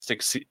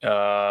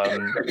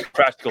fantastic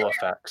practical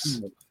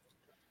effects.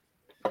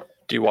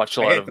 Do you watch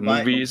a lot of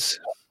movies?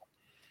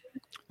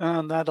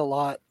 Not a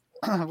lot.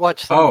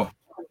 Watch some. Oh,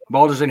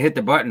 Baldur's didn't hit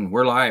the button.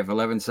 We're live,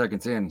 11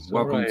 seconds in. So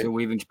Welcome to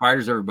Weaving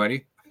Spiders,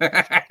 everybody.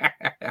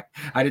 I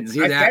didn't see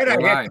that. I said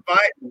I hit the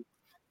button.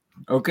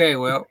 Okay,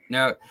 well,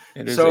 now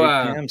it is 8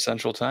 p.m.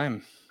 Central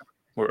Time.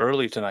 We're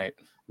early tonight.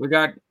 We've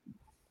got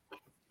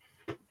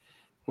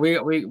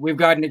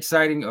an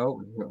exciting.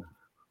 Oh,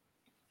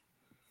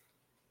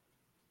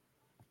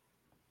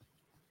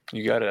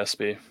 you got it,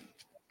 SB.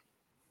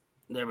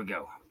 There we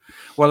go.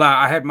 Well,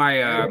 I had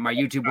my my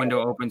YouTube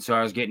window open, so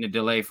I was getting a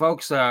delay.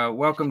 Folks,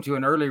 welcome to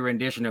an early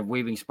rendition of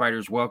Weaving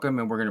Spiders Welcome,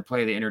 and we're going to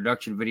play the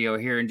introduction video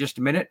here in just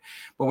a minute.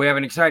 But we have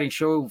an exciting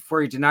show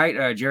for you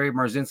tonight. Jerry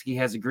Marzinsky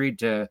has agreed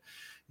to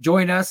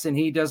join us, and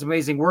he does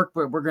amazing work,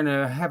 but we're going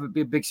to have it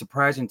be a big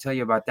surprise and tell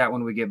you about that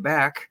when we get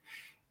back.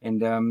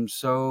 And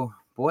so,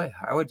 boy,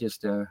 I would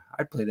just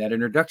I'd play that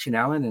introduction,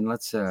 Alan, and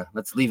let's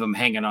leave him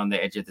hanging on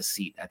the edge of the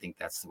seat. I think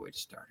that's the way to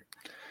start it.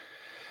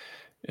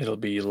 It'll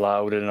be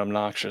loud and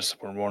obnoxious.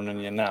 We're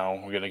warning you now.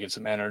 We're going to get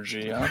some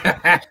energy up.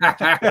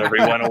 Get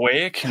everyone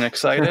awake and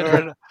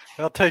excited.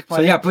 I'll take my.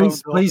 So yeah,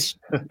 please.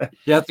 Yeah,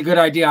 that's a good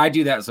idea. I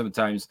do that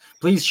sometimes.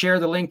 Please share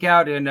the link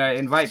out and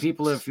invite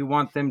people if you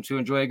want them to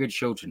enjoy a good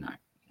show tonight.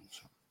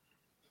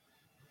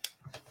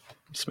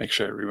 Let's make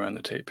sure I rewind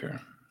the tape here.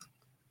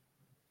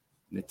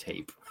 The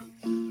tape.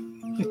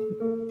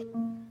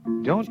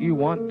 Don't you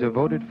want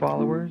devoted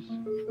followers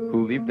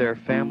who leave their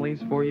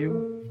families for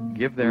you,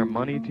 give their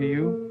money to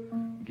you,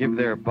 give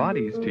their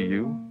bodies to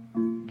you,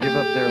 give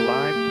up their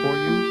lives for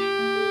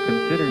you,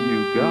 consider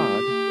you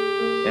God,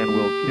 and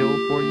will kill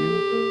for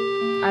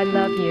you? I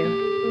love you.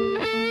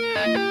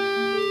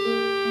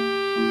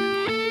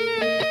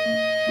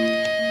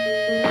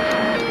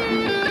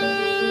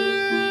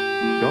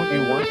 Don't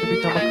you want to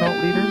become a cult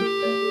leader?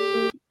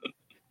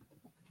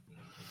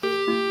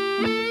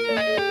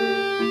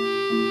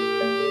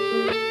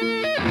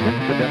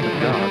 Since the death of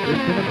God,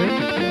 there's been a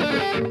vacancy in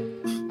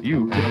this. You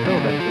can fill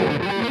that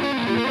void.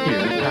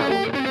 Here's how.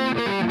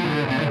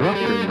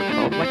 Structure your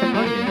cult like an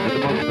onion with the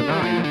most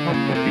benign and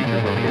helpful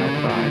features on the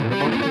outside and the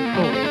most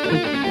controlling,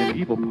 spooky, and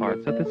evil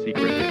parts at the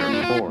secret inner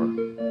core.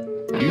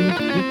 Use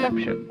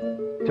deception.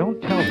 Don't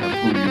tell them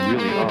who you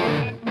really are.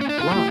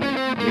 Lie.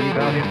 Leave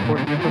out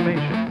important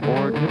information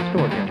or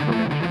distort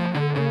information.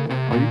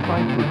 Are you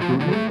trying to recruit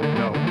me?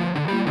 No.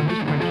 I'm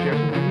just trying to share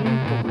something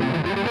meaningful with you.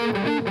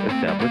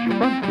 Establish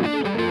front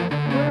groups.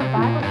 We're a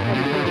Bible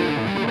study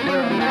group.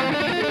 We're a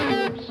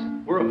marriage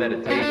group. We're a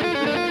meditation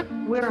center.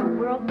 We're a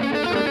world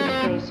peace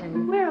organization.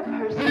 We're a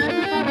personal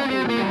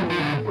development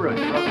center. We're a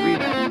drug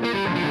rehab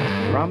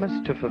center. Promise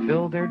to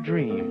fulfill their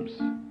dreams.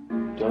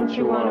 Don't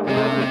you want a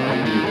world with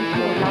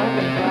unconditional love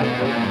and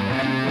brotherhood?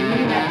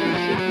 We have your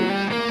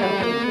secrets, so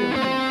do you.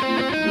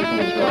 You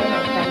can join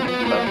our family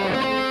program.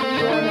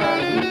 Join our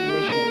youth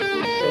mission to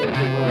save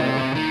the world.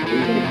 We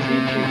can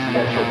teach you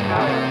special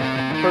power,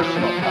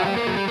 personal power,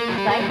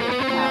 Psychic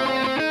power.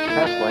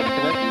 past life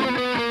connection,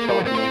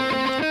 telekinesis.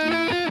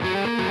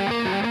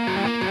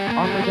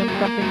 Offer them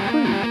something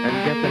free and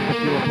get them to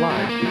feel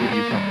obliged to give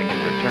you something in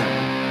return.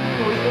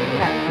 When we take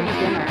that free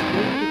dinner,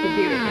 we keep the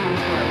beer come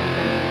to our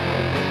weekend.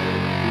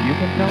 You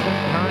can tell them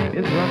time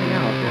is running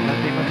out and that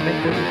they must make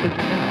their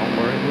decision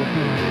now or it will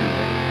be too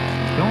late.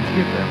 Don't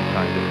give them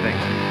time to think.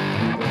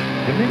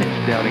 Diminish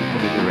doubting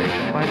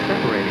commiseration by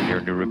separating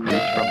your new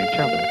recruits from each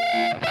other.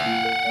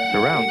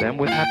 Surround them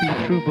with happy,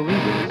 true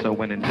believers so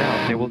when in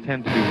doubt they will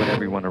tend to do what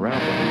everyone around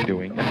them is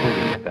doing and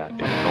believe that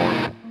is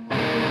normal.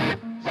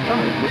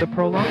 Start with a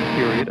prolonged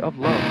period of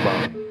love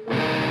bombing.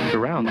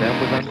 Surround them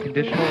with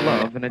unconditional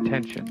love and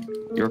attention.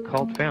 Your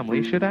cult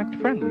family should act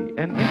friendly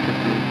and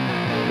interested.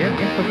 Get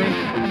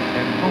information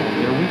and hone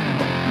their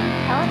weaknesses.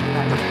 Tell us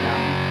about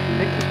yourself.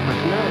 Fix his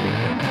personality.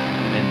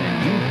 And then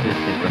use this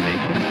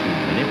information to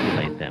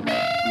manipulate them.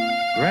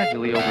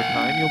 Gradually, over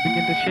time, you'll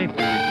begin to shape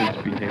their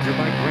recruits' behavior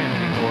by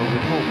granting or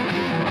withholding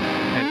this amount of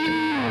attention.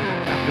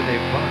 After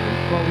they've bonded,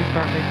 slowly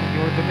start making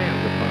your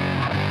demands upon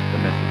them. The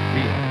message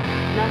being,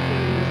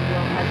 Nothing in this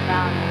world has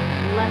value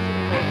unless it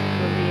relates to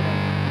a leader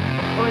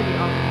or the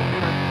ultimate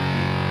purpose.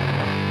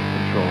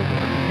 control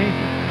their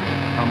behavior.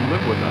 Come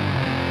live with us.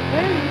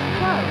 Wear these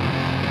clothes.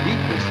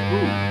 Eat this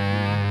food.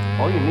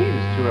 All you need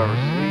is 2 hours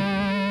sleep.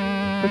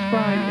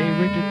 Prescribe a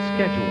rigid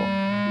schedule.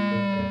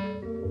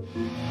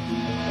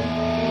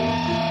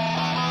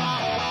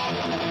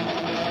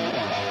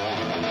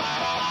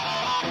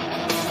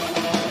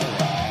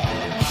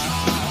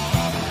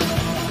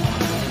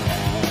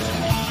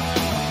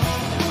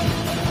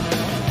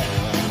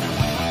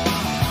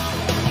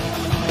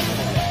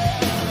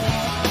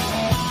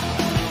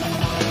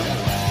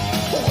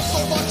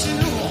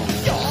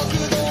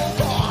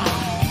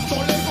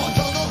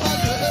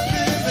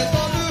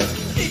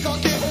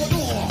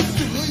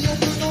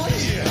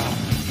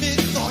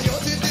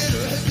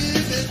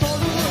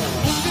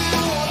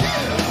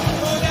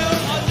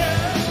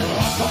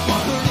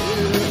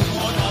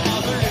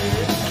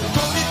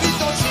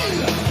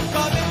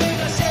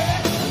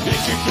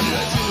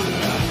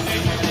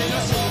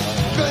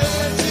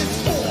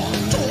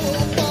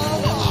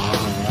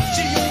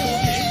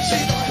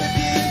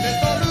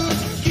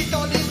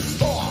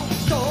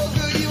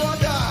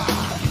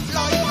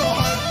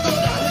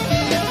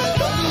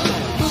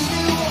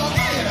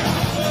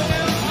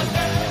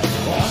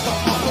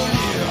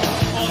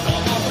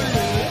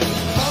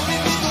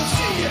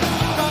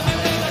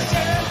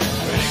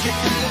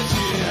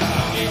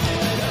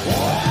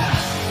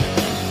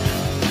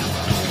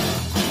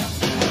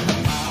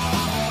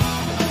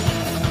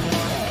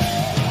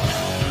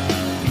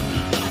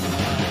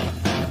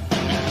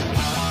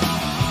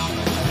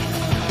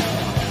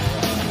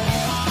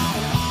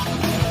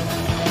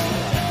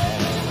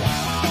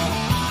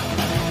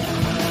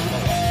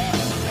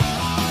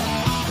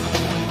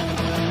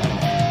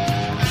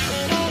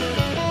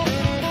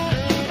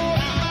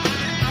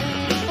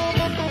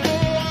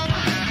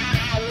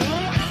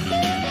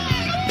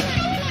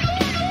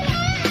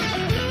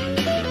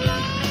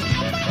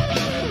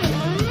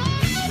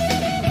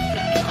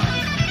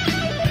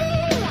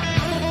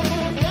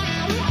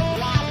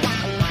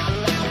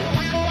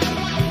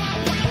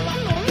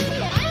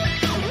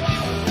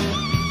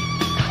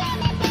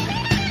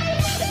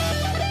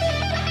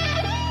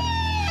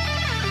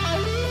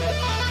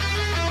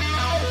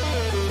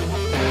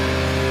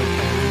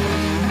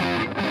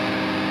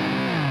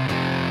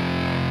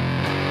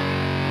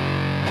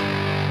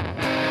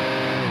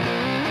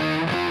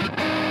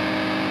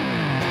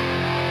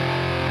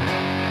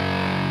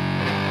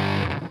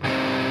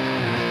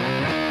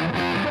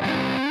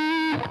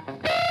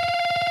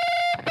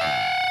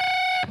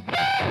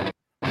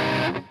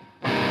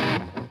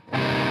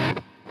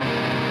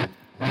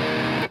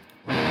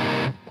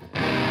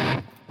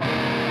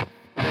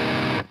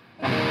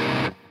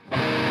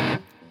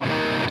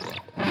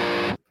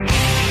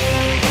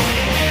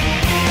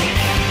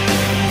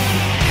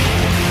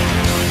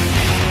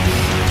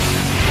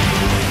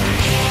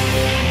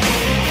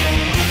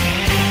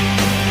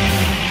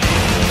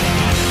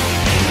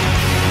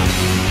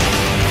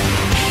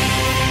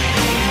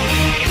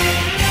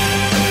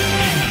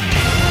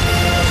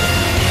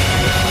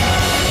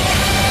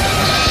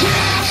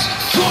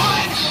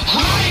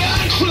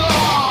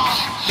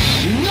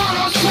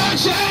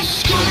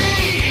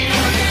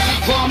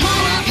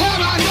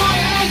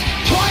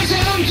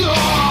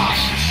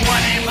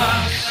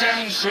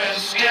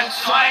 centrist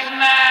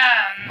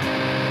excitement.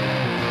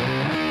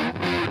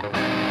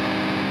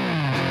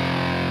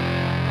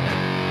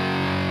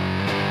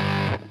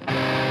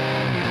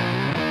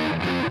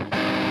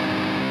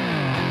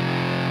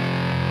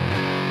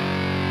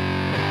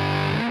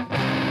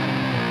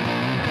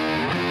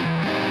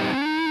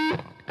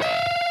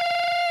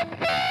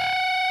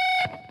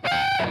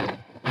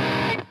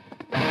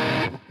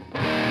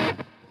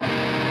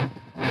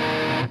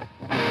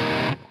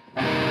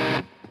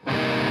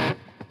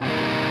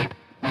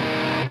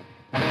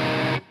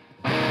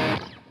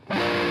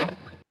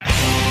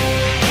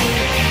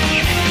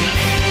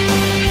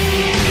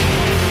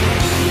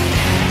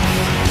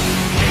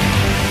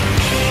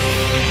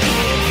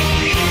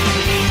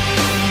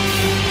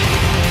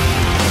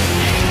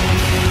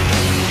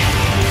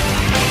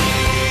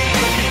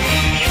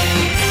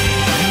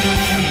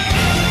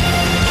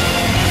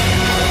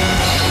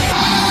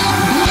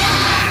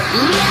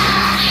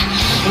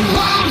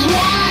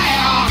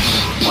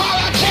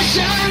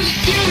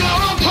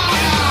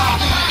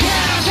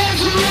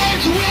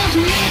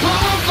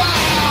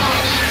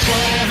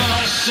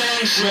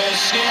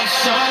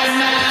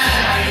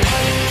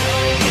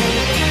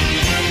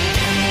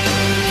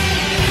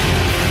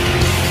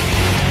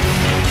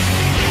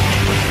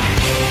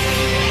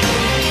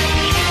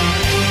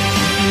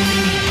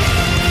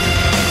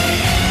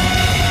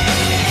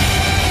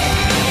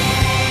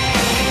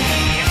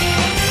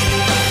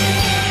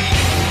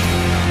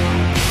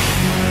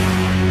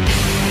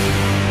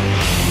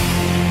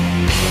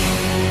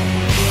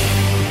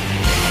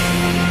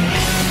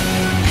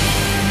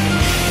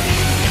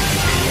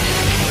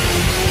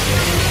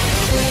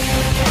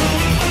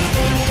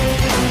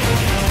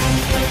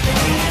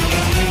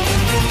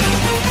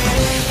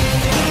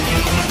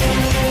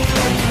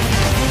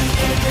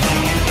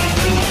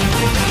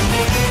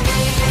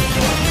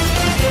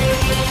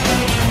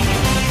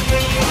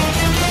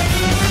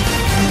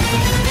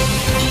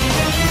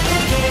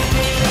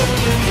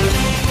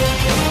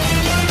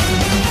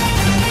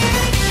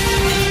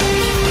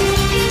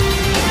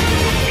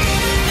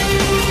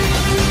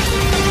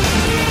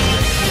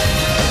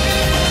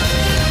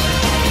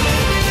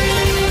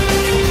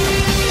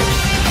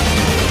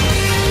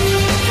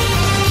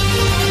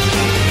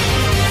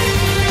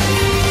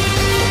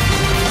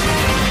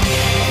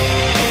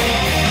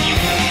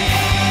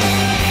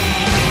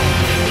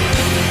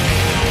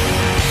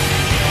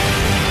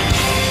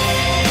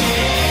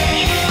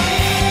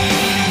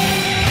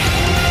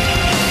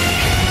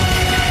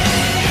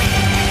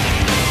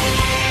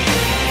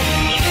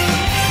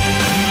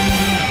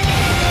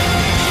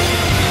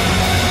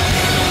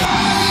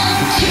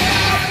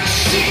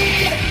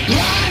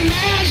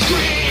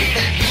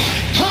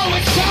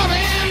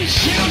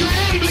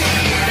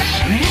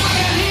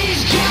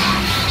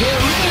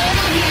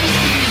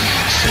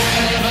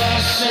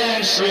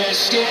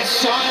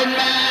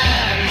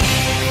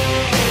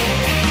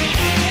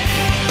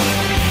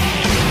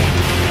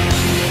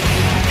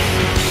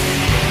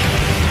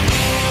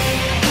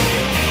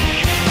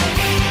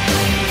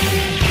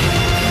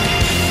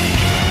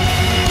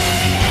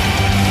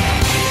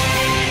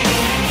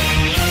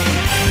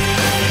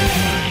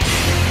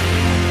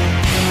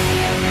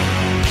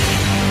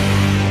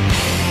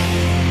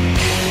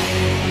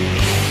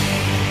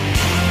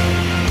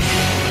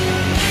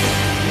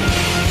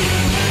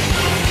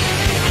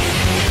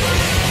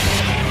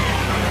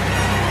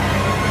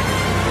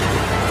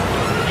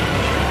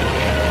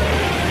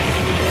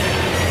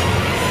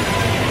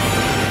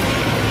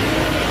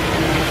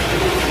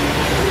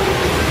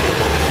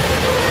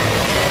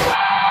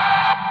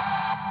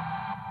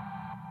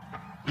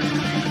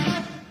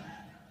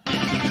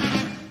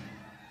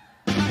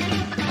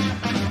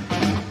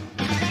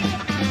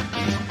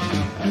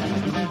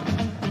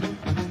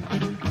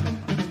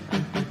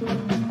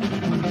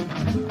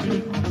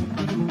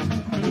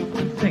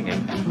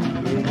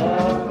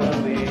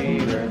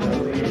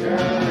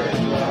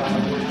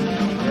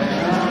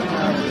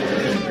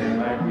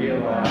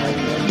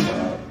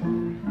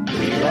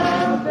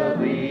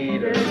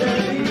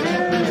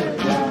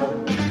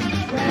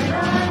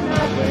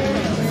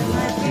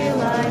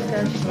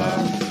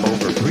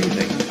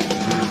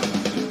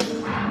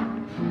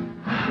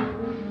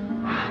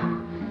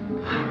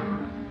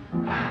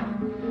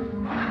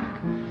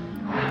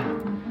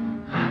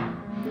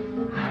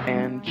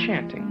 And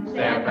chanting.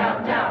 Stamp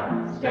out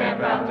down,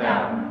 stamp out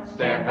down,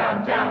 stamp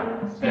out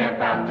down, stamp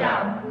out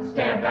down,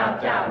 stamp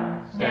out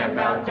down, stamp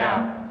out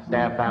down.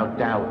 Stamp out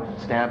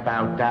doubt, stamp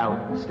out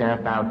doubt,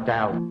 stamp out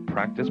doubt.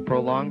 Practice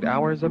prolonged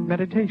hours of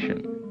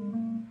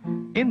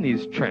meditation. In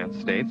these trance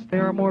states, they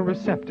are more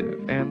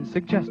receptive and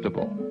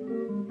suggestible.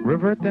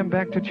 Revert them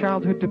back to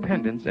childhood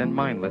dependence and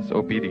mindless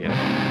obedience.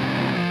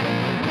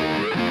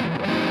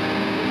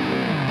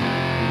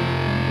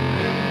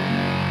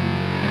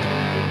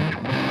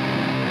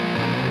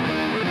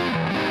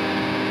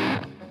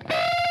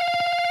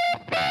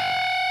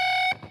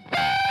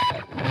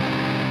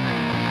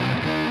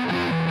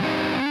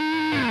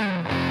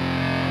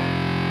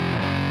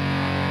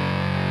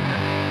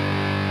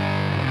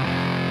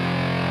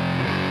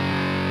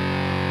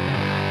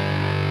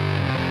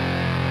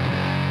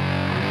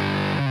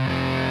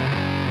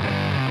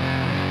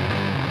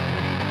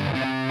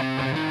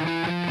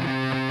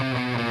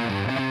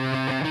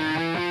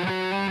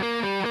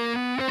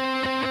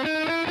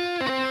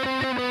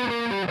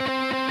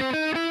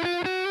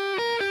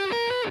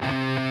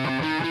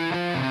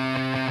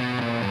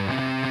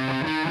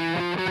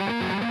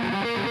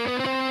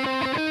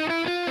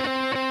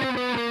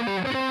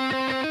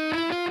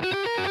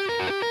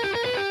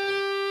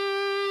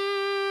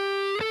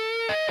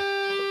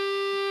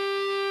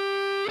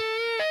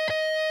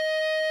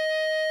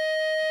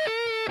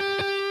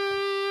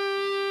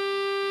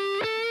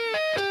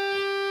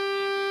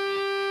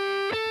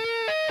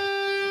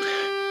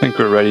 think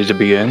we're ready to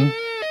begin.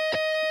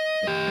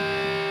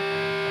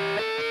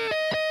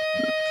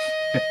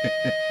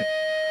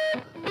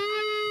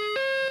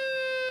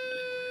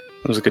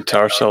 Those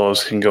guitar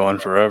solos can go on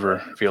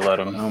forever if you let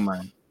them. Oh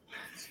man.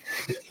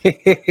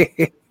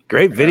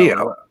 Great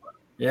video.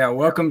 Yeah,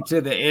 welcome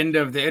to the end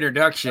of the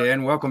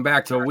introduction. Welcome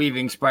back to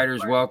Weaving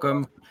Spiders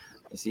Welcome.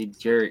 I see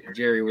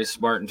Jerry was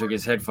smart and took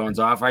his headphones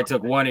off. I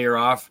took one ear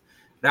off.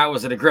 That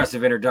was an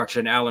aggressive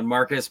introduction, Alan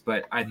Marcus,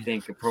 but I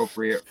think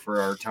appropriate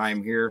for our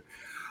time here.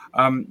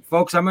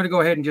 Folks, I'm going to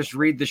go ahead and just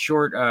read the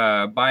short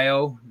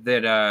bio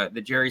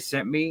that Jerry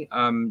sent me.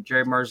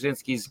 Jerry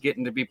Marzinsky is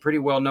getting to be pretty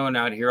well known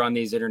out here on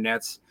these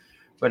internets.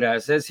 But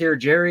it says here,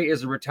 Jerry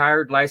is a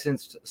retired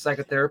licensed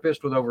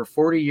psychotherapist with over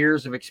 40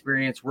 years of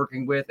experience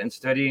working with and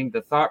studying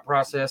the thought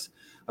process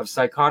of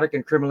psychotic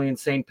and criminally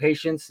insane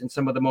patients in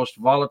some of the most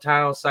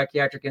volatile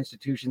psychiatric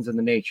institutions in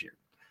the nation.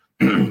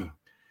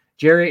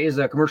 Jerry is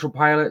a commercial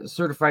pilot,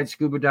 certified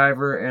scuba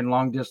diver, and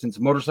long-distance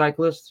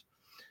motorcyclist.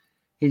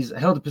 He's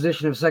held the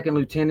position of second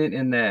lieutenant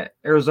in the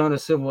Arizona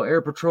Civil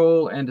Air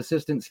Patrol and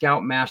assistant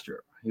scout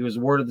master. He was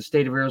awarded the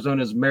state of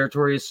Arizona's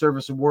Meritorious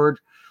Service Award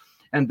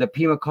and the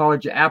Pima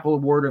College Apple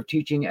Award of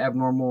Teaching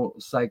Abnormal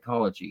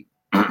Psychology.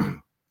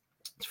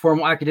 His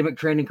formal academic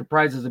training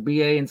comprises a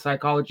BA in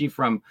psychology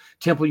from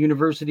Temple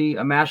University,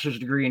 a master's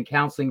degree in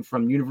counseling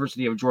from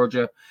University of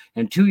Georgia,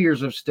 and 2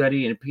 years of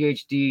study in a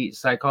PhD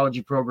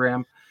psychology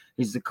program.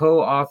 He's the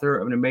co-author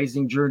of An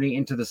Amazing Journey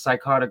into the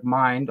Psychotic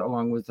Mind,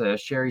 along with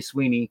Sherry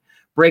Sweeney,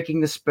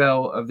 Breaking the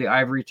Spell of the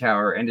Ivory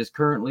Tower, and is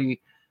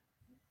currently...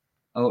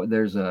 Oh,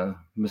 there's a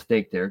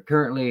mistake there.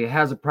 Currently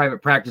has a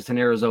private practice in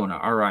Arizona.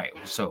 All right,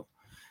 so...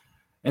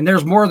 And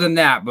there's more than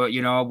that, but,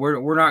 you know,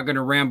 we're not going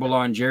to ramble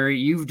on, Jerry.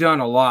 You've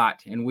done a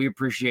lot, and we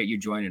appreciate you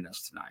joining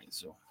us tonight.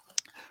 So,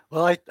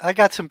 Well, I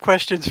got some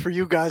questions for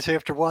you guys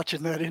after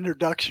watching that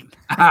introduction.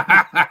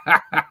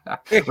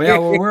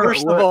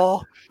 First of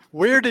all,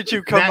 where did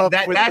you come up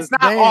with that's the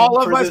not name all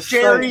of for us, this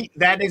Jerry. site?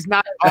 That is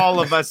not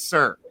all of us,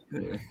 sir.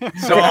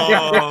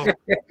 So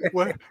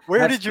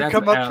Where did you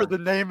come up for the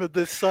name of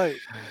this site?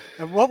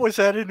 And what was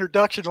that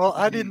introduction? Well,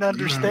 I didn't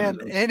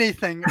understand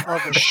anything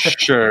of it.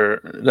 Sure,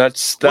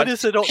 that's What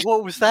is it?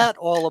 What was that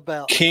all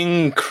about?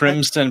 King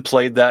Crimson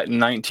played that in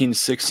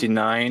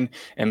 1969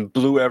 and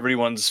blew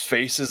everyone's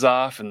faces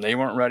off, and they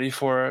weren't ready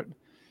for it.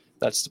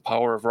 That's the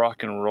power of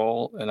rock and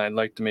roll. And I'd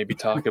like to maybe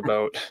talk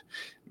about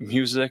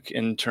music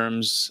in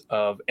terms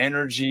of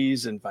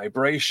energies and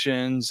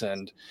vibrations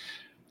and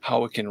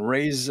how it can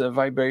raise a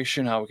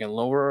vibration, how it can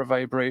lower a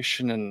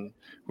vibration, and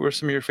who are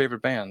some of your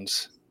favorite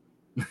bands?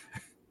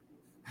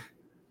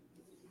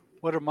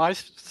 What are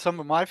some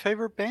of my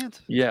favorite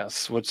bands?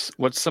 Yes. What's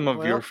some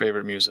of your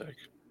favorite music?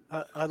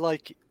 I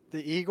like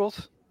the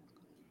Eagles.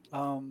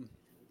 Nice.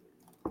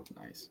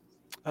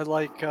 I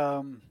like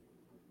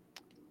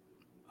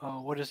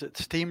what is it?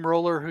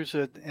 Steamroller. Who's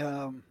a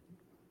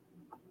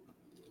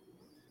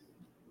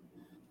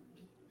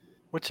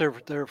what's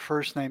their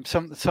first name?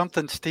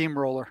 Something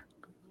Steamroller.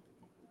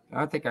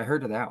 I think I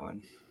heard of that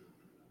one.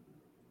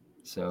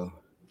 So,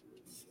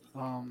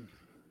 The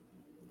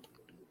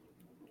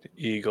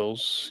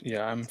Eagles.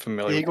 Yeah, I'm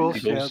familiar Eagles,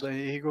 with Eagles. yeah, the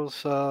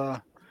Eagles.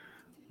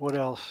 What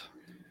else?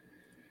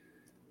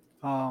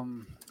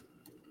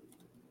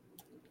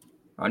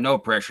 no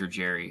pressure,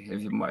 Jerry.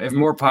 If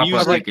more pop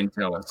up, you can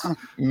tell us.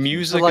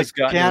 Music like has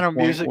gotten piano to a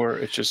point music. where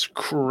it's just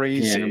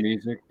crazy. Piano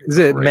music. is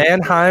it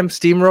Mannheim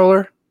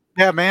Steamroller?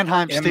 Yeah,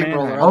 Mannheim Yeah,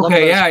 Steamroller. Mannheim. I love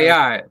Okay, those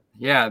guys.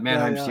 yeah.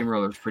 Mannheim yeah.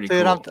 Steamroller is pretty See,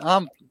 and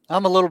cool.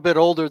 I'm a little bit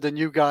older than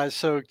you guys,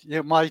 so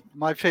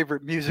my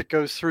favorite music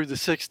goes through the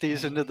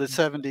 '60s into the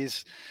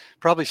 '70s.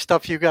 Probably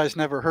stuff you guys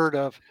never heard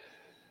of.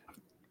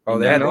 Oh,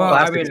 they had No,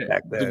 classics I mean,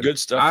 back The then. good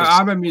stuff.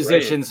 I'm a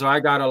musician, so I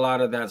got a lot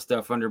of that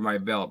stuff under my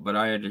belt. But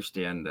I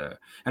understand,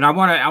 and I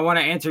want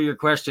to answer your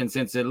question,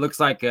 since it looks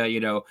like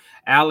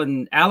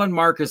Alan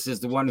Marcus is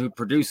the one who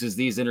produces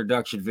these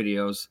introduction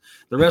videos.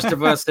 The rest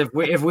of us,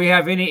 if we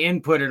have any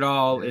input at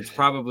all, it's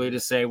probably to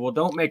say, well,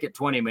 don't make it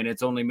 20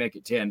 minutes, only make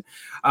it 10.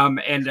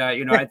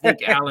 I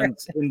think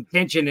Alan's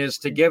intention is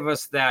to give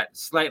us that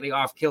slightly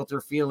off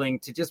kilter feeling,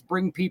 to just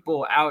bring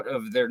people out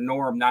of their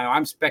norm. Now,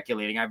 I'm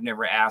speculating. I've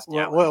never asked.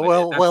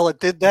 Well, it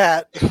did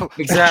that.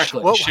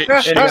 Exactly.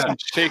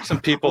 Shake some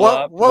people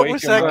up. What wake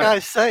was them that up. guy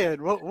saying?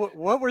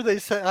 What were they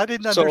saying? I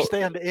didn't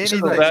understand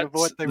anything of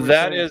what they were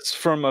That saying. is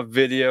from a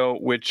video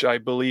which I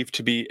believe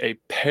to be a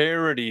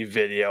parody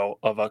video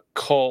of a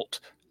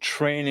cult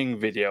training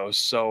video.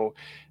 So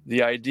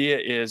the idea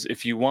is,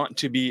 if you want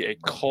to be a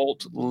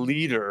cult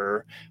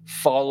leader,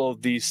 follow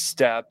these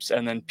steps,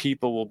 and then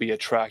people will be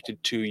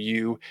attracted to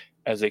you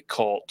as a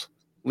cult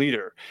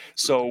leader.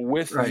 So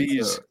with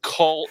these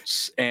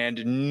cults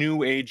and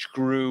new age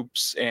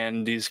groups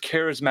and these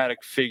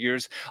charismatic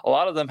figures, a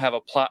lot of them have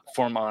a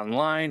platform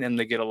online and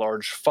they get a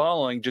large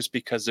following just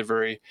because they're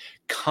very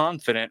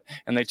confident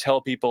and they tell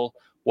people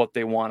what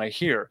they want to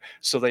hear.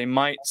 So they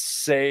might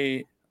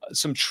say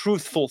some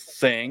truthful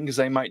things.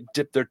 They might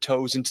dip their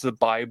toes into the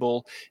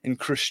Bible and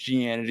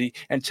Christianity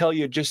and tell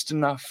you just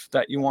enough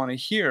that you want to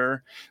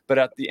hear. But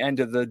at the end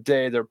of the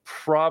day, they're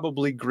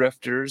probably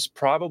grifters,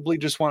 probably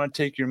just want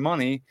to take your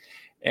money,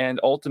 and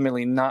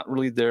ultimately not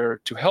really there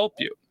to help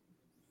you.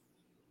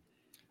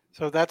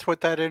 So that's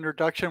what that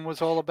introduction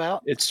was all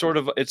about? It's sort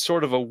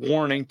of a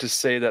warning to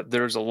say that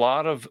there's a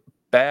lot of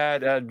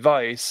bad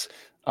advice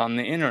on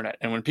the internet.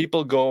 And when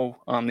people go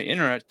on the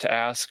internet to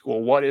ask, well,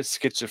 what is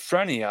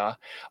schizophrenia?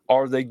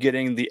 Are they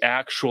getting the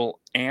actual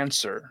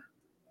answer?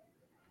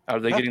 Are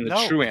they getting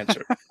the true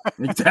answer?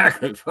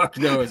 Exactly. Fuck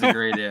no is a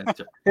great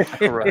answer.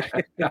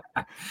 Correct.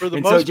 For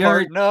the most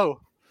part, no.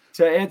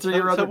 To answer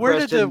your other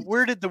question,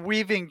 where did the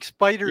weaving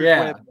spider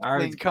web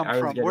thing come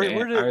from?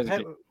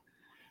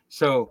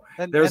 So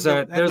there's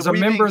a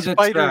member that's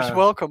spiders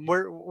welcome.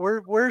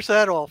 Where's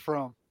that all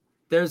from?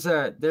 There's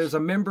a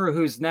member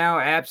who's now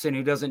absent,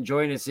 who doesn't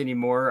join us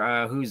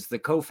anymore, who's the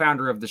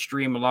co-founder of the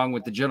stream along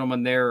with the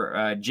gentleman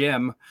there,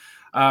 Jim,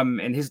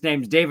 and his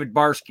name's David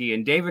Barsky.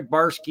 And David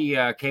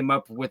Barsky came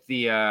up with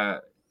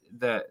the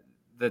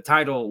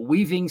title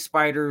 "Weaving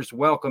Spiders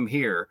Welcome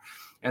Here."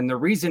 And the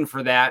reason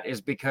for that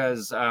is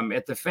because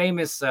at the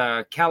famous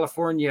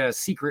California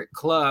secret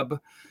club,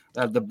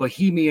 the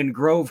Bohemian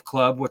Grove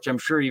Club, which I'm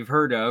sure you've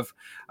heard of,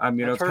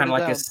 it's kind of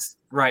like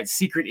a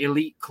secret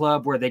elite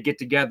club where they get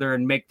together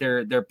and make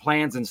their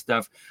plans and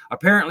stuff.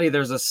 Apparently,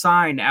 there's a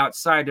sign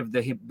outside of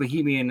the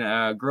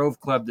Bohemian Grove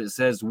Club that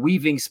says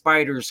 "Weaving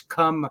Spiders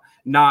Come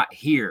Not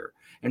Here."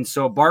 And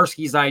so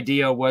Barsky's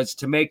idea was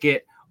to make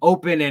it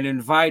open and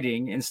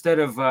inviting, instead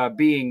of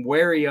being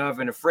wary of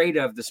and afraid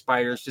of the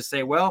spiders, to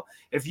say, well,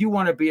 if you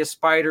want to be a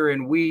spider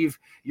and weave,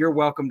 you're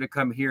welcome to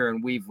come here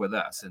and weave with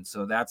us. And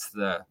so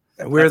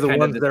we're the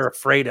ones they're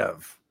afraid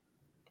of.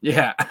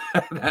 Yeah,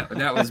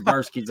 that was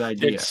Barsky's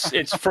idea.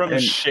 It's from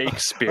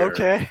Shakespeare.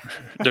 Okay.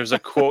 There's a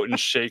quote in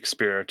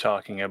Shakespeare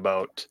talking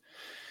about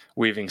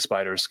weaving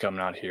spiders come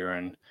not here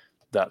and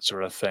that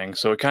sort of thing.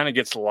 So it kind of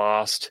gets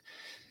lost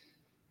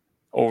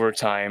over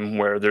time,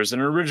 where there's an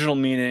original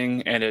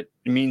meaning and it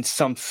means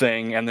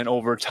something, and then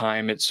over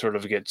time it sort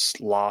of gets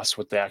lost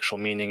what the actual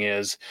meaning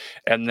is.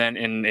 And then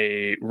in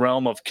a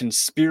realm of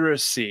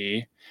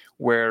conspiracy,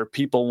 where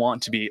people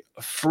want to be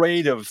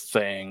afraid of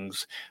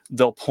things,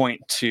 they'll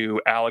point to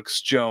Alex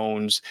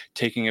Jones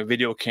taking a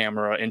video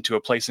camera into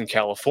a place in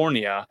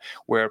California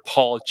where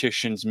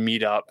politicians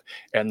meet up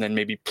and then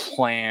maybe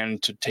plan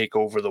to take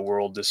over the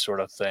world, this sort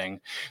of thing.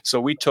 So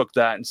we took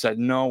that and said,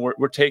 no,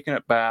 we're taking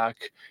it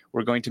back.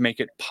 We're going to make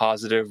it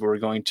positive. We're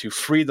going to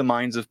free the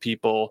minds of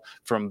people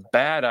from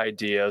bad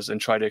ideas and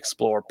try to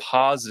explore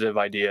positive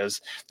ideas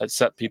that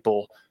set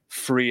people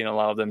free and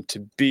allow them to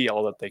be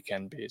all that they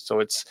can be. So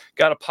it's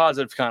got a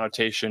positive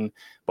connotation,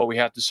 but we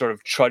have to sort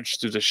of trudge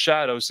through the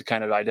shadows to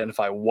kind of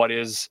identify what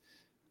is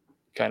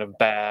kind of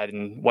bad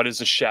and what is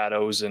the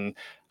shadows and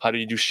how do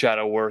you do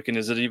shadow work, and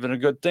is it even a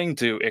good thing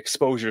to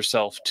expose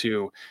yourself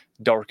to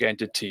dark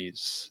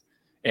entities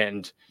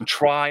and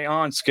try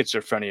on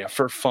schizophrenia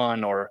for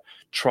fun, or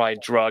try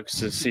drugs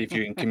to see if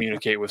you can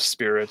communicate with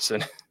spirits.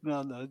 And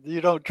no,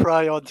 you don't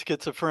try on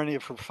schizophrenia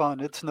for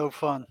fun. It's no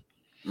fun.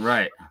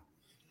 Right.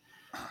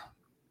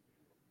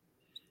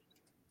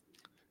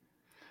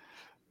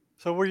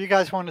 So where you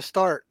guys want to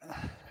start?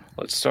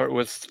 Let's start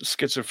with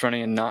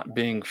schizophrenia not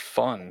being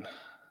fun.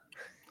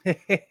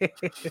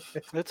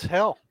 It's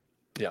hell.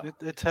 Yeah.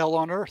 It's hell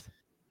on earth.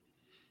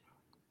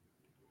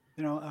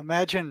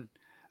 Imagine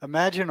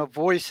a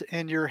voice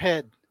in your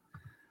head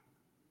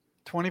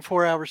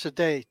 24 hours a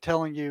day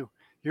telling you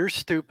you're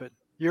stupid,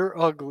 you're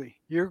ugly,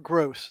 you're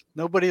gross,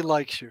 nobody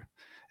likes you,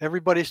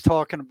 everybody's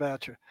talking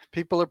about you,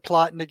 people are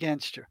plotting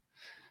against you,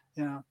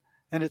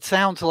 and it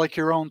sounds like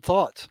your own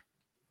thoughts.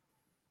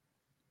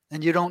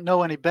 And you don't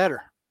know any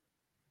better.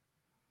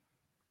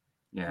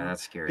 Yeah,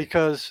 that's scary.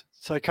 Because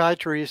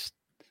the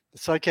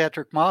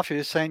psychiatric mafia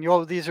is saying,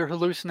 these are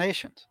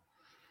hallucinations.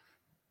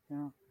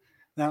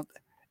 Now,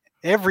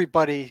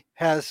 everybody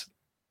has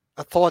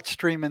a thought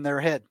stream in their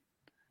head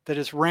that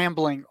is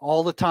rambling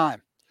all the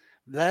time.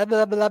 Blah,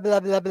 blah, blah, blah,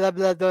 blah, blah,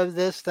 blah, blah,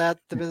 this, that,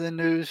 the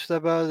news,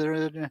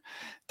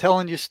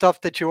 telling you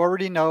stuff that you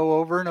already know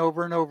over and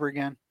over and over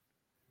again.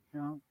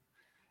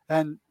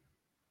 And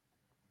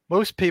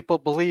most people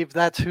believe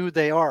that's who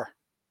they are.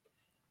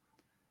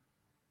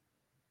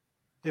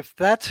 If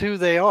that's who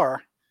they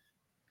are,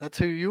 that's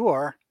who you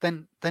are,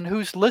 then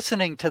who's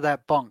listening to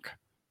that bunk?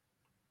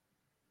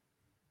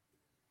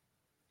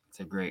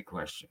 It's a great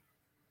question.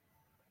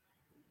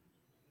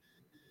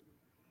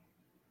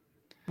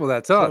 Well,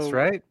 that's us,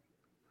 right?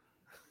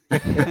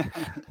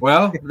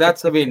 Well,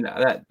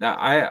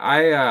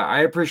 I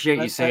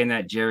appreciate you saying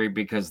that, Jerry,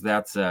 because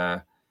that's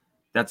a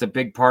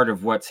big part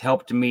of what's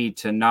helped me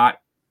to not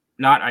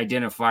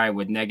identify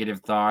with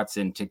negative thoughts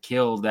and to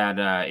kill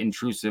that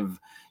intrusive,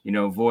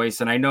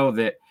 voice. And I know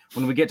that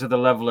when we get to the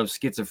level of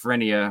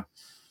schizophrenia,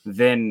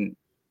 then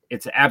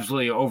it's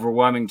absolutely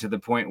overwhelming to the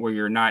point where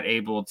you're not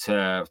able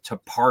to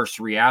parse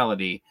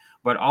reality.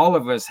 But all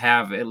of us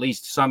have at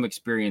least some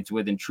experience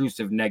with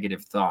intrusive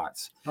negative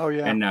thoughts. Oh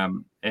yeah.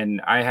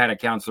 And I had a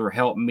counselor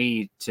help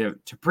me to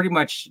pretty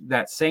much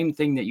that same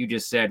thing that you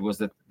just said was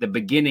the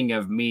beginning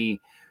of me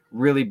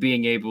really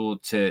being able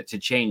to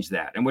change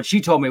that. And what she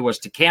told me was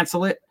to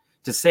cancel it,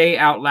 to say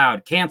out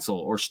loud, cancel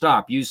or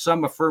stop, use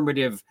some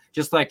affirmative,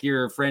 just like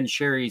your friend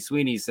Sherry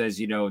Sweeney says,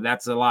 you know,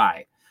 that's a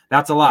lie.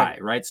 That's a lie,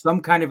 right?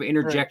 Some kind of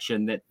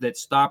interjection that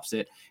stops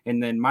it.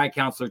 And then my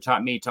counselor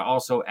taught me to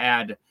also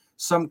add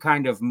some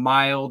kind of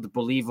mild,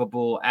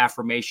 believable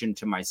affirmation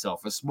to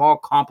myself, a small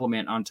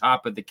compliment on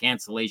top of the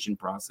cancellation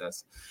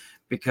process,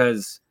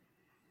 because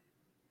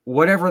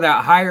whatever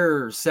that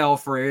higher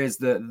self or is,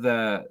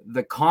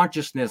 the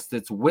consciousness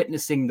that's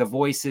witnessing the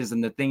voices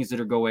and the things that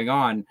are going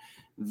on,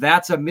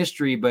 that's a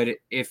mystery. But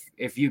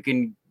if you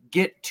can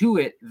get to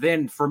it,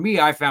 then for me,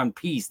 I found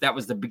peace. That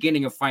was the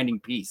beginning of finding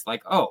peace.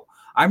 Like, oh,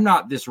 I'm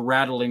not this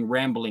rattling,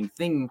 rambling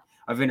thing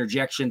of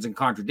interjections and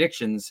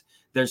contradictions.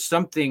 There's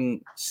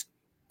something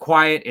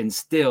quiet and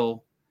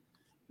still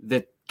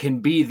that can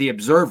be the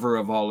observer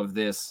of all of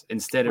this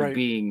instead of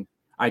being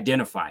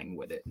identifying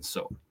with it. And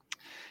so,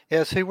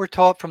 yeah, see, we're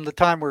taught from the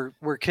time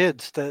we're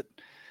kids that,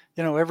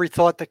 you know, every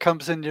thought that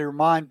comes into your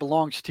mind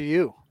belongs to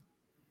you.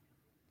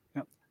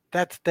 You know,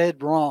 that's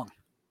dead wrong.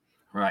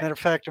 Right. Matter of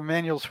fact,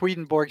 Emanuel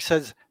Swedenborg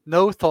says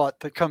no thought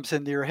that comes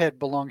into your head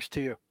belongs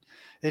to you.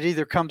 It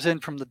either comes in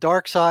from the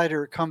dark side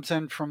or it comes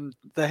in from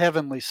the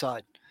heavenly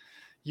side.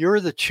 You're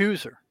the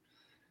chooser.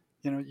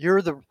 You know,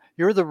 you're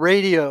the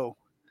radio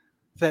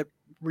that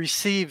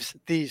receives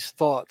these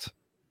thoughts,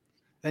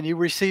 and you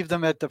receive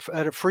them at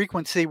a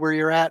frequency where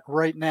you're at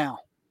right now.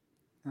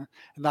 And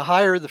the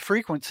higher the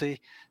frequency,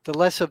 the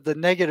less of the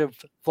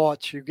negative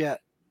thoughts you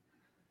get.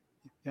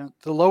 You know,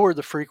 the lower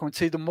the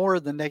frequency, the more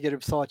of the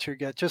negative thoughts you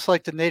get. Just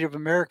like the Native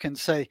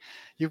Americans say,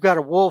 you've got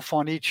a wolf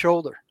on each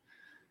shoulder.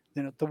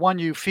 You know, the one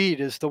you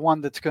feed is the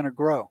one that's going to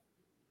grow.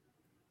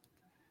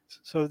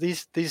 So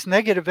these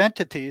negative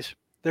entities,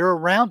 they're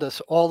around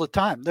us all the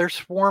time. They're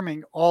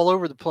swarming all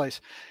over the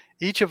place.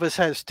 Each of us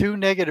has 2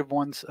 negative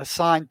ones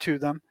assigned to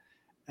them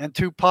and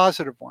 2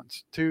 positive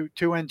ones, two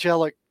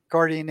angelic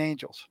guardian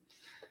angels.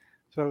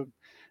 So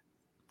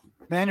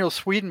Emanuel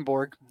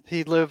Swedenborg,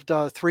 he lived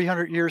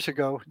 300 years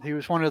ago. He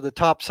was one of the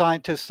top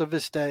scientists of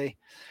his day.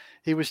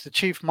 He was the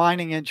chief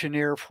mining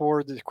engineer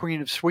for the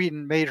Queen of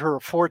Sweden, made her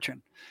a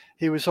fortune.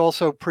 He was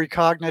also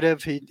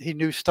precognitive. He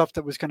knew stuff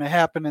that was going to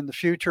happen in the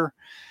future.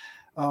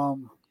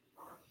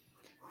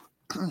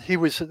 He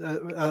was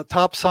a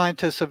top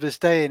scientist of his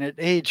day, and at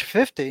age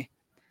 50,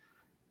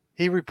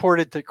 he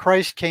reported that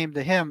Christ came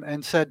to him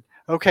and said,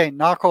 okay,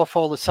 knock off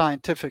all the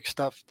scientific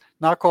stuff.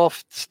 Knock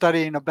off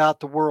studying about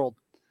the world.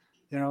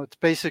 You know, it's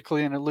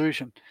basically an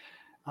illusion.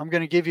 I'm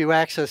going to give you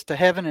access to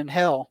heaven and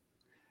hell,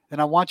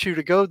 and I want you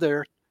to go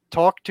there,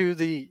 talk to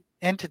the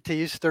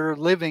entities that are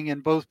living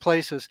in both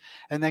places,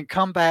 and then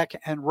come back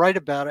and write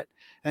about it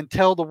and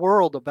tell the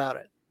world about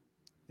it.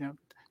 You know,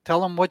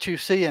 tell them what you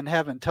see in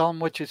heaven, tell them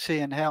what you see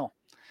in hell.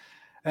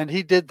 And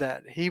he did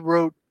that. He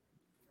wrote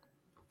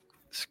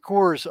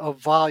scores of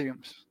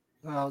volumes.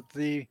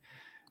 The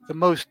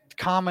most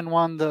common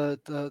one,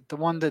 the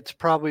one that's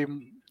probably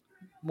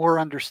more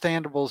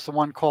understandable, is the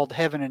one called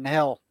Heaven and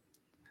Hell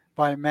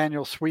by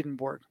Emanuel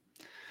Swedenborg.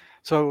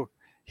 So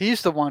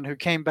he's the one who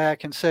came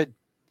back and said,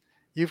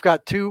 you've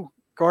got 2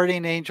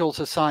 guardian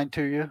angels assigned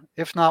to you,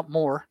 if not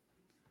more,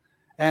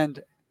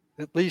 and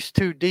at least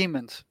 2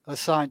 demons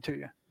assigned to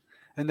you.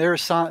 And they're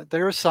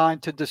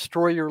assigned to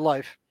destroy your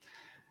life.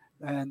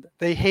 And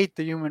they hate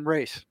the human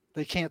race.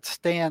 They can't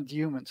stand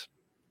humans.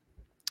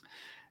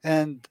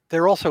 And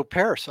they're also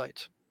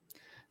parasites.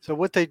 So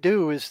what they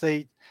do is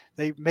they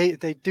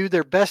do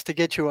their best to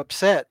get you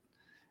upset,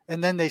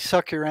 and then they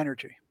suck your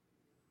energy.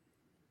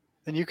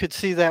 And you could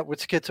see that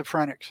with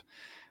schizophrenics.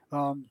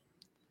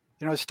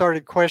 You know, I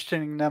started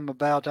questioning them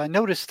about, I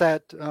noticed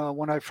that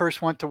when I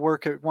first went to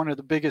work at one of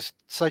the biggest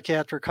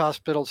psychiatric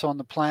hospitals on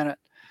the planet,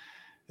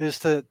 is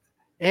that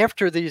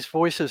after these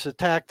voices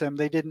attacked them,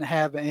 they didn't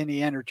have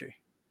any energy.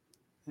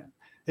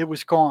 It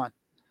was gone,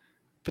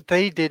 but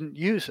they didn't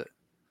use it.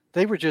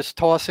 They were just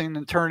tossing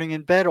and turning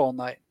in bed all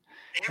night.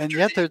 And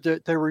yet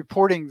they're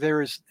reporting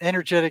they're as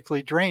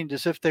energetically drained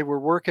as if they were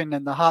working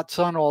in the hot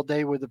sun all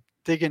day with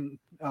digging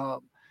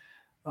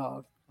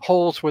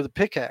holes with a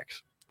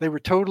pickaxe. They were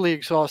totally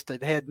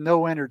exhausted, had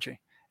no energy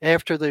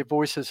after the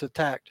voices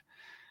attacked.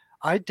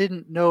 I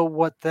didn't know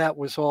what that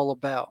was all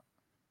about,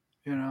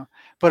 you know,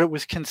 but it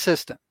was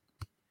consistent.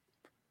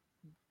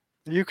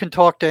 You can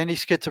talk to any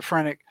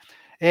schizophrenic,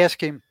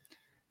 ask him,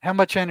 how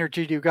much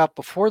energy do you got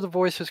before the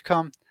voices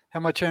come? How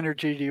much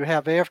energy do you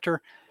have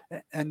after?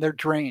 And they're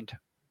drained.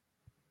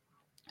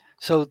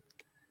 So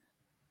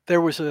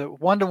there was a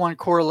 1-to-1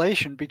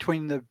 correlation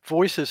between the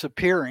voices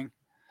appearing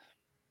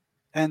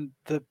and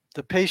the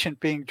patient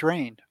being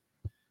drained.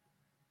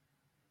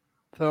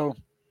 So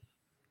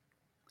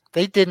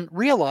they didn't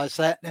realize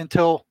that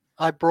until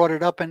I brought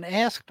it up and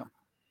asked them.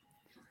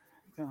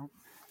 You know,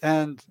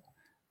 and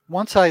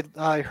once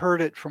I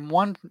heard it from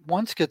one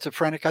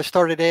schizophrenic, I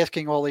started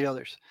asking all the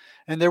others.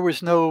 And there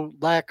was no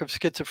lack of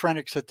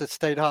schizophrenics at the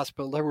state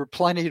hospital. There were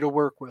plenty to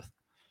work with.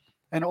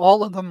 and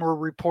all of them were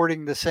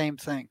reporting the same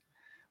thing.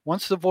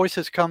 Once the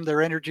voices come,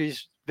 their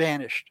energies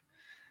vanished.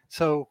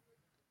 So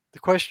the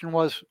question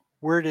was,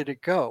 where did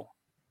it go?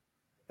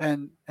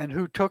 And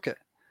who took it?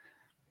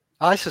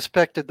 I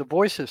suspected the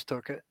voices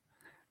took it.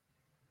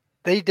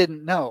 They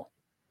didn't know.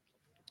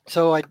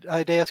 So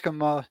I'd ask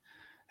them,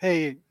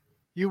 hey,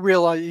 you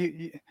realize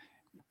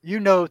you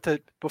know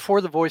that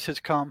before the voices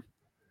come,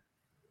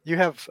 you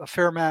have a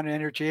fair amount of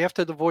energy.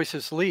 After the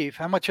voices leave,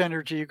 how much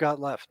energy you got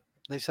left?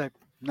 They say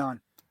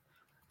none.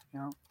 You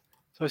know.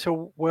 So I said,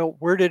 well,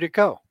 where did it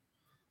go?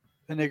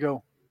 And they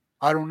go,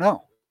 I don't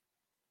know.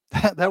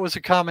 That was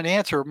a common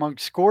answer among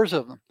scores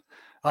of them.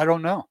 I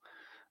don't know.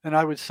 And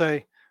I would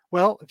say,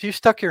 well, if you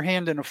stuck your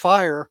hand in a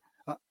fire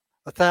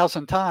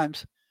 1,000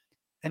 times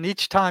and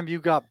each time you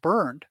got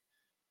burned,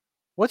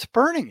 what's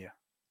burning you?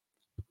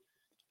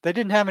 They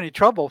didn't have any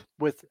trouble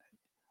with,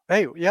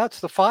 hey, yeah,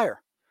 it's the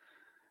fire.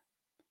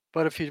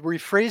 But if you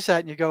rephrase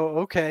that and you go,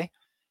 okay,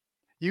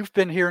 you've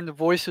been hearing the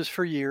voices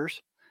for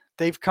years.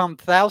 They've come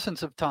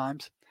thousands of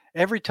times.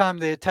 Every time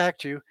they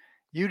attacked you,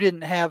 you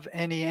didn't have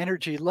any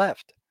energy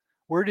left.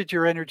 Where did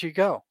your energy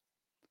go?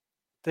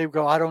 They would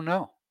go, I don't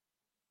know.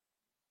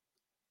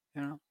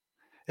 You know,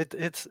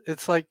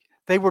 it's like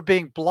they were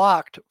being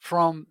blocked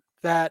from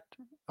that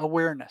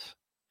awareness.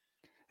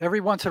 Every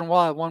once in a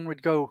while, one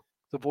would go,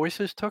 the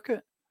voices took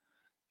it.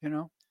 You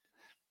know,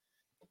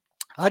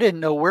 I didn't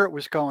know where it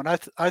was going.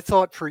 I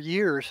thought for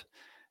years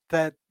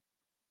that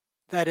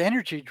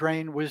energy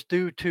drain was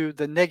due to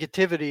the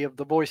negativity of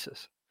the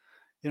voices.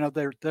 You know,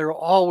 they're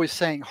always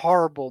saying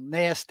horrible,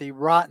 nasty,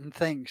 rotten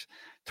things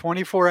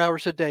 24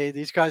 hours a day.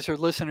 These guys are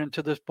listening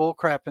to this bull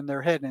crap in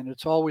their head, and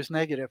it's always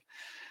negative.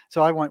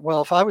 So I went,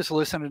 well, if I was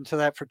listening to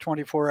that for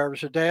 24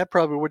 hours a day, I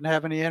probably wouldn't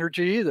have any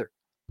energy either.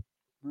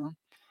 You know?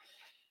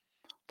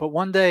 But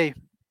one day,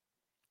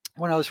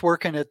 when I was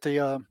working at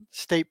the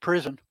state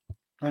prison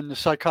in the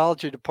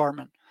psychology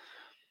department,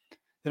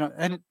 you know,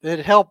 and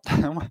it helped.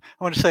 I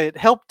want to say it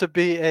helped to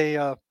be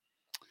a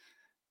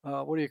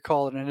what do you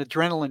call it? An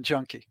adrenaline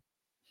junkie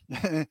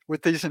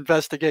with these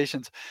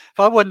investigations. If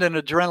I wasn't an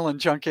adrenaline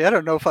junkie, I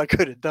don't know if I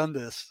could have done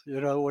this.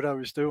 You know what I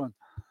was doing.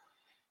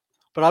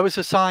 But I was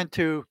assigned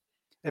to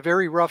a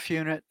very rough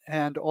unit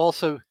and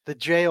also the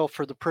jail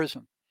for the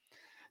prison.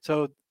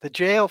 So the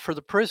jail for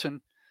the prison,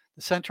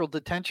 the central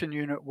detention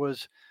unit,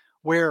 was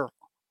where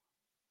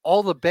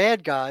all the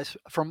bad guys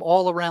from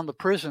all around the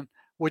prison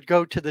would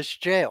go to this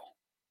jail.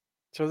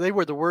 So they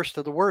were the worst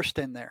of the worst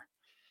in there.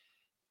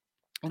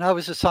 And I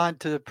was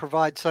assigned to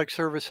provide psych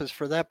services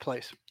for that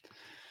place.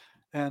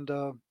 And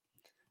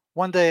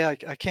one day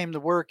I came to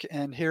work,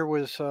 and here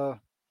was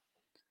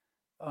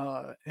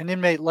an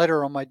inmate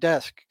letter on my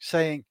desk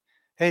saying,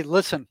 hey,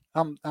 listen,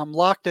 I'm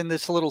locked in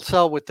this little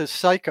cell with this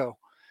psycho.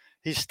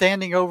 He's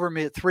standing over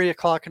me at 3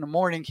 o'clock in the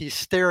morning. He's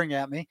staring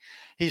at me.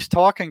 He's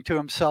talking to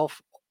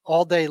himself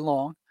all day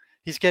long.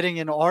 He's getting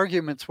in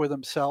arguments with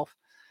himself.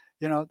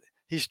 You know,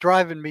 he's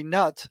driving me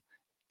nuts.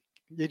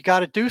 You got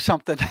to do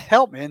something to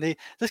help me. And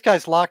this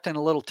guy's locked in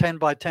a little 10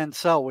 by 10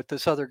 cell with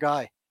this other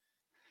guy.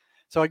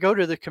 So I go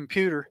to the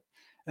computer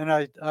and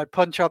I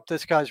punch up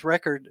this guy's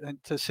record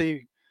and to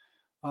see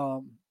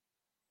what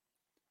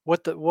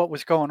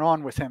was going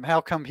on with him.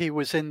 How come he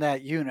was in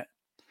that unit?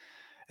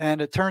 And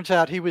it turns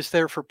out he was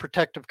there for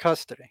protective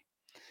custody.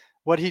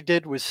 What he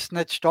did was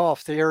snitched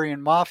off the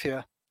Aryan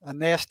Mafia, a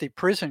nasty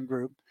prison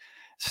group,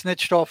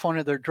 snitched off one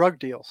of their drug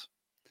deals.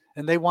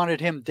 And they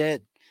wanted him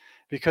dead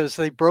because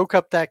they broke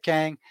up that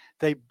gang.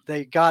 They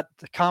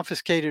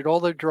confiscated all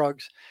their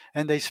drugs,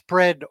 and they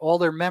spread all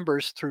their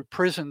members through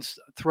prisons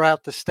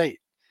throughout the state.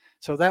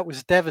 So that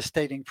was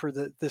devastating for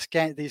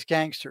these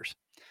gangsters.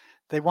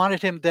 They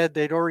wanted him dead.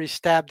 They'd already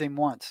stabbed him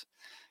once.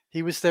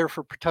 He was there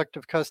for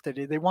protective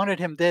custody. They wanted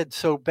him dead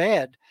so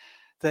bad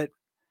that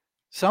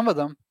some of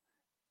them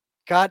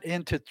got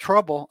into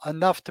trouble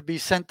enough to be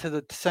sent to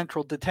the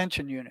central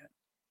detention unit.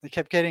 They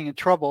kept getting in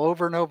trouble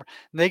over and over.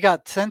 And they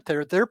got sent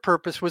there. Their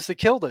purpose was to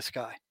kill this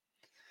guy.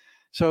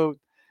 So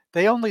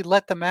they only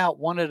let them out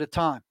one at a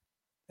time.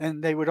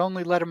 And they would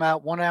only let them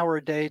out 1 hour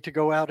a day to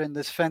go out in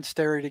this fenced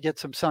area to get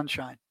some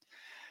sunshine.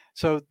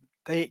 So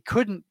they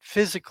couldn't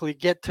physically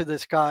get to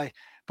this guy.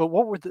 But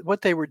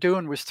what they were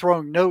doing was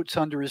throwing notes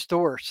under his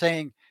door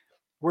saying,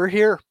 we're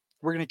here.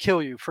 We're going to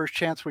kill you first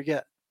chance we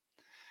get.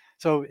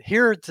 So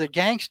here are the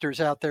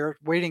gangsters out there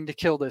waiting to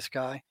kill this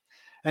guy.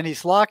 And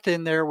he's locked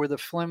in there with a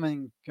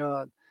flaming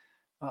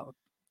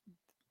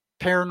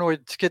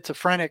paranoid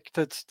schizophrenic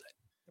that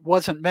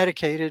wasn't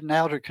medicated and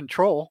out of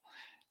control,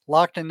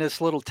 locked in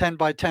this little 10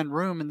 by 10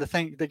 room. And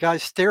the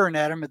guy's staring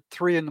at him at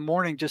 3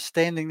 a.m, just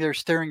standing there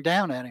staring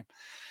down at him.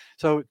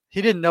 So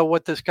he didn't know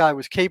what this guy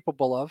was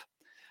capable of.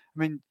 I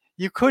mean,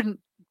 you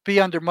couldn't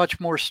be under much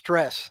more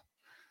stress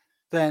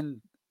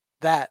than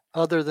that,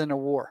 other than a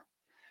war.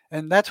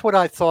 And that's what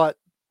I thought.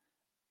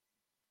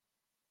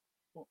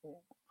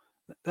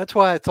 That's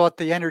why I thought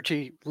the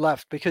energy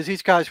left, because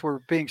these guys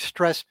were being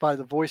stressed by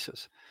the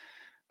voices.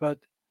 But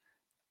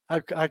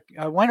I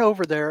went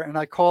over there and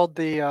I called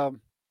the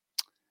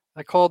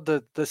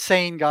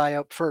sane guy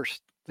up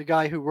first. the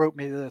guy who wrote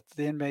me the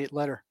inmate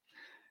letter,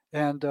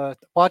 and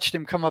watched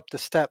him come up the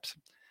steps.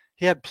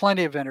 He had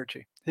plenty of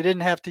energy. He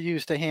didn't have to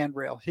use the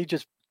handrail. He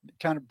just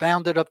kind of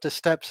bounded up the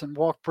steps and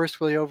walked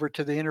briskly over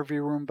to the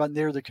interview room, but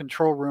near the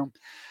control room,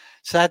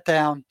 sat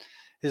down.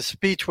 His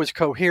speech was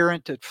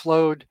coherent. It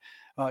flowed.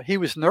 He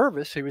was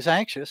nervous. He was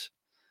anxious.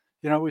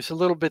 He was a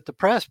little bit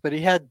depressed, but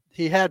he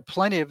had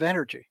plenty of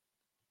energy.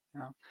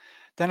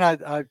 Then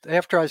I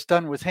after I was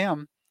done with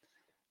him,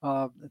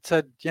 it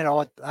said,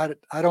 I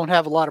don't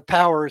have a lot of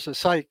power as a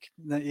psych.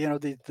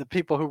 The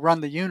people who run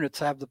the units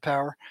have the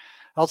power.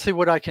 I'll see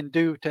what I can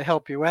do to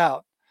help you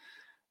out.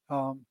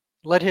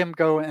 Let him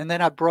go. And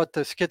then I brought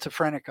the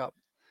schizophrenic up.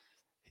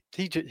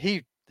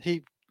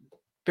 He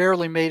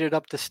barely made it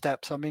up the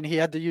steps. I mean, he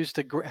had to use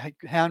the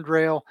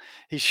handrail.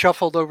 He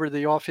shuffled over to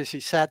the office. He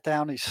sat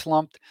down. He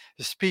slumped.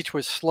 His speech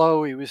was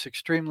slow. He was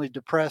extremely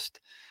depressed.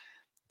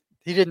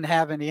 He didn't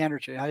have any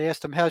energy. I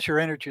asked him, "How's your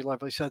energy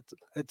level?" He said,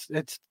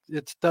 "It's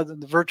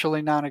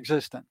virtually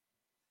non-existent."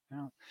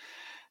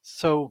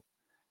 So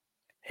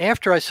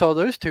after I saw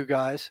those two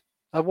guys,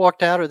 I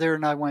walked out of there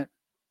and I went,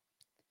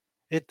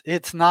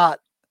 "It's not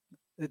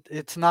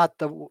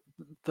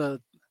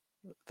the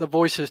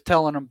voices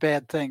telling them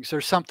bad things.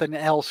 There's something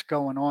else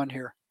going on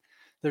here.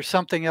 There's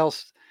something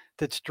else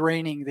that's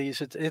draining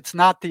these. It's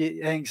not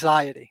the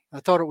anxiety.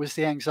 I thought it was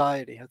the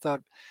anxiety. I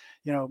thought,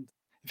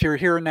 if you're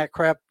hearing that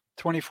crap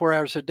 24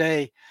 hours a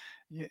day,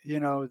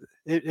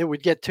 it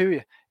would get to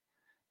you."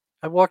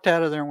 I walked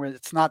out of there and went,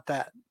 "It's not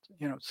that,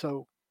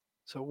 so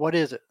what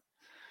is it?"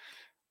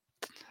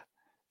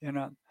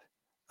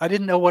 I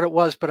didn't know what it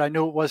was, but I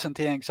knew it wasn't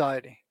the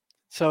anxiety.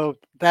 So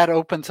that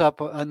opens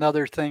up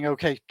another thing.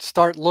 Okay,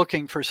 start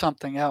looking for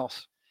something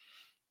else.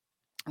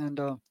 And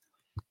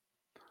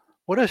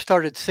what I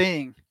started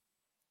seeing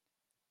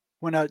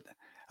when I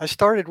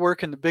started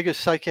working the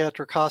biggest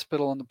psychiatric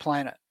hospital on the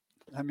planet.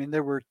 I mean,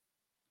 there were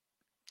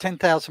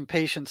 10,000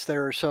 patients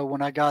there or so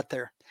when I got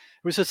there.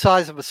 It was the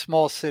size of a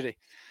small city.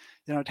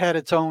 It had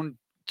its own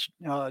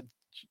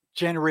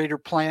generator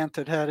plant.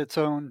 It had its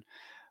own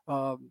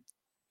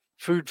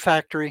food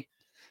factory.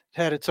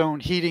 It had its own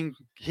heating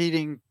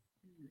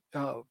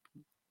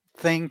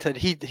thing that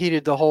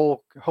heated the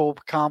whole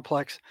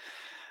complex.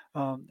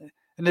 And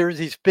there were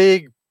these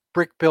big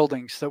brick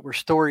buildings that were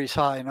stories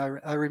high. And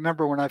I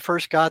remember when I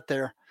first got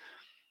there,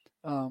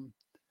 I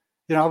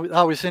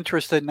was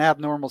interested in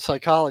abnormal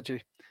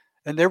psychology.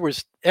 And there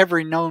was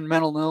every known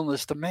mental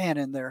illness to man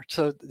in there.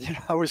 So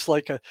I was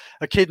like a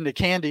kid in a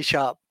candy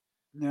shop.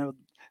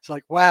 It's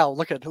like, wow,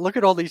 look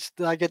at all these.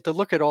 I get to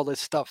look at all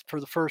this stuff for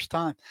the first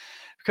time,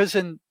 because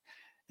in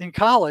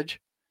college,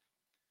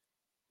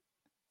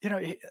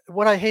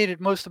 what I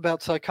hated most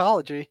about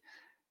psychology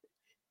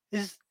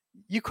is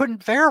you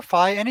couldn't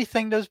verify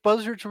anything those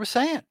buzzards were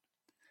saying.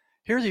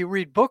 Here you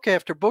read book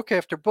after book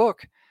after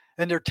book,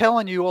 and they're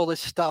telling you all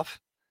this stuff,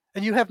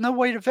 and you have no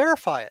way to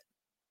verify it.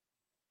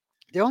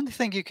 The only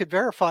thing you could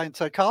verify in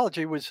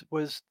psychology was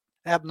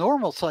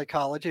abnormal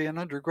psychology in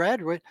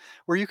undergraduate,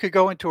 where you could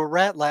go into a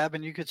rat lab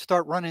and you could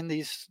start running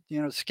these,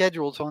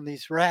 schedules on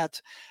these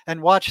rats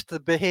and watch the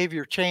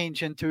behavior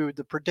change into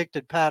the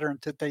predicted pattern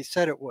that they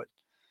said it would.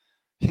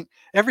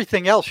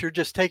 Everything else, you're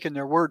just taking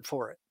their word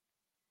for it.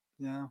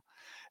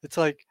 It's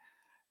like,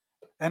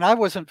 and I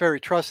wasn't very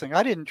trusting.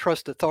 I didn't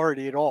trust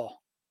authority at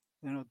all,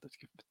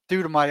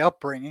 due to my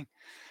upbringing.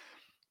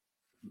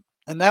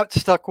 And that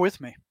stuck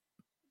with me.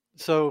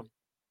 So,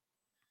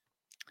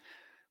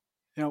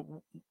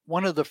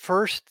 one of the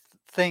first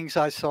things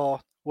I saw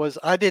was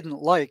I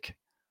didn't like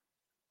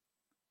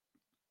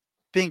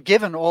being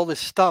given all this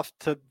stuff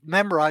to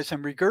memorize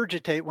and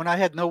regurgitate when I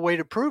had no way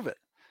to prove it.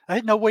 I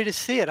had no way to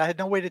see it. I had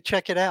no way to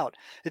check it out.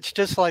 It's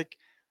just like,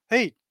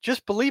 hey,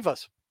 just believe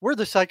us. We're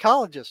the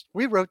psychologists.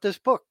 We wrote this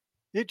book.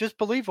 You just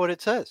believe what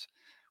it says,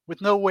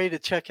 with no way to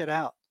check it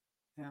out.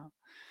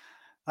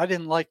 I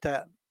didn't like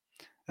that.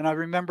 And I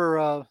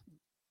remember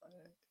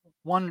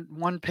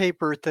one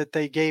paper that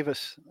they gave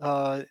us.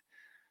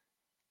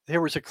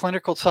 There was a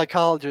clinical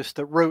psychologist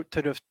that wrote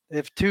that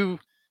if two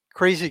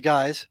crazy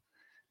guys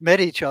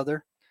met each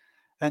other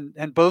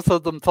and both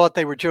of them thought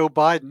they were Joe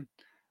Biden,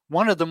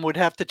 one of them would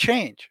have to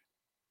change.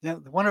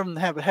 One of them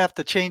have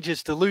to change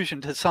his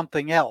delusion to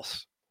something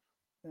else.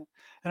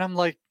 And I'm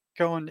like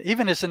going,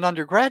 even as an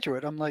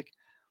undergraduate, I'm like,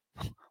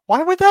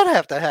 why would that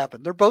have to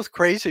happen? They're both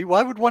crazy.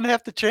 Why would one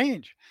have to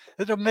change?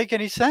 It doesn't make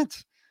any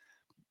sense.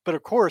 But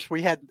of course,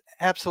 we had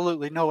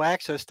absolutely no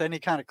access to any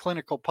kind of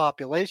clinical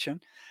population.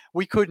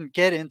 We couldn't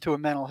get into a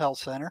mental health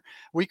center.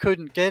 We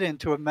couldn't get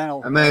into a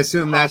mental I'm going to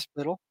assume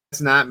hospital.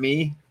 That's not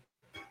me.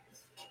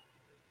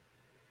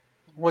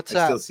 What's I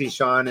that? still see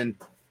Sean and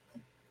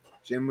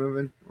Jim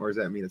moving, or is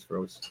that me that's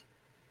froze?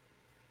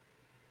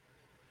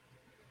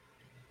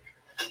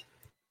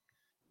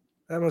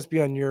 That must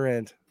be on your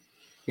end.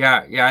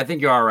 Yeah, I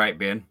think you're all right,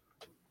 Ben.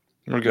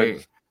 We're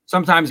good.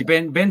 Sometimes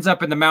Ben's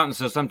up in the mountains,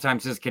 so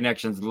sometimes his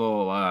connection's a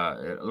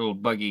little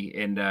buggy,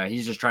 and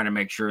he's just trying to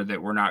make sure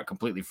that we're not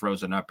completely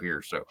frozen up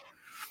here. So,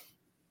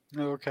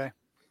 okay.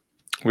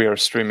 We are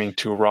streaming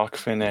to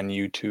Rockfin and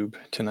YouTube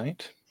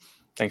tonight.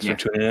 Thanks for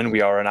tuning in.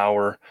 We are an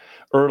hour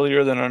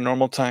earlier than our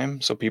normal time,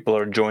 so people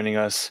are joining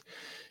us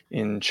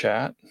in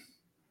chat.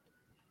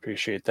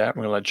 Appreciate that.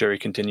 We're going to let Jerry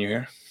continue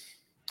here.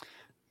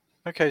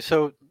 Okay,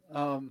 so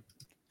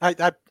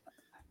I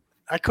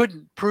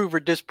couldn't prove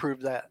or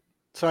disprove that.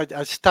 So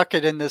I stuck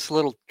it in this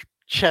little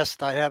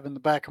chest I have in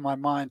the back of my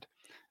mind.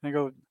 And I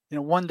go,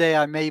 one day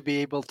I may be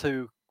able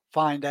to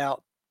find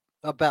out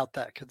about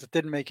that because it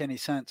didn't make any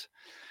sense.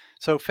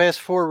 So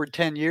fast forward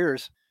 10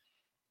 years,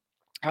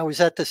 I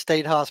was at the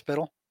state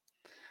hospital.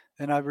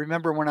 And I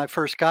remember when I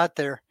first got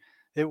there,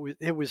 it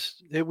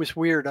was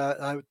weird.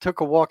 I took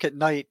a walk at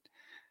night,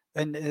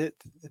 and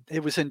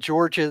it was in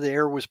Georgia. The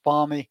air was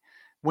balmy,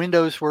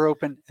 windows were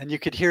open, and you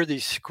could hear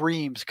these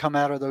screams come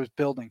out of those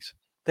buildings.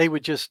 They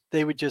would just.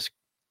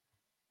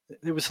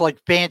 It was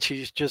like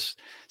banshees just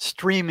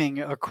streaming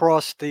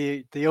across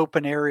the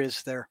open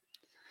areas there.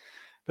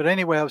 But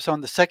anyway, I was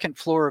on the second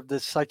floor of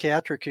this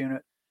psychiatric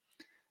unit,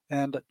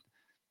 and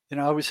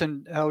I was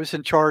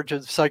in charge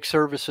of psych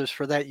services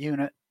for that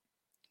unit,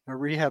 or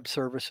rehab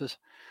services,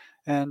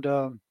 and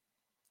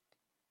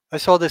I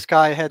saw this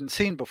guy I hadn't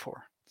seen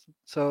before.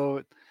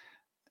 So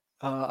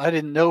I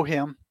didn't know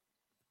him,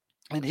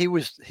 and he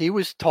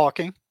was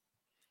talking,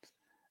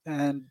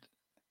 and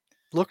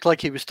looked like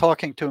he was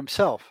talking to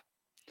himself.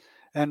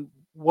 And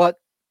what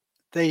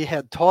they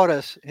had taught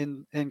us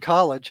in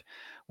college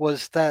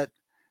was that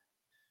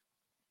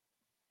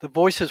the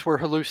voices were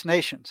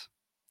hallucinations.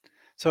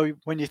 So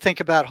when you think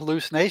about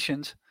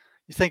hallucinations,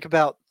 you think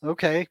about,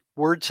 okay,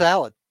 word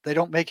salad. They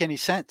don't make any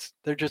sense.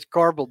 They're just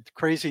garbled,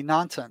 crazy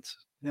nonsense.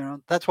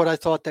 That's what I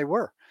thought they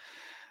were.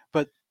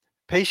 But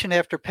patient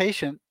after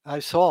patient I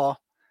saw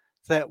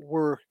that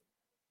were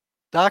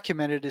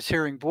documented as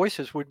hearing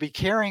voices would be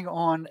carrying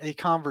on a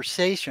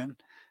conversation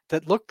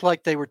that looked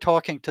like they were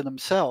talking to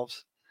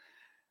themselves,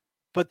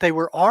 but they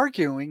were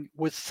arguing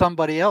with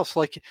somebody else,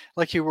 like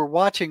you were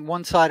watching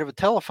one side of a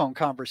telephone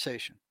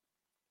conversation.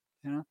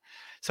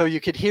 So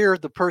you could hear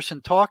the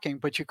person talking,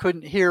 but you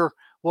couldn't hear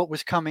what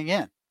was coming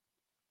in.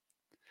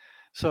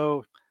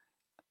 So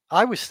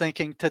I was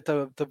thinking that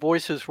the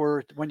voices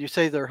were, when you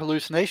say they're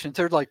hallucinations,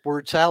 they're like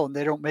word salad.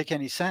 They don't make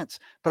any sense.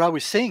 But I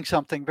was seeing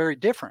something very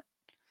different.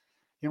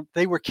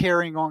 They were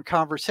carrying on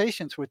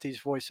conversations with these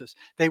voices.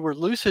 They were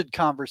lucid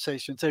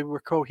conversations. They were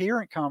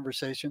coherent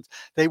conversations.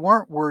 They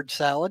weren't word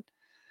salad.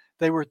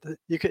 They were.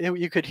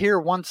 You could hear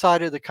one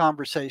side of the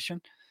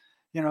conversation.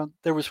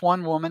 There was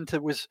one woman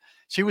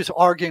she was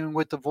arguing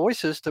with the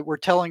voices that were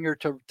telling her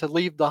to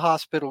leave the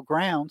hospital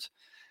grounds,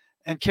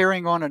 and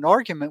carrying on an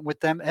argument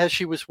with them as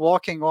she was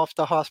walking off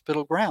the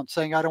hospital grounds,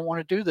 saying, I don't want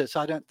to do this.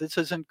 This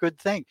isn't a good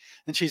thing.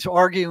 And she's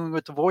arguing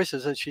with the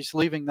voices as she's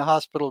leaving the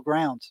hospital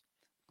grounds,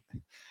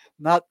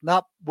 not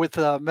with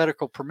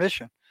medical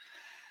permission.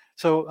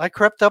 So I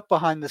crept up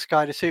behind this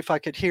guy to see if I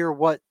could hear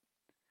what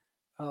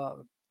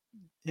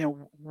he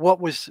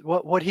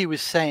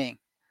was saying,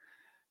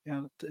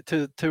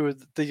 to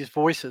these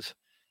voices.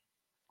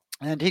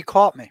 And he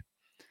caught me.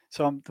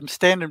 So I'm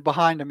standing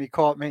behind him. He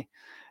caught me.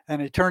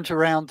 And he turns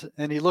around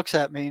and he looks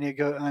at me,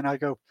 and I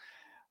go,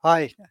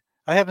 hi,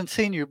 I haven't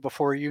seen you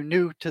before. Are you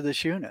new to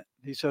this unit?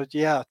 He said,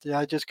 yeah,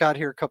 I just got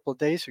here a couple of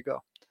days ago.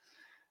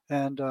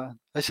 And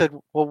I said,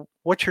 well,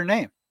 what's your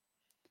name?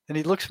 And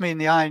he looks me in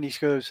the eye and he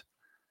goes,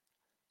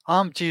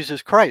 I'm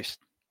Jesus Christ.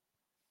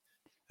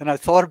 And I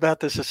thought about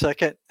this a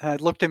second, and I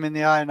looked him in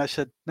the eye and I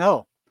said,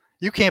 no,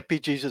 you can't be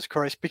Jesus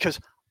Christ because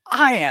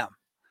I am.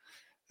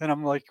 And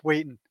I'm like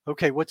waiting.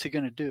 Okay, what's he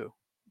going to do?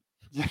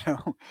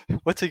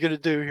 What's he going to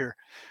do here?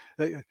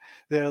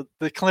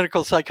 The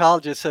clinical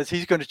psychologist says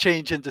he's going to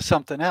change into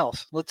something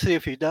else. Let's see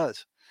if he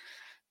does.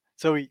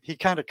 So he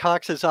kind of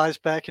cocks his eyes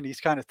back and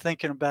he's kind of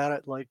thinking about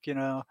it,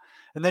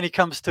 and then he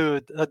comes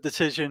to a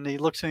decision. He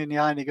looks me in the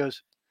eye and he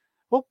goes,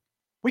 well,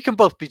 we can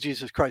both be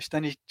Jesus Christ.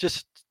 And he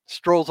just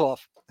strolls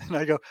off. And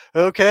I go,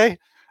 okay,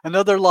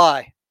 another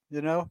lie.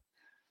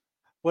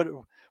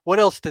 What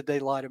else did they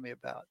lie to me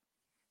about?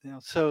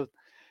 So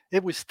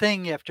it was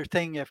thing after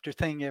thing after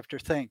thing after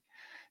thing.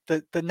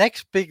 The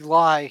next big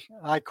lie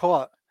I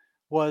caught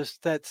was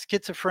that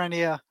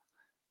schizophrenia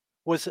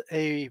was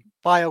a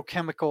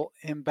biochemical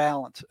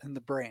imbalance in the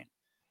brain.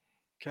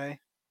 Okay.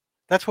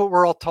 That's what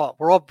we're all taught.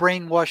 We're all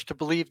brainwashed to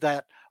believe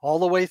that all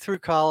the way through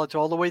college,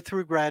 all the way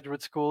through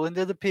graduate school,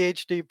 into the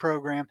PhD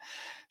program.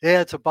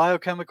 Yeah, it's a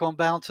biochemical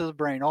imbalance of the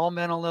brain. All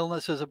mental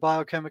illness is a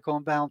biochemical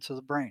imbalance of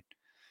the brain.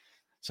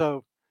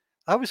 So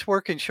I was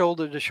working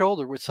shoulder to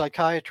shoulder with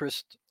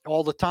psychiatrists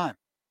all the time.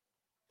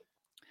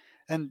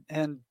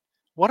 And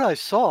what I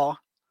saw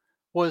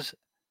was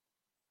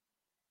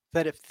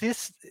that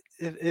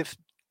if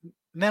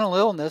mental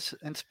illness,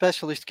 and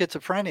especially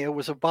schizophrenia,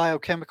 was a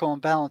biochemical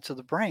imbalance of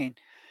the brain,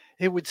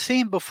 it would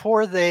seem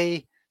before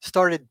they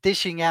started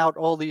dishing out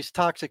all these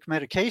toxic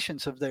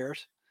medications of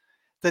theirs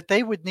that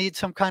they would need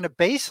some kind of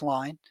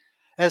baseline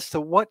as to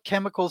what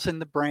chemicals in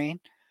the brain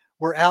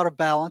were out of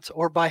balance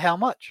or by how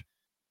much.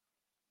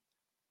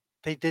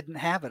 They didn't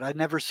have it. I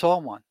never saw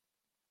one.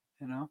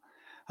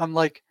 I'm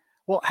like,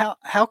 well,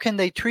 how can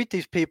they treat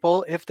these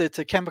people if it's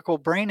a chemical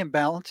brain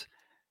imbalance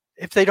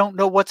if they don't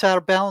know what's out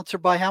of balance or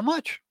by how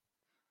much.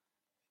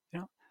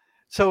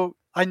 So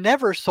I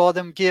never saw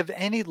them give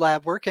any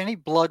lab work, any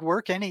blood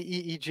work, any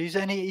EEGs,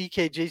 any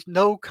EKGs,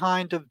 no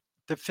kind of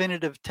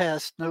definitive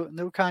test,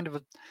 no kind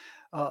of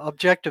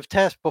objective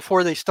test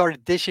before they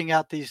started dishing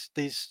out these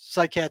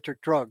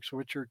psychiatric drugs,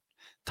 which are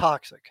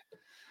toxic.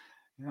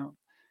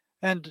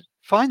 And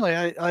finally,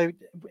 I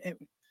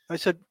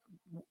said,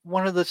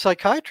 one of the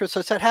psychiatrists,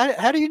 I said,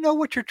 how do you know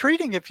what you're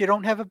treating if you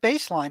don't have a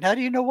baseline? How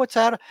do you know what's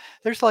out of,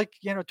 there's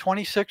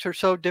 26 or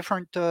so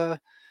different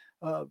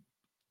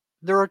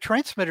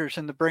neurotransmitters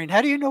in the brain.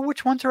 How do you know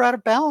which ones are out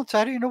of balance?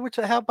 How do you know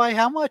by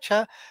how much?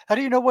 How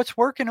do you know what's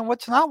working and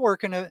what's not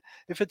working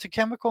if it's a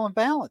chemical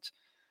imbalance?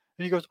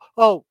 And he goes,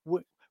 oh,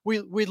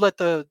 we let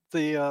the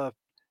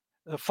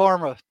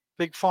pharma,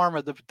 big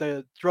pharma,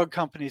 the drug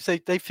companies,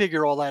 they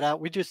figure all that out.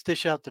 We just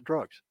dish out the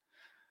drugs.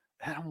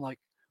 And I'm like,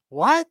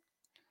 what?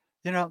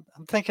 I'm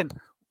thinking,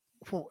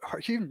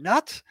 are you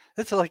nuts?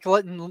 It's like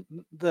letting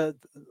the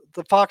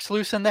fox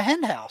loose in the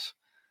hen house.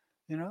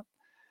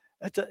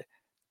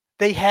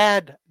 They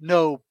had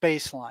no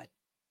baseline.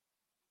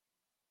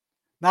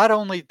 Not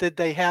only did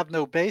they have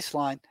no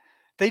baseline,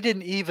 they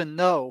didn't even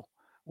know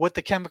what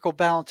the chemical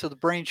balance of the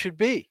brain should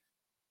be.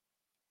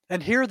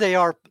 And here they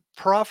are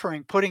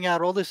putting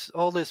out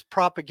all this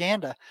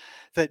propaganda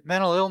that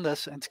mental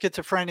illness and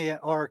schizophrenia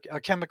are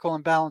a chemical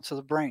imbalance of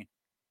the brain.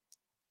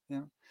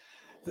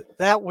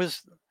 That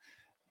was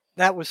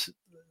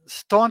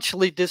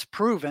staunchly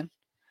disproven.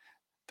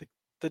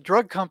 The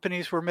drug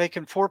companies were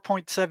making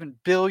 $4.7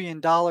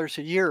 billion a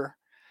year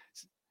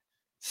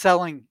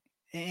selling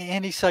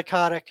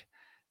antipsychotic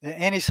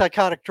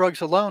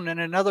drugs alone, and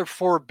another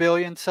 $4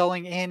 billion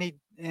selling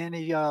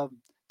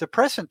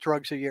antidepressant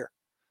drugs a year.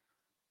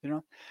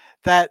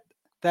 That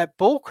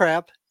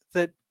bullcrap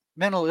that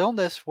mental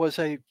illness was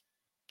a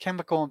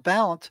chemical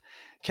imbalance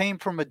came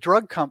from a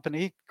drug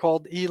company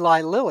called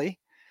Eli Lilly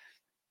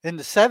in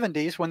the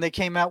 70s when they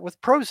came out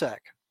with Prozac.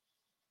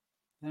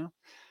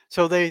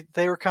 So they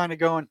were kind of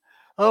going,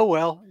 oh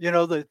well,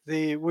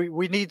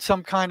 we need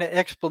some kind of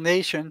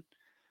explanation,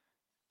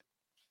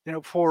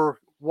 for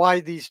why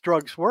these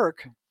drugs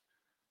work.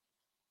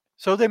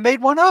 So they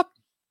made one up.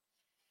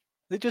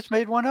 They just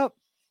made one up.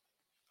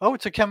 Oh,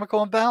 it's a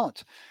chemical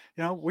imbalance.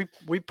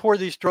 We pour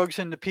these drugs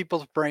into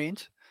people's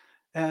brains,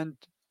 and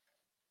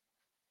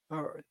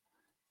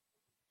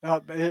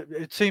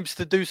it seems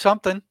to do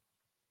something.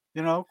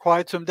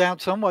 Quiets them down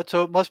somewhat.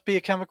 So it must be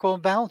a chemical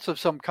imbalance of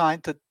some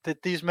kind that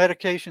these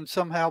medications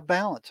somehow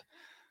balance.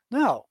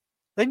 No,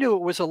 they knew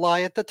it was a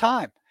lie at the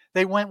time.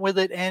 They went with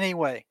it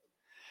anyway.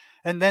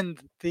 And then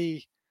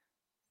the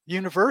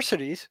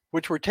universities,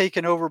 which were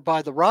taken over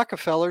by the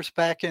Rockefellers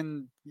back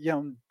in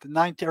the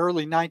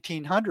early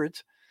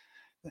 1900s,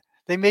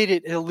 they made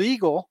it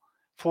illegal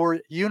for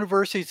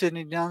universities in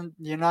the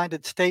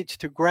United States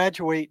to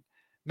graduate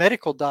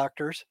medical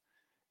doctors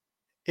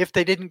if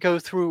they didn't go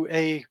through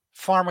a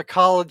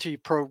pharmacology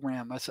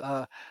program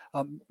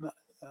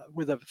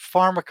with a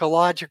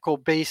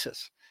pharmacological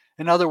basis.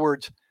 In other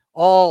words,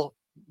 all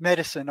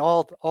medicine,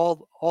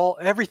 all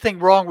everything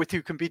wrong with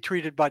you can be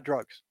treated by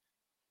drugs.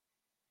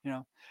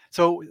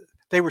 So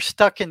they were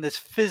stuck in this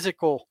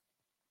physical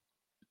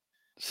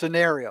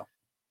scenario.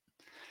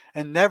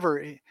 And never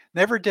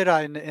did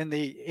I, in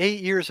the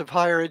 8 years of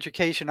higher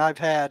education I've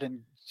had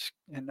in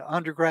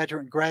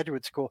undergraduate and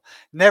graduate school,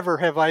 never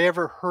have I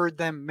ever heard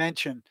them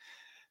mention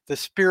the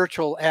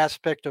spiritual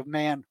aspect of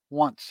man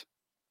once.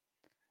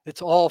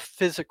 It's all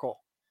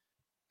physical,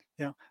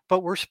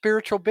 but we're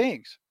spiritual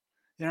beings.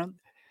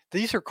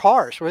 These are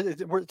cars.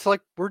 It's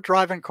like we're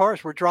driving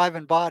cars. We're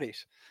driving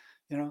bodies.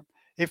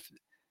 If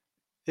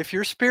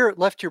your spirit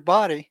left your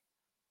body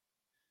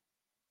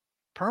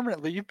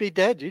permanently, you'd be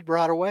dead. You'd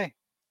rot away.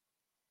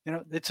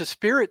 It's a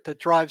spirit that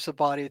drives the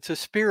body. It's a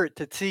spirit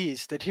that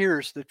sees, that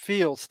hears, that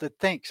feels, that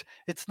thinks.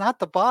 It's not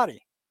the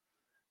body.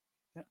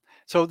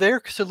 So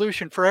their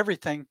solution for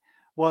everything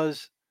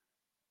was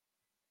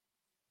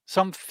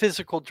some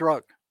physical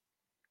drug.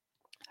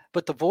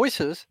 But the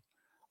voices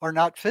are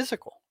not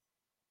physical.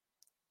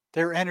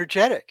 They're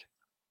energetic.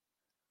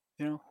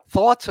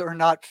 Thoughts are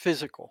not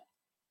physical.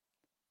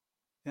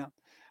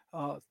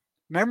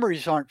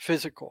 Memories aren't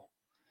physical.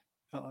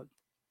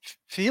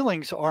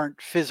 Feelings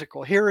aren't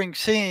physical. Hearing,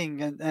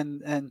 seeing,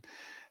 and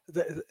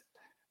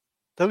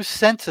those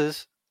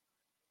senses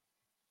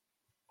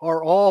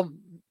are all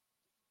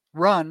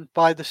run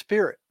by the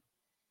spirit.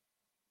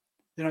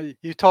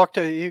 You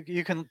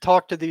can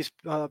talk to these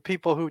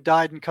people who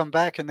died and come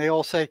back, and they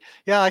all say,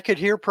 yeah, I could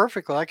hear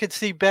perfectly. I could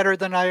see better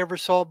than I ever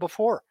saw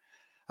before.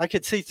 I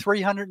could see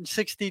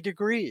 360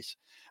 degrees.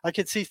 I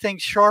could see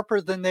things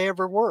sharper than they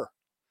ever were.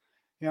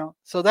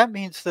 So that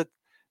means that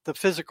the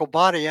physical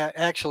body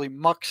actually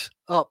mucks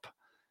up,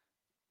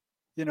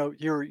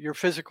 your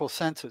physical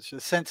senses, the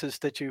senses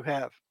that you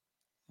have.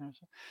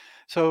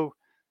 So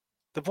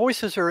the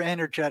voices are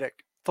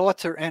energetic.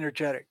 Thoughts are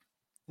energetic.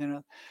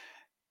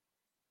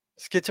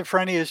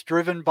 Schizophrenia is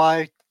driven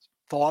by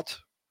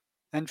thoughts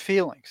and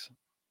feelings.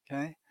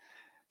 Okay.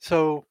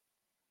 So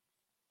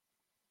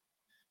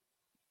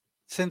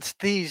since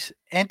these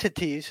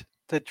entities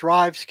that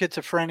drive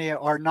schizophrenia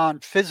are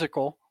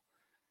non-physical,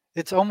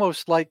 it's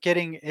almost like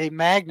getting a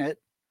magnet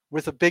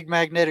with a big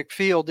magnetic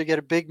field to get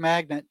a big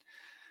magnet,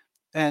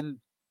 and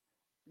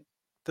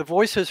the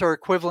voices are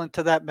equivalent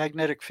to that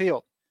magnetic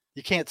field.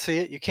 You can't see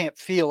it, you can't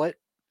feel it.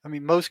 I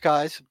mean, most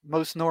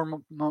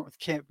normal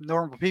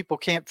people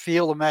can't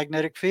feel a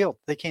magnetic field.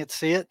 They can't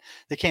see it,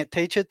 they can't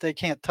taste it, they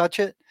can't touch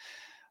it.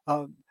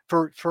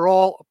 For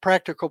all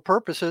practical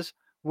purposes,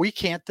 we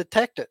can't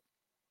detect it.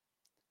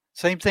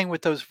 Same thing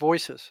with those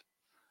voices.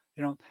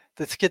 You know,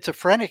 the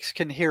schizophrenics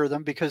can hear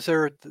them because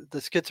they're the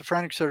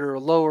schizophrenics that are a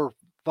lower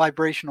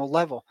vibrational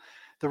level.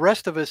 The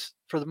rest of us,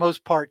 for the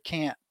most part,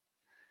 can't.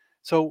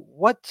 So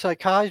what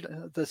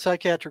the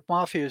psychiatric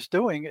mafia is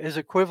doing is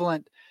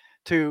equivalent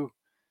to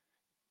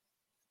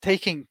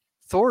taking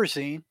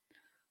Thorazine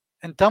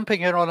and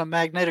dumping it on a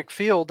magnetic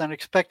field and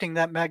expecting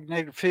that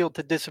magnetic field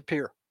to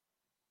disappear.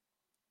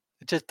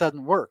 It just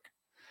doesn't work.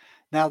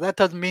 Now, that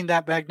doesn't mean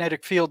that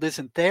magnetic field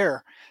isn't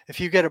there. If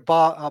you get a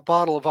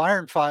bottle of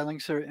iron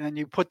filings and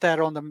you put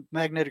that on the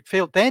magnetic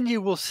field, then you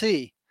will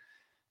see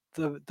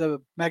the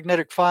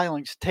magnetic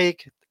filings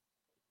take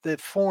the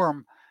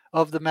form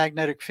of the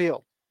magnetic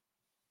field.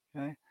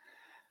 Okay?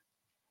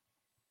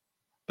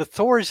 But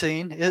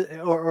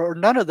Thorazine or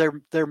none of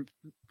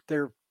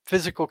their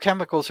physical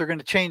chemicals are going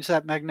to change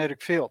that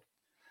magnetic field.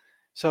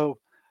 So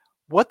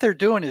what they're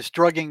doing is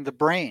drugging the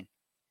brain.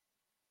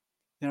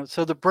 You know,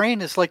 so the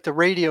brain is like the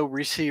radio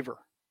receiver.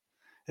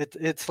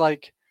 It's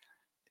like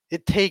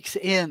it takes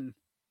in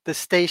the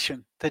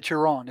station that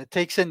you're on. It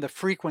takes in the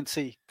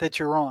frequency that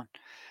you're on.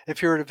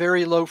 If you're at a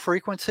very low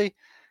frequency,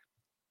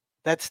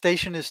 that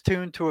station is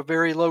tuned to a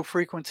very low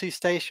frequency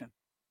station.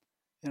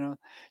 You know,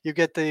 you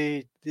get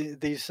these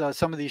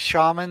some of these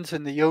shamans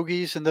and the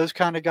yogis and those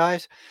kind of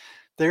guys.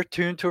 They're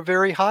tuned to a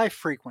very high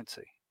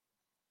frequency.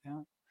 You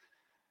know?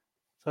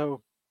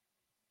 So,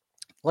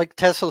 like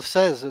Tesla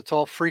says, it's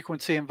all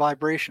frequency and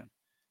vibration.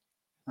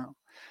 You know?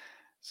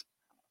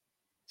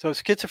 So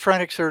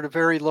schizophrenics are at a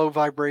very low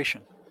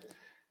vibration.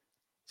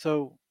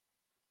 So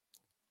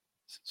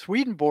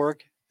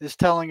Swedenborg is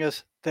telling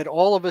us that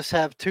all of us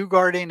have 2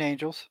 guardian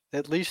angels,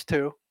 at least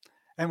 2,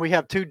 and we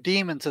have 2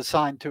 demons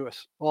assigned to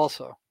us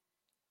also.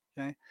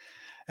 Okay?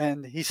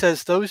 And he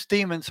says those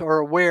demons are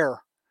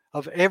aware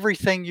of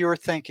everything you're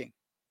thinking.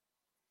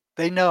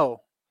 They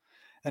know.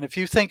 And if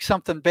you think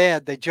something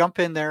bad, they jump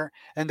in there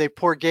and they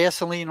pour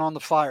gasoline on the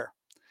fire.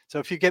 So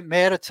if you get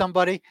mad at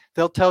somebody,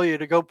 they'll tell you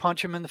to go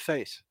punch them in the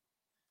face.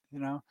 You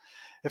know,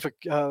 if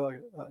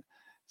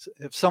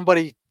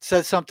somebody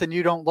says something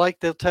you don't like,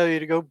 they'll tell you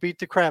to go beat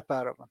the crap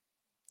out of them.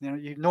 You know,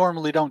 you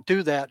normally don't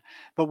do that,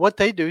 but what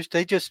they do is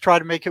they just try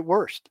to make it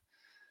worse.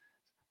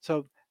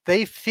 So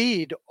they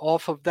feed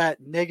off of that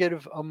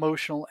negative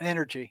emotional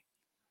energy.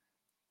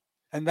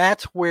 And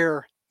that's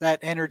where that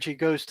energy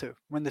goes to.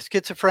 When the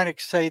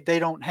schizophrenics say they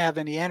don't have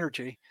any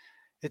energy,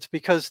 it's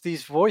because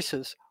these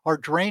voices are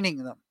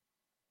draining them.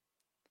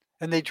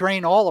 And they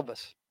drain all of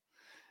us.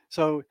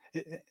 So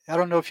I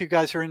don't know if you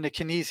guys are into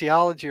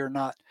kinesiology or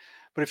not,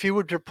 but if you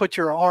were to put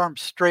your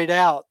arms straight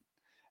out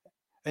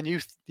and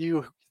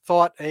you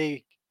thought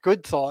a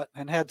good thought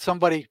and had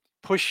somebody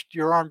push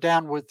your arm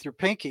down with your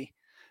pinky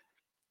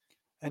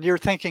and you're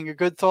thinking a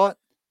good thought,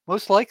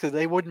 most likely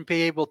they wouldn't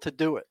be able to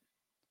do it.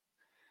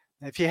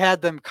 If you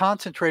had them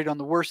concentrate on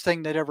the worst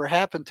thing that ever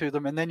happened to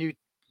them and then you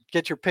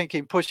get your pinky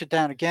and push it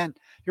down again,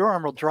 your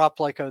arm will drop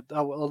like a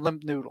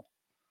limp noodle.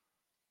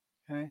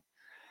 Okay?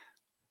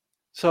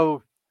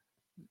 So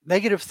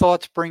negative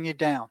thoughts bring you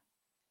down.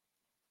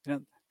 You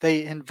know,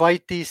 they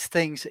invite these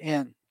things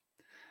in.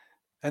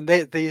 And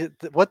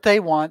what they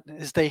want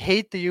is they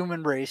hate the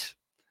human race.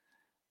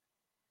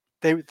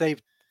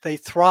 They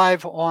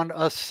thrive on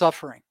us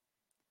suffering.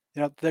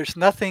 You know, there's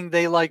nothing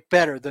they like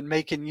better than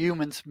making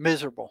humans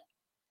miserable.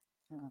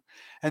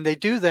 And they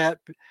do that.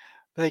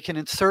 They can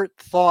insert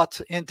thoughts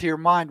into your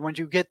mind. When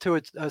you get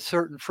to a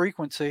certain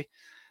frequency,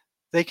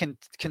 they can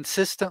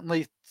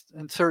consistently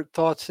insert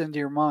thoughts into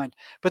your mind.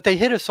 But they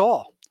hit us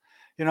all.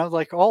 You know,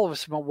 like all of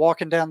us have been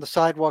walking down the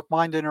sidewalk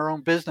minding our own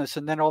business,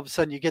 and then all of a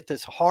sudden you get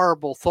this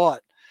horrible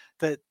thought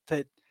that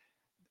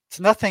it's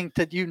nothing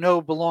that you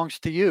know belongs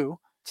to you.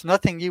 It's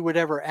nothing you would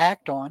ever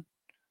act on.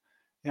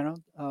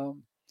 You know,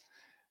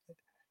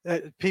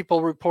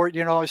 people report,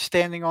 you know, I was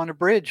standing on a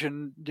bridge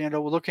and, you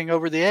know, looking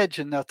over the edge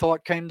and the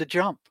thought came to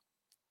jump.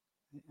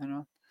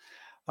 You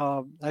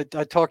know, I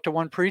talked to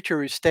one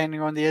preacher who's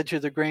standing on the edge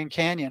of the Grand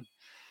Canyon,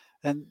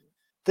 and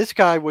this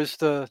guy was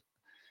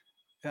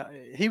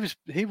he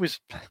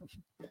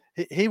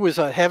was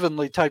a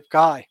heavenly type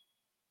guy,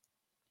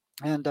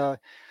 and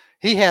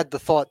he had the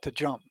thought to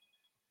jump.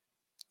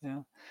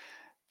 You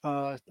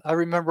know, I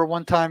remember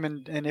one time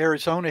in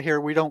Arizona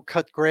here, we don't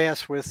cut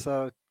grass with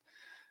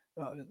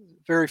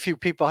very few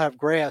people have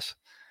grass.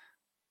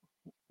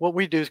 What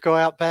we do is go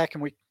out back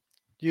and we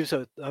use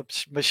a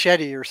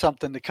machete or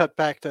something to cut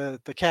back the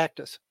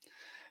cactus.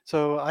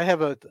 So I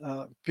have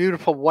a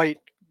beautiful white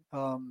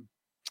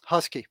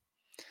husky,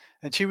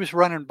 and she was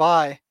running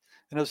by,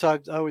 And as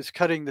I was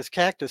cutting this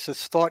cactus,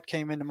 this thought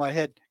came into my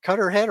head, cut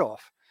her head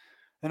off.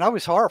 And I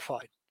was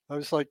horrified. I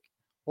was like,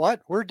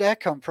 what? Where'd that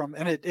come from?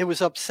 And it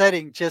was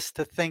upsetting just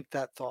to think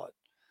that thought,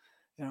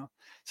 you know.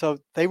 So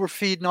they were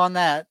feeding on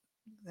that.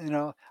 You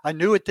know, I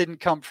knew it didn't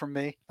come from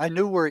me. I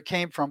knew where it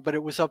came from, but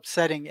it was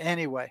upsetting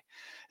anyway.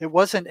 It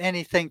wasn't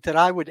anything that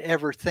I would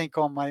ever think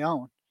on my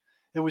own.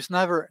 It was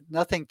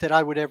nothing that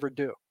I would ever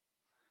do.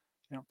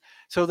 You know,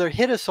 so they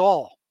hit us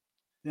all.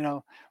 You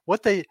know,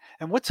 what's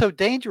so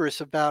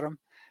dangerous about them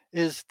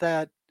is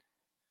that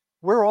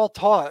we're all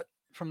taught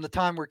from the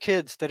time we're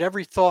kids that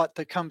every thought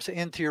that comes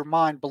into your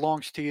mind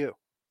belongs to you.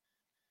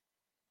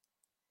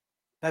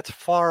 That's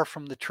far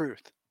from the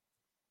truth.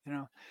 You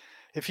know,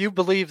 if you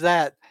believe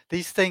that,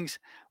 these things,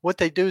 what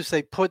they do is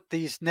they put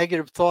these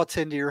negative thoughts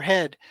into your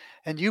head,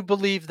 and you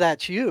believe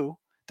that's you,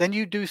 then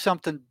you do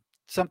something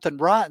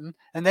rotten,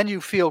 and then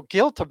you feel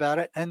guilt about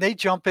it, and they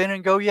jump in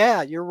and go,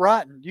 yeah, you're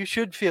rotten. You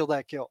should feel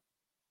that guilt.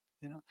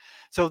 You know,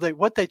 so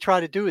what they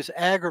try to do is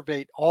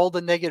aggravate all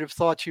the negative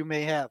thoughts you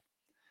may have.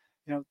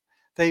 You know,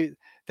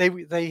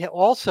 they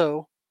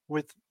also,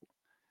 with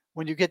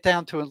when you get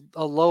down to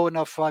a low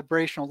enough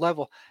vibrational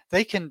level,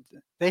 they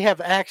have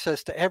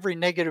access to every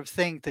negative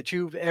thing that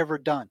you've ever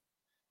done.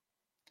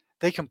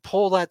 They can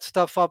pull that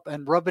stuff up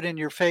and rub it in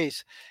your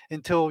face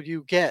until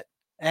you get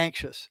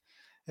anxious,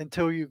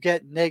 until you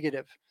get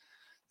negative.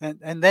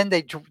 And then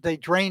they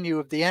drain you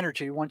of the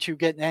energy once you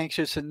get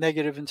anxious and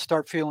negative and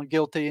start feeling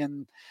guilty,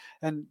 and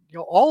you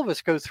know, all of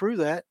us go through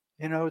that.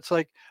 You know, it's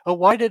like, oh,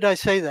 why did I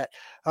say that?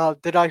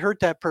 Did I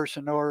hurt that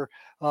person? Or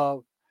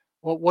well,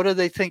 what do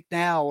they think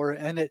now? Or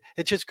and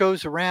it just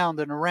goes around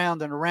and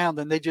around and around,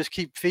 and they just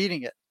keep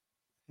feeding it.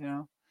 You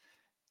know.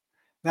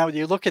 Now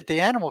you look at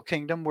the animal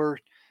kingdom where,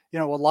 you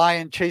know, a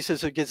lion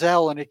chases a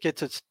gazelle and it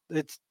gets its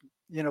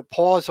you know,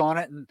 paws on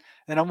it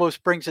and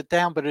almost brings it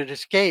down, but it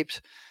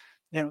escapes.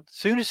 You know, as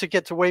soon as it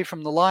gets away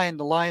from the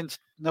lion's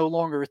no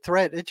longer a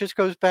threat. It just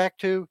goes back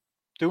to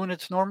doing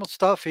its normal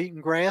stuff,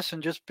 eating grass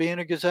and just being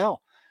a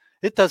gazelle.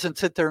 It doesn't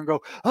sit there and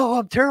go, oh,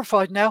 I'm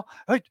terrified now.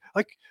 I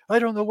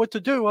don't know what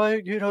to do.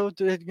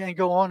 And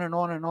go on and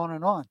on and on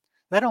and on.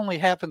 That only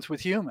happens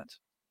with humans.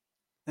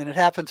 And it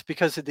happens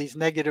because of these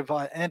negative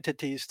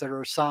entities that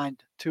are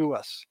assigned to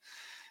us.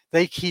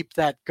 They keep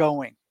that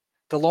going.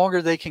 The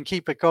longer they can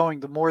keep it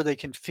going, the more they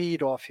can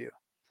feed off you.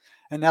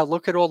 And now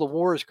look at all the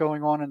wars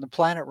going on in the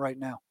planet right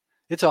now.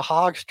 It's a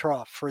hog's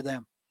trough for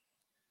them.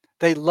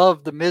 They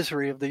love the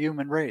misery of the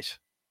human race.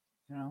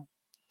 You know.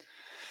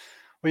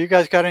 Well, you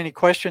guys got any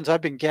questions? I've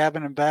been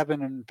gabbing and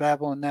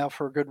babbling now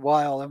for a good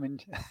while. I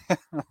mean,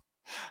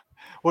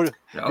 oh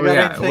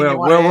yeah.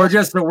 Well,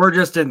 we're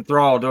just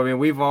enthralled. I mean,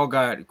 we've all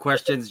got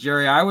questions,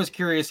 Jerry. I was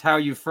curious how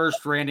you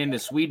first ran into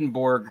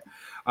Swedenborg.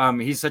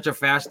 He's such a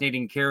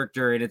fascinating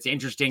character, and it's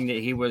interesting that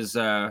he was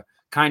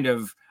kind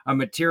of a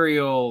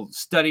material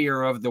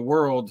studier of the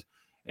world,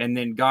 and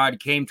then God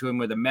came to him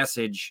with a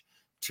message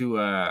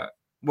to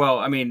well,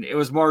 I mean, it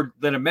was more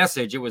than a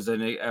message. It was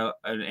an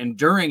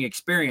enduring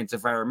experience,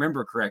 if I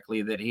remember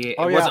correctly, that it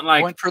wasn't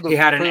like he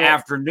had an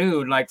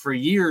afternoon. Like for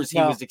years, he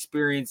was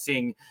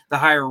experiencing the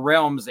higher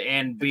realms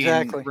and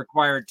being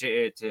required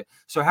to.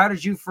 So how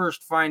did you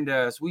first find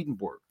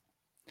Swedenborg?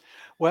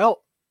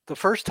 Well, the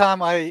first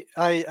time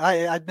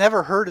I'd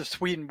never heard of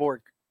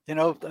Swedenborg. You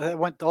know, I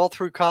went all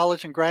through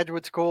college and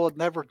graduate school. I'd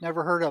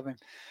never heard of him.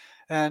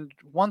 And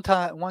one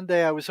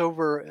day I was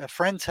over a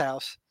friend's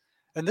house,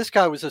 and this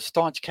guy was a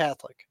staunch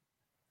Catholic.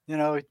 You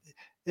know,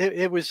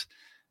 it was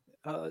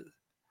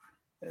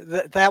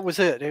that was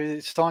it. It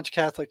was staunch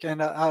Catholic.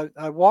 And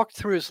I walked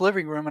through his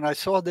living room and I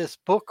saw this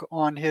book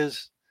on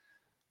his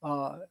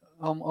on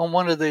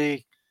one of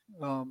the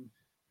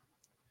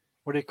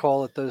what do you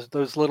call it?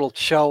 Those little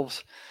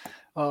shelves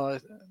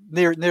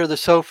near the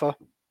sofa.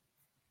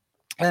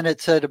 And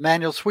it said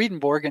Emanuel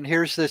Swedenborg, and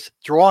here's this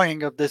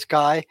drawing of this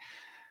guy.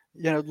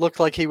 You know, it looked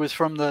like he was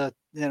from the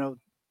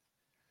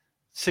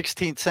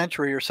 16th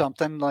century or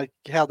something, like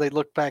how they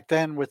looked back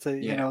then with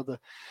the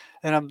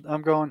and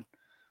I'm going.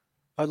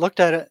 I looked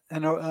at it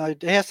and I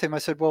asked him. I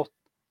said, "Well,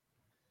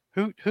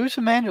 who's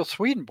Emanuel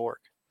Swedenborg?"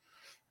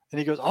 And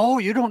he goes, "Oh,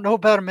 you don't know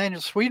about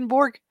Emanuel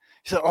Swedenborg?"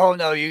 He said, "Oh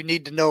no, you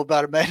need to know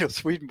about Emanuel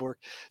Swedenborg."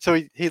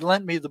 So he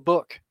lent me the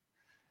book,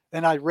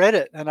 and I read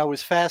it, and I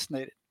was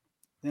fascinated.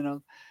 You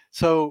know.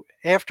 So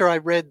after I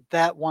read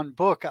that one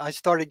book, I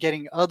started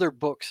getting other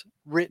books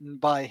written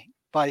by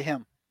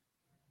him,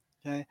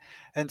 okay,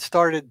 and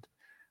started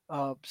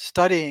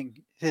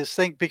studying his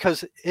thing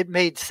because it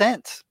made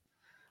sense.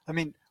 I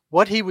mean,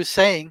 what he was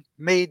saying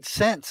made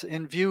sense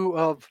in view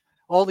of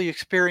all the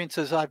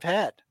experiences I've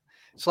had.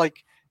 It's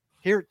like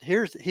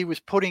he was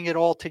putting it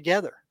all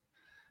together,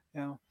 you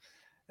know.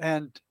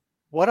 And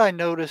what I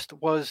noticed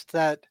was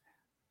that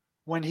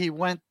when he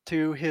went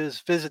to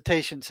his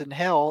visitations in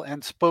hell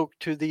and spoke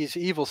to these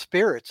evil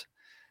spirits,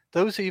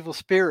 those evil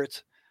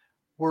spirits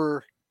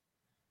were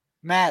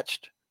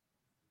matched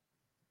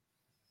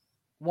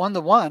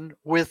 1-to-1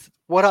 with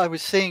what I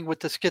was seeing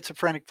with the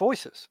schizophrenic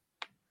voices.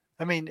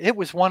 I mean, it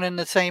was one and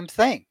the same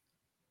thing.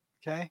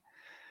 Okay.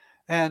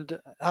 And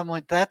I'm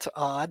like, that's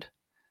odd.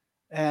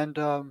 And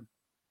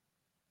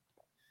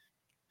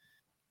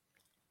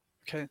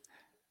okay,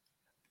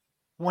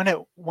 when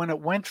it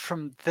went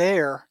from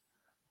there,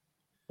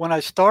 when I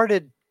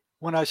started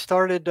when I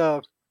started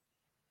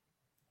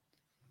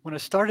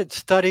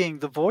studying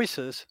the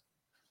voices,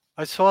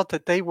 I saw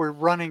that they were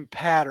running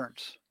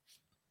patterns.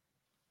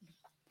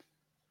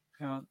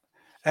 You know,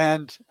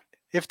 and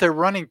if they're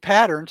running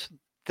patterns,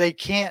 they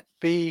can't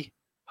be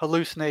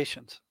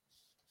hallucinations.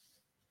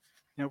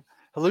 You know,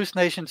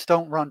 hallucinations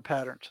don't run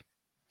patterns.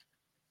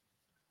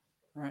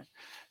 Right.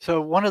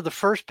 So one of the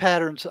first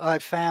patterns I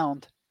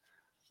found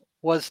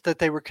was that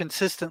they were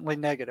consistently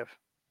negative.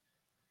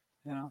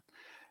 You know,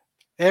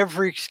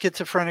 every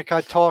schizophrenic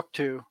I talked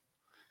to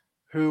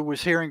who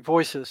was hearing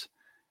voices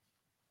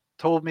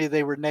told me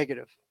they were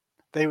negative.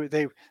 They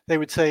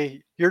would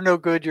say, "You're no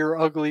good. You're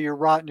ugly. You're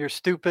rotten. You're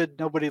stupid.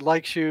 Nobody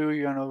likes you.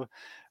 You know,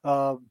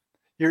 uh,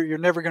 you're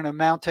never going to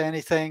amount to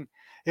anything."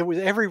 It was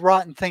every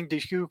rotten thing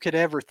that you could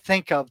ever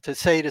think of to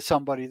say to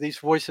somebody. These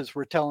voices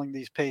were telling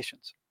these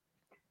patients.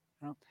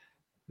 You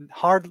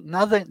know,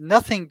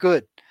 nothing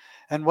good.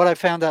 And what I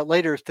found out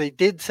later, if they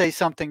did say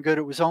something good,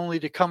 it was only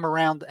to come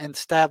around and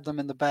stab them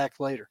in the back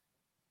later.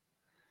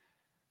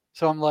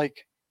 So I'm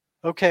like,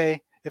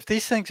 okay, if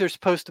these things are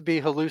supposed to be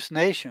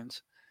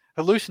hallucinations,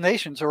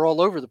 hallucinations are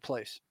all over the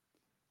place.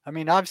 I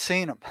mean, I've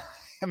seen them.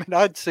 I mean,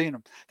 I'd seen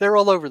them. They're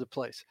all over the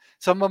place.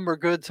 Some of them are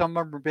good, some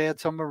of them are bad,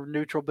 some of them are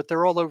neutral, but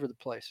they're all over the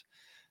place.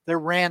 They're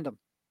random.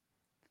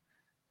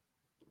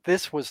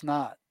 This was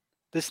not.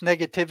 This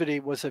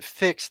negativity was a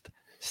fixed,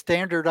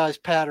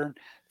 standardized pattern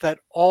that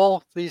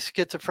all these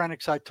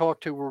schizophrenics I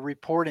talked to were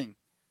reporting,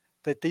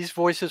 that these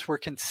voices were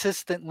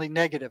consistently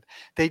negative.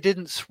 They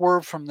didn't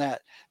swerve from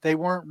that. They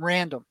weren't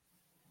random.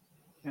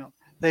 You know,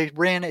 they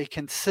ran a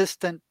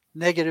consistent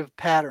negative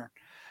pattern.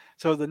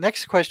 So the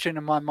next question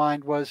in my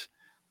mind was,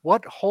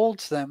 what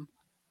holds them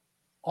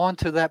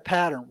onto that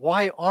pattern?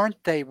 Why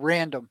aren't they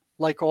random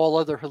like all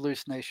other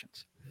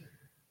hallucinations?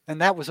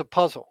 And that was a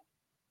puzzle.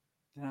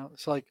 You know,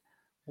 it's like,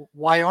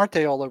 why aren't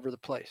they all over the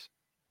place?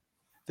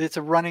 It's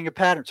a running a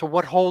pattern. So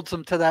what holds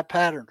them to that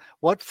pattern?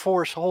 What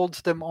force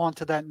holds them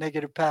onto that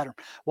negative pattern?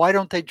 Why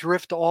don't they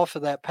drift off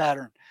of that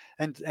pattern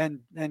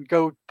and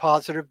go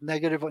positive,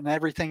 negative, and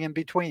everything in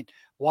between?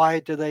 Why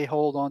do they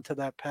hold on to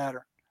that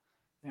pattern?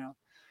 You know,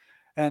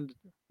 and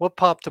what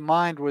popped to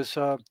mind was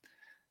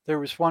there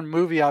was one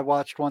movie I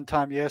watched one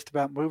time. You asked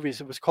about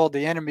movies. It was called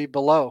The Enemy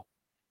Below,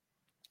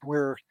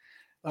 where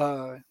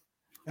an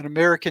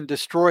American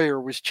destroyer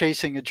was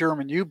chasing a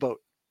German U-boat.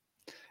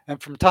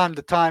 And from time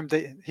to time,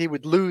 he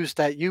would lose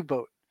that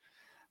U-boat.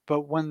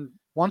 But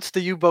once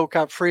the U-boat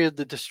got free of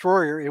the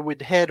destroyer, it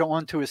would head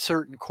onto a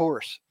certain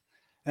course,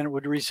 and it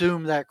would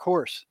resume that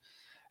course.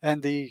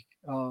 And the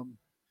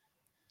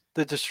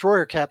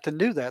destroyer captain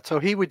knew that, so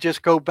he would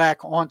just go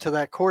back onto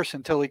that course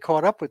until he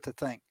caught up with the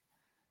thing.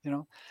 You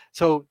know,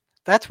 so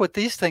that's what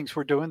these things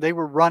were doing. They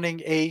were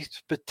running a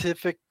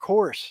specific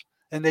course,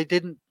 and they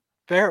didn't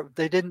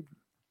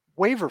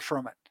waver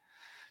from it.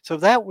 So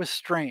that was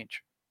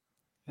strange.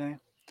 Okay.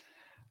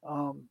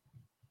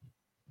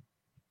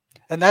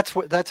 And that's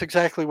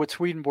exactly what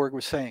Swedenborg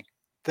was saying.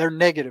 They're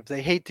negative.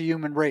 They hate the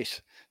human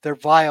race. They're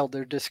vile.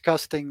 They're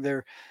disgusting.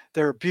 They're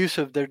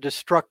abusive. They're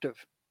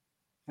destructive.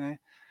 Okay,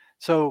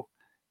 so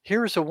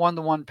here's a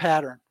one-to-one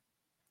pattern.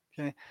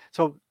 Okay,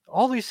 so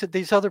all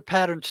these other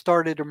patterns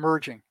started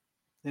emerging.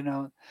 You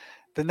know,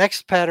 the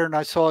next pattern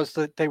I saw is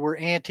that they were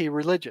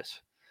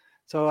anti-religious.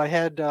 So I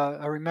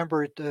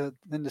remember in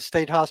the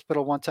state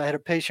hospital once, I had a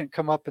patient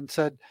come up and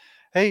said,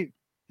 "Hey,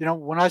 you know,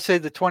 when I say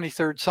the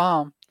 23rd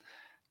Psalm,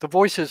 the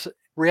voices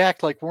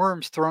react like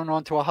worms thrown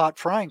onto a hot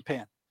frying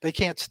pan. They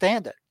can't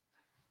stand it."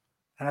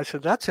 And I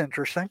said, "That's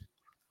interesting.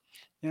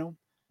 You know,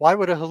 why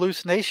would a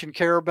hallucination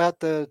care about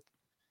the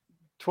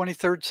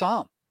 23rd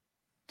Psalm?"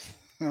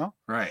 You know?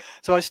 Right.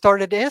 So I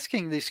started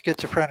asking these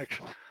schizophrenics,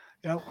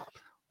 you know,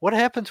 what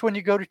happens when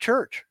you go to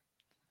church?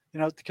 You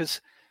know,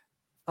 because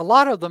a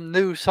lot of them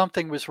knew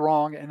something was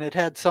wrong and it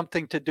had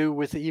something to do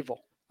with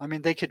evil. I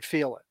mean, they could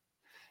feel it.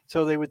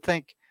 So they would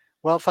think,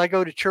 well, if I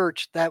go to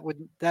church, that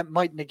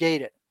might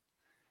negate it.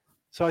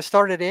 So I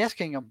started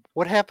asking them,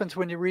 what happens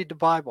when you read the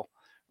Bible?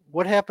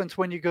 What happens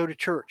when you go to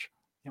church?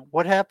 You know,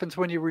 what happens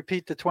when you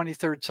repeat the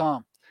 23rd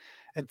Psalm?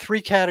 And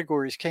 3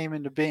 categories came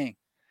into being.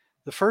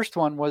 The first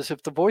one was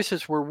if the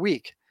voices were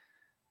weak,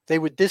 they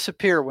would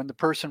disappear when the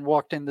person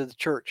walked into the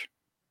church.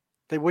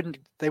 They wouldn't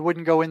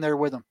go in there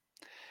with them.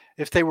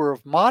 If they were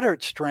of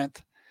moderate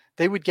strength,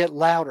 they would get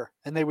louder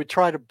and they would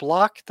try to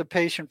block the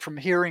patient from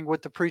hearing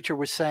what the preacher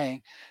was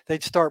saying.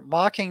 They'd start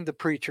mocking the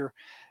preacher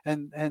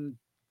and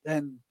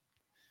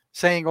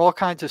saying all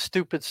kinds of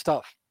stupid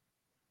stuff.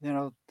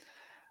 You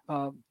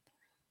know,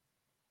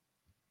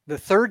 the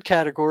third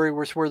category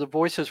was where the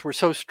voices were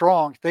so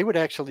strong they would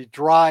actually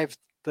drive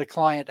the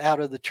client out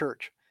of the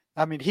church.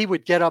 I mean, he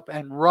would get up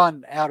and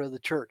run out of the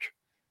church,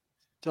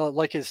 so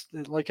like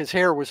his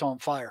hair was on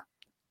fire,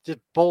 just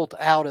bolt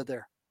out of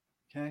there.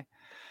 Okay,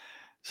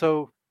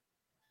 so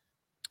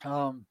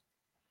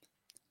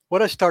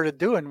what I started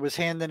doing was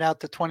handing out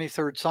the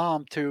 23rd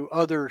Psalm to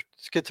other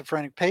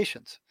schizophrenic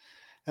patients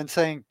and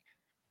saying,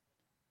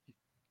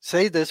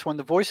 say this when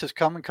the voices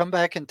come, and come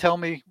back and tell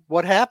me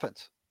what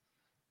happens.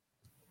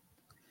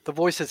 The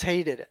voices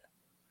hated it.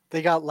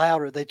 They got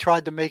louder. They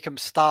tried to make him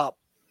stop,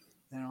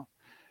 And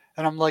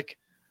I'm like,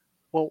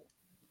 well,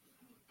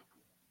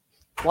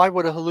 why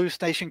would a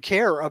hallucination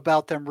care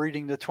about them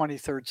reading the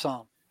 23rd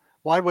Psalm?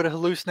 Why would a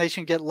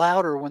hallucination get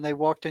louder when they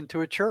walked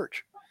into a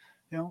church?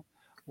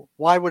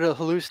 Why would a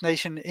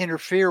hallucination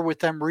interfere with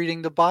them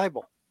reading the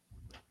Bible?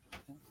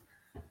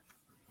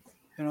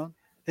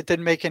 It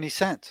didn't make any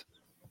sense.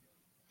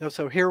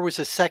 So here was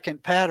a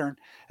second pattern,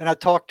 and I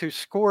talked to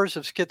scores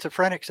of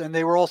schizophrenics, and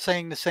they were all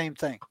saying the same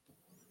thing.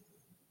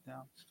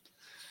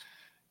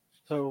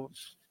 So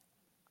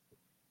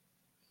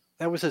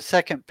that was a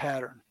second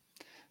pattern.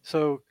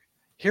 So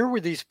here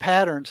were these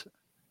patterns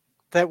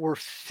that were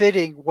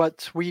fitting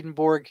what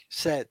Swedenborg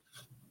said.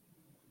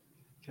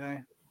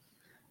 Okay.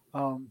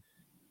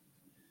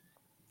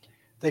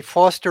 They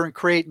foster and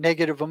create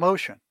negative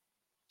emotion.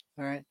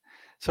 All right.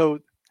 So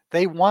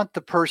they want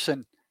the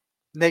person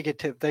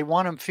negative. They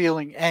want them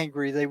feeling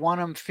angry. They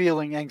want them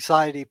feeling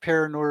anxiety,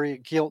 paranoia,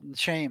 guilt, and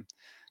shame.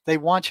 They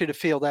want you to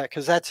feel that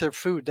because that's their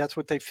food. That's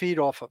what they feed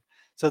off of.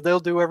 So they'll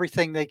do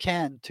everything they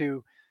can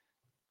to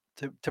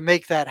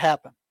make that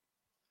happen.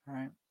 All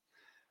right.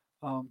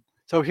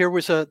 So here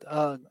was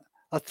a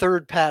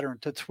third pattern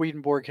that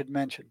Swedenborg had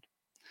mentioned.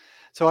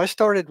 So I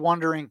started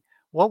wondering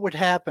what would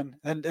happen.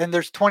 And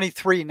there's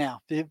 23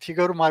 now. If you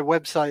go to my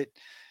website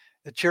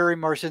at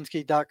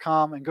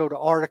jerrymarzinsky.com and go to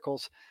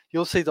articles,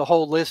 you'll see the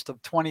whole list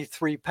of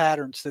 23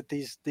 patterns that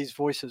these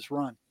voices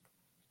run.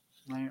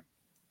 Right.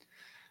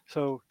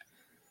 So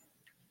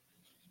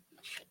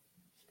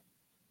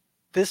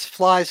this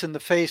flies in the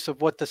face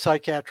of what the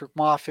psychiatric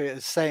mafia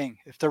is saying.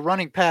 If they're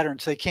running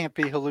patterns, they can't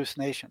be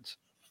hallucinations.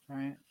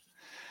 Right.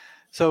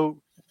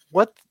 So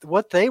what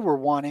they were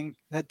wanting,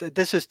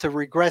 this is to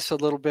regress a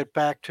little bit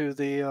back to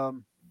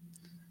the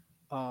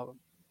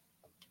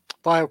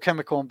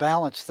biochemical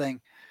imbalance thing.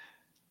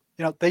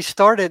 They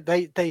started,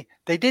 they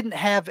didn't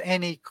have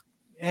any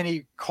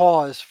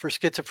cause for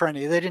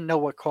schizophrenia. They didn't know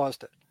what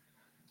caused it.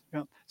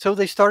 So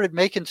they started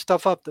making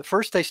stuff up.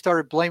 First they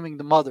started blaming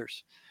the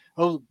mothers.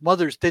 Oh,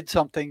 mothers did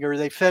something, or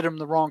they fed them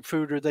the wrong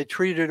food, or they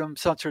treated them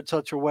such or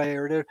such a way,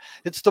 or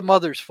it's the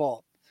mother's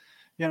fault.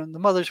 The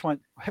mothers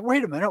went, hey,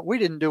 wait a minute, we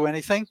didn't do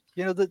anything.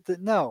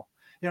 No,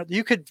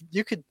 they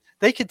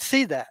could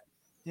see that.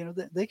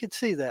 They could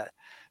see that.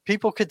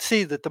 People could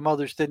see that the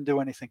mothers didn't do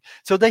anything.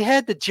 So they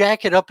had to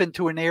jack it up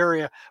into an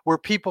area where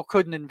people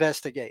couldn't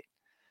investigate.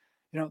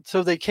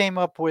 So they came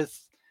up with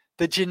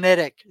the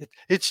genetic.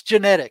 It's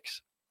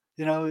genetics.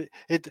 The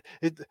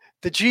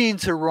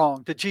genes are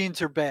wrong. The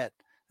genes are bad.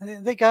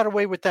 And they got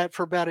away with that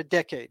for about a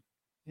decade.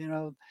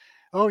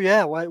 Oh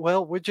yeah,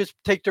 well, we'll just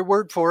take their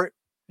word for it.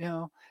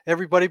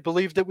 Everybody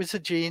believed it was the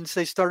genes.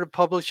 They started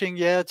publishing,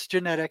 it's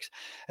genetics.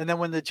 And then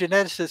when the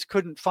geneticists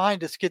couldn't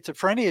find a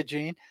schizophrenia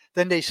gene,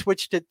 then they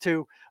switched it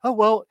to, oh,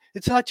 well,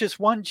 it's not just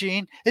one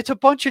gene. It's a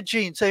bunch of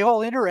genes. They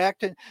all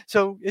interact. And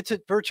so it's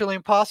virtually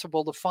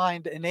impossible to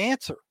find an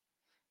answer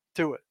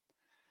to it.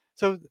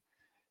 So,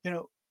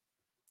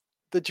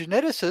 the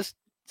geneticist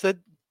said,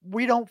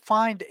 we don't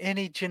find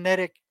any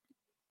genetic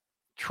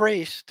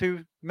trace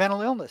to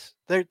mental illness.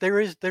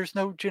 There's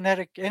no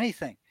genetic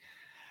anything.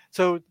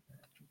 So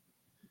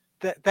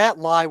that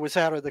lie was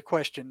out of the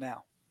question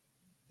now.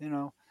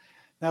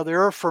 Now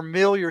there are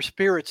familiar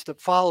spirits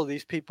that follow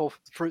these people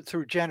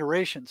through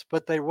generations,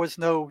 but there was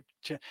no.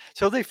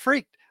 So they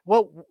freaked.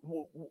 Well,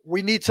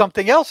 we need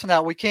something else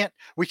now. We can't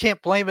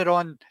blame it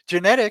on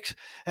genetics,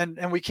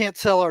 and we can't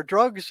sell our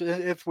drugs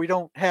if we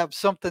don't have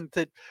something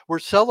that we're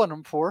selling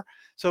them for.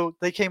 So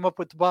they came up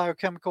with the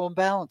biochemical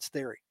imbalance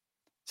theory,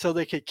 so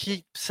they could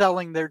keep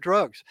selling their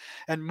drugs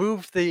and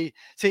move see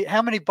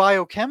how many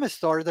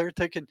biochemists are there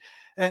that can.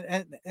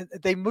 And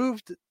they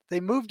moved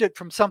it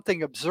from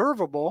something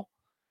observable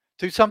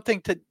to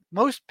something that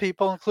most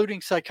people,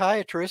 including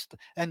psychiatrists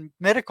and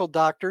medical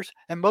doctors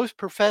and most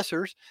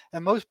professors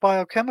and most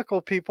biochemical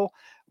people,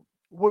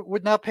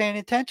 would not pay any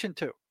attention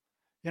to.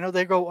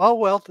 They go, oh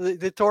well,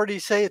 the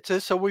authorities say it's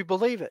this, so we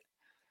believe it.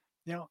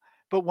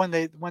 But when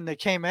they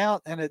came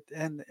out and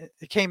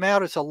it came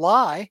out as a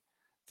lie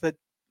that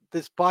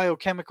this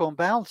biochemical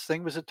imbalance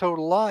thing was a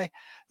total lie,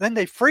 then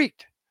they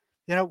freaked.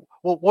 Well,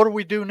 what do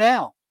we do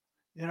now?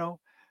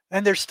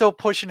 And they're still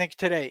pushing it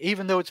today,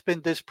 even though it's been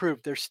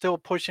disproved. They're still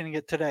pushing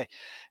it today.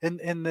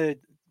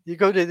 You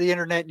go to the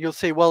internet and you'll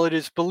see, well, it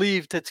is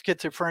believed that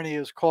schizophrenia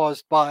is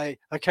caused by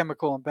a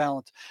chemical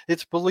imbalance.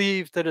 It's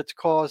believed that it's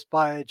caused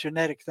by a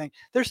genetic thing.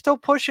 They're still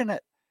pushing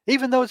it,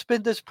 even though it's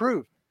been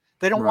disproved.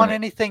 They don't want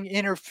anything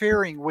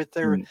interfering with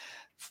their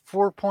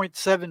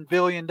 $4.7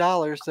 billion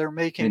they're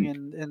making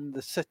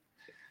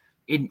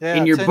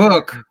in your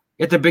book.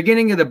 At the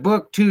beginning of the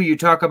book, too, you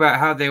talk about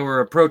how they were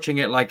approaching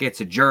it like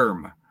it's a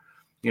germ.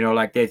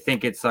 Like they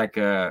think it's like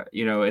at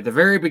the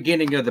very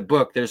beginning of the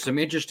book, there's some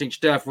interesting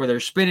stuff where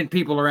they're spinning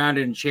people around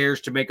in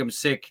chairs to make them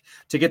sick,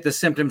 to get the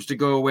symptoms to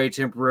go away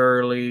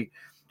temporarily.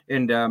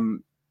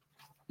 And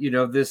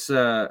this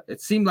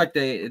it seemed like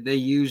they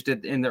used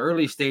it in the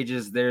early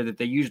stages there, that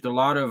they used a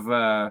lot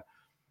of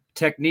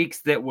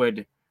techniques that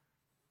would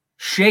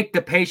shake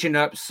the patient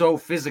up so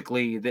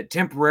physically that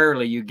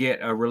temporarily you get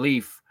a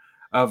relief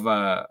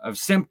of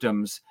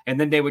symptoms, and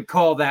then they would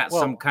call that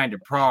some kind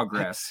of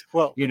progress.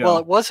 Well,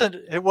 it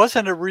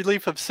wasn't a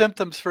relief of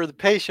symptoms for the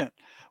patient.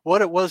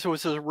 What it was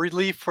a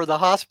relief for the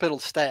hospital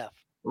staff.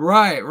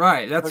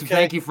 Right. That's Okay?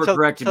 Thank you for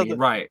correcting me.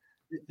 Right.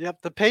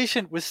 Yep, the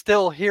patient was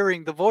still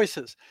hearing the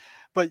voices,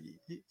 but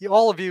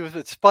all of you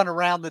have spun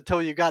around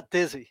until you got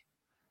dizzy.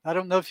 I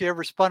don't know if you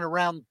ever spun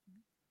around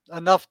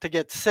enough to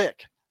get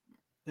sick,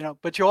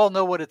 but you all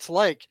know what it's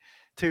like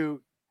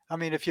to. I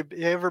mean, if you've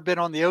ever been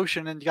on the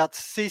ocean and you got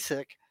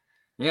seasick,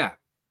 yeah,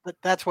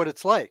 that's what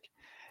it's like.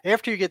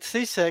 After you get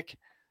seasick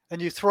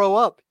and you throw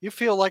up, you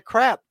feel like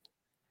crap.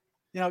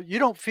 You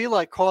don't feel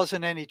like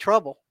causing any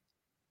trouble.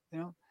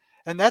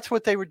 And that's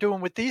what they were doing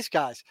with these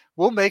guys.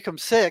 We'll make them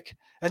sick,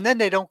 and then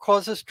they don't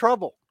cause us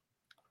trouble.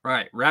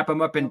 Right. Wrap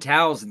them up in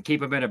towels and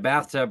keep them in a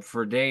bathtub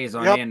for days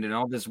on end and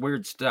all this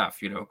weird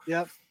stuff,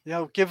 Yep.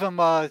 Give them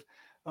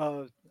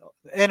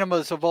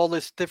enemas of all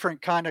this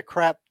different kind of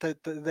crap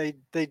that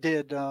they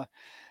did.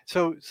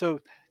 So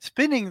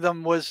spinning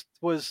them was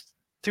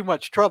too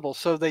much trouble.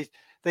 So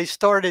they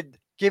started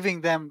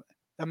giving them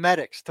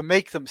emetics to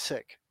make them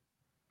sick.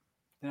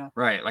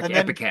 Right, like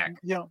Epicac.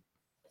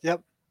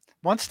 Yep.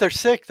 Once they're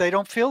sick, they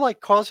don't feel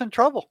like causing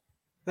trouble.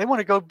 They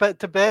want to go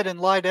to bed and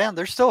lie down.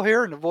 They're still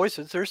hearing the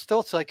voices. They're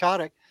still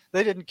psychotic.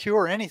 They didn't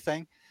cure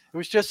anything. It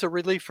was just a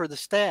relief for the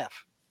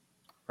staff.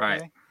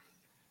 Right. Okay?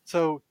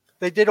 So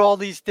they did all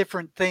these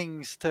different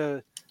things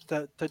to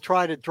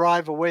try to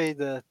drive away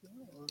the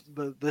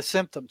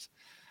symptoms.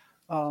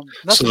 So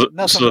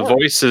the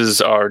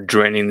voices are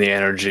draining the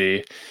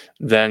energy.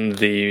 Then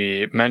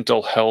the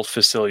mental health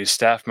facility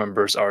staff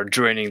members are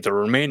draining the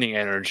remaining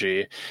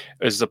energy.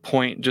 Is the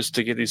point just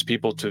to get these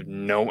people to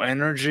no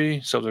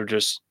energy? So they're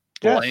just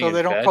so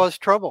they don't cause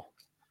trouble.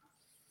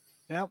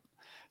 Yep.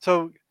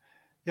 So,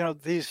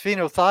 these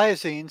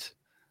phenothiazines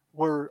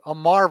were a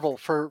marvel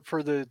for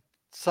the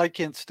psych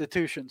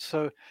institutions.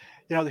 So,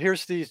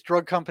 here's these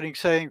drug companies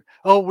saying,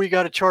 oh, we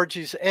got to charge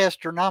these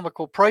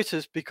astronomical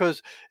prices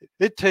because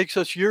it takes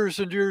us years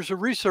and years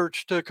of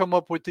research to come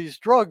up with these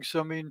drugs.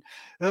 I mean,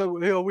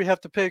 we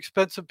have to pay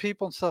expensive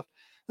people and stuff.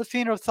 The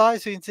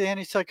phenothiazines, the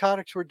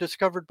antipsychotics, were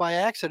discovered by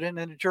accident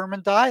in a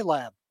German dye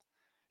lab,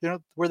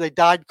 where they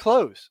dyed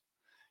clothes.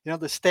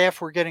 The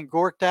staff were getting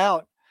gorked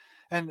out,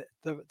 and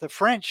the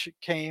French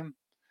came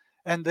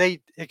and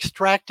they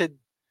extracted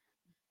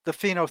the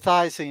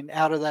phenothiazine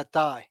out of that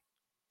dye.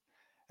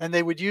 And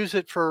they would use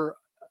it for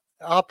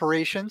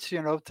operations,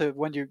 to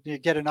when you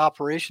get an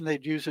operation,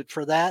 they'd use it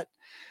for that.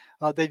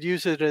 They'd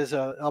use it as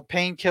a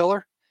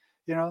painkiller,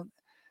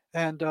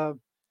 and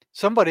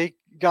somebody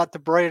got the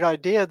bright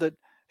idea that,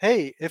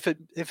 hey, if it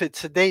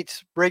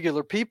sedates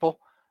regular people,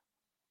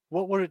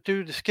 what would it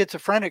do to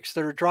schizophrenics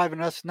that are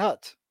driving us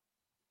nuts?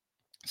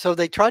 So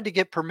they tried to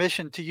get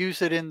permission to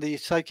use it in the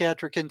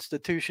psychiatric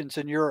institutions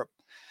in Europe,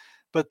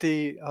 but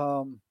the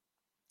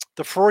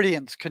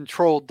Freudians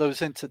controlled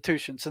those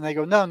institutions, and they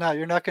go, no,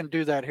 you're not going to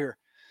do that here.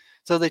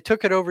 So they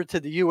took it over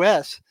to the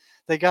U.S.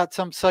 They got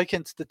some psych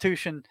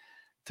institution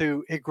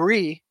to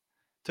agree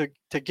to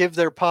give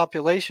their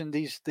population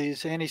these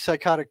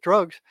antipsychotic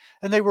drugs,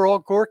 and they were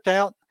all gorked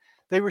out.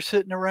 They were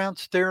sitting around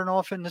staring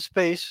off into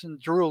space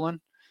and drooling.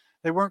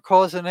 They weren't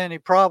causing any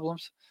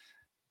problems.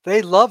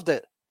 They loved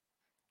it.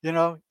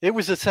 It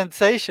was a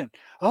sensation.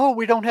 Oh,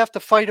 we don't have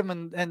to fight them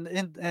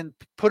and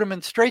put them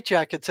in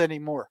straitjackets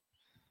anymore.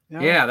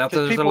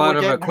 There's a lot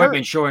of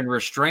equipment showing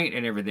restraint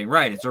and everything.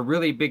 Right. It's a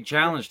really big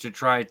challenge to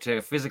try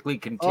to physically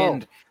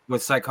contend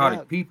with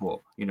psychotic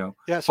people.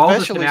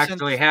 Balderson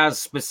actually has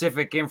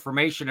specific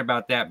information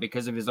about that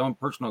because of his own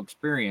personal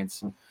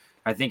experience.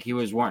 I think he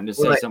was wanting to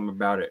say something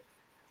about it.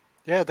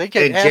 Yeah, they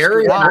get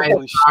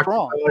astronomically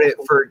strong.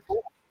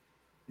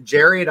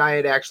 Jerry and I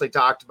had actually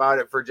talked about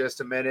it for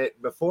just a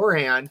minute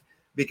beforehand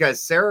because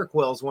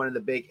Seroquel is one of the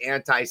big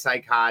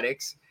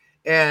antipsychotics.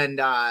 And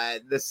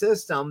the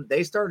system,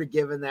 they started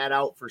giving that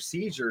out for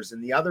seizures.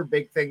 And the other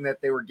big thing that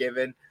they were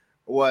given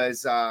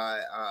was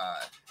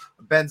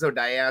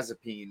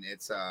benzodiazepine.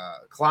 It's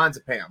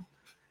clonazepam.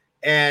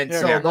 And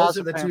so those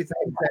are the two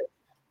things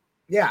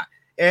that,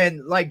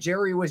 And like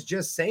Jerry was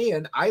just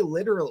saying, I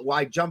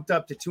jumped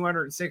up to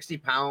 260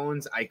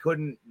 pounds. I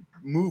couldn't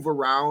move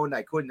around.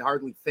 I couldn't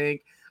hardly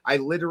think. I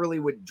literally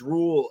would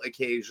drool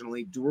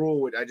occasionally.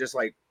 I just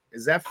like,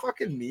 is that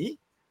fucking me?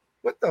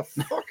 What the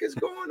fuck is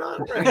going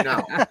on right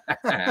now?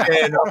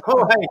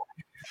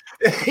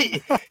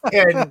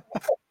 and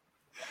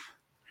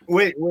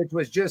which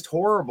was just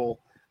horrible.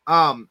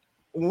 And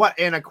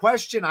a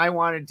question I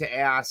wanted to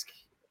ask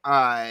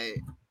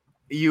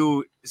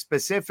you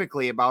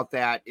specifically about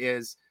that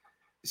is,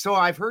 so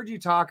I've heard you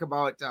talk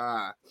about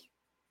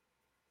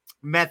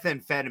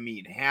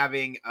methamphetamine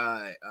having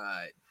a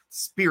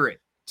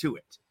spirit to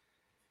it.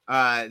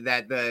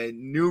 that the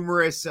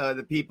numerous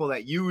the people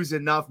that use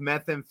enough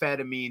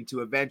methamphetamine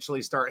to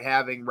eventually start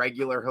having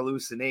regular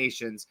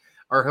hallucinations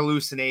are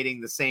hallucinating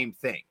the same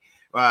thing,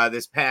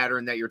 this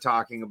pattern that you're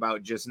talking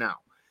about just now.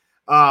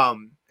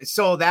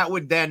 So that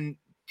would then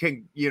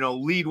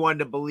lead one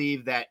to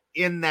believe that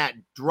in that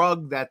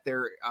drug that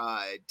they're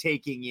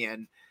taking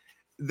in,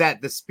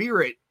 that the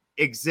spirit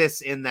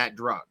exists in that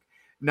drug.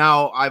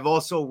 Now, I've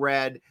also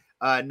read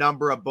a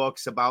number of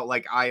books about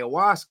like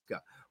ayahuasca,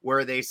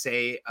 where they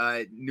say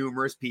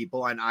numerous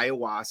people on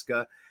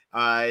ayahuasca,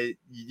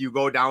 if you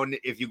go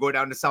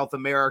down to South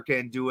America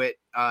and do it,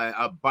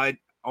 but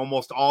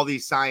almost all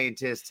these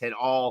scientists had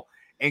all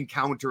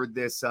encountered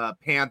this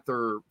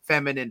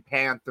feminine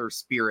panther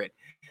spirit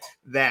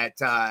that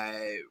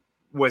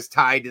was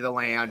tied to the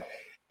land.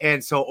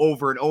 And so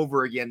over and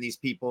over again, these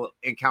people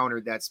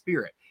encountered that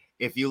spirit.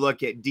 If you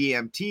look at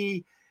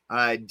DMT,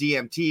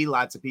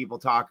 lots of people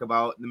talk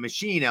about the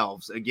machine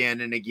elves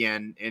again and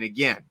again and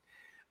again.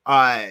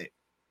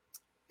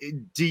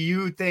 Do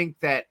you think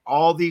that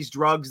all these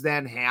drugs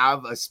then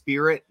have a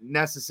spirit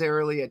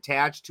necessarily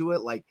attached to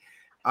it? Like,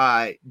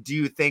 do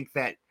you think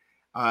that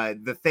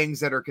the things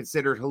that are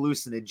considered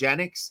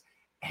hallucinogenics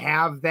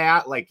have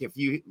that? Like, if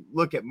you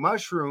look at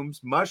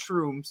mushrooms,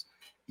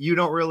 you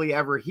don't really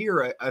ever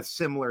hear a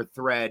similar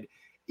thread.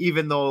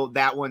 Even though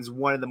that one's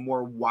one of the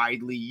more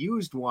widely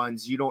used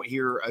ones, you don't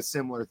hear a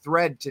similar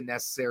thread to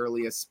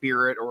necessarily a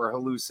spirit or a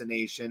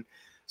hallucination.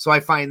 So I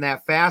find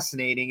that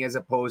fascinating, as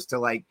opposed to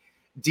like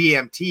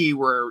DMT,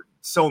 where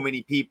so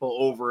many people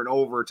over and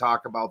over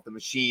talk about the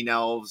machine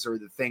elves or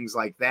the things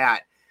like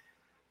that.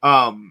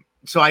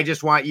 So I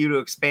just want you to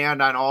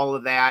expand on all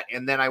of that.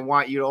 And then I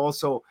want you to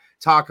also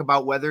talk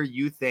about whether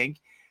you think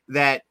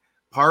that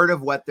part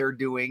of what they're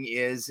doing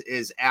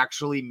is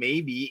actually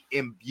maybe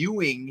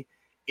imbuing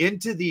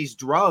into these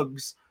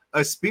drugs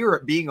a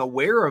spirit, being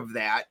aware of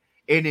that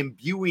and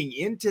imbuing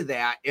into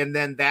that, and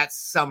then that's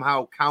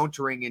somehow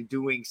countering and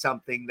doing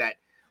something that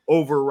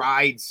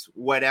overrides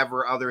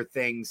whatever other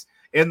things,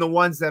 and the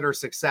ones that are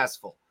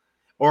successful.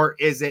 Or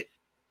is it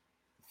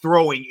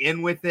throwing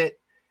in with it?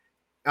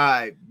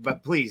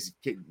 But please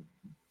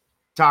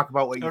talk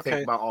about what you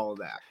think about all of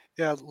that.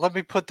 Yeah, let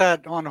me put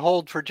that on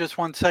hold for just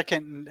 1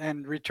 second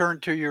and return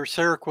to your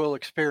Seroquel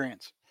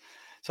experience.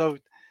 So,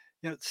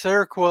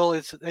 Seroquel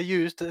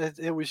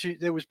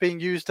it was being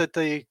used at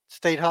the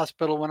state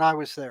hospital when I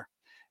was there.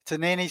 It's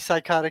an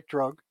antipsychotic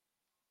drug.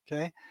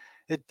 Okay,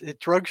 it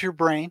drugs your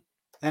brain,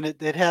 and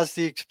it has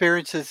the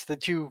experiences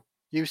that you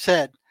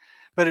said,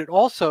 but it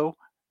also,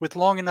 with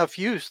long enough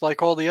use,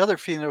 like all the other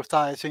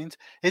phenothiazines,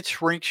 it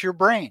shrinks your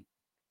brain.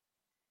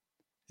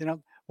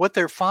 What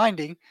they're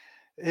finding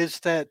is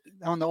that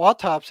on the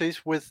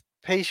autopsies with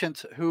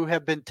patients who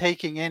have been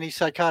taking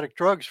antipsychotic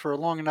drugs for a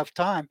long enough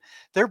time,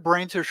 their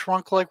brains are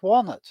shrunk like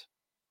walnuts.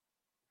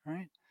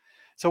 Right.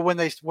 So when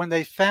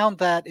they found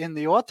that in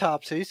the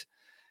autopsies,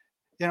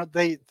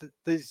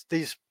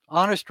 these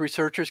honest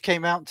researchers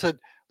came out and said,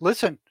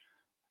 "Listen,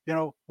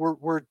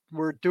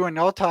 we're doing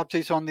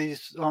autopsies on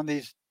these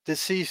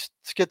deceased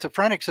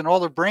schizophrenics, and all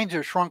their brains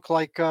are shrunk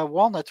like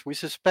walnuts. We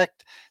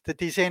suspect that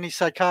these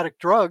antipsychotic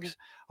drugs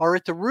are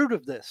at the root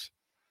of this."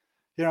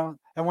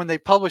 And when they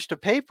published a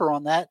paper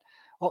on that,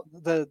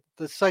 the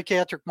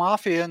psychiatric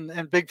mafia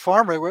and big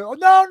pharma were, "Oh,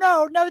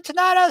 no, it's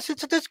not us.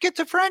 It's the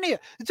schizophrenia.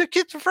 It's the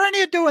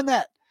schizophrenia doing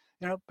that."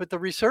 But the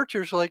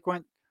researchers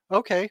went,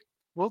 "Okay,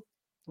 we'll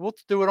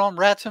do it on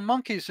rats and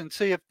monkeys and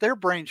see if their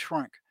brains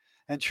shrunk."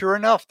 And sure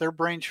enough, their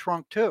brains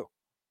shrunk too.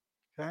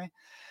 Okay.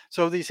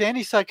 So these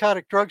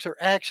antipsychotic drugs are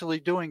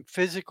actually doing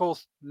physical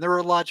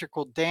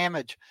neurological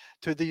damage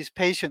to these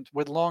patients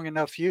with long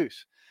enough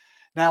use.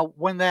 Now,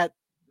 when that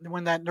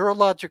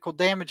neurological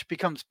damage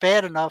becomes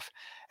bad enough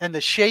and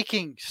the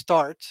shaking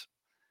starts,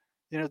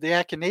 the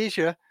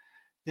akinesia,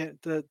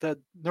 the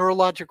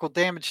neurological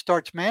damage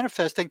starts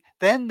manifesting,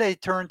 then they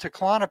turn to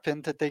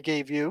Klonopin that they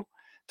gave you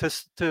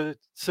to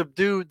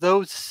subdue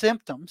those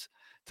symptoms,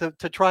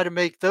 to try to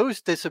make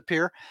those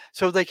disappear,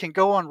 so they can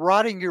go on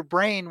rotting your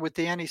brain with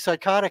the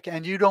antipsychotic,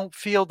 and you don't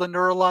feel the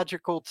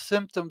neurological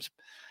symptoms.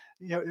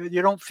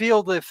 You don't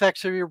feel the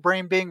effects of your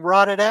brain being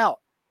rotted out.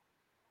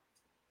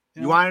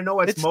 You want to know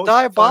what's most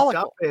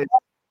diabolical. fucked up is,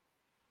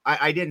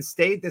 I didn't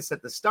state this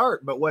at the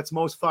start, but what's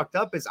most fucked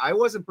up is I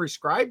wasn't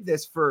prescribed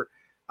this for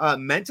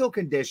mental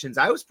conditions.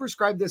 I was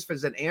prescribed this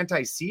as an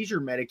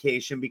anti-seizure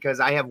medication because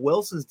I have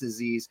Wilson's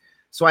disease.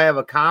 So I have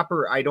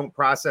I don't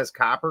process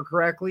copper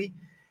correctly.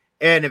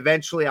 And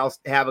eventually I'll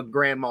have a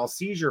grand mal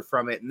seizure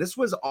from it. And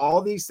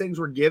all these things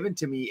were given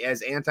to me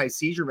as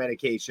anti-seizure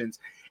medications.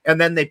 And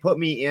then they put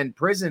me in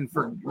prison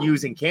for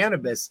using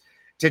cannabis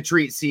to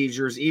treat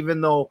seizures,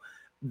 even though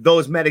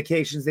those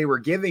medications they were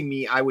giving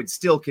me, I would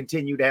still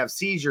continue to have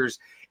seizures.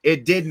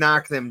 It did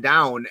knock them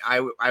down.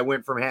 I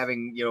went from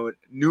having,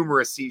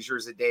 numerous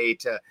seizures a day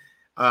to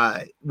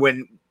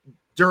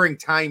during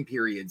time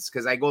periods,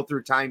 because I go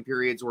through time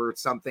periods where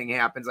something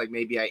happens, like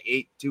maybe I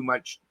ate too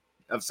much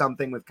of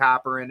something with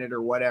copper in it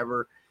or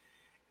whatever,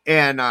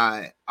 and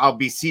I'll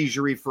be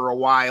seizure-y for a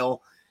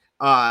while.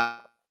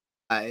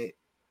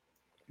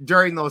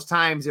 during those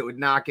times it would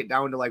knock it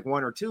down to like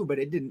 1 or 2, but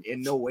it didn't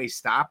in no way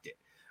stopped it.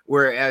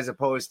 Whereas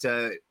opposed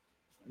to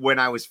when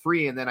I was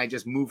free and then I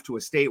just moved to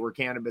a state where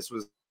cannabis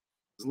was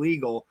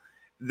legal,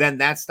 then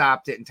that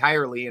stopped it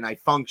entirely. And I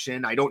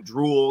function. I don't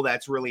drool.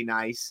 That's really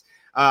nice.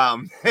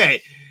 And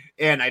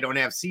I don't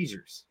have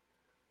seizures.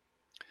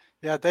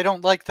 Yeah, they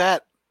don't like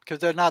that because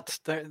they're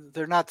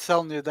not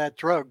selling you that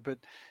drug, but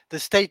the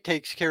state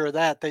takes care of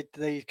that.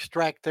 They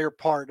extract their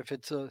part. If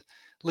it's a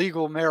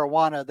legal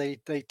marijuana,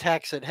 they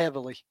tax it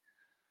heavily.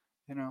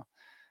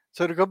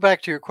 So to go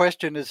back to your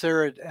question, is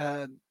there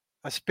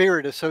a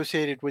spirit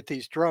associated with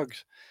these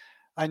drugs?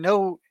 I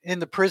know in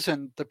the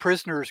prison, the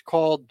prisoners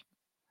called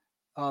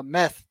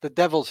meth the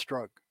devil's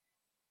drug.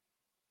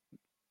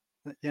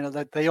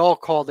 That they all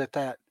called it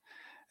that,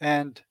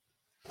 and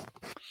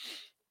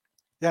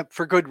yeah,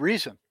 for good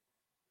reason.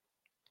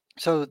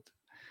 So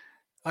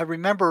I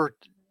remember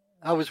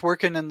I was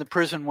working in the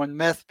prison when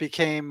meth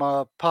became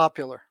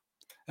popular,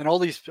 and all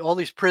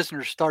these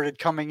prisoners started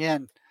coming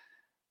in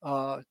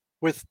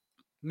with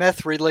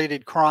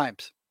meth-related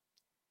crimes.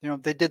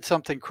 They did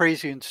something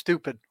crazy and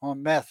stupid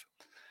on meth,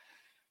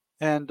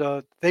 and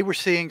they were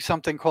seeing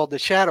something called the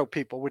shadow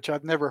people, which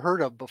I've never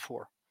heard of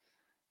before.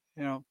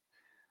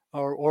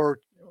 Or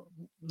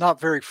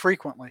not very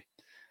frequently.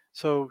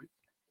 So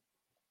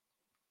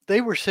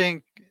they were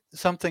seeing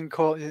something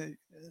called.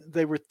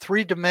 They were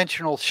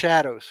 3-dimensional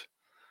shadows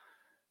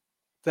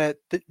that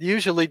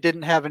usually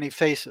didn't have any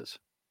faces,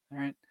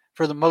 right?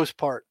 For the most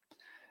part,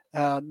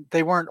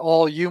 they weren't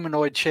all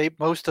humanoid shaped.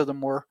 Most of them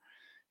were.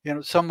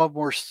 Some of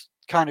them were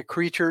kind of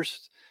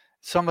creatures.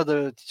 Some of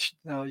the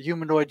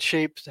humanoid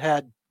shapes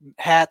had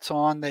hats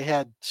on. They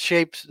had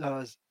shapes.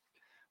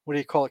 What do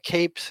you call it?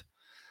 Capes.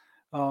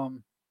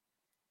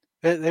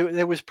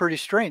 It was pretty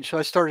strange. So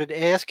I started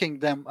asking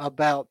them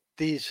about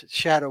these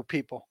shadow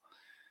people,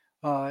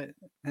 and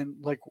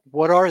like,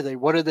 what are they?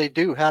 What do they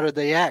do? How do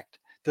they act?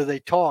 Do they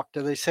talk?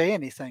 Do they say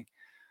anything?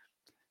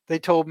 They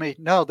told me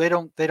no. They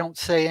don't. They don't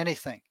say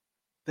anything.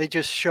 They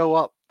just show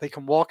up. They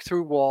can walk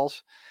through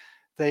walls.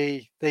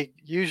 They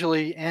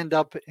usually end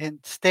up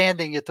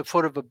standing at the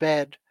foot of a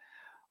bed,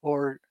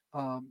 or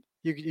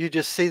you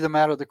just see them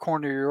out of the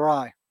corner of your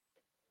eye,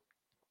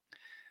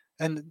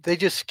 and they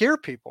just scare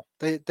people.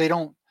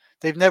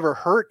 They've never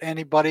hurt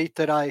anybody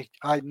that I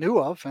knew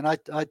of, and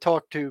I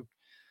talked to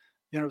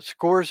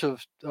scores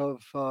of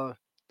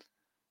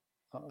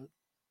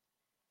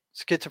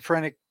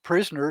schizophrenic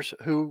prisoners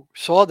who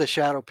saw the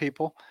shadow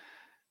people.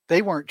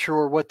 They weren't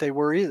sure what they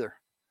were either,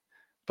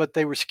 but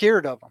they were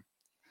scared of them.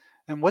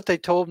 And what they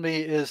told me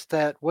is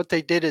that what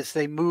they did is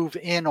they move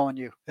in on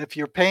you. If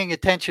you're paying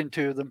attention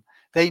to them,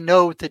 they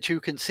know that you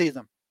can see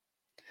them,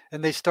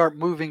 and they start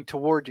moving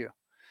toward you.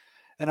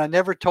 And I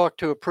never talked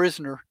to a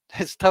prisoner,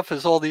 as tough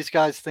as all these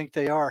guys think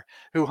they are,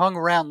 who hung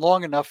around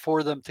long enough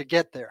for them to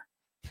get there.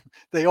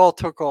 They all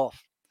took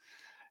off.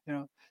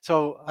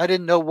 So I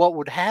didn't know what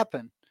would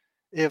happen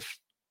if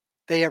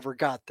they ever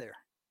got there.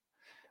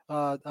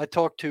 I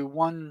talked to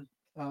one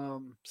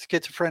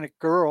schizophrenic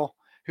girl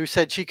who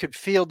said she could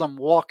feel them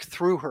walk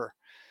through her.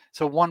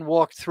 So one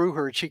walked through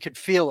her, and she could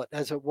feel it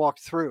as it walked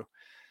through.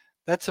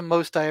 That's the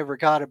most I ever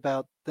got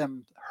about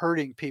them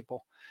hurting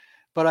people.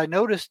 But I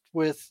noticed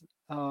with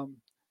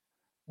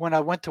when I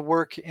went to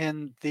work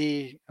in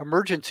the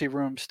emergency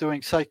rooms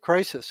doing psych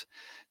crisis,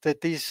 that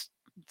these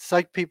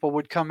psych people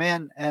would come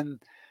in and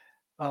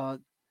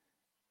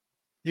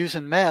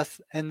using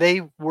meth, and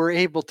they were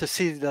able to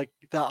see the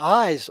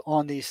eyes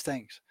on these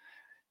things.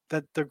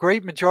 That the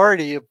great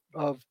majority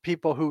of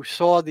people who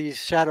saw these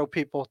shadow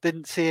people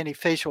didn't see any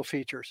facial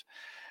features.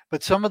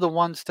 But some of the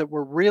ones that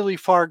were really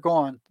far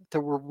gone,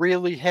 that were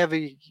really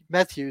heavy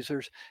meth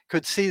users,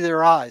 could see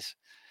their eyes.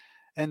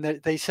 And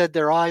they said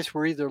their eyes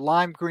were either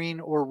lime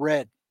green or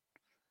red.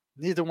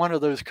 Neither one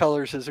of those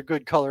colors is a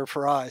good color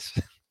for eyes.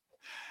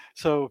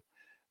 So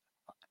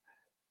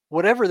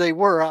whatever they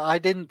were, I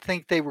didn't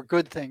think they were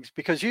good things,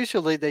 because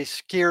usually they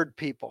scared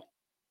people,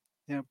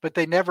 but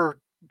they never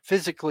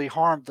physically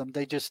harmed them.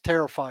 They just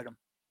terrified them.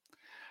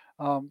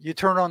 You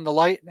turn on the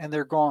light and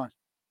they're gone.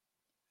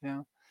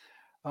 And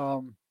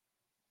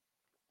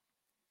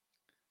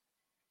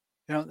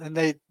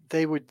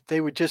they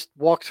would just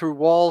walk through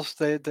walls.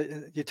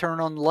 You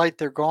turn on the light,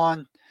 they're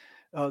gone.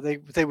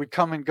 They would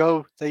come and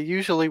go. They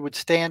usually would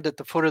stand at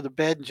the foot of the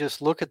bed and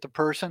just look at the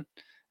person,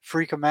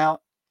 freak them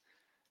out.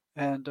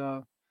 And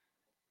the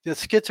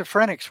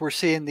schizophrenics were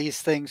seeing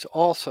these things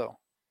also,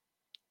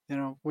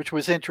 which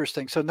was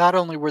interesting. So not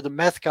only were the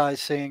meth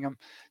guys seeing them,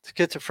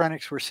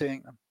 schizophrenics were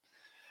seeing them.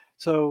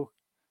 So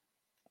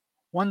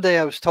one day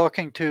I was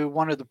talking to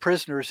one of the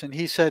prisoners, and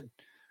he said,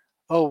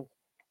 "Oh,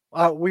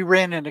 we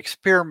ran an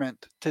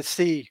experiment to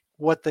see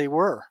what they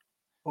were."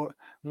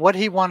 What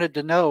he wanted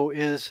to know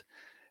is,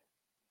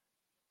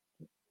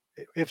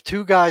 if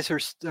two guys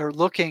are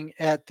looking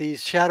at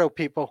these shadow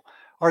people,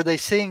 are they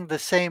seeing the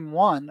same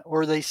one,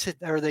 or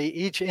are they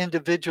each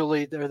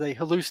individually? Are they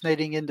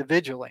hallucinating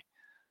individually?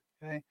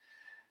 Okay.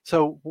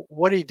 So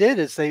what he did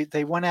is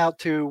they went out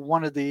to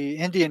one of the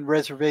Indian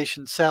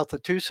reservations south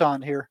of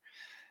Tucson here,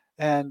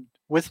 and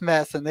with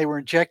meth, and they were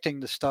injecting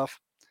the stuff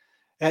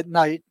at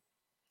night,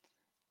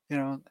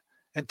 and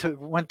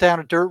went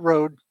down a dirt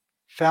road,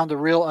 found a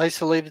real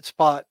isolated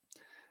spot,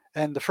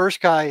 and the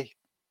first guy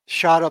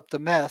shot up the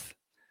meth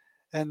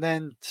and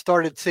then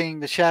started seeing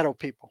the shadow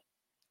people.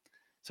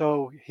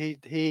 So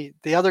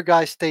the other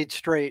guy stayed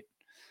straight,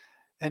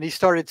 and he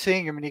started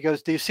seeing him, and he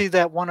goes, "Do you see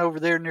that one over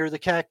there near the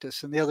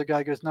cactus?" And the other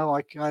guy goes, "No,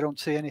 I don't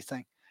see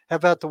anything." "How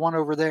about the one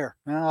over there?"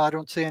 "No, I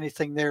don't see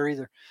anything there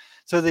either."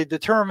 So they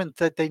determined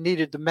that they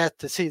needed the meth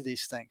to see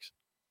these things.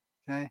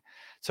 Okay.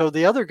 So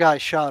the other guy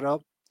shot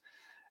up,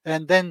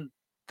 and then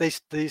these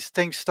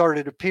things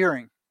started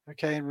appearing.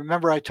 Okay. And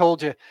remember, I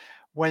told you,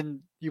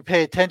 when you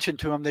pay attention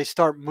to them, they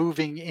start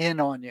moving in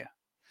on you.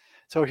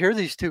 So here are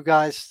these two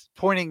guys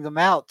pointing them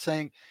out,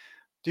 saying,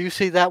 "Do you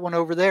see that one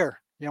over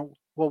there?"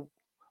 Well,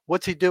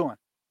 what's he doing?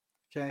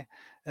 Okay.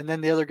 And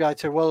then the other guy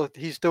said, "Well,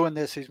 he's doing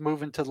this. He's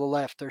moving to the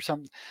left or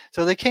something."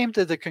 So they came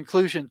to the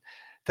conclusion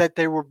that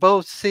they were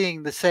both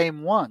seeing the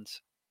same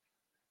ones,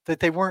 that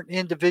they weren't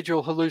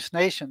individual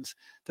hallucinations,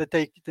 that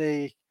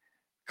they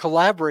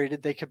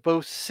collaborated. They could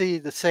both see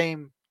the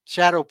same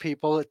shadow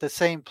people at the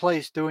same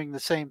place doing the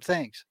same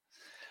things.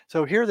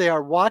 So here they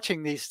are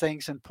watching these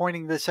things and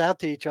pointing this out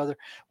to each other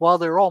while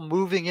they're all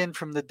moving in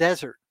from the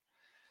desert.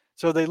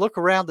 So they look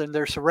around and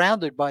they're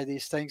surrounded by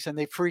these things, and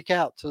they freak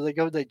out. So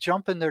they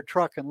jump in their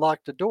truck and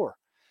lock the door.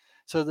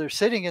 So they're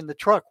sitting in the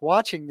truck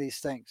watching these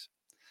things,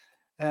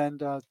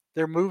 and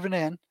they're moving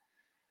in.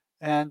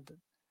 And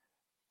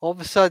all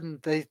of a sudden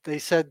they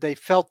said they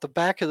felt the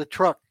back of the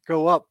truck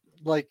go up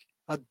like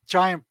a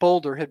giant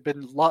boulder had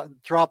been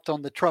dropped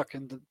on the truck,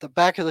 and the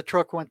back of the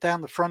truck went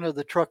down, the front of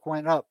the truck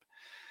went up.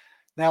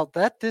 Now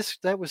that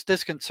was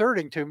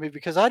disconcerting to me,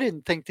 because I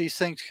didn't think these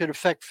things could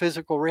affect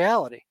physical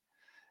reality.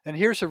 And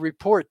here's a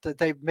report that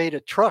they've made a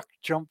truck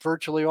jump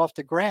virtually off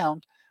the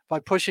ground by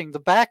pushing the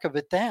back of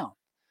it down.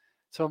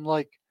 So I'm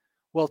like,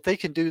 well, if they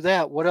can do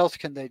that, what else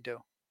can they do?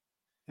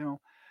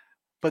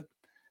 But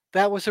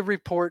that was a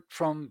report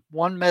from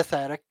one meth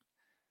addict,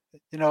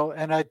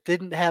 and I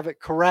didn't have it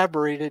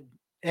corroborated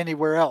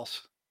anywhere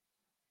else.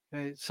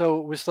 Okay? So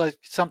it was like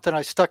something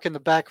I stuck in the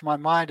back of my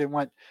mind and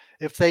went,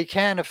 if they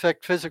can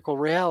affect physical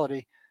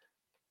reality,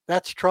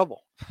 that's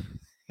trouble.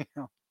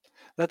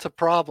 That's a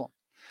problem.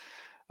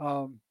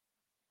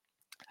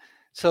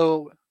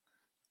 So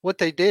what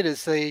they did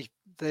is they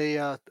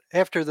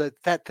after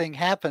that thing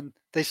happened,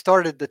 they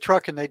started the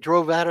truck and they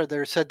drove out of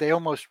there. Said they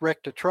almost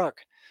wrecked a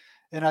truck.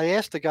 And I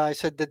asked the guy, I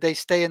said, "Did they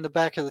stay in the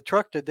back of the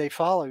truck? Did they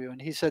follow you?" And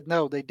he said,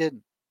 "No, they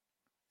didn't."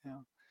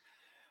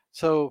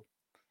 So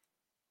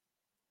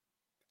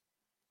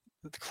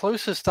the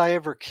closest I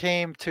ever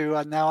came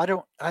to, now I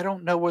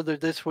don't know whether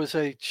this was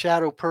a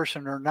shadow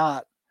person or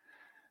not,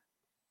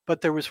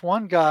 but there was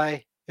one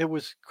guy. It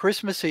was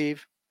Christmas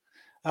Eve.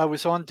 I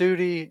was on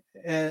duty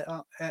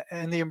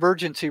in the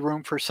emergency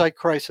room for psych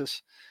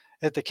crisis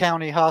at the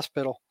county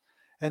hospital,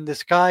 and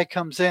this guy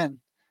comes in.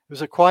 It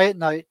was a quiet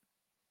night.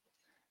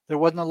 There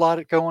wasn't a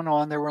lot going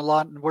on. There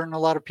weren't a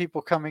lot of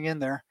people coming in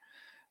there.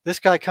 This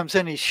guy comes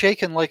in. He's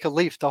shaking like a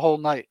leaf the whole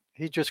night.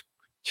 He just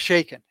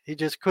shaking. He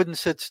just couldn't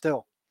sit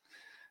still.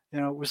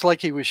 It was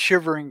like he was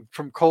shivering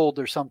from cold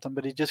or something,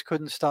 but he just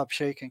couldn't stop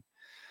shaking.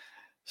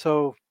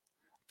 So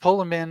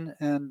pull him in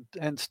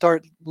and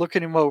start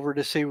looking him over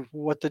to see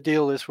what the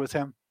deal is with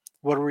him.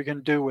 What are we going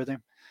to do with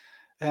him?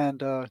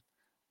 And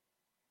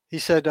he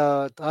said,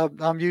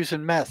 I'm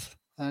using meth.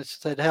 I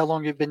said, "How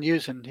long have you been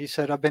using?" He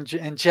said, "I've been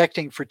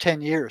injecting for 10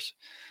 years.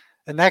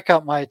 And that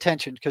got my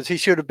attention, because he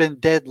should have been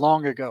dead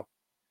long ago.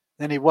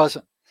 And he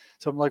wasn't.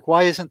 So I'm like,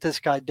 why isn't this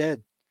guy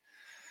dead?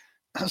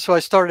 So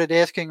I started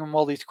asking him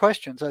all these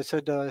questions. I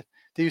said, "Do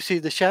you see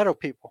the shadow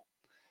people?"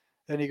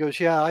 And he goes,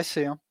 "Yeah, I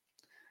see them."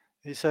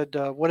 He said,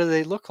 "What do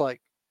they look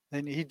like?"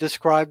 And he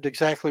described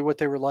exactly what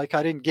they were like.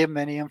 I didn't give him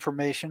any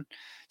information.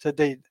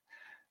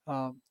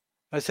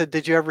 I said,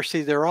 "Did you ever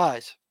see their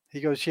eyes?" He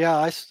goes, "Yeah,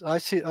 I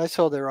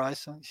saw their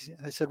eyes."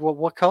 I said, "Well,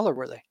 what color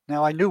were they?"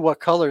 Now I knew what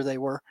color they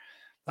were.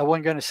 I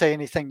wasn't going to say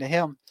anything to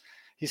him.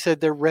 He said,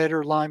 "They're red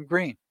or lime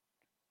green."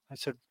 I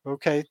said,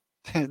 "Okay,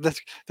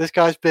 this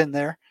guy's been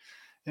there."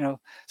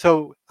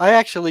 So I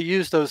actually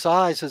used those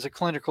eyes as a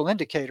clinical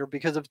indicator,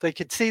 because if they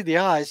could see the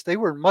eyes, they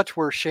were in much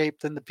worse shape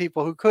than the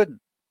people who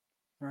couldn't.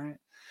 Right.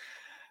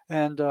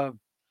 And,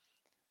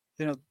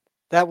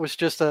 that was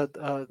just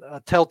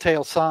a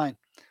telltale sign.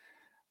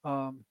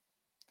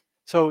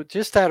 So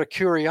just out of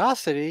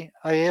curiosity,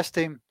 I asked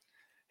him,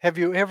 "Have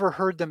you ever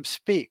heard them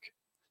speak?"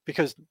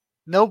 Because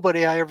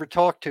nobody I ever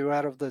talked to,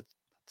 out of the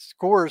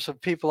scores of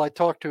people I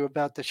talked to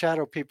about the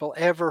shadow people,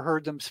 ever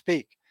heard them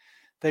speak.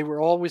 They were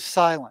always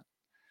silent.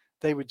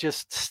 They would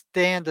just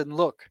stand and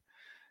look.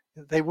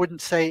 They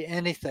wouldn't say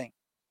anything.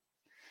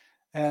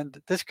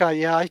 And this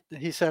guy,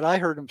 he said, "I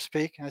heard him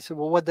speak." And I said,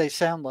 "Well, what'd they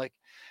sound like?"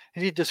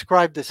 And he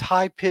described this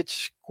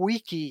high-pitched,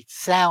 squeaky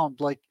sound,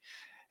 like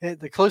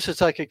the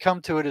closest I could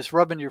come to it is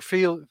rubbing your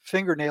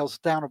fingernails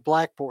down a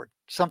blackboard,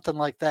 something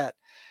like that.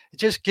 It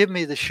just gave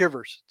me the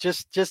shivers,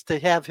 just to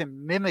have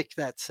him mimic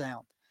that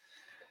sound.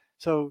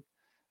 So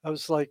I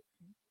was like,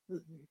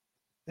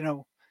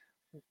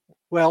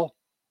 Well,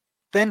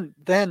 then,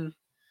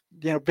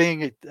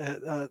 being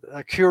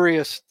a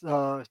curious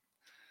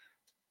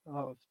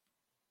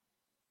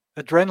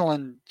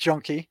adrenaline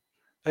junkie,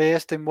 I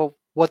asked him, well,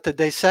 what did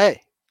they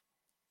say?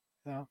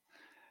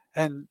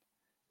 And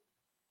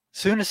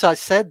soon as I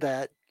said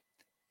that,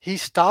 he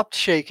stopped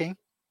shaking.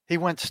 He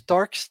went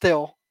stark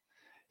still.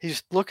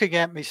 He's looking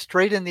at me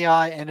straight in the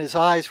eye, and his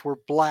eyes were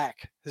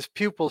black. His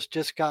pupils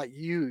just got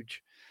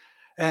huge.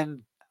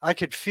 And I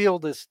could feel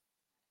this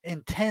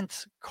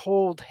intense,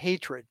 cold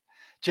hatred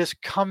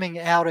just coming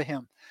out of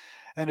him.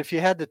 And if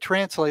you had to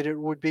translate it, it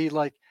would be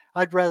like,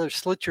 I'd rather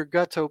slit your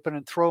guts open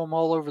and throw them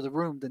all over the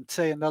room than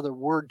say another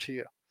word to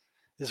you,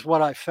 is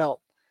what I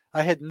felt.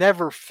 I had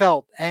never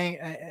felt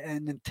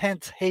an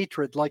intense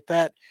hatred like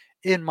that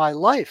in my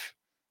life,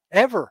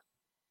 ever.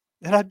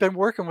 And I've been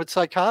working with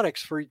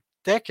psychotics for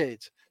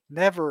decades.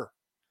 Never,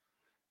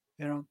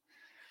 and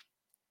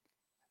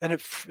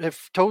it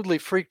totally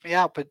freaked me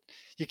out. But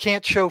you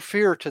can't show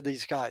fear to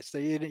these guys.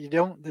 You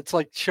don't. It's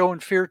like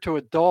showing fear to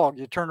a dog.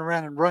 You turn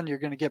around and run, you're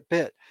going to get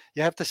bit.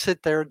 You have to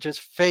sit there and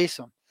just face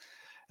them.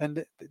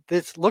 And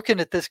this, looking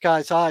at this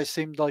guy's eyes,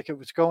 seemed like it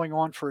was going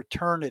on for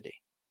eternity.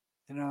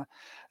 And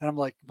I'm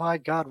like, my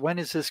God, when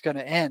is this going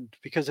to end?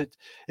 Because it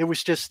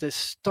was just this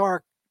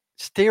stark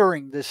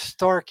staring, this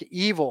stark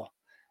evil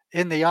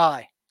in the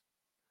eye,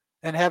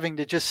 and having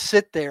to just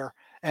sit there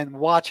and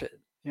watch it,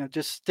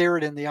 just stare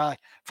it in the eye.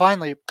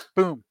 Finally,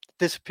 boom,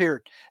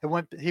 disappeared.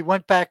 He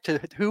went back to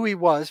who he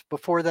was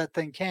before that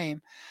thing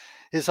came.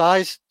 His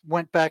eyes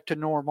went back to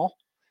normal,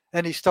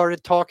 and he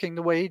started talking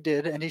the way he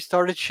did, and he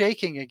started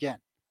shaking again,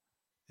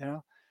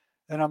 and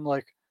I'm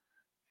like,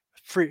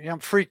 I'm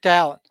freaked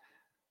out.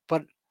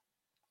 But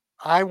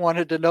I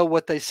wanted to know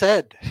what they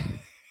said.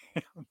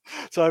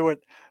 So I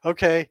went,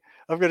 okay,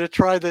 I'm going to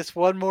try this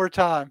one more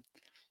time.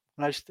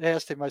 And I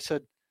asked him, I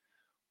said,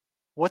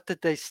 what did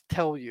they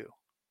tell you?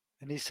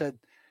 And he said,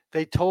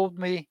 they told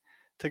me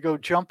to go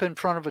jump in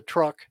front of a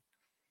truck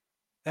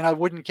and I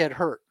wouldn't get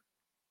hurt.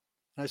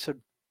 And I said,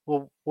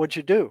 well, what'd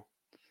you do?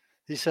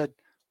 He said,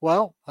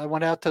 well, I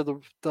went out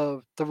to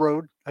the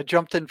road. I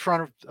jumped in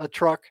front of a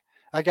truck.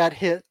 I got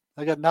hit.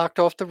 I got knocked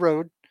off the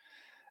road.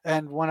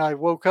 And when I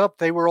woke up,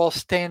 they were all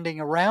standing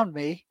around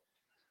me,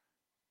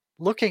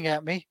 looking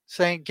at me,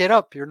 saying, get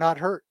up, you're not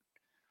hurt.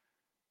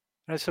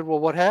 And I said, well,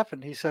 what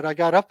happened? He said, I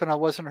got up and I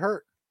wasn't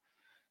hurt.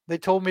 They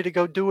told me to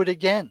go do it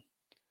again.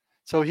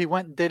 So he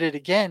went and did it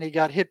again. He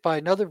got hit by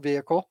another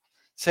vehicle.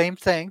 Same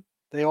thing.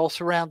 They all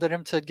surrounded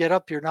him, said, get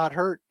up, you're not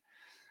hurt.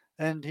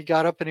 And he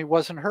got up and he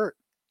wasn't hurt.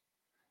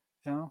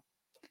 And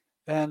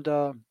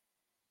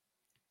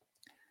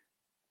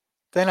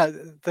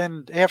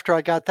then after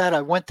I got that,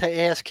 I went to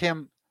ask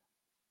him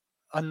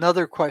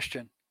another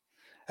question.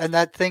 And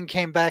that thing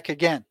came back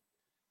again.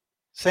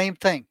 Same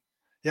thing.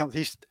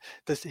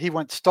 He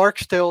went stark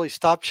still. He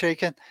stopped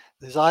shaking.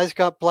 His eyes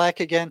got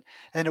black again.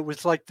 And it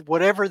was like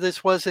whatever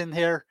this was in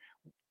here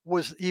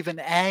was even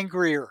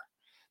angrier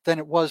than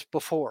it was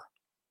before.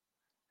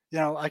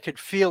 I could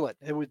feel it.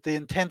 The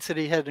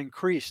intensity had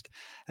increased.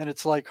 And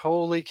it's like,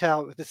 holy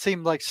cow. It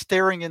seemed like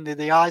staring into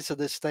the eyes of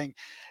this thing.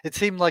 It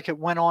seemed like it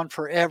went on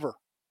forever,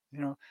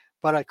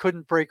 but I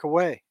couldn't break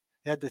away.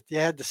 You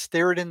had to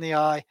stare it in the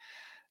eye,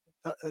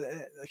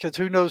 because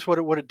who knows what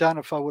it would have done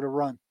if I would have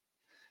run.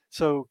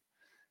 So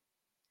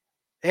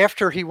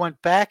after he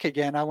went back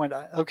again, I went,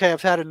 okay,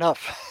 I've had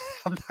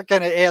enough. I'm not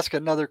going to ask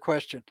another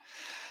question.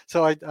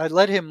 So I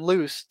let him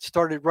loose,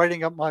 started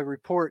writing up my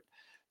report.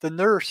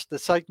 The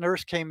psych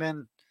nurse came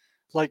in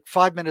like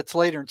 5 minutes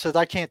later and said,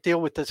 I can't deal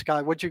with this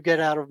guy. What'd you get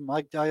out of him?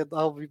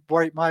 I'll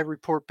write my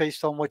report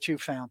based on what you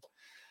found.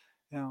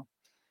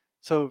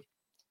 So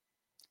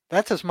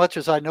that's as much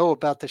as I know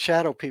about the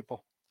shadow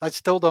people. I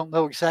still don't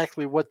know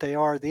exactly what they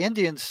are. The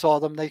Indians saw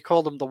them. They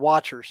called them the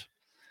Watchers.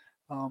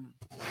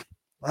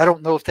 I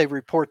don't know if they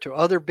report to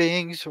other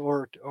beings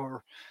or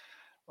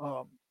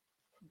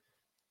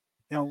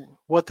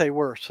what they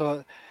were. So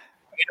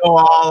we know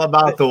all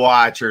about the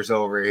Watchers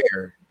over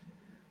here.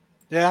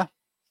 Yeah.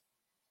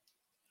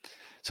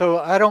 So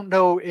I don't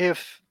know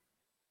if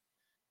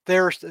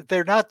they're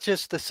not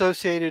just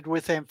associated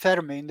with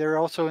amphetamine. They're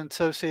also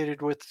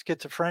associated with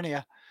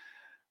schizophrenia,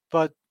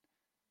 but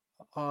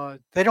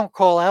they don't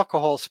call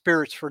alcohol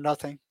spirits for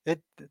nothing.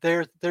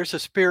 There's a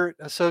spirit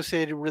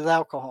associated with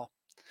alcohol.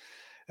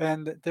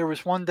 And there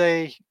was one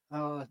day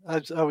I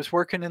was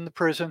working in the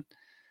prison,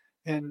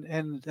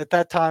 and at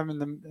that time in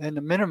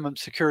the minimum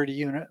security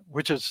unit,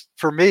 which is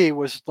for me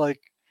was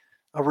like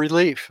a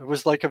relief. It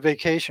was like a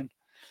vacation.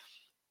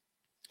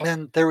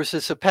 And there was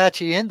this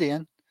Apache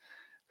Indian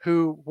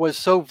who was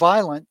so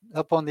violent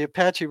up on the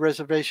Apache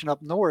reservation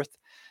up north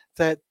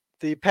that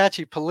the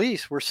Apache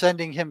police were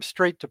sending him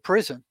straight to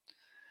prison.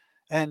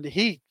 And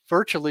he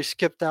virtually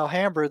skipped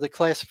Alhambra, the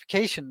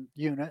classification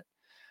unit,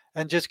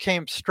 and just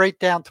came straight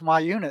down to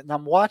my unit. And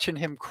I'm watching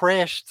him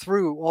crash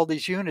through all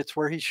these units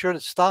where he should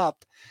have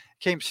stopped,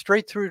 came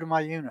straight through to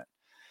my unit.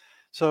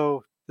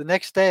 So the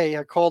next day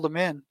I called him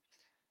in,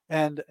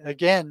 and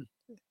again,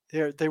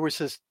 there was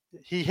this,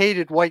 he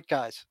hated white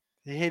guys.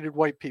 He hated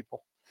white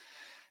people.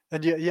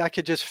 And I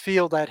could just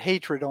feel that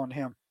hatred on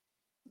him.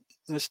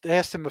 Just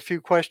asked him a few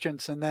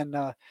questions, and then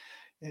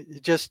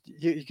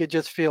you could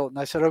just feel it. And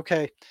I said,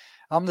 okay,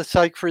 I'm the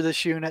psych for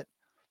this unit.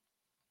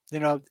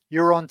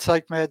 You're on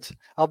psych meds.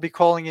 I'll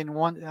calling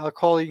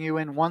you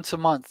in once a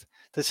month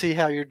to see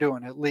how you're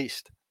doing, at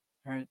least.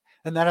 All right.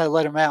 And then I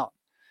let him out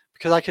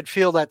because I could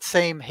feel that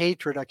same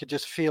hatred. I could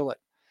just feel it.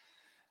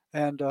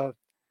 And,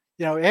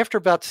 after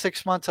about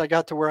 6 months, I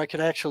got to where I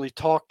could actually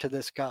talk to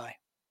this guy.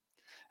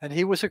 And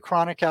he was a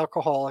chronic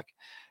alcoholic.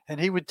 And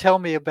he would tell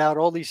me about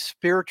all these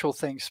spiritual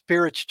things,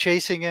 spirits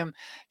chasing him,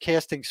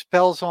 casting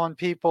spells on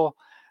people,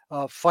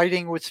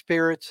 fighting with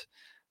spirits,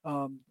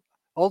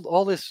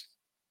 all this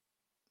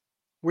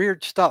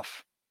weird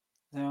stuff.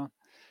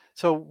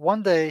 So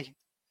one day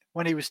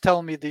when he was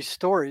telling me these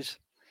stories,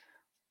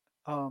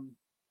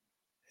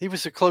 he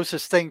was the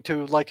closest thing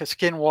to like a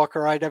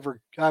skinwalker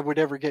I would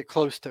ever get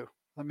close to.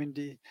 I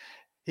mean,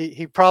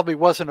 he probably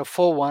wasn't a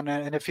full one,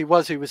 and if he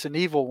was an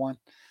evil one.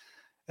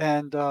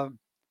 And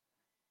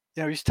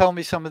he's telling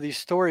me some of these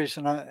stories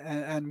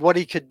and what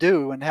he could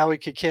do and how he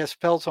could cast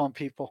spells on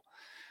people.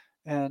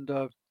 And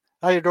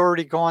I had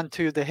already gone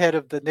to the head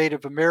of the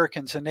Native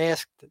Americans and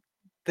asked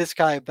this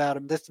guy about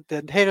him.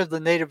 The head of the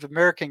Native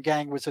American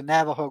gang was a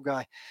Navajo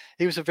guy.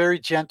 He was a very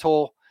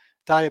gentle,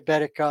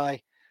 diabetic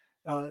guy.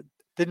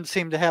 Didn't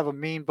seem to have a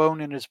mean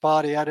bone in his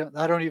body. I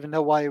don't even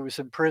know why he was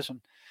in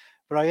prison.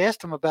 But I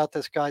asked him about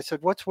this guy. I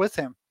said, "What's with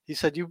him?" He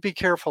said, "You be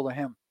careful of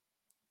him."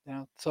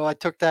 So I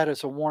took that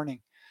as a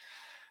warning.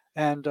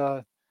 And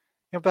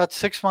about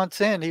 6 months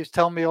in, he was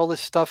telling me all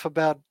this stuff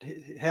about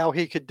how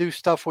he could do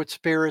stuff with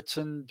spirits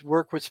and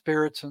work with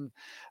spirits. And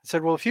I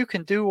said, "Well, if you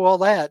can do all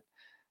that,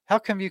 how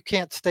come you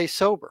can't stay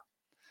sober?"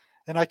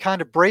 And I kind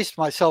of braced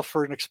myself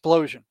for an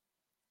explosion.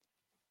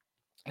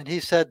 And he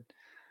said,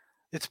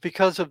 "It's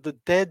because of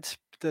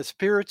the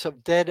spirits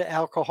of dead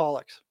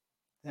alcoholics."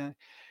 And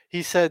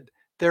he said,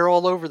 "They're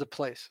all over the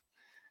place.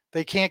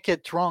 They can't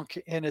get drunk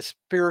in a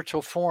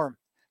spiritual form.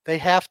 They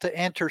have to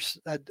enter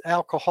an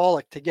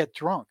alcoholic to get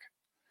drunk.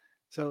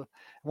 So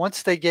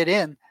once they get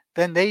in,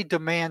 then they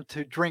demand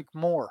to drink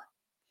more."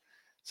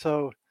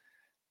 So,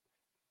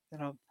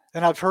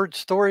 and I've heard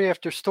story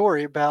after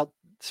story about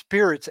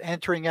spirits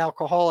entering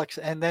alcoholics,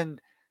 and then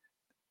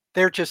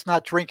they're just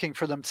not drinking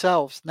for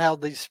themselves. Now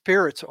these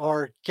spirits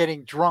are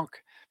getting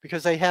drunk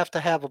because they have to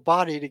have a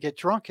body to get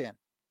drunk in.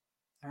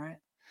 All right.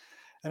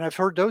 And I've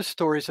heard those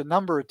stories a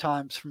number of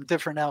times from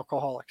different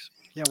alcoholics,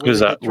 where they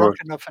get drunk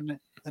enough and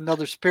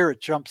another spirit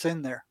jumps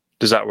in there.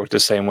 Does that work the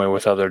same way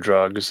with other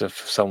drugs?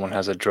 If someone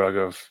has a drug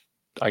of,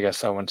 I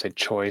guess I wouldn't say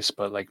choice,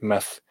 but like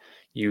meth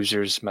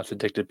users, meth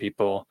addicted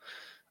people,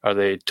 are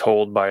they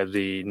told by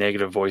the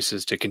negative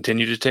voices to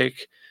continue to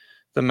take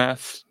the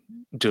meth?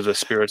 Do the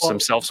spirits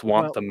themselves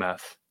want the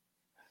meth?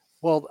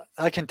 Well,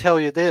 I can tell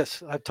you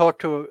this. I've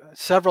talked to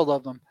several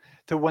of them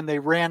to when they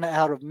ran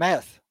out of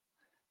meth,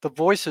 the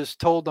voices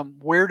told them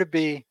where to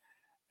be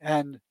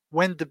and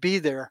when to be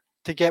there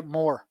to get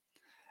more.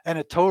 And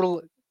a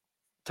total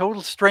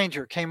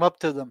stranger came up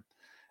to them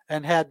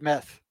and had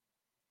meth.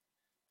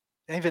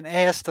 They even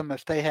asked them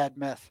if they had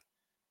meth.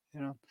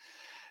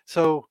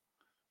 So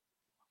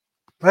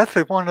meth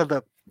is one of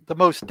the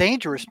most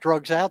dangerous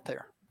drugs out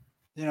there.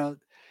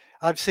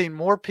 I've seen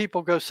more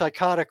people go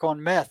psychotic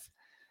on meth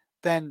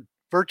than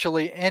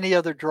virtually any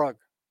other drug.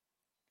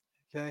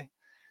 Okay.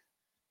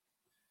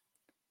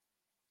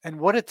 And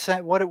what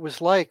it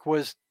was like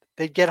was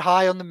they'd get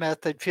high on the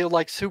meth. They'd feel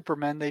like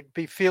Superman. They'd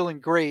be feeling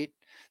great.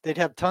 They'd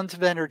have tons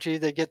of energy.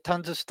 They'd get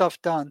tons of stuff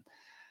done.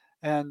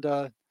 And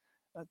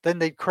then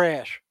they'd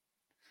crash.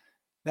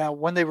 Now,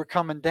 when they were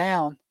coming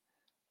down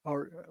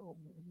or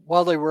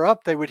while they were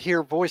up, they would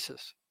hear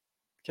voices.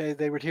 Okay.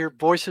 They would hear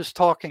voices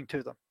talking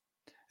to them.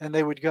 And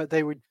they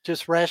would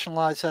just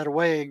rationalize that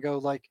away and go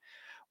like,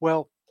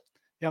 well,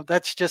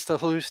 that's just a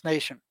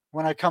hallucination.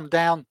 When I come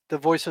down, the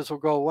voices will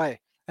go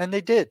away. And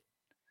they did.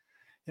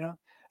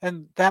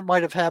 And that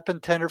might have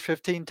happened 10 or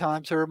 15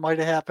 times, or it might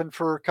have happened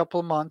for a couple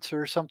of months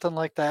or something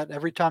like that.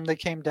 Every time they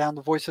came down,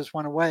 the voices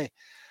went away.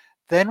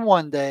 Then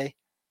one day,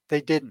 they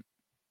didn't.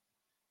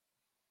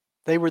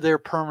 They were there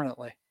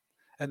permanently.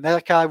 And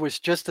that guy was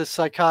just as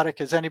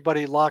psychotic as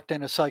anybody locked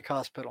in a psych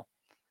hospital.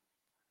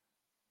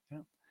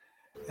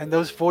 And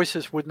those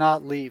voices would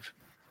not leave.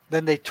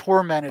 Then they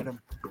tormented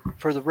him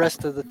for the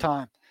rest of the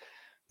time.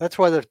 That's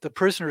why the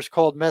prisoners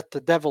called meth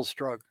the devil's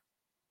drug.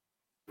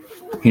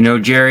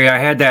 Jerry, I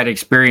had that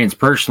experience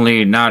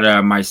personally,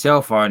 not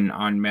myself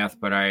on meth,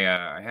 but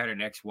I had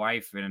an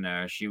ex-wife,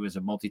 and she was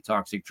a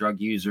multi-toxic drug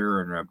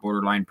user and a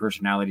borderline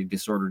personality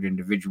disordered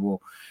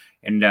individual.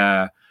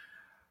 And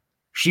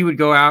she would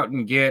go out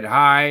and get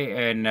high,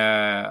 and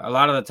a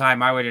lot of the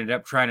time I would end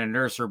up trying to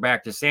nurse her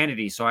back to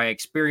sanity. So I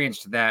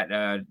experienced that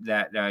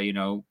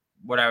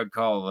what I would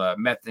call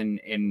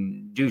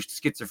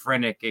meth-induced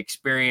schizophrenic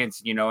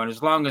experience, and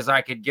as long as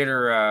I could get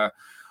her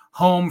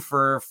home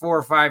for 4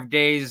 or 5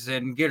 days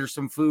and get her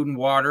some food and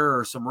water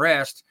or some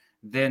rest,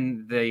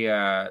 then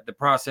the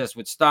process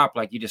would stop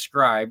like you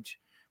described.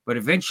 But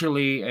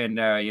eventually, and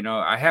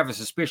I have a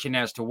suspicion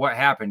as to what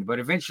happened, but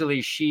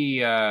eventually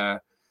she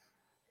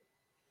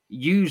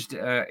used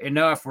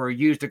enough or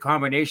used a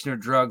combination of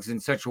drugs in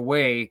such a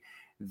way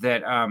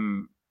that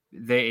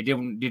it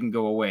didn't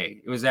go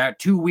away. It was at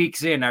 2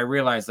 weeks in, I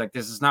realized like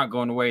this is not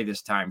going away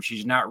this time.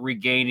 She's not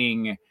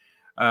regaining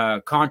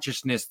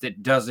consciousness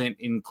that doesn't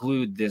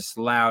include this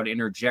loud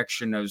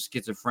interjection of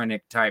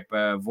schizophrenic type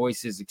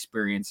voices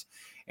experience.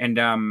 And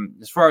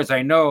as far as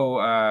I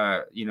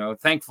know,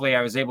 thankfully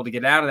I was able to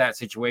get out of that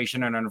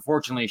situation. And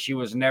unfortunately, she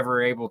was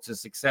never able to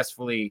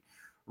successfully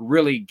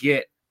really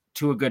get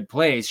to a good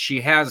place. She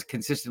has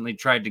consistently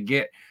tried to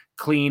get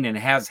clean and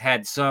has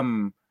had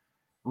some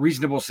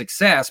reasonable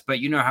success, but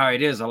you know how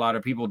it is. A lot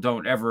of people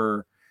don't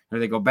ever,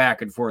 they go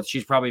back and forth.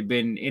 She's probably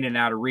been in and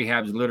out of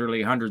rehabs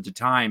literally hundreds of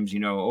times,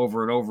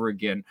 over and over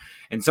again,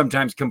 and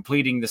sometimes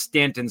completing the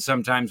stint and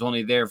sometimes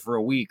only there for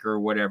a week or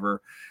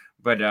whatever.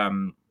 But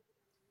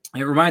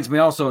it reminds me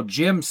also,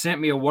 Jim sent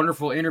me a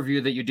wonderful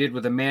interview that you did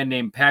with a man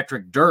named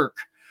Patrick Dirk,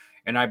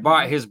 and I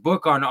bought his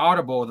book on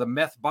Audible, The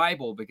Meth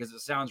Bible, because it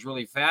sounds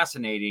really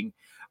fascinating.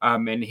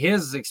 And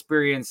his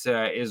experience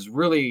is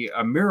really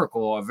a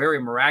miracle, a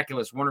very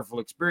miraculous,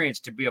 wonderful experience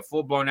to be a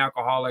full-blown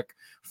alcoholic,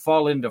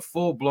 fall into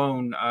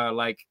full-blown,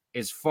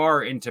 as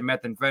far into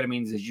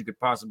methamphetamines as you could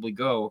possibly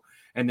go,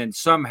 and then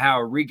somehow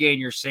regain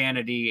your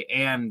sanity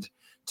and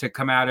to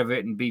come out of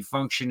it and be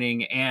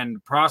functioning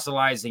and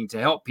proselytizing to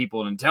help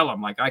people and tell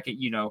them, like, I can,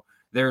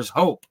 there's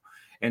hope.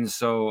 And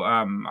so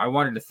I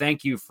wanted to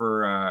thank you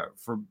for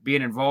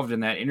being involved in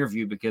that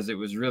interview, because it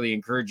was really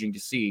encouraging to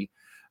see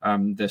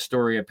the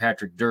story of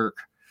Patrick Dirk.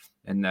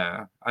 And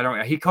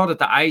he called it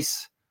the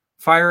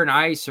Fire and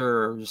Ice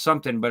or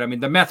something, but I mean,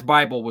 the Meth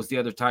Bible was the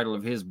other title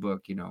of his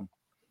book,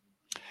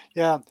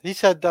 Yeah, he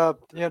said,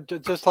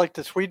 just like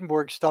the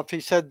Swedenborg stuff,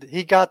 he said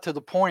he got to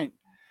the point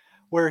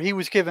where he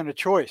was given a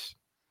choice.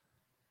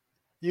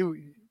 You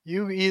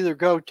either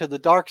go to the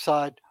dark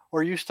side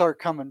or you start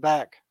coming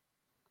back,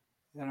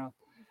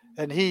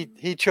 and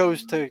he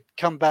chose to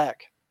come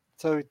back.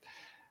 So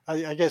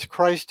I guess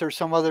Christ or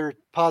some other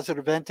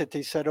positive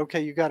entity said,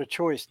 okay, you got a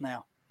choice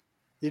now.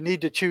 You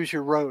need to choose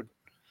your road.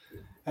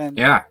 And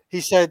yeah,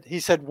 he said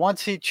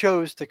once he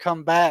chose to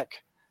come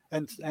back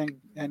and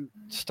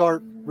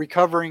start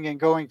recovering and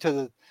going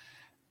to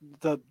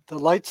the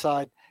light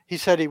side, he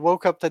said he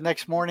woke up the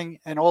next morning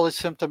and all his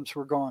symptoms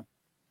were gone.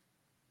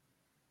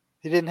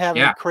 He didn't have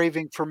any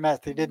craving for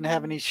meth. He didn't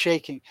have any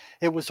shaking.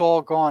 It was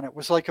all gone. It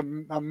was like a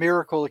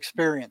miracle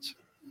experience.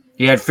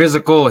 He had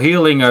physical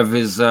healing of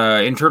his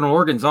internal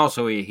organs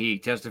also. He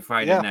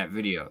testified in that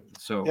video.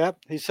 So yep,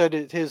 he said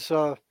his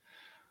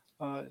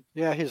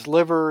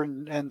liver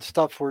and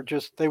stuff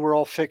they were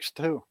all fixed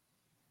too.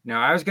 Now,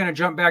 I was going to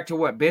jump back to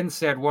what Ben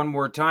said one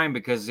more time,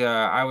 because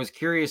I was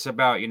curious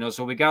about,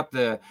 so we got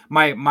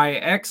my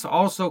ex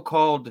also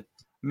called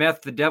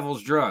meth the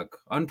devil's drug,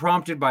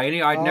 unprompted by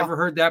any. I'd never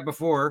heard that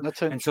before.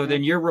 And so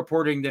then you're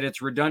reporting that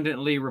it's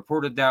redundantly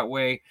reported that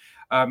way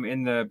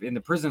in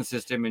the prison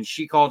system. And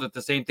she called it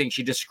the same thing.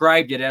 She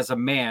described it as a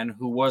man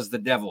who was the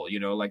devil,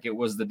 like it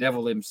was the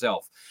devil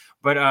himself.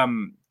 But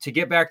to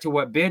get back to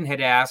what Ben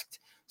had asked,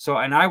 so,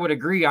 and I would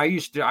agree.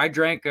 I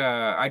drank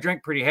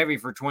pretty heavy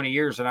for 20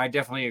 years, and I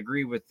definitely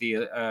agree with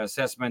the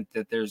assessment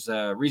that there's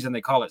a reason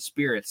they call it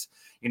spirits.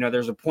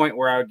 There's a point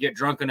where I would get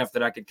drunk enough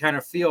that I could kind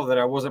of feel that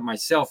I wasn't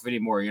myself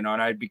anymore, and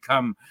I'd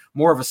become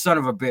more of a son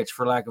of a bitch,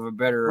 for lack of a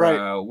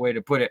better way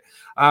to put it.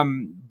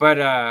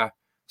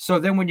 So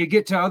then when you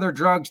get to other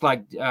drugs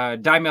like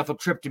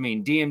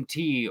dimethyltryptamine,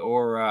 DMT,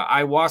 or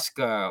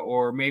ayahuasca,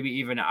 or maybe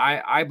even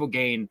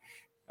ibogaine,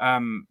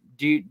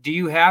 do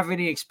you have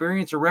any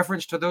experience or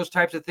reference to those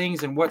types of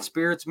things and what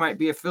spirits might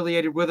be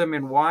affiliated with them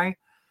and why?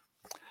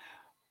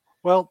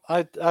 Well,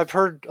 I've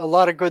heard a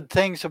lot of good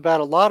things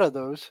about a lot of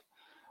those.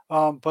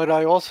 But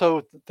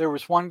there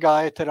was one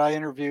guy that I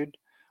interviewed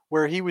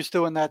where he was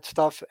doing that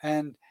stuff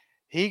and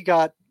he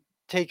got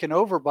taken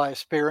over by a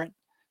spirit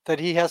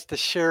that he has to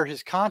share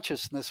his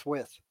consciousness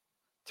with.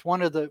 It's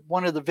one of the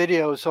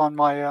videos on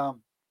my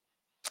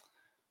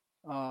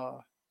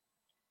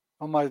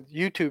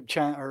YouTube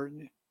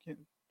channel,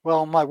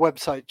 on my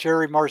website,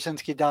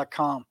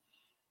 jerrymarzinsky.com.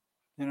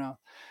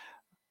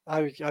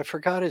 I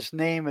forgot his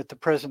name at the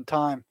present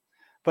time,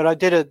 but I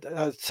did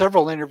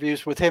several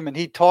interviews with him and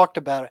he talked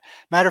about it.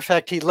 Matter of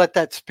fact, he let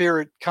that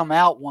spirit come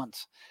out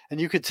once and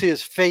you could see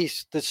his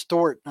face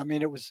distort. I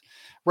mean, it was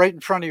right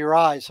in front of your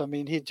eyes. I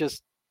mean, he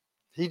just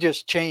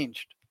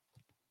changed,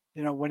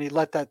 when he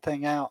let that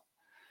thing out.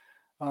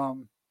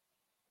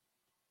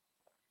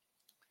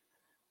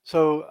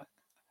 So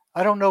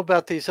I don't know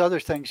about these other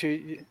things.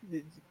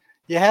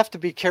 You have to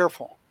be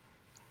careful.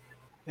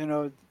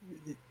 I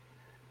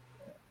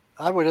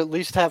would at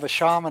least have a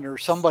shaman or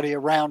somebody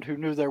around who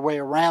knew their way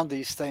around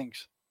these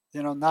things,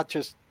 not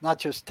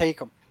just take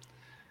them,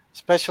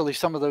 especially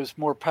some of those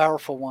more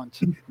powerful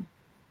ones.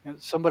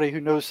 Somebody who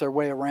knows their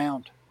way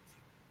around.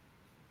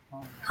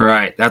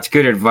 Right. That's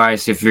good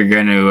advice if you're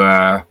going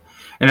to,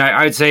 and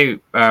I'd say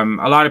a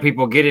lot of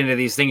people get into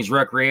these things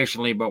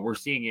recreationally, but we're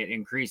seeing it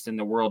increase in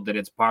the world that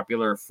it's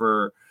popular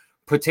for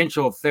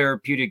potential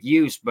therapeutic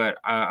use. But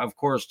of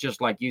course,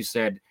 just like you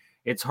said,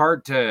 it's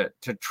hard to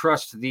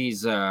trust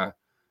these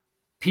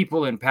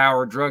people in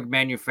power, drug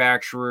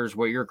manufacturers,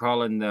 what you're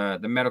calling the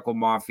medical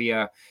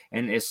mafia.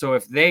 And so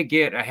if they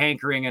get a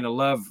hankering and a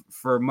love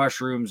for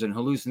mushrooms and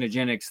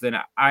hallucinogenics, then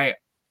I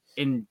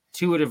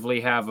intuitively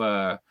have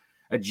a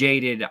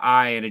jaded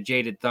eye and a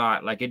jaded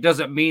thought. Like, it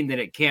doesn't mean that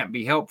it can't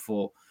be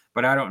helpful,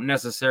 but I don't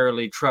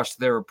necessarily trust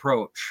their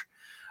approach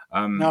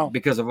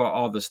because of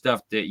all the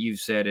stuff that you've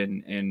said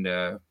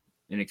and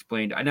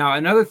explained. Now,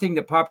 another thing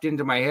that popped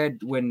into my head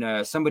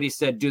when somebody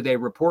said, do they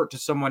report to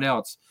someone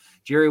else?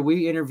 Jerry,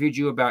 we interviewed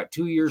you about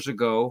 2 years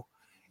ago,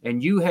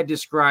 and you had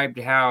described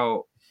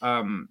how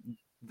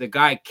the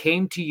guy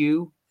came to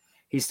you.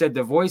 He said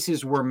the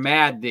voices were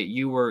mad that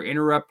you were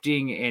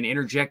interrupting and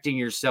interjecting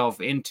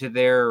yourself into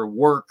their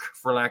work,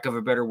 for lack of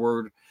a better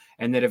word,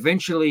 and that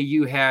eventually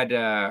you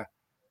had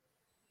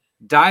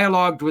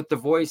dialogued with the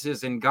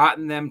voices and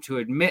gotten them to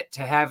admit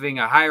to having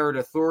a higher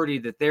authority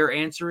that they're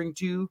answering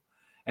to,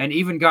 and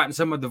even gotten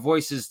some of the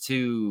voices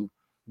to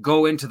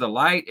go into the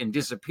light and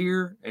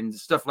disappear and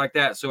stuff like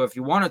that. So if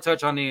you want to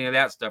touch on any of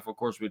that stuff, of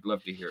course, we'd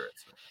love to hear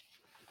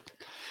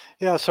it.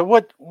 Yeah. So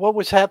what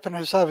was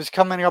happening is I was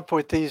coming up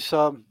with these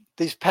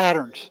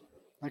patterns.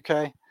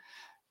 Okay.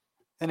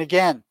 And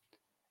again,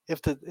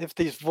 if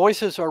these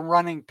voices are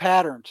running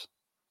patterns,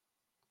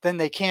 then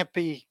they can't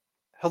be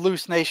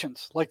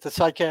hallucinations like the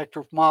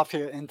psychiatric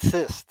mafia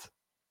insists.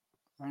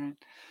 Right?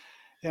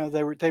 You know,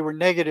 they were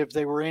negative,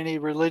 they were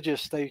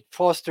anti-religious, they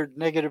fostered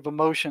negative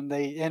emotion,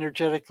 they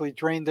energetically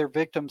drained their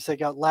victims, they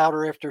got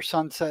louder after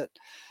sunset,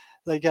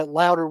 they got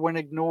louder when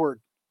ignored,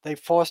 they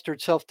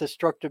fostered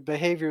self-destructive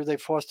behavior, they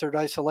fostered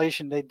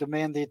isolation, they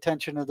demand the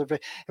attention of the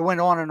it went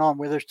on and on.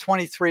 Where there's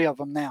 23 of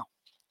them now.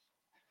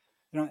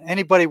 You know,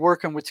 anybody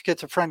working with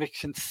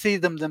schizophrenics can see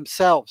them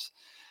themselves.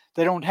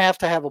 They don't have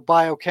to have a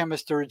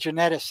biochemist or a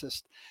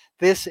geneticist.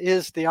 This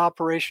is the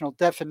operational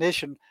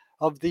definition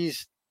of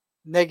these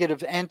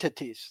negative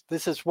entities.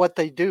 This is what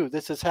they do.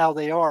 This is how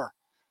they are.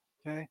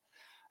 Okay.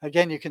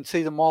 Again, you can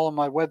see them all on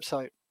my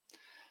website.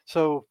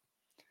 So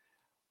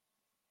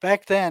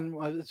back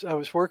then, I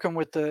was working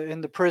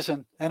in the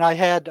prison, and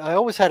I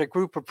always had a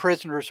group of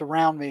prisoners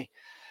around me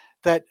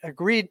that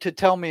agreed to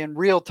tell me in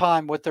real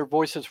time what their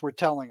voices were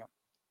telling them,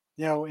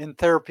 you know, in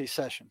therapy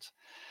sessions.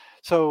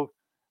 So,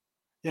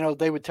 you know,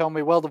 they would tell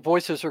me, well, the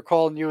voices are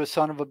calling you a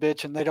son of a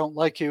bitch, and they don't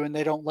like you, and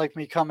they don't like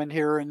me coming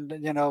here, and,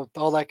 you know,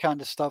 all that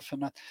kind of stuff.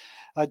 And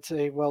I'd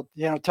say, well,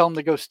 you know, tell them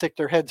to go stick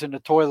their heads in the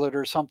toilet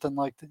or something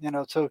like that, you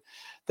know. So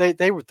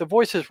the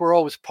voices were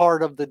always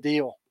part of the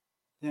deal,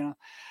 you know.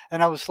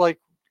 And I was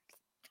like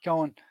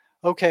going,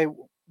 okay,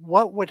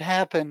 what would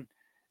happen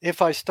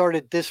if I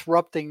started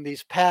disrupting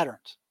these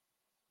patterns?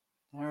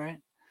 All right.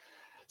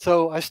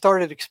 So I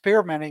started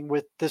experimenting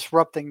with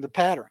disrupting the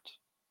patterns.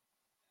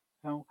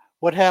 You know,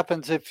 what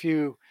happens if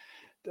you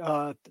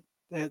the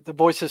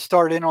voices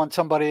start in on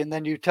somebody and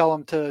then you tell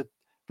them to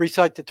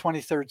recite the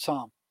 23rd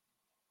Psalm?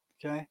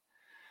 Okay.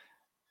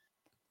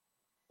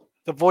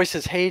 The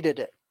voices hated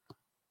it.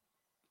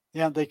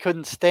 Yeah, they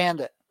couldn't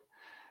stand it.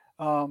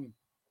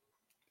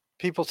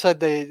 People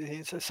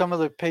said some of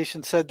the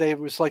patients said it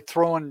was like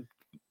throwing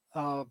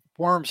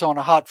worms on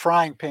a hot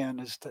frying pan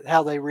is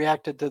how they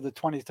reacted to the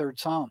 23rd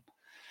Psalm.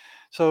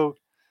 So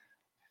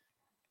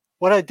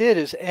what I did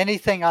is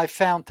anything I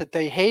found that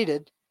they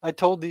hated, I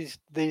told these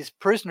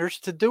prisoners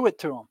to do it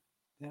to them.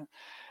 Yeah.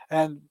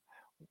 And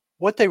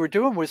what they were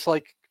doing was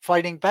like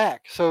fighting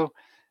back. So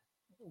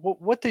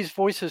what these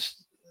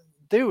voices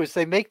do is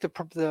they make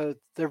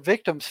their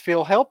victims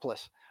feel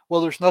helpless.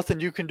 Well, there's nothing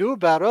you can do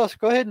about us.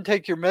 Go ahead and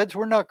take your meds.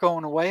 We're not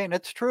going away. And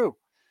it's true.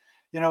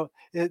 You know,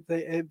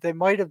 the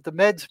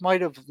meds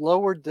might have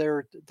lowered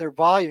their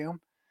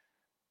volume,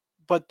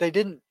 but they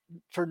didn't,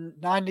 for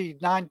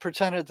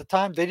 99% of the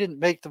time, they didn't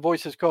make the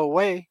voices go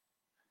away,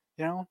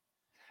 you know.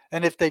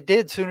 And if they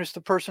did, soon as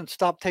the person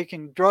stopped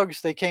taking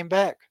drugs, they came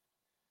back.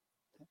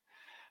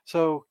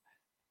 So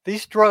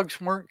these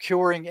drugs weren't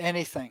curing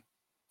anything.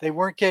 They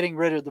weren't getting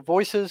rid of the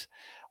voices.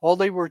 All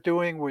they were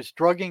doing was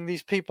drugging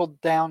these people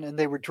down, and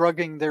they were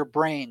drugging their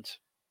brains.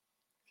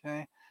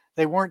 Okay.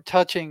 They weren't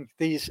touching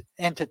these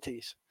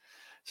entities.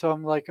 So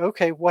I'm like,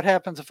 okay, what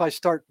happens if I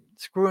start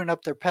screwing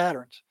up their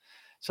patterns?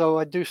 So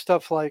I do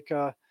stuff like,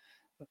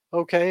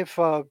 okay,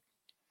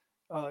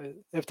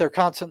 if they're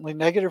constantly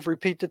negative,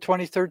 repeat the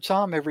 23rd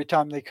Psalm every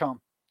time they come.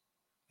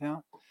 You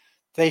know,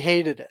 they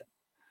hated it.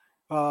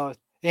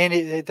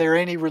 They're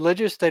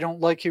anti-religious. They don't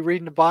like you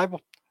reading the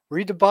Bible.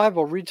 Read the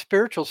Bible. Read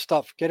spiritual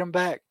stuff. Get them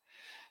back.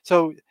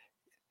 So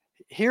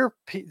here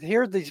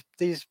these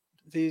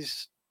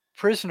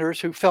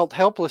prisoners who felt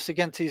helpless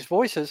against these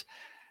voices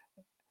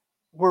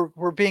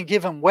were being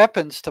given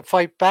weapons to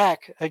fight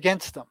back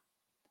against them,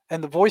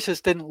 and the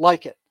voices didn't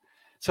like it.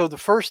 So the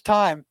first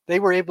time they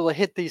were able to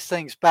hit these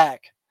things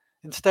back,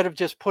 instead of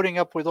just putting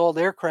up with all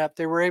their crap,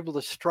 they were able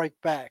to strike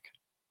back.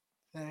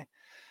 Okay.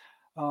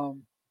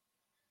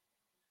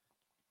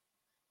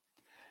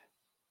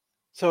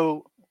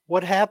 So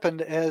what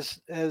happened as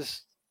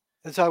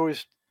I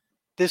was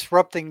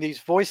disrupting these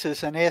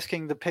voices and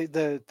asking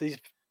these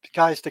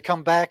guys to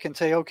come back and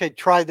say, okay,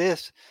 try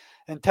this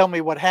and tell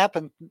me what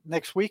happened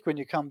next week when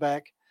you come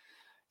back.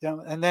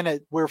 And then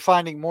we're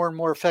finding more and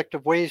more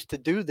effective ways to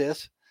do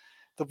this.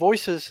 The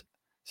voices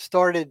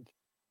started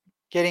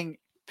getting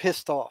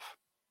pissed off.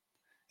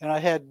 And I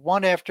had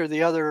one after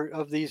the other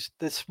of this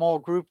small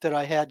group that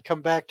I had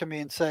come back to me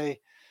and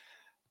say,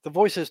 the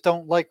voices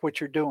don't like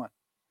what you're doing.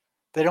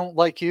 They don't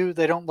like you.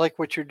 They don't like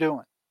what you're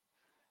doing.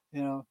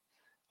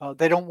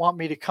 They don't want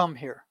me to come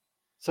here.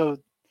 So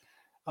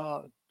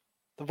the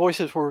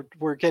voices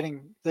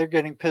they're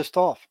getting pissed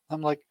off.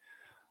 I'm like,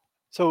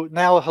 so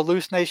now a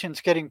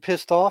hallucination's getting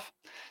pissed off.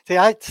 See,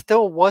 I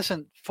still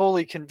wasn't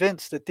fully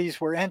convinced that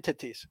these were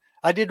entities.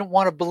 I didn't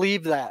want to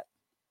believe that.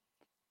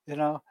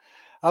 I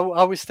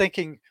was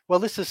thinking, well,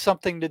 this is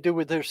something to do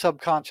with their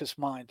subconscious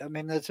mind. I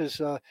mean, this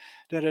is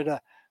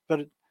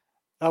But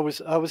I was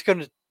going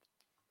to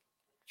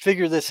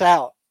figure this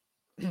out.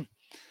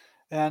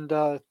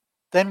 And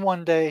then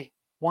one day,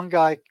 one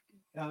guy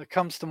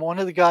comes to one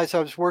of the guys I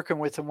was working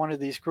with in one of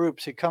these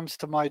groups. He comes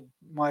to my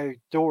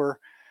door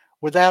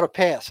without a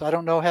pass. I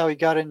don't know how he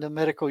got into the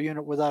medical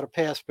unit without a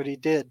pass, but he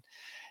did.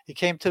 He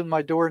came to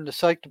my door in the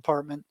psych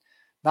department,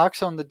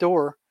 knocks on the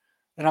door,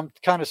 and I'm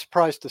kind of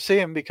surprised to see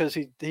him because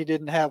he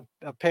didn't have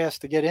a pass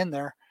to get in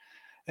there.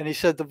 And he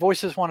said, the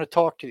voices want to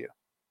talk to you.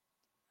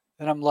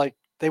 And I'm like,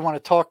 they want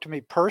to talk to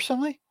me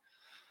personally?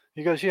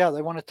 He goes, yeah,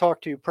 they want to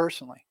talk to you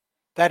personally.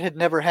 That had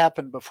never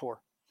happened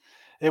before.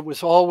 It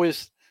was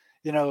always,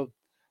 the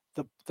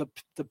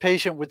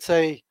patient would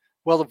say,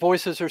 well, the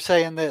voices are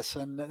saying this.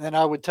 And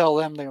I would tell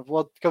them,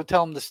 well, go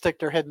tell them to stick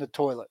their head in the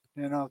toilet,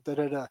 tell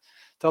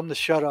them to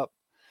shut up.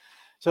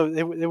 So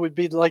it would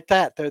be like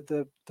that.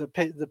 The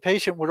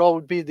patient would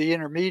always be the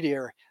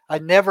intermediary. I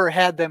never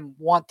had them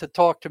want to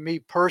talk to me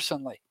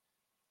personally.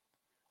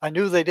 I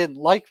knew they didn't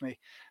like me,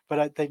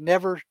 but they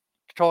never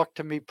talked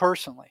to me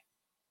personally.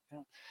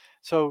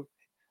 So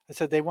I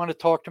said, they want to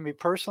talk to me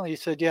personally? He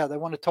said, yeah, they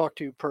want to talk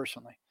to you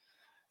personally.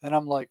 And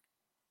I'm like,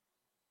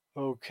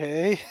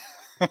 okay,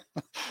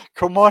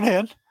 come on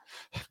in.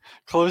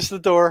 Closed the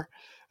door.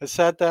 I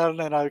sat down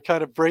and I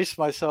kind of braced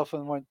myself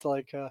and went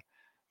like,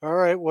 all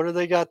right, what do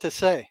they got to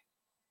say?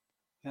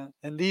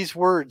 And these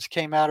words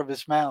came out of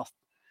his mouth.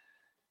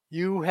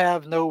 You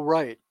have no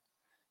right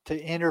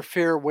to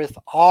interfere with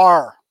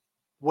our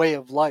way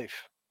of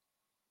life.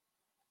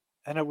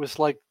 And it was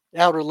like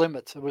outer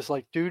limits. It was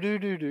like do.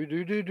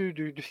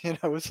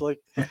 It was like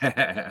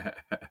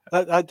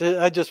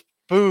I just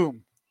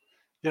boom.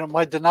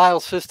 My denial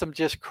system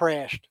just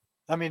crashed.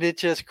 I mean, it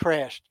just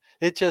crashed.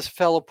 It just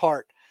fell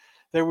apart.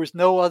 There was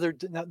no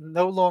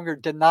longer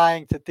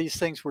denying that these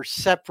things were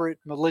separate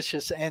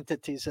malicious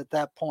entities at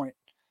that point.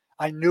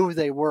 I knew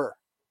they were,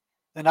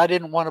 and I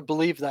didn't want to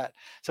believe that.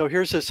 So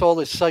here's all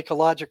this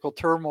psychological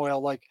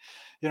turmoil, like,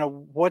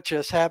 what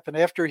just happened?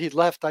 After he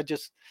left, I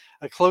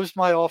closed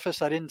my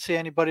office. I didn't see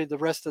anybody the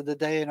rest of the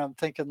day, and I'm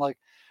thinking like,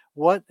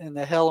 what in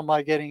the hell am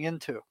I getting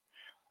into?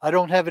 I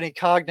don't have any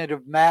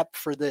cognitive map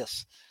for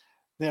this.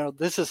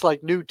 This is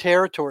like new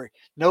territory.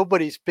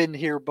 Nobody's been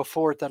here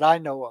before that I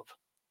know of,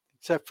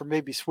 except for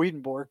maybe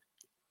Swedenborg,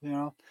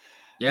 Yeah,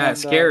 and,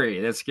 it's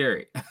scary. That's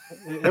scary.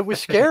 It was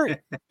scary.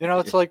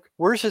 It's like,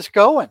 where's this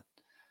going?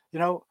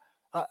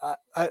 How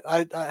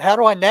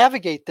do I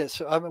navigate this?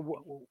 I mean,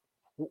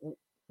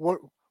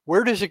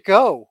 where does it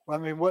go? I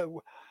mean, what,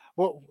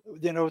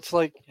 it's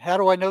like, how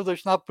do I know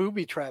there's not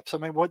booby traps? I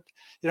mean, what,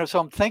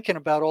 so I'm thinking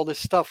about all this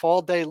stuff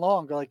all day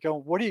long, like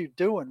going, what are you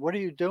doing? What are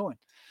you doing?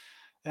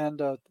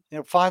 And,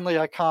 finally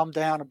I calmed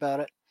down about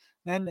it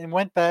and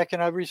went back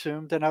and I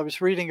resumed, and I was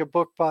reading a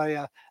book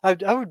by,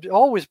 I would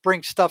always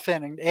bring stuff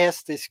in and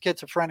ask the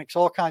schizophrenics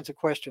all kinds of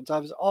questions. I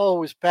was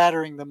always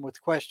battering them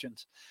with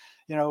questions.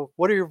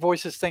 What do your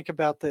voices think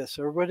about this?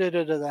 Or what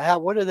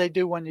do they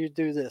do when you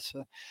do this?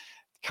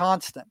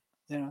 Constant,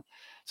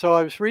 So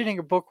I was reading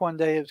a book one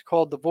day. It's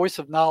called The Voice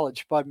of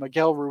Knowledge by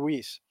Miguel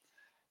Ruiz.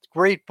 It's a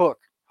great book,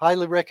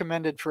 highly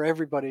recommended for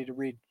everybody to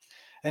read.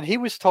 And he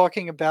was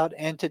talking about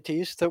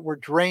entities that were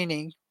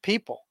draining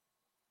people.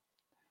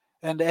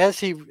 And as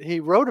he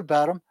wrote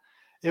about them,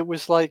 it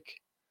was like,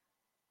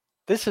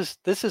 this is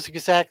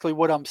exactly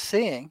what I'm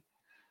seeing.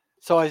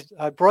 So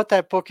I brought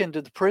that book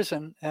into the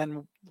prison,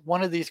 and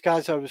one of these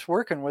guys I was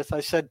working with,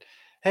 I said,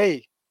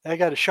 hey, I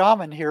got a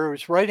shaman here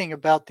who's writing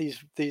about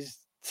these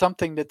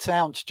something that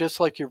sounds just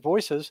like your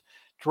voices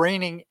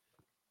draining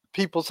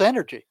people's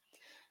energy.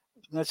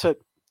 And I said,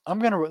 I'm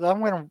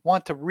gonna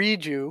want to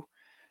read you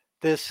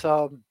this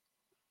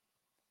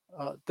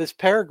this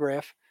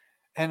paragraph,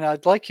 and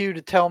I'd like you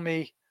to tell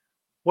me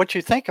what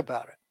you think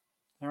about it.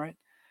 All right.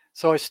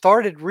 So I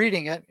started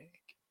reading it,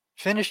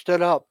 finished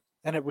it up,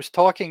 and it was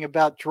talking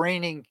about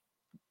draining,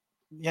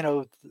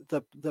 the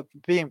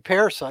being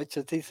parasites,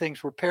 that these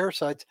things were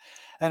parasites.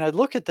 And I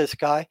look at this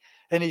guy,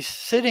 and he's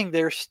sitting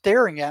there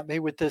staring at me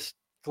with this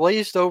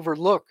glazed over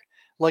look,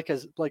 like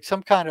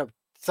some kind of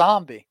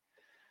zombie.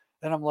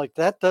 And I'm like,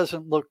 that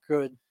doesn't look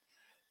good.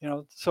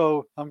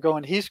 So I'm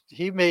going,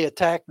 he may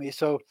attack me.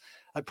 So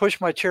I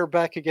push my chair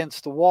back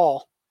against the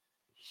wall,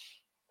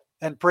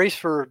 and brace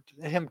for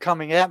him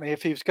coming at me.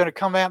 If he was going to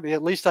come at me,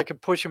 at least I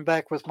could push him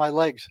back with my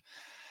legs,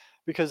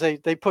 because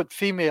they put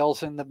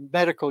females in the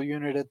medical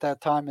unit at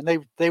that time,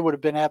 and they would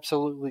have been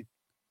absolutely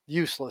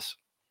useless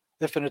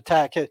if an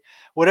attack hit.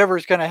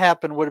 Whatever's going to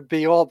happen would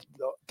be all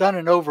done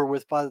and over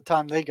with by the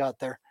time they got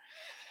there.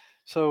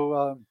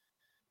 So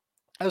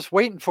I was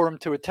waiting for him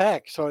to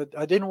attack, so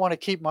I didn't want to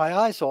keep my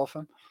eyes off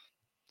him.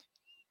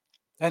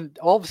 And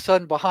all of a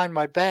sudden, behind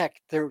my back,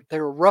 there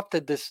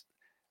erupted this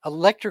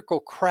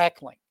electrical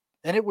crackling,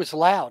 and it was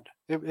loud.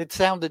 It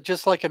sounded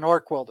just like an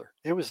arc welder.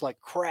 It was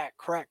like crack,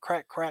 crack,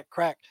 crack, crack,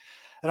 crack.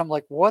 And I'm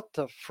like, what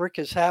the frick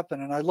is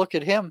happening? And I look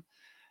at him,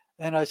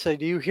 and I say,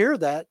 do you hear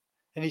that?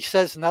 And he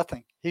says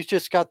nothing. He's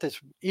just got this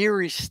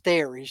eerie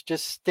stare. He's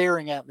just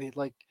staring at me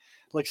like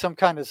some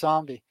kind of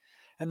zombie.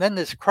 And then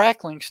this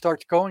crackling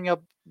starts going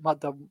up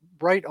the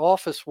right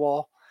office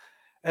wall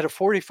at a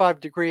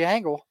 45-degree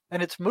angle,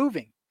 and it's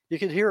moving. You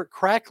could hear it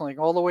crackling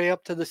all the way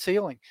up to the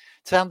ceiling.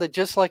 It sounded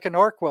just like an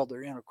arc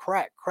welder,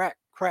 crack, crack,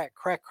 crack,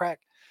 crack, crack.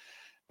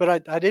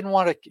 But I didn't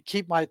want to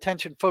keep my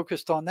attention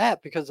focused on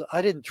that because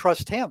I didn't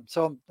trust him.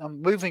 So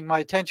I'm moving my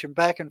attention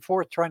back and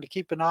forth, trying to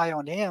keep an eye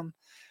on him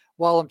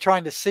while I'm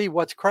trying to see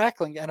what's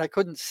crackling. And I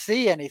couldn't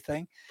see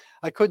anything.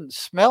 I couldn't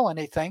smell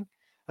anything.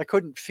 I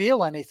couldn't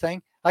feel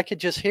anything. I could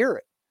just hear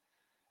it.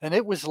 And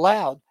it was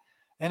loud.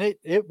 And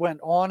it went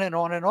on and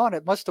on and on.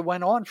 It must have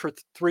went on for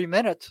 3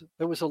 minutes.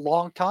 It was a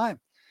long time.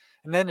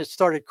 And then it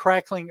started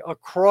crackling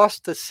across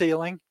the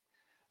ceiling,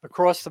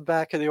 across the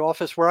back of the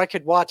office, where I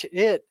could watch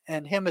it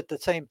and him at the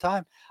same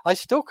time. I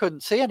still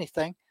couldn't see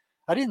anything.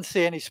 I didn't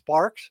see any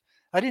sparks.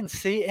 I didn't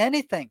see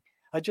anything.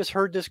 I just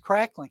heard this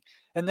crackling.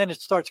 And then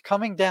it starts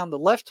coming down the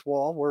left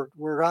wall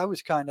where I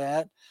was kind of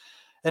at,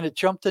 and it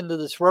jumped into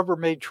this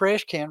Rubbermaid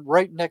trash can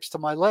right next to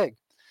my leg.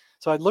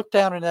 So I looked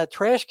down in that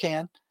trash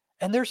can,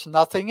 and there's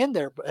nothing in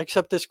there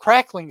except this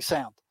crackling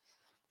sound.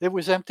 It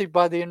was emptied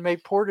by the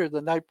inmate porter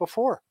the night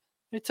before.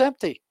 It's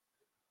empty,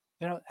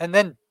 and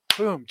then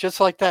boom, just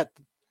like that,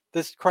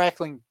 this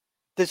crackling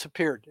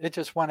disappeared. It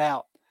just went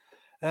out.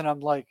 And I'm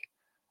like,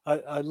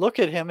 I look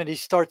at him, and he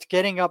starts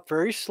getting up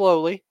very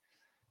slowly,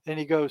 and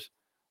he goes,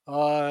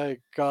 I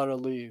gotta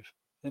leave.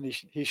 And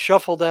he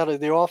shuffled out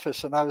of the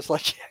office, and I was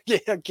like,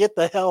 yeah, get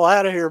the hell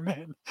out of here,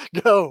 man.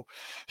 Go.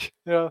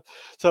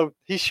 So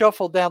he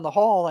shuffled down the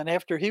hall, and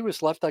after he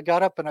was left, I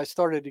got up and I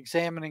started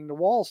examining the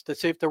walls to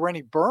see if there were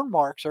any burn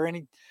marks or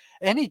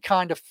any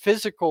kind of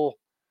physical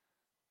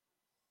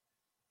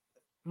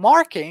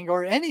marking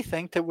or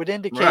anything that would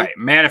indicate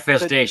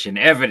manifestation,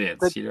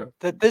 evidence,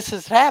 that this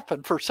has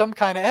happened, for some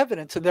kind of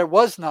evidence, and there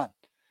was none.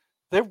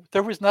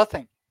 There was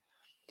nothing.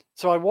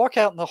 So I walk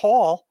out in the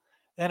hall,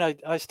 and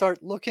I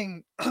start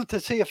looking to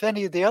see if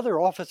any of the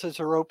other offices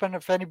are open,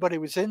 if anybody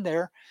was in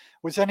there.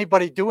 Was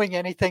anybody doing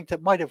anything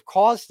that might have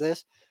caused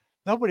this?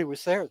 Nobody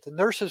was there. The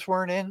nurses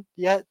weren't in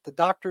yet. The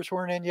doctors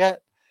weren't in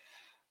yet.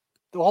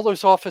 All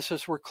those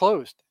offices were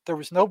closed. There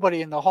was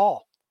nobody in the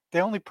hall. The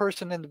only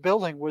person in the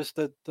building was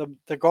the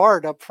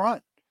guard up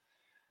front.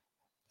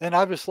 And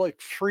I was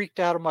like freaked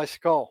out of my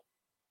skull.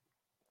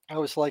 I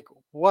was like,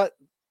 what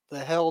the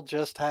hell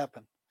just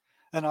happened?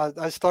 And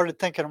I started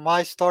thinking, am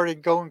I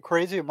started going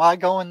crazy? Am I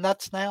going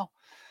nuts now?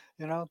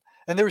 And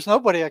there was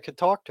nobody I could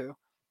talk to.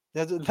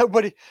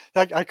 Nobody,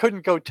 I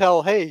couldn't go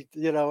tell, hey,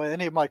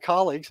 any of my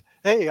colleagues,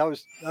 hey, I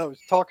was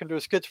talking to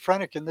a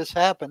schizophrenic and this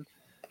happened.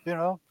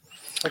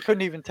 I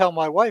couldn't even tell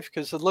my wife,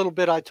 because the little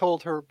bit I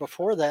told her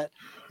before that,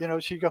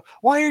 she'd go,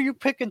 why are you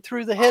picking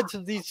through the heads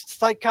of these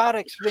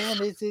psychotics, man?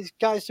 These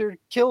guys are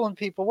killing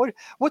people.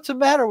 What's the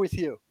matter with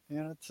you?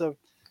 So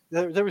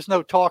there was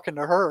no talking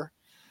to her,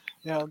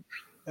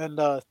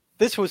 and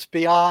this was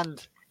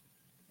beyond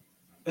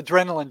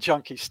adrenaline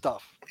junkie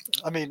stuff.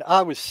 I mean,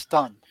 I was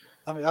stunned.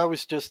 I mean, I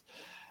was just,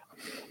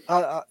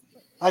 I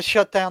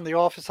shut down the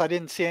office. I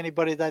didn't see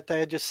anybody that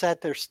day. I just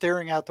sat there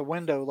staring out the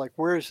window like,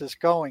 where is this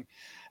going?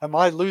 Am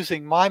I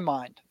losing my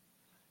mind?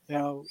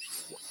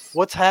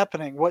 What's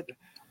happening?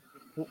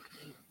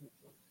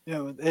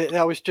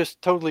 I was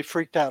just totally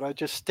freaked out. I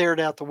just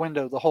stared out the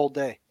window the whole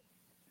day.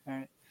 All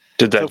right.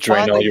 Did that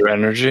drain all your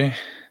energy?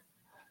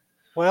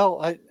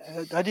 Well, I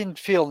didn't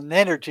feel an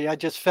energy. I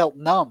just felt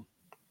numb.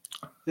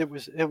 It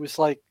was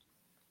like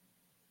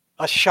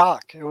a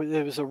shock. It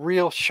was a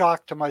real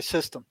shock to my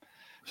system.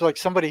 It's like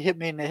somebody hit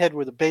me in the head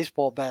with a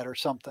baseball bat or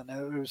something.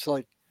 It was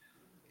like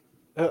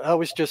I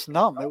was just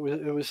numb. It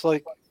was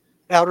like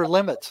outer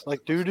limits,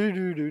 like do do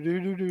do do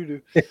do do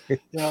do,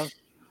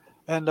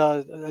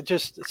 and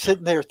just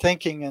sitting there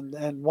thinking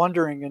and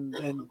wondering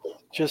and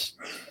just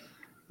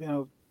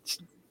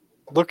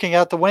looking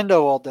out the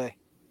window all day.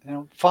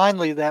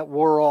 Finally that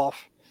wore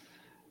off,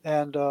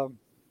 and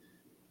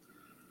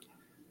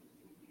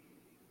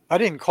I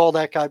didn't call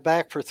that guy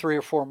back for 3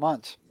 or 4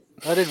 months.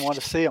 I didn't want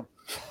to see him.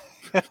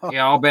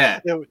 Yeah, I'll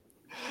bet. It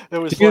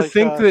was. Do you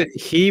think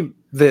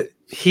that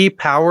he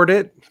powered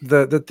it?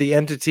 That the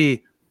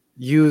entity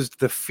used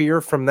the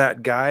fear from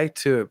that guy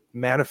to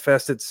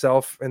manifest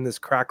itself in this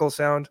crackle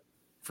sound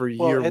for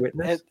your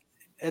witness?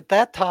 At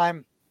that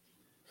time,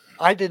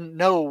 I didn't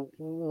know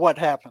what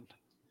happened.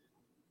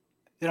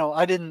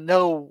 I didn't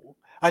know.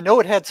 I know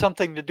it had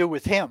something to do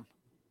with him.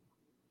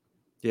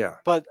 Yeah.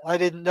 But I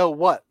didn't know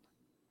what.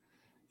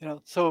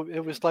 So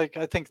it was like,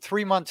 I think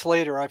 3 months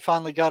later, I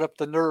finally got up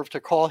the nerve to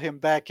call him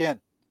back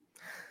in.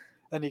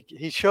 And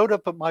he showed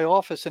up at my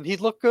office, and he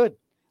looked good.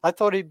 I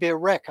thought he'd be a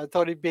wreck. I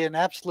thought he'd be an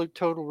absolute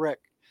total wreck.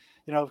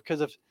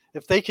 Because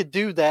if they could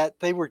do that,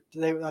 they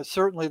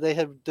certainly they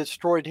had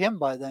destroyed him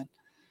by then.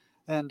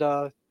 And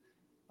I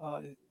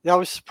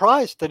was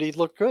surprised that he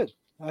looked good.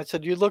 I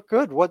said, "You look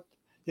good. What,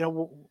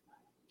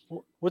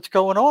 what's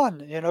going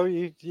on?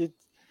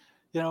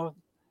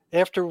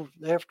 After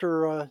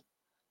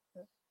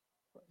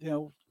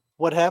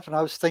what happened,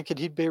 I was thinking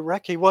he'd be a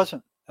wreck. He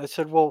wasn't." I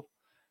said, "Well,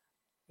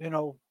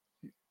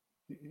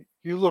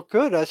 you look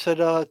good." I said,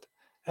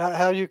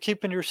 how are you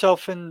keeping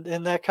yourself in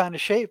that kind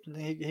of shape?" And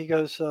he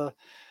goes,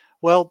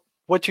 "Well,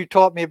 what you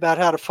taught me about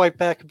how to fight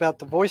back about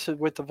the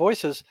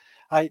voices,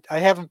 I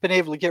haven't been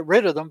able to get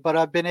rid of them, but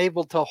I've been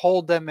able to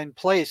hold them in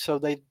place so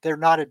they're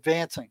not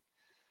advancing.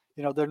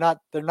 They're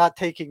not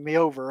taking me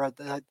over.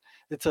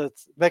 It's a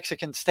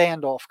Mexican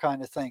standoff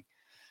kind of thing."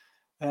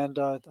 And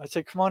I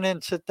said, "Come on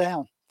in, sit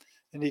down."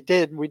 And he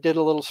did. And we did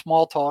a little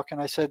small talk.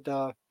 And I said,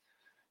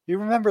 "You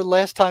remember the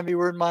last time you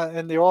were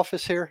in the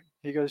office here?"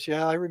 He goes,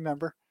 "Yeah, I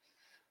remember."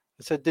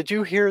 I said, "Did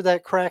you hear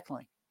that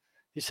crackling?"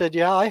 He said,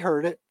 "Yeah, I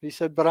heard it." He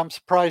said, "But I'm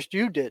surprised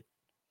you did."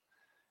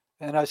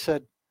 And I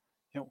said,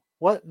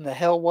 "What in the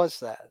hell was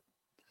that?"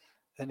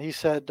 And he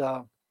said,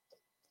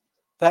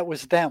 "That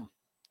was them."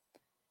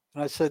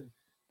 And I said,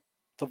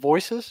 "The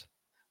voices?"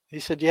 He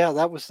said, "Yeah,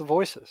 that was the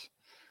voices."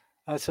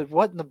 I said,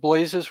 "What in the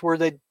blazes were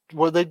they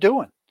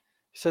doing?"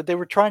 He said, "They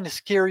were trying to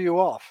scare you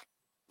off."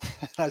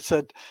 I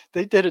said,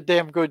 "They did a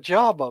damn good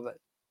job of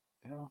it."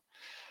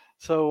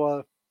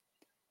 So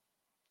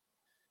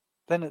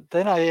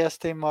then I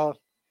asked him,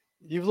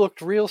 "You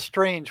looked real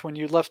strange when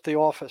you left the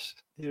office.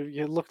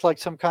 You looked like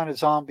some kind of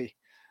zombie."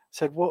 I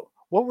said, "What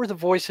were the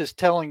voices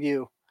telling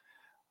you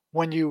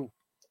when you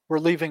were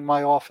leaving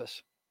my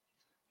office?"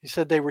 He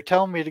said, "They were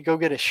telling me to go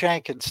get a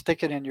shank and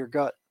stick it in your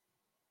gut."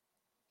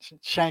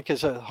 Shank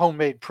is a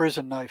homemade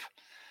prison knife.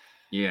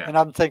 Yeah. And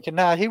I'm thinking,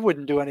 nah, he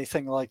wouldn't do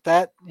anything like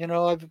that.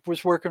 I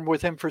was working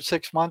with him for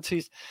 6 months.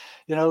 He's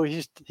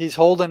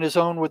holding his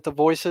own with the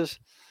voices.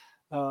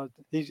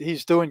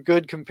 He's doing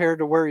good compared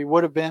to where he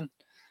would have been.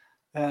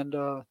 And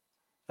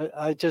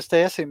I just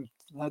asked him,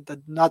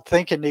 not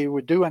thinking he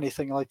would do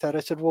anything like that. I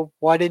said, "Well,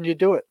 why didn't you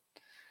do it?"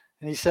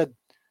 And he said,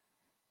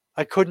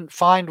 "I couldn't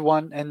find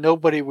one and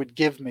nobody would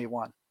give me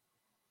one."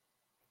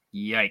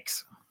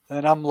 Yikes.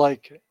 And I'm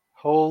like,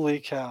 holy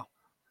cow.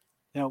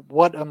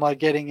 What am I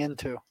getting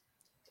into?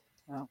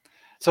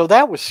 So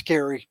that was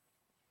scary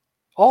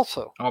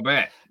also. I'll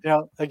bet.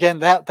 Again,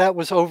 that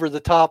was over the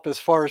top as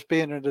far as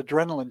being an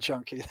adrenaline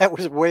junkie. That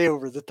was way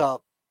over the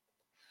top.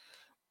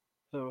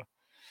 So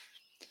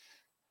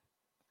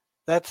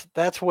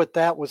that's what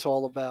that was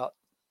all about.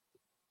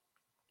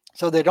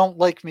 So they don't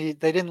like me.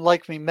 They didn't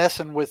like me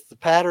messing with the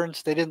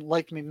patterns. They didn't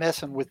like me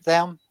messing with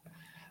them.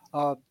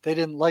 They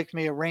didn't like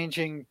me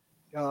arranging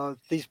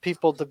these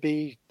people to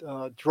be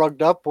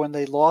drugged up when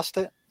they lost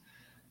it.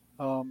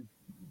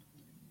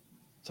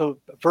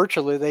 So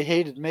virtually, they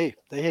hated me.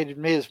 They hated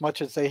me as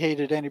much as they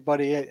hated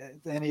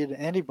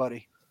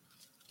anybody.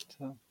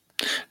 So,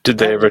 did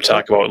they ever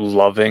talk about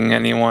loving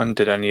anyone?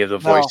 Did any of the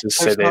voices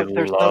say they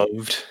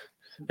loved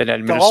an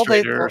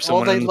administrator or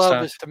someone? All they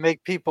love is to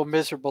make people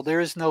miserable. There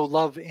is no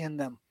love in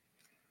them.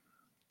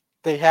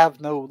 They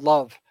have no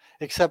love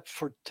except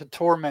to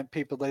torment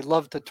people. They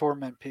love to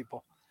torment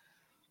people.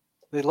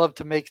 They love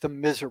to make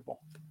them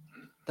miserable.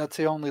 That's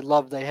the only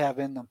love they have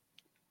in them.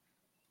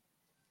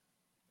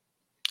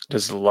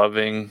 Does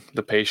loving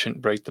the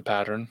patient break the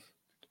pattern?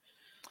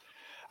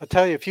 I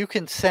tell you, if you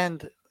can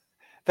send,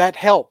 that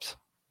helps.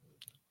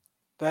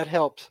 That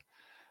helps.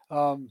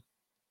 Some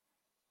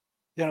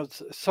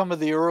of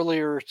the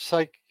earlier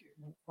psych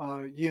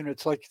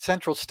units, like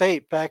Central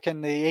State back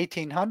in the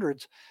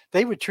 1800s,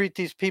 they would treat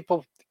these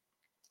people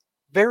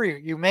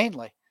very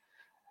humanely,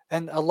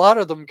 and a lot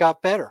of them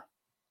got better.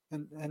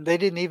 And they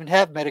didn't even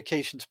have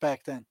medications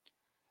back then.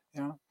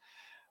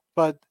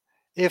 But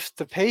if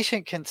the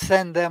patient can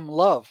send them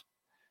love,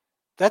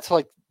 that's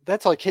like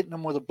hitting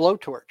them with a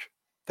blowtorch.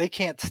 They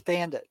can't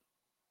stand it.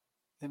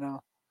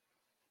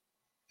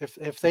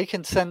 If they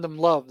can send them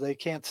love, they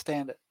can't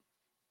stand it.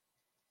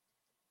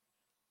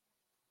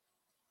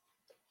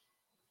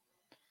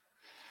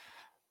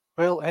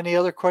 Well, any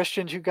other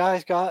questions you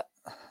guys got?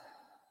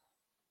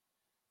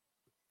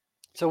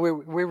 So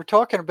we were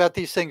talking about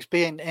these things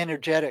being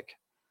energetic.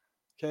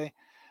 Okay.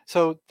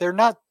 So they're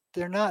not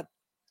going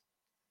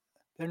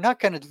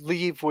to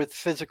leave with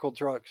physical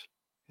drugs.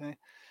 Okay.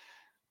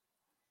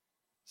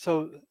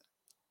 So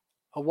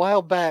a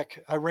while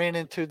back, I ran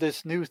into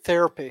this new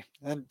therapy,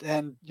 and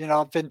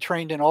I've been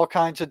trained in all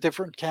kinds of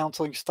different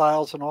counseling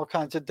styles and all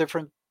kinds of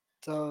different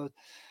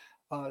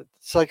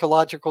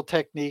psychological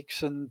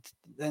techniques and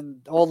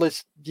all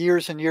this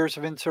years and years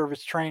of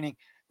in-service training.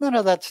 None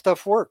of that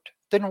stuff worked.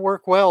 Didn't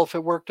work well if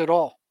it worked at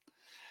all.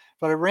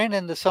 But I ran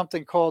into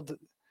something called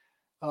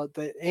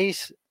the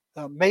ACE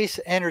Mace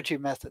energy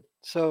method.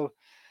 So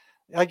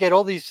I get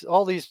all these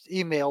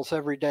emails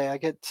every day. I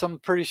get some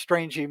pretty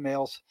strange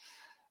emails,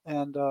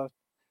 and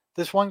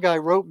this one guy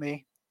wrote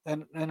me,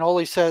 and all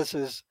he says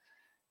is,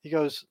 he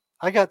goes,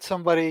 "I got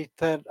somebody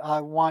that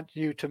I want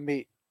you to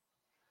meet,"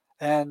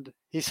 and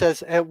he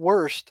says, at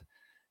worst,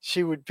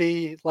 she would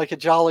be like a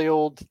jolly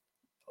old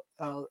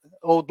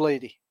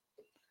lady.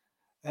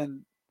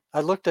 And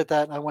I looked at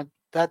that and I went,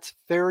 "That's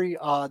very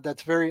odd.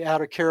 That's very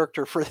out of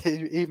character for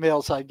the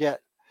emails I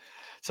get."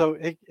 So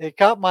it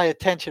got my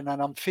attention,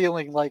 and I'm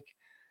feeling like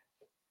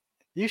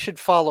you should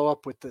follow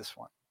up with this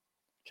one.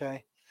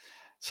 Okay.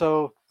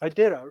 So I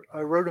did.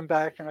 I wrote him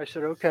back and I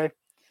said, "Okay,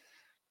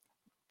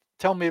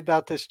 tell me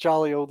about this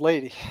jolly old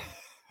lady."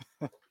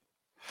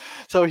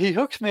 So he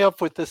hooks me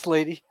up with this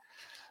lady.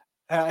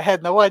 And I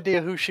had no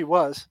idea who she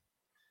was.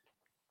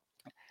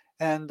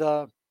 And,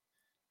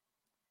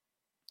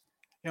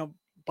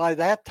 by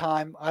that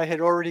time, I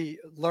had already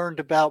learned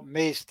about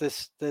MACE,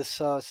 this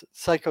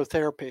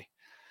psychotherapy.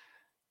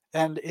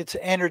 And it's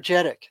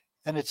energetic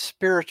and it's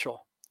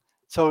spiritual.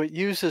 So it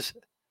uses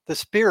the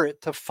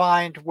spirit to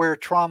find where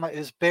trauma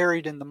is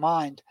buried in the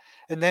mind.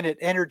 And then it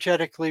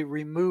energetically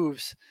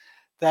removes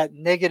that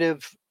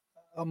negative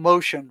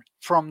emotion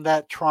from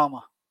that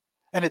trauma.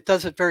 And it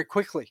does it very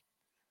quickly.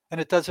 And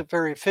it does it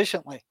very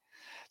efficiently.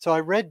 So I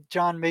read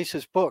John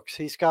Mace's books.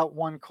 He's got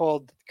one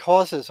called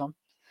Causism,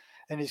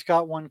 and he's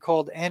got one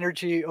called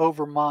Energy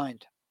Over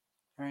Mind,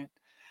 right?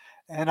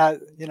 And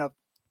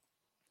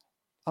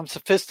I'm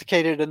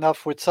sophisticated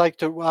enough with psych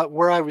to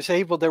where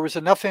there was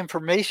enough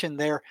information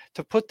there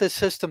to put this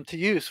system to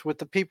use with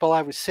the people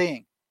I was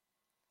seeing,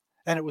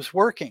 and it was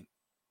working.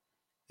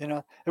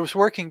 It was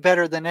working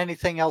better than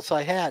anything else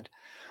I had.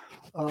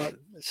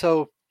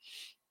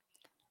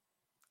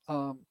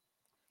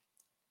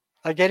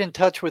 I get in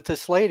touch with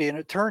this lady, and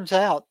it turns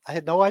out, I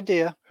had no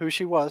idea who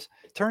she was.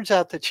 It turns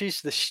out that she's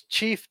the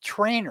chief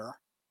trainer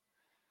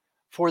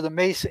for the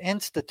Mace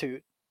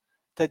Institute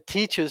that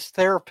teaches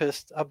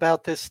therapists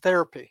about this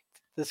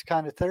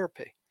kind of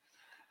therapy.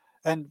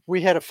 And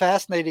we had a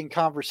fascinating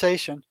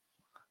conversation.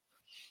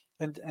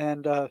 And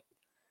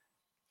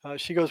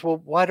she goes, "Well,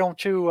 why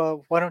don't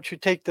you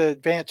take the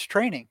advanced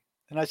training?"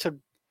 And I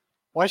said,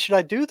 "Why should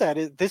I do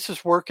that? This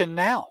is working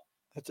now.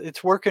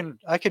 It's working.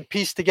 I could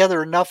piece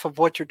together enough of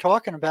what you're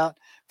talking about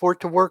for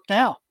it to work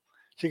now."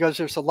 She goes,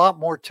 "There's a lot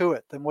more to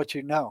it than what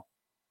you know."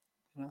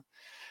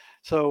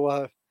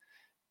 So,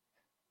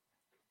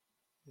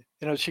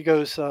 she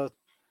goes, I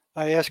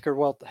ask her,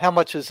 "Well, how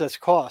much does this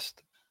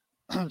cost?"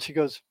 She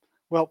goes,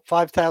 "Well,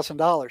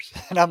 $5,000.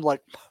 And I'm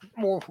like,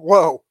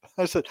 "Whoa."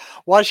 I said,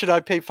 "Why should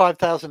I pay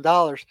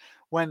 $5,000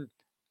 when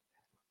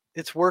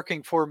it's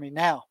working for me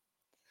now?"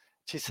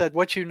 She said,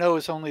 "What you know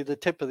is only the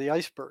tip of the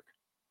iceberg."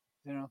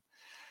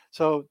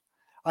 So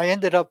I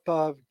ended up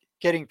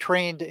getting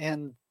trained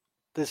in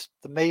the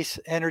Mace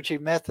energy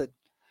method.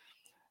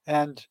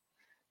 And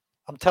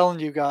I'm telling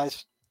you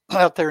guys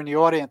out there in the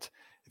audience,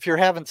 if you're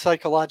having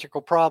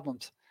psychological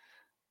problems,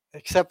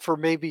 except for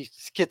maybe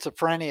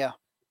schizophrenia,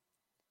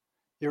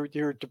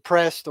 you're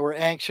depressed or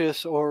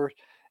anxious or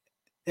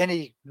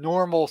any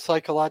normal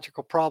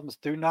psychological problems,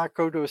 do not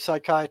go to a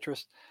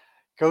psychiatrist.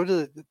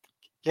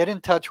 Get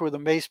in touch with a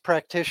Mace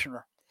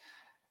practitioner.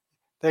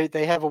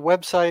 They have a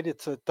website.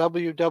 It's a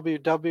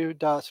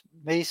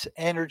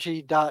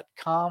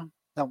www.maceenergy.com.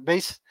 No,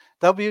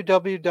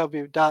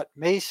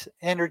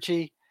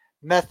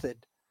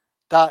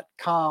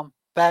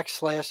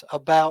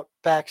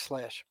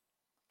 www.maceenergymethod.com/about/.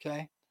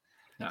 Okay.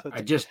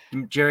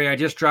 Jerry, I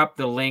just dropped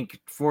the link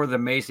for the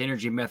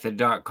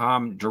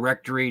maceenergymethod.com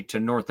directory to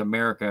North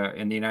America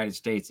in the United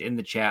States in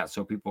the chat,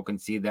 so people can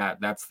see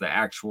that. That's the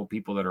actual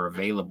people that are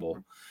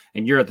available.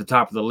 And you're at the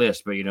top of the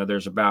list, but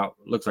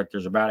looks like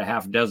there's about a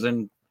half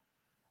dozen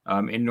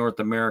in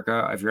North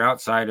America. If you're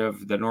outside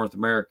of the North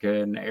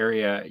American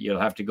area, you'll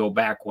have to go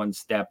back one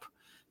step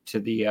to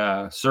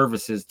the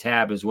services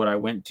tab is what I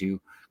went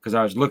to, because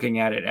I was looking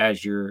at it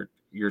as you're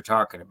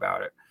talking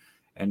about it.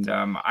 And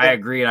I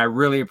agree. And I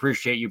really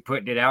appreciate you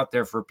putting it out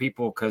there for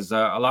people, because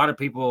a lot of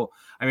people,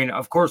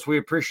 of course, we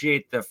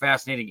appreciate the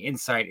fascinating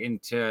insight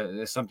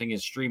into something as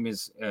extreme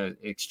as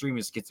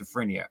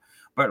schizophrenia.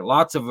 But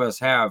lots of us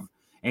have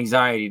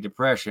anxiety,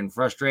 depression,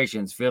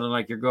 frustrations, feeling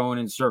like you're going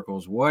in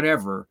circles,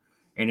 whatever.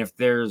 And if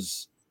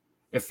there's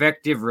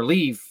effective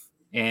relief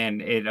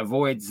and it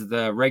avoids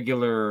the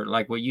regular,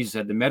 like what you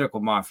said, the medical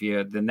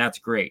mafia, then that's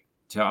great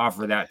to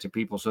offer that to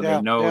people so they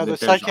know that the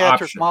there's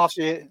psychiatric options.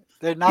 Mafia,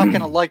 they're not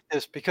going to like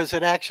this because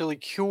it actually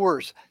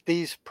cures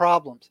these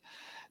problems.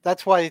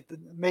 That's why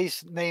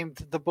Mace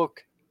named the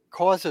book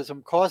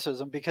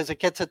Causism, because it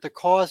gets at the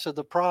cause of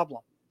the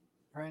problem,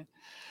 right?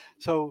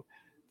 So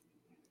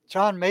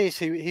John Mace,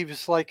 he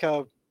was like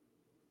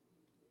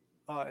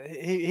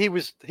he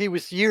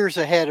was years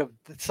ahead of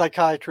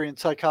psychiatry and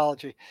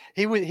psychology.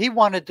 He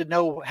wanted to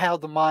know how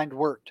the mind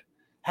worked.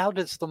 How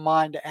does the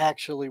mind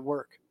actually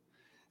work?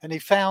 And he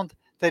found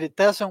that it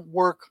doesn't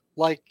work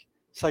like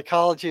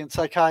psychology and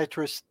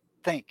psychiatrists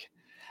think.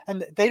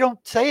 And they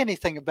don't say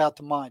anything about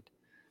the mind.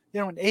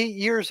 in 8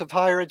 years of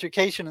higher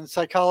education in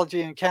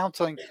psychology and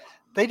counseling,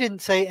 they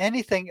didn't say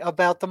anything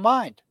about the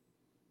mind.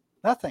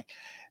 Nothing.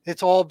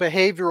 It's all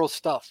behavioral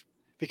stuff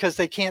because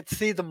they can't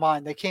see the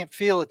mind. They can't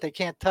feel it. They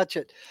can't touch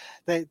it.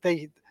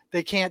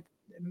 They can't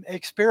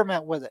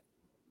experiment with it.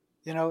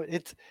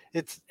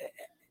 It's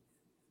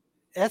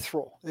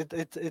ethereal.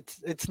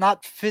 It's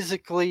not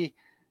physically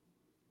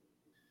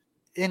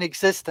in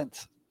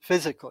existence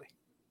physically,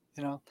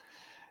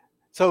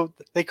 so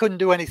they couldn't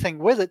do anything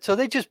with it. So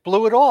they just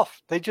blew it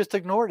off. They just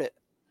ignored it.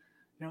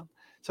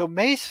 So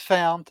Mace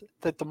found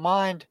that the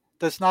mind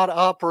does not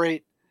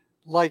operate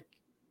like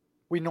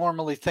we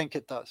normally think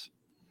it does.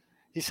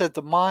 He said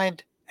the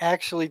mind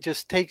actually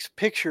just takes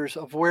pictures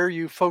of where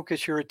you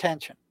focus your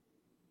attention,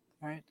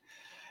 right?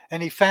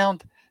 And he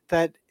found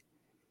that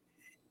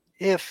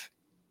if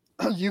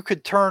you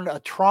could turn a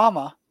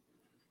trauma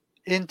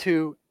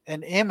into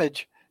an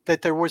image,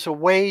 that there was a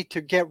way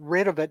to get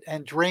rid of it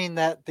and drain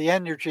the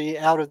energy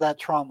out of that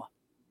trauma.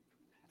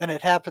 And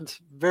it happens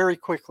very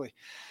quickly.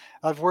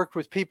 I've worked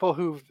with people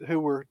who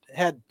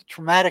had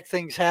traumatic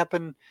things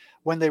happen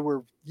when they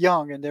were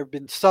young, and they've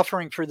been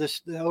suffering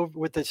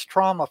with this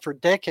trauma for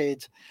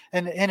decades.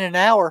 And in an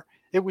hour,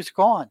 it was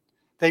gone.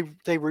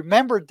 They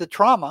remembered the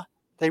trauma.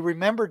 They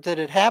remembered that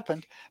it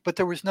happened, but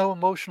there was no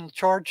emotional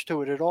charge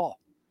to it at all.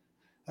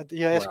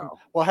 You ask them,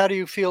 well, how do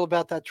you feel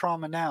about that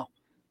trauma now?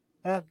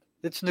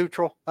 It's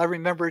neutral. I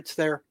remember it's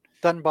there.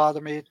 Doesn't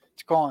bother me.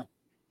 It's gone.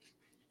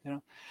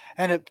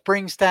 And it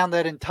brings down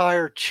that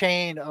entire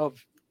chain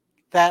of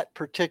that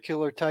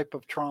particular type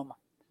of trauma.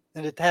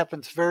 And it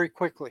happens very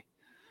quickly.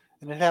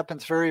 And it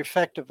happens very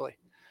effectively.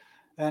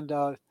 And,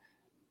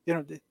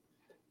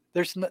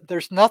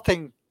 there's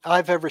nothing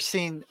I've ever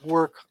seen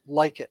work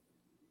like it.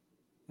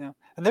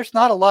 And there's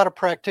not a lot of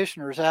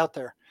practitioners out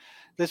there.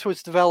 This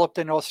was developed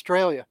in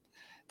Australia.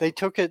 They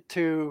took it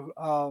to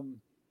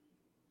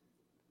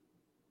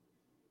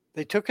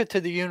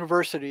the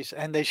universities,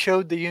 and they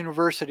showed the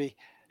university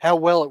how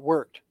well it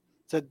worked.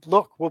 Said,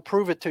 look, we'll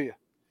prove it to you.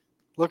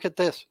 Look at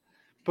this.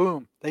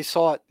 Boom. They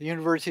saw it. The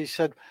university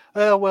said,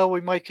 oh, well,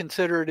 we might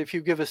consider it if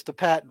you give us the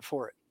patent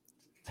for it.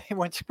 They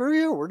went, screw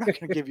you. We're not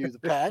going to give you the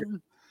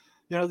patent.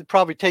 They'd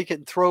probably take it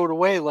and throw it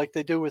away like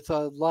they do with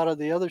a lot of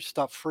the other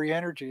stuff, free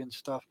energy and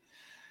stuff.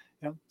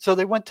 So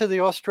they went to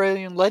the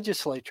Australian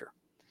legislature,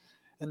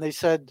 and they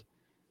said,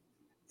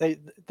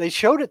 they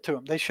showed it to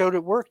them. They showed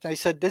it worked. They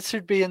said, this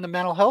should be in the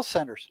mental health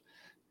centers.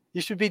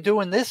 You should be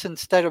doing this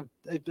instead of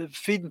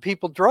feeding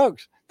people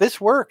drugs. This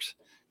works.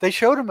 They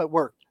showed them it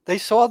worked. They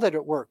saw that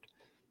it worked.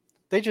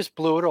 They just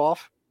blew it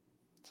off.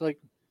 It's like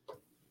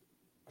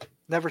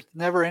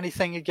never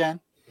anything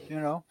again,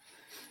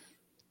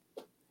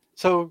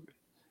 So,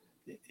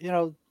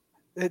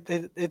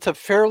 it's a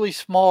fairly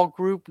small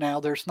group now.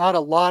 There's not a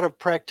lot of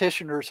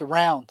practitioners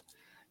around.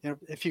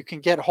 If you can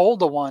get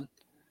hold of one,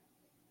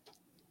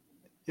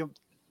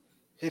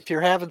 if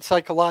you're having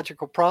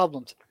psychological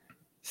problems,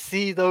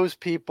 see those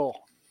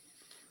people.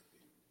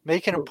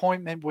 Make an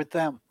appointment with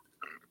them.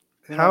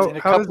 In a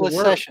couple of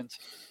sessions.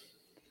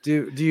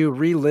 Do you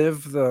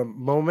relive the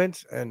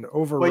moment and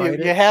overwrite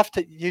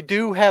it? You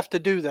do have to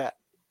do that.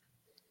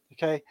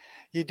 Okay,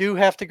 you do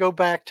have to go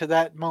back to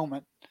that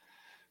moment.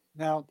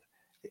 Now,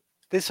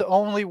 this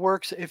only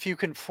works if you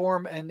can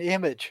form an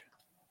image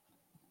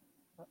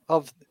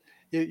of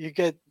you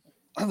get.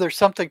 There's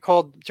something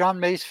called, John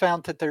Mace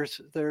found that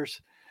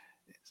there's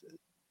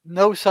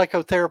no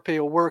psychotherapy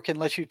will work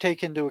unless you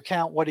take into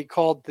account what he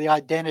called the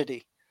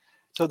identity.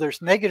 So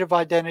there's negative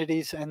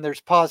identities and there's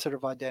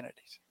positive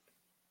identities.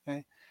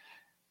 Okay?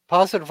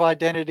 Positive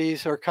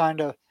identities are kind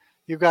of,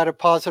 you got a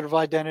positive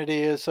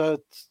identity as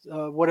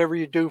whatever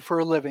you do for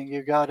a living.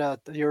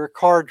 You're a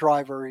car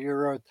driver.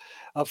 You're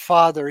a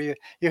father. You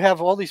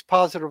have all these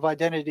positive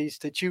identities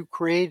that you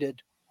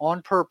created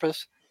on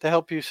purpose to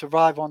help you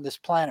survive on this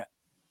planet.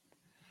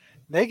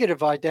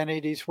 Negative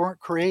identities weren't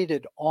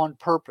created on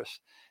purpose.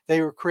 They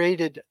were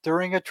created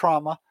during a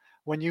trauma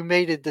when you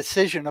made a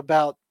decision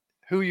about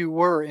who you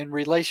were in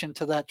relation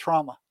to that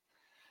trauma.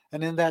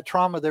 And in that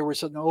trauma, there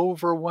was an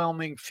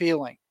overwhelming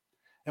feeling.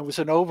 It was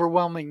an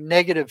overwhelming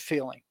negative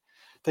feeling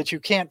that you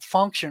can't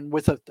function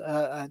with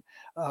a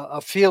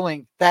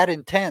feeling that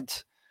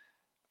intense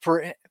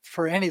for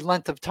any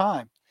length of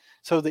time.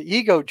 So the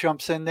ego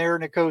jumps in there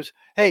and it goes,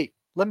 hey,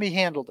 let me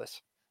handle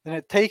this. And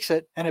it takes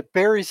it and it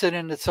buries it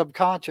in the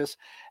subconscious,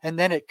 and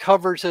then it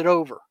covers it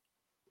over.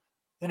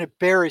 And it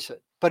buries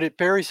it, but it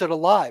buries it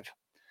alive.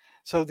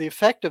 So the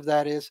effect of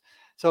that is,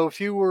 so if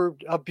you were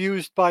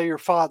abused by your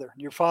father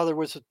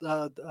was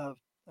a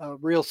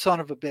real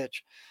son of a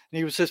bitch, and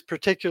he was this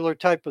particular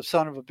type of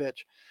son of a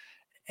bitch,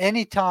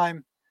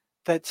 anytime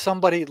that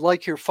somebody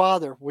like your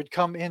father would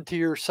come into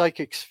your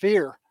psychic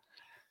sphere,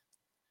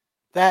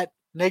 that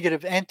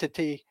negative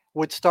entity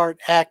would start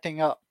acting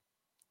up.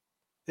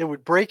 It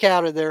would break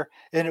out of there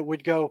and it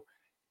would go,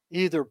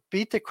 either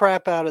beat the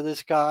crap out of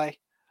this guy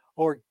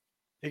or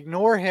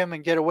ignore him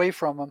and get away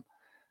from him,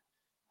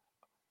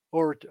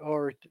 or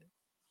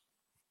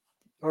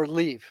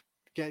leave,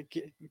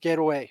 get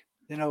away.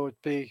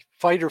 It'd be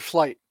fight or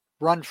flight,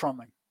 run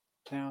from him,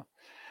 You know,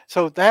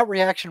 so that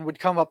reaction would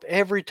come up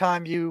every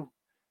time you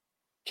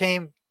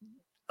came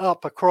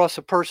up across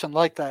a person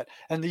like that.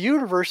 And the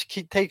universe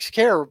takes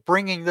care of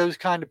bringing those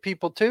kind of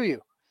people to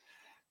you,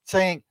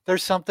 saying,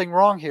 there's something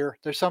wrong here.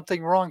 There's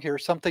something wrong here.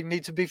 Something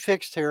needs to be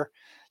fixed here.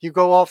 You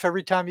go off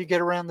every time you get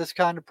around this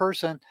kind of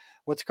person.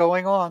 What's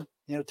going on?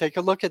 You know, take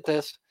a look at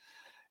this.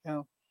 You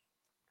know,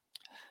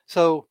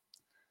 so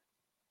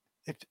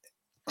if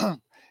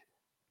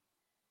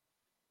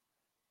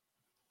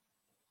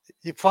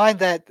you find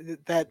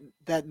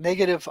that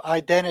negative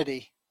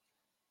identity,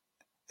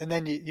 and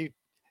then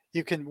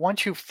you can,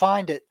 once you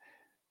find it,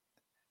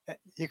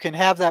 you can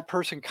have that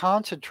person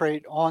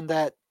concentrate on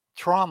that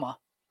trauma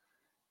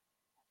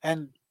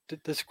and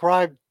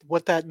describe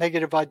what that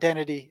negative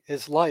identity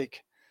is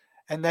like.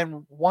 And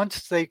then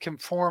once they can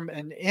form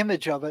an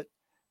image of it,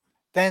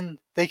 then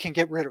they can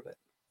get rid of it.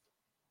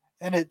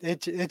 And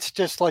it's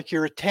just like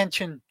your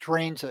attention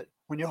drains it.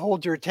 When you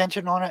hold your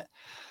attention on it,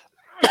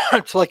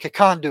 it's like a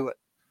conduit,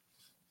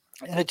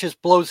 and it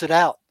just blows it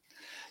out.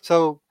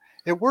 So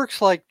it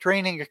works like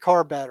draining a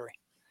car battery.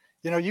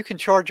 You know, you can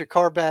charge a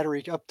car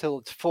battery up till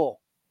it's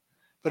full,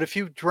 but if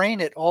you drain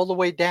it all the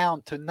way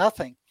down to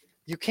nothing,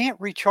 you can't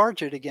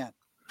recharge it again.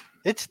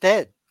 It's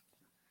dead.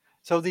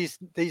 So these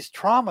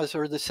traumas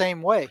are the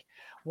same way.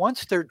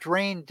 Once they're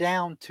drained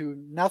down to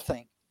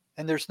nothing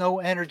and there's no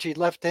energy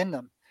left in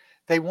them,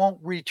 they won't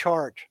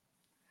recharge.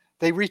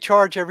 They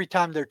recharge every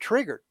time they're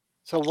triggered.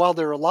 So while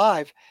they're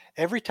alive,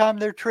 every time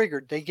they're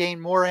triggered, they gain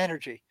more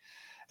energy.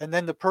 And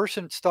then the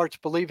person starts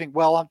believing,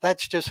 well,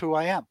 that's just who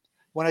I am.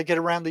 When I get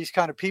around these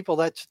kind of people,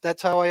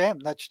 that's how I am.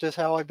 That's just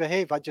how I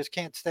behave. I just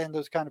can't stand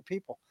those kind of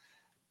people.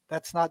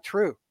 That's not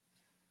true.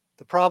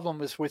 The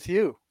problem is with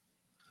you.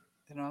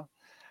 You know,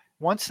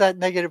 once that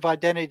negative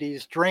identity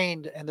is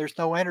drained and there's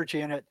no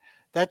energy in it,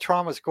 that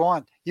trauma's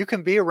gone. You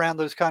can be around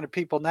those kind of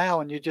people now,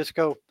 and you just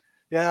go,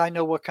 yeah, I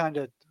know what kind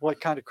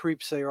of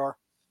creeps they are.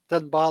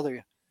 Doesn't bother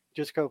you.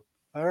 Just go,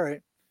 all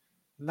right.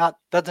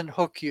 Doesn't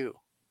hook you.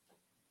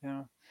 You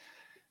know,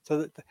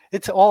 so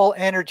it's all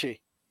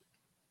energy.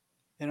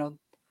 You know,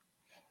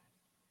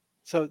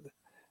 so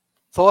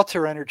thoughts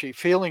are energy,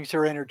 feelings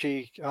are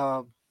energy,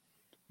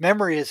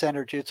 memory is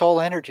energy. It's all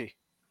energy.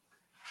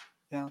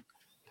 You know,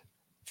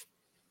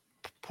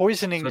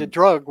 poisoning the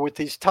drug with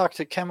these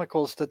toxic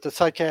chemicals that the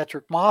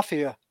psychiatric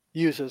mafia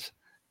uses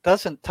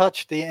doesn't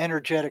touch the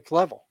energetic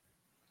level.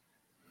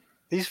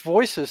 These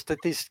voices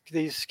that these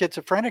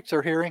schizophrenics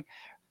are hearing,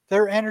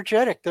 they're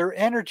energetic. They're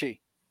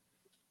energy.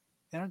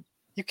 You know,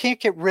 you can't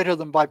get rid of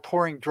them by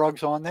pouring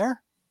drugs on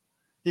there.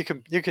 You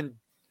can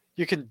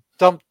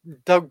dump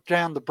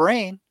down the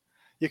brain.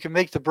 You can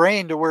make the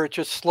brain to where it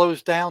just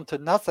slows down to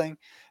nothing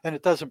and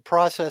it doesn't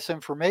process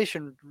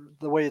information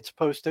the way it's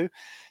supposed to.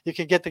 You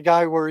can get the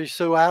guy where he's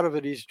so out of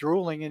it, he's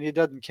drooling and he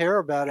doesn't care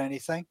about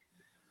anything.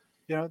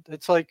 You know,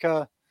 it's like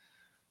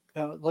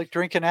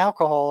drinking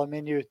alcohol. I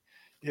mean, you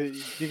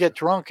get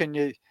drunk and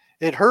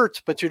it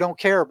hurts, but you don't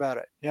care about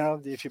it. You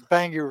know, if you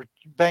bang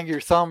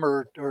your thumb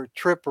or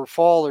trip or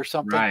fall or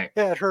something, right.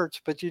 Yeah, it hurts,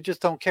 but you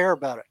just don't care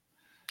about it.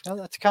 You know,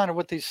 that's kind of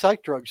what these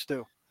psych drugs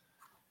do.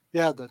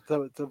 Yeah,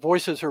 the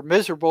voices are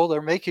miserable. They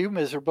make you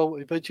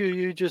miserable, but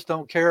you just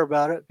don't care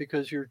about it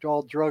because you're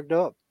all drugged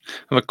up.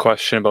 I have a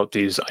question about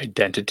these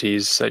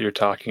identities that you're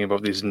talking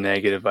about, these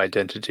negative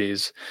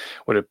identities.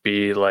 Would it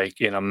be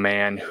like in a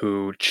man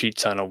who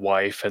cheats on a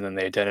wife and then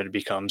the identity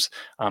becomes,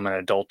 I'm an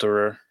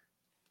adulterer?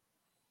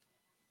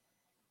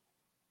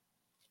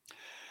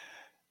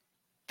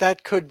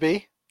 That could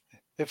be,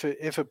 if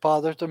it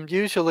bothers them.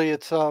 Usually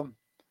it's, you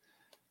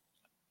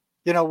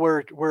know,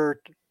 where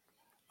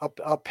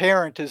a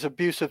parent is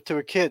abusive to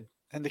a kid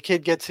and the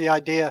kid gets the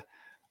idea,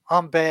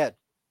 I'm bad.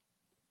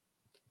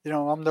 You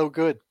know, I'm no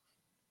good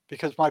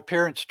because my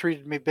parents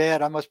treated me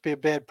bad. I must be a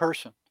bad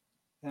person.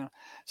 You know,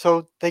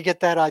 so they get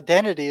that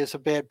identity as a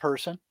bad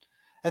person,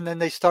 and then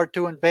they start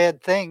doing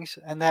bad things,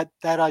 and that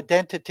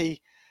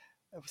identity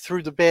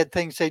through the bad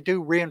things they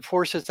do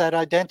reinforces that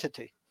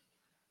identity.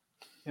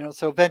 You know,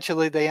 so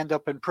eventually they end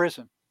up in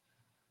prison.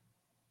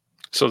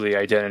 So the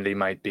identity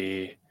might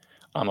be,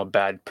 I'm a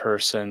bad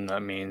person.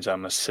 That means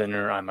I'm a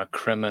sinner. I'm a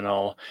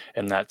criminal.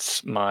 And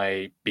that's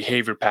my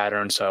behavior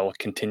pattern. So I will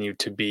continue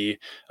to be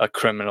a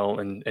criminal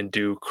and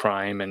do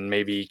crime and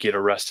maybe get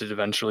arrested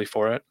eventually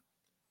for it.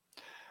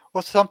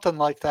 Well, something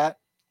like that.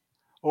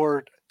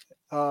 Or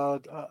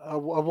a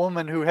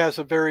woman who has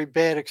a very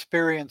bad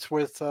experience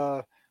with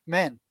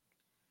men.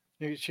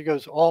 She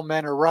goes, all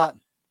men are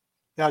rotten.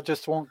 I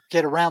just won't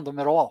get around them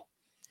at all.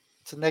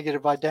 It's a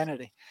negative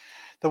identity.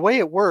 The way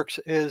it works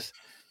is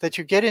that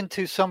you get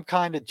into some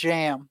kind of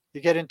jam,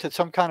 you get into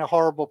some kind of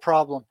horrible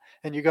problem,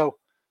 and you go,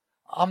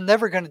 I'm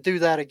never going to do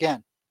that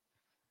again.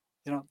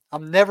 You know,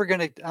 I'm never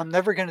going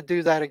to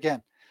do that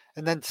again.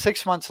 And then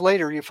 6 months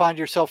later, you find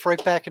yourself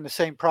right back in the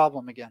same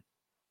problem again.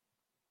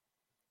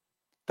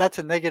 That's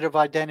a negative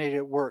identity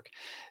at work.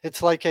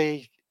 It's like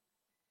a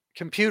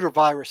computer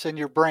virus in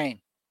your brain.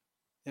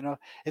 You know,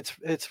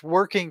 it's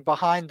working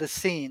behind the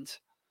scenes,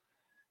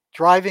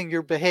 driving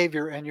your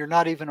behavior, and you're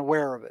not even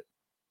aware of it.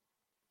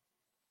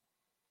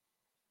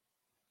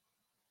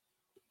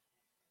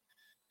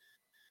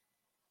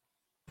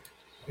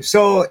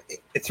 So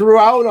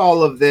throughout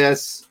all of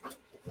this,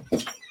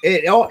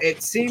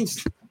 it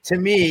seems to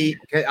me,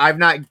 I've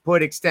not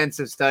put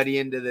extensive study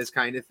into this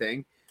kind of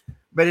thing,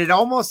 but it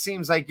almost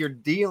seems like you're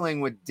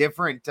dealing with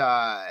different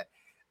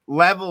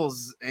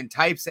levels and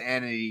types of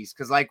entities.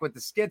 Because like with the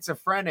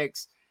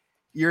schizophrenics,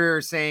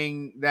 you're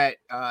saying that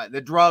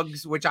the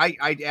drugs, which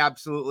I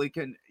absolutely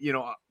can,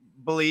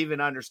 believe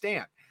and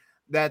understand,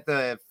 that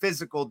the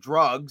physical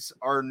drugs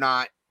are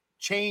not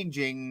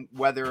changing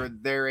whether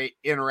they're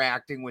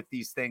interacting with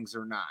these things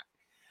or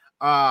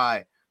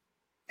not.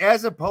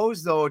 As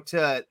opposed, though,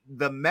 to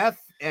the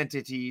meth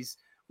entities,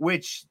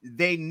 which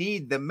they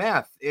need the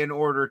meth in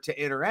order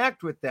to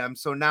interact with them.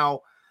 So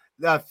now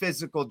the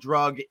physical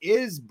drug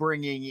is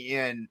bringing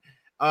in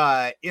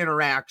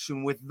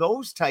interaction with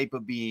those type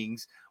of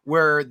beings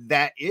where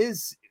that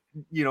is,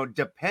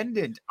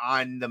 dependent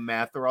on the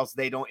meth, or else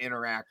they don't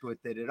interact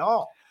with it at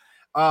all.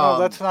 No,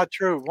 that's not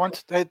true.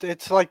 Once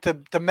it's like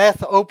the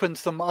meth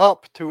opens them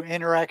up to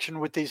interaction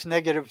with these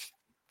negative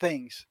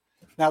things.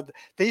 Now,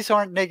 these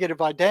aren't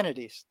negative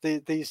identities.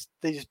 These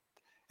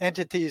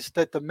entities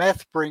that the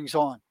meth brings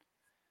on,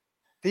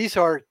 these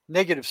are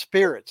negative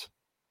spirits.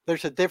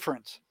 There's a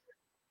difference.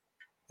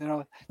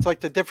 It's like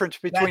the difference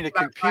between a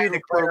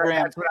computer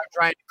program. That's what I'm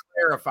trying to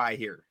clarify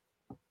here.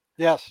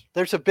 Yes,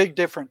 there's a big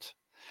difference.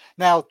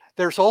 Now,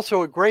 there's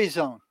also a gray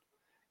zone.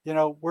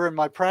 Where in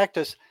my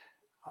practice,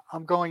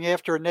 I'm going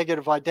after a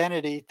negative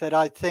identity that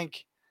I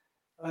think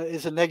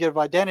is a negative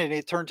identity.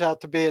 It turns out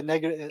to be an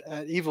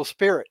evil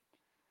spirit.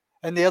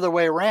 And the other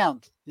way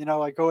around,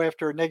 I go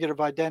after a negative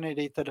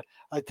identity that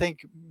I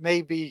think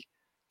may be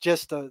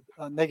just a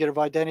negative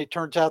identity,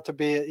 turns out to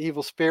be an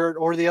evil spirit,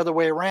 or the other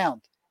way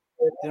around.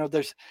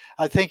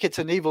 I think it's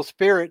an evil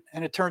spirit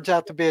and it turns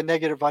out to be a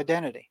negative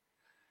identity.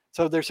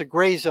 So there's a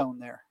gray zone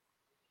there.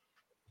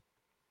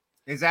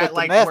 Is that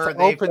like the where meth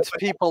opens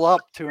people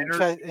up to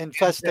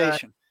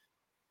infestation?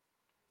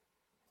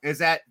 Is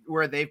that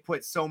where they've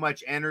put so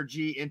much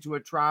energy into a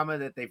trauma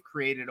that they've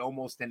created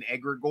almost an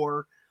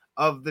egregore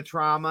of the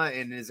trauma?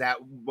 And is that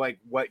like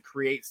what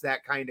creates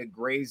that kind of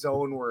gray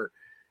zone where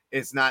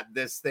it's not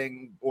this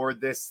thing or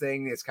this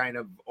thing? It's kind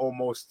of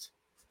almost.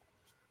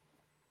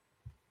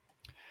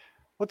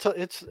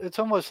 It's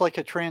almost like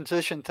a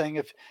transition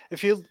thing.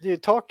 If you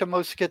talk to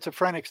most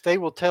schizophrenics, they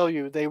will tell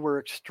you they were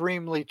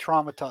extremely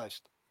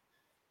traumatized.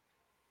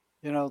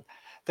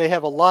 They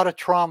have a lot of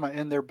trauma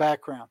in their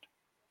background.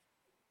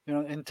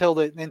 Until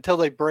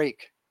they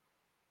break.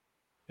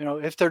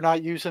 If they're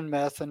not using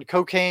meth and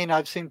cocaine,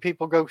 I've seen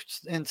people go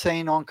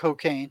insane on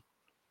cocaine.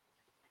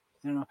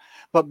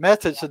 But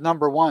meth is the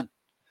number one.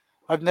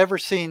 I've never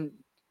seen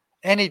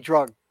any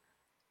drug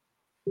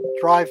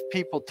drive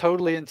people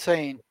totally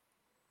insane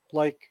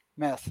like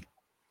meth.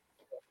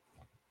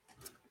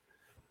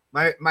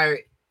 My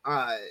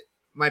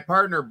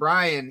partner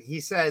Brian, he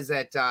says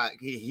that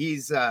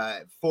he's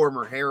a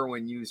former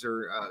heroin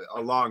user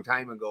a long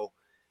time ago.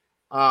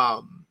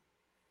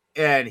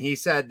 And he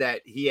said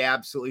that he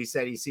absolutely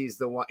said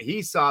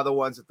he saw the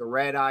ones with the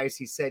red eyes.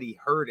 He said he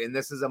heard, and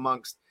this is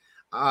amongst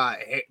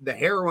the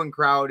heroin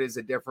crowd is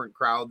a different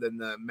crowd than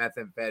the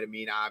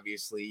methamphetamine,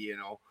 obviously,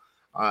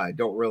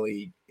 don't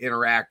really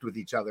interact with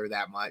each other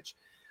that much.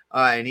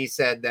 And he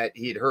said that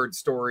he'd heard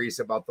stories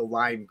about the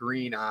lime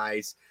green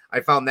eyes. I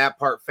found that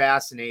part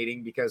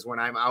fascinating because when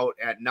I'm out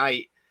at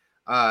night,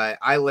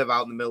 I live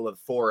out in the middle of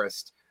the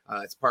forest.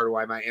 It's part of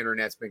why my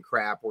internet's been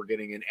crap. We're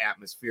getting an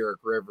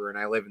atmospheric river and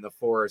I live in the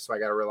forest, so I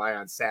got to rely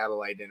on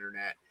satellite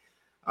internet.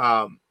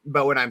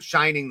 But when I'm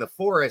shining the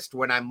forest,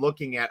 when I'm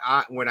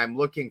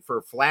looking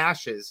for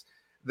flashes,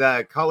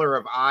 the color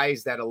of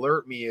eyes that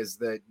alert me is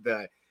the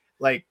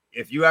like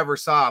if you ever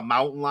saw a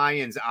mountain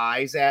lion's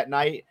eyes at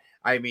night,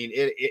 I mean,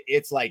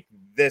 it's like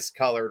this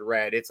colored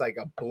red. It's like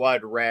a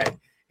blood red.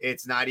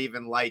 It's not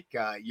even like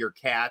your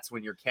cat's,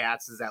 when your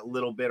cat's is that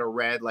little bit of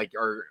red, like,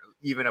 or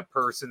even a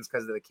person's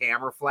because of the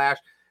camera flash.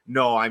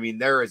 No, I mean,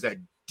 there is a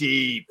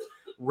deep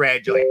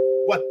red. You're like,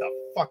 what the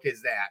fuck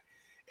is that?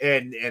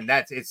 And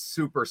it's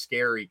super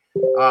scary.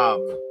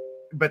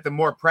 But the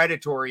more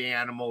predatory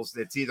animals,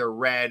 that's either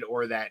red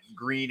or that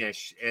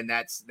greenish, and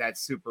that's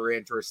super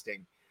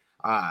interesting.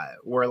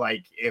 Where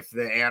like if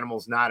the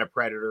animal's not a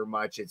predator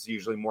much, it's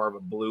usually more of a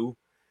blue.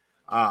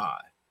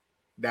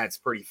 That's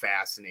pretty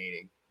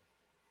fascinating.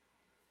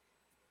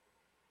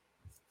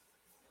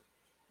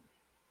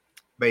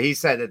 But he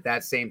said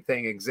that same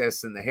thing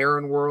exists in the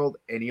heron world,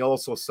 and he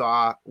also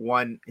saw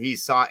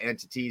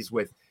entities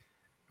with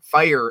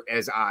fire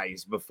as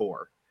eyes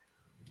before.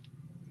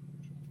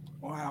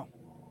 Wow.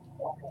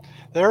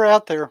 They're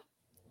out there.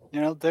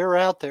 They're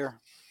out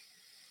there.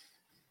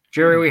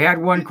 Jerry, we had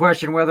one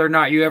question whether or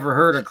not you ever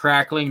heard a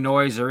crackling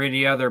noise or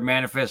any other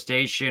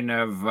manifestation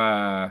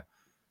of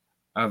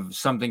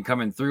something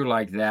coming through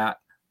like that.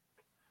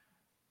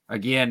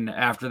 Again,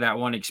 after that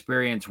one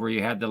experience where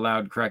you had the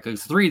loud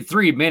crackles,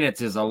 3 minutes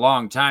is a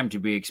long time to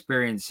be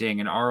experiencing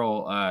an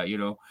aural, I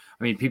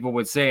mean, people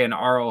would say an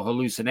aural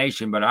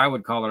hallucination, but I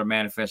would call it a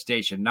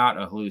manifestation,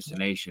 not a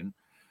hallucination,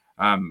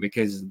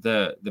 because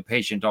the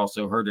patient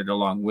also heard it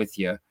along with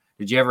you.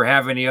 Did you ever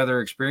have any other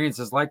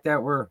experiences like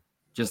that? Where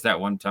just that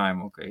one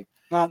time? Okay.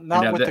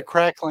 Not with the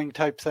crackling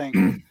type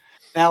thing.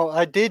 Now,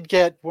 I did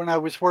get, when I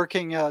was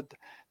working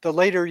the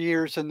later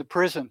years in the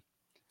prison,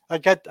 I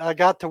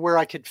got to where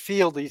I could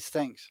feel these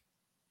things.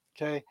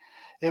 Okay.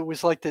 It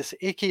was like this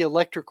icky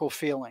electrical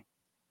feeling.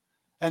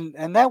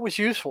 And that was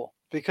useful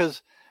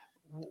because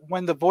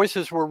when the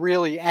voices were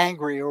really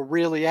angry or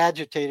really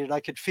agitated, I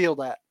could feel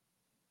that.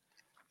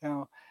 You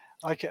know,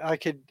 I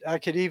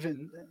could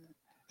even,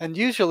 and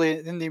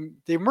usually in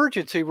the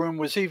emergency room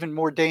was even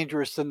more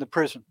dangerous than the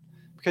prison,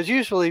 because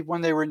usually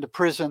when they were in the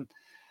prison,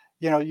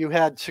 you know, you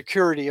had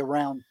security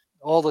around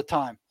all the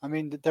time. I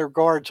mean, there are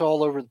guards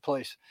all over the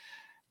place.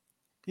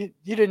 You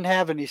didn't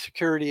have any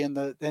security in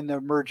the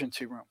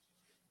emergency room,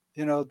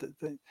 you know,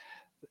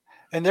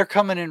 and they're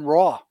coming in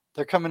raw.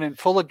 They're coming in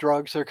full of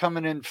drugs. They're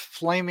coming in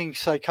flaming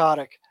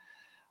psychotic.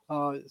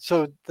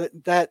 So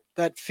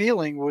that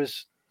feeling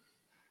was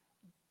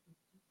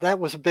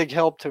a big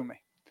help to me.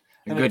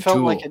 And it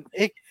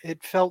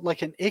felt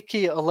like an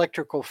icky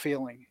electrical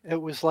feeling.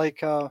 It was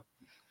like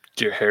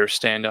did your hair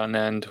stand on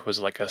end? Was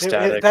it like a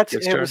static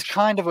discharge?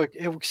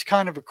 It was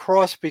kind of a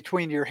cross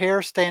between your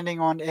hair standing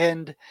on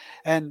end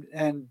and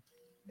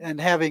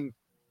having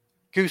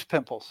goose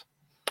pimples.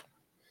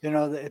 You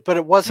know, but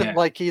it wasn't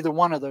like either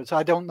one of those.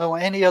 I don't know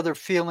any other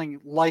feeling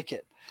like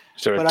it.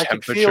 Is there but a I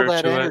could temperature feel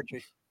that to energy.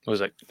 it?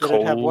 Was it Did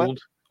it have what? cold?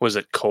 Was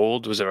it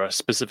cold? Was there a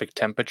specific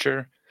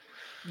temperature?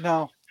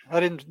 No, I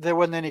didn't. There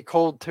wasn't any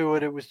cold to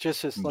it. It was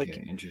just this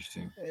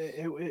interesting.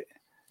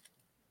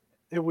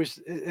 It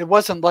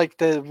wasn't like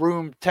the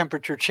room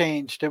temperature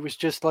changed. It was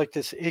just like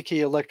this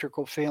icky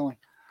electrical feeling.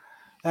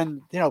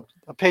 And you know,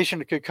 a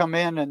patient could come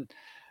in and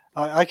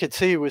I could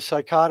see he was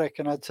psychotic,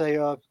 and I'd say,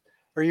 "Are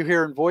you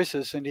hearing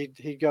voices?" And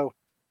he'd go,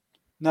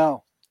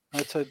 "No."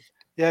 I said,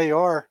 "Yeah, you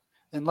are,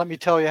 and let me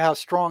tell you how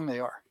strong they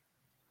are."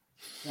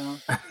 You know,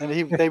 and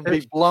they'd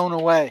be blown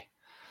away.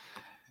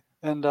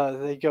 And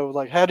they go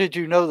like, "How did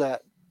you know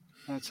that?"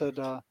 And I said,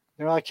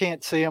 "You know, I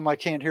can't see them, I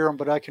can't hear them,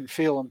 but I can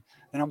feel them,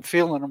 and I'm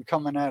feeling them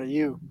coming out of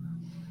you."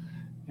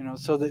 You know,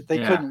 so that they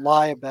couldn't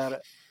lie about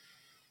it.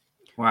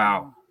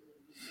 Wow.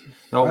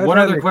 So one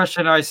other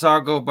question I saw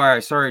go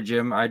by. Sorry,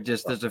 Jim.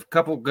 There's a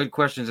couple good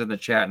questions in the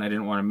chat, and I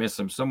didn't want to miss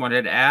them. Someone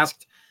had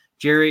asked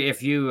Jerry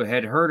if you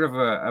had heard of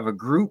a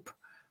group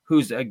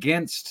who's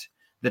against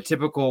the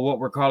typical what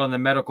we're calling the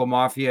medical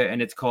mafia,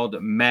 and it's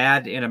called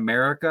Mad in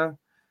America.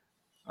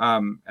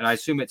 And I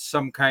assume it's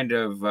some kind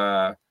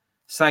of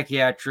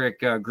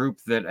psychiatric group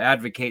that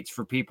advocates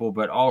for people,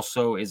 but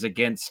also is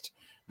against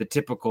the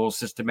typical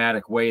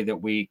systematic way that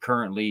we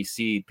currently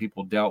see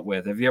people dealt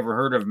with. Have you ever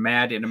heard of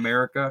Mad in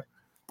America?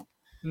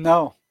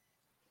 No.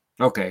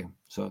 Okay,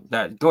 so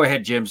go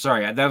ahead, Jim.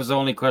 Sorry, that was the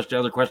only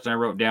other question I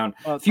wrote down.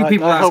 A few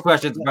people asked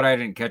questions, but I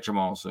didn't catch them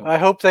all. So I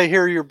hope they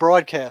hear your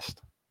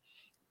broadcast.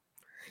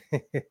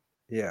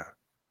 Yeah.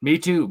 Me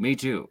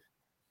too.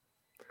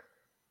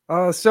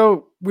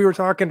 So we were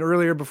talking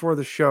earlier before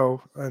the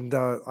show, and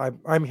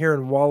I'm here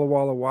in Walla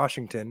Walla,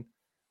 Washington,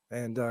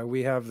 and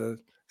we have the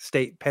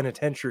state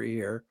penitentiary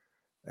here,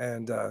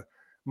 and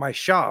my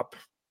shop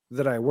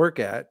that I work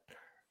at,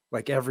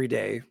 like every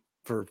day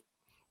for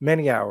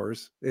many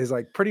hours, is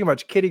like pretty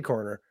much kitty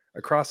corner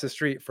across the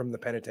street from the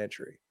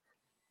penitentiary.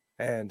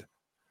 And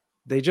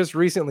they just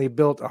recently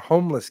built a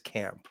homeless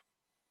camp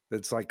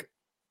that's like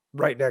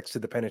right next to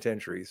the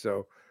penitentiary.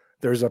 So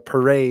there's a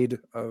parade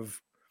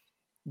of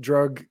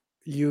drug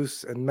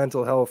use and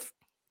mental health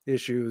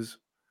issues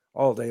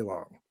all day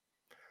long.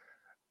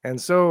 And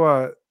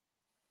so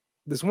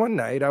this one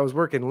night I was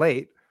working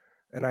late,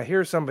 and I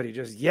hear somebody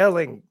just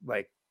yelling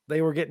like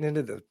they were getting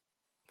into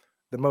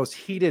the most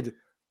heated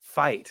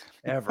fight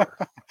ever.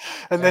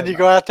 And then you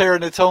go out there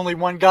and it's only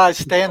one guy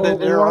standing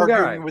there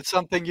arguing with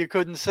something you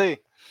couldn't see.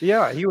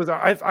 Yeah, he was.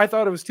 I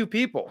thought it was two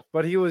people,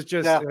 but he was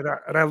just. Yeah.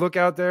 And I look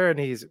out there, and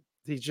he's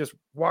just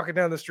walking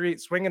down the street,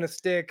 swinging a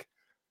stick,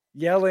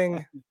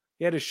 yelling.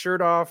 He had his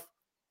shirt off,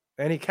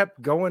 and he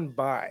kept going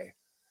by.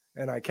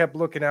 And I kept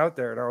looking out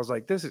there, and I was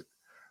like, "This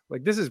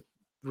is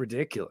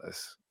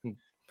ridiculous." And,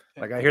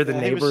 like I hear the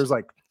neighbors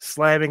like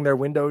slamming their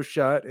windows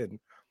shut, and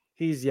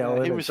he's yelling.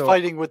 Yeah, he was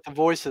fighting with the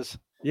voices.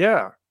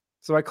 Yeah.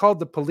 So I called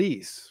the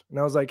police, and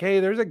I was like, "Hey,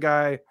 there's a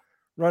guy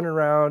running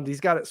around. He's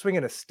got it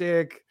swinging a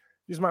stick.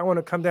 You just might want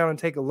to come down and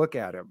take a look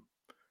at him."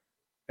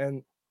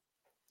 And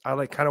I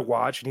like kind of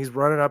watch, and he's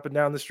running up and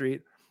down the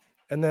street,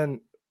 and then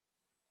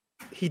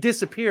he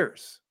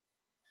disappears,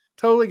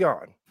 totally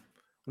gone.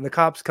 When the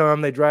cops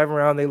come, they drive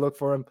around, they look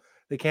for him,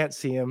 they can't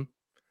see him,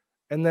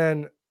 and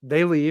then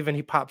they leave, and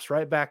he pops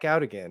right back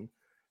out again,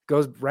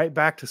 goes right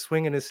back to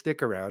swinging his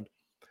stick around.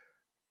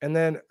 And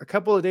then a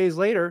couple of days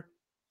later,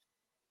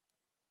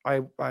 I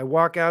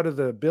walk out of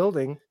the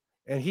building,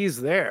 and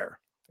he's there.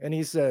 And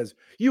he says,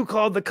 "You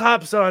called the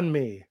cops on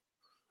me."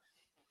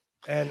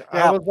 And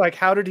I was like,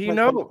 how did he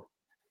know?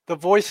 The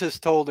voices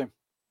told him.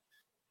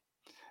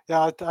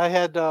 Yeah, I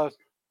had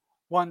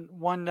one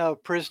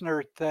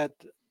prisoner that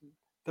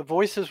the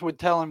voices would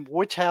tell him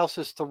which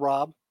houses to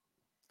rob,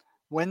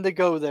 when to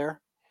go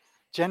there,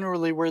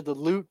 generally where the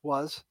loot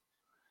was,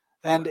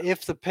 and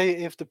if the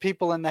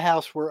people in the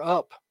house were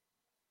up,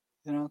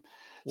 you know.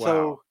 Wow.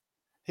 So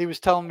he was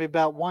telling me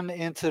about one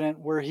incident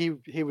where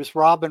he was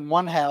robbing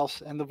one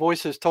house, and the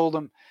voices told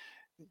him,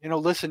 you know,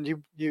 listen,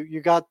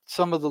 you got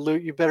some of the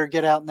loot, you better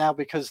get out now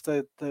because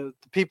the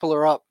people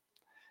are up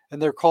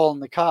and they're calling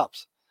the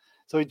cops.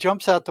 So he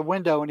jumps out the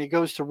window and he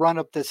goes to run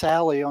up this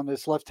alley on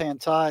his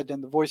left-hand side,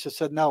 and the voices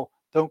said, no,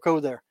 don't go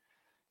there.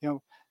 You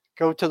know,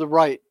 go to the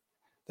right.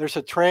 There's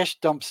a trash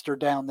dumpster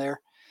down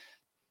there.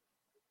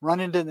 Run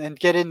into and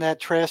get in that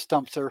trash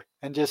dumpster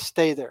and just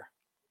stay there.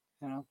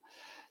 You know.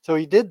 So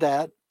he did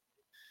that.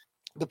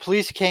 The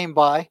police came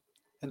by,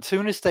 and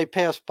soon as they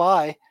passed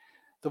by,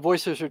 the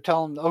voices are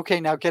telling him, okay,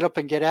 now get up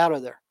and get out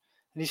of there.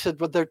 And he said,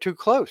 but they're too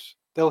close.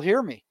 They'll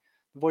hear me.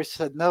 The voice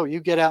said, no, you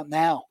get out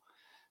now.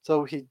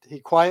 So he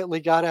quietly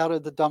got out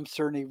of the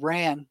dumpster and he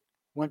ran,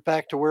 went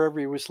back to wherever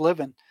he was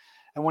living.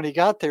 And when he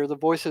got there, the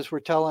voices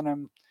were telling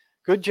him,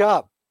 good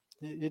job.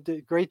 You did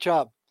a great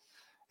job.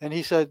 And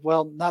he said,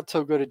 well, not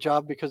so good a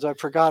job because I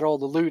forgot all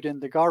the loot in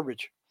the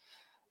garbage.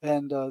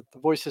 And the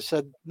voices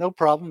said, no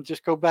problem.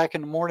 Just go back in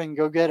the morning and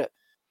go get it.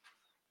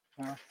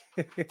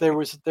 There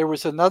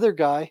was another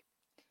guy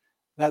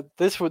that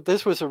this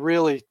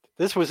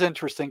was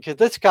interesting because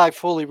this guy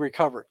fully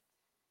recovered.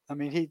 I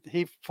mean,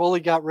 he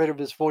fully got rid of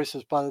his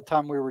voices by the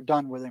time we were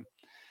done with him.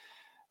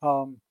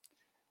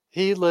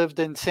 He lived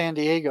in San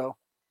Diego.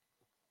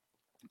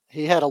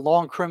 He had a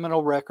long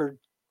criminal record,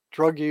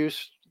 drug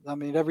use. I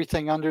mean,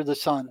 everything under the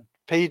sun,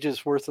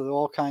 pages worth of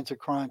all kinds of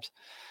crimes.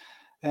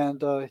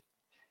 And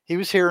he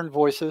was hearing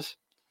voices,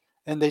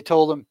 and they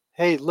told him,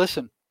 hey,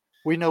 listen,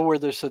 we know where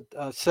there's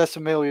a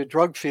Sesame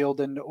drug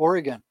field in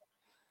Oregon.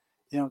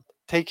 You know,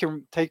 take your,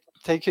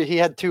 he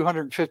had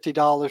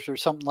 $250 or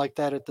something like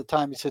that at the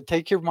time. He said,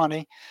 take your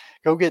money,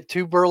 go get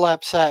 2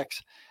 burlap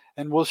sacks,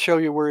 and we'll show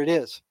you where it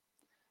is.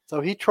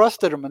 So he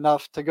trusted them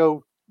enough to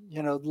go,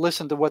 you know,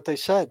 listen to what they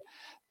said.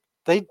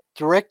 They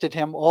directed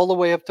him all the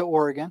way up to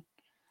Oregon,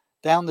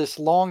 down this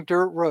long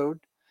dirt road,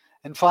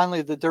 and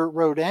finally the dirt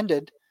road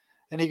ended,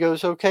 and he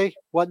goes, okay,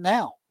 what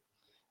now?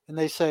 And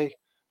they say,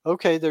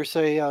 okay, they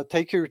say,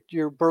 take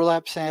your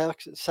burlap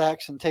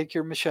sacks and take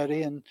your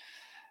machete, and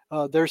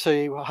there's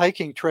a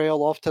hiking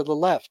trail off to the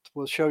left.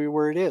 We'll show you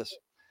where it is.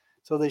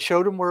 So they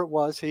showed him where it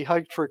was. He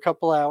hiked for a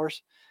couple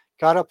hours,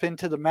 got up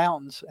into the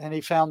mountains, and he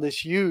found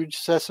this huge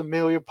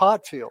Sesame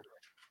pot field.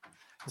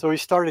 So he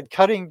started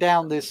cutting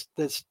down this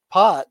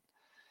pot,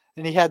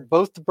 and he had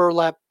both the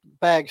burlap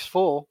bags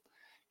full,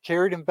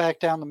 carried him back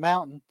down the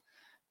mountain,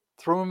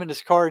 threw him in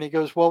his car, and he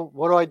goes, well,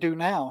 what do I do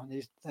now?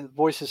 And the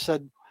voices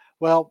said,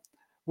 well,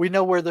 we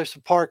know where there's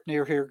a park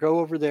near here. Go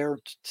over there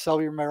and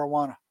sell your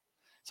marijuana.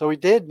 So he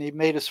did, and he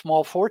made a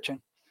small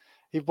fortune.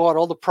 He bought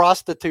all the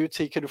prostitutes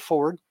he could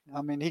afford.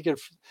 I mean,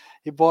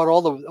 he bought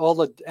all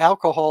the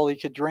alcohol he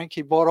could drink.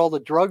 He bought all the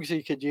drugs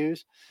he could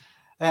use.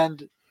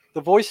 And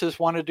the voices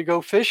wanted to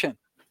go fishing.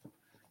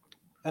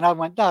 And I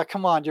went, no,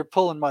 come on, you're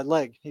pulling my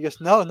leg. He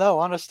goes, no,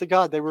 honest to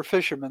God, they were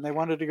fishermen. They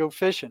wanted to go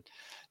fishing.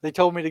 They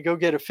told me to go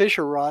get a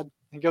fisher rod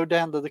and go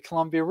down to the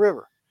Columbia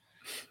River.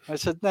 I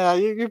said, no,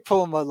 you're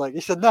pulling my leg. He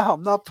said, no,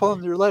 I'm not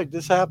pulling your leg.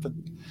 This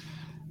happened.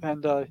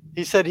 And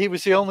he said he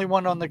was the only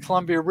one on the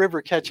Columbia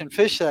River catching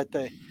fish that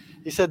day.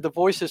 He said the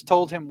voices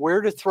told him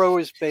where to throw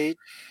his bait,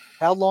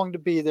 how long to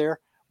be there,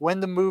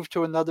 when to move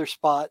to another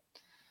spot,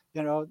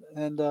 you know,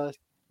 and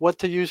what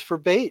to use for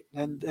bait.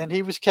 And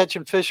he was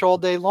catching fish all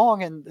day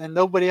long, and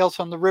nobody else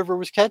on the river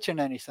was catching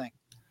anything.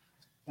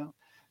 You know?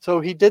 So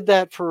he did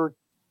that for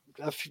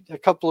a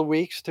couple of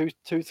weeks,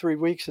 3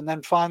 weeks, and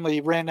then finally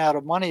he ran out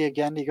of money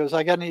again. He goes,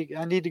 I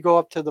need to go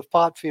up to the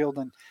pot field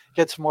and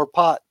get some more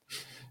pot.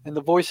 And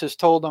the voices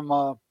told him,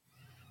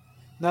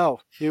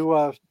 no,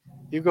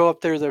 you go up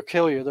there, they'll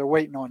kill you. They're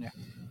waiting on you.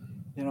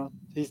 You know,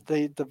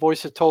 the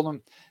voices told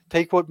him,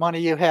 take what money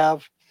you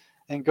have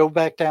and go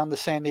back down to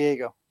San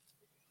Diego.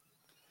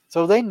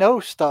 So they know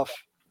stuff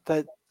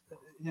that,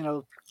 you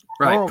know,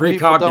 right,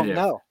 precognitive. Don't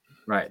know.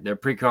 Right, they're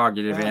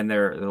precognitive, and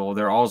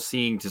they're all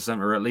seeing to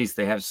some, or at least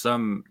they have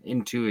some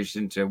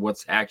intuition to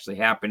what's actually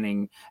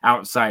happening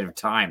outside of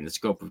time, the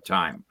scope of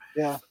time.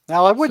 Yeah.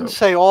 Now I wouldn't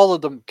say all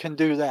of them can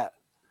do that,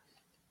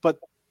 but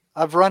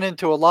I've run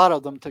into a lot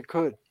of them that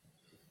could.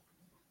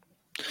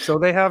 So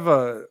they have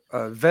a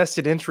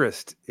vested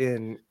interest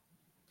in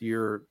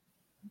your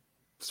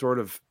sort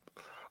of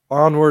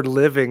onward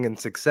living and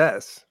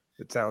success.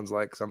 It sounds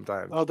like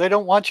sometimes. Oh, they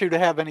don't want you to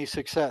have any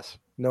success.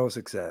 No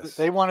success.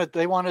 They want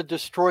to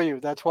destroy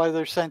you. That's why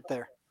they're sent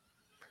there.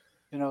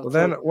 You know. Well,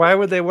 then why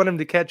would they want him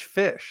to catch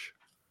fish?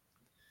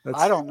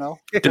 I don't know.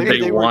 Did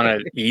they want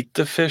to eat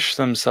the fish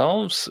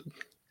themselves?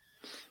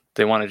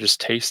 They want to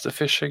just taste the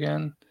fish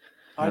again?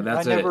 I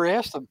never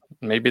asked them.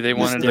 Maybe they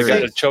wanted to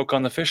get a choke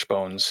on the fish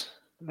bones.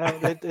 No,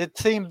 it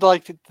seemed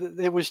like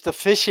it was the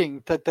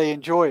fishing that they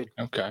enjoyed.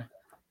 Okay.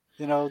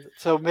 You know,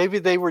 so maybe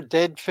they were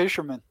dead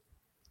fishermen.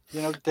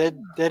 You know, dead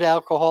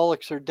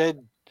alcoholics or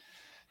dead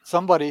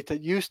somebody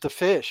that used to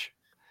fish.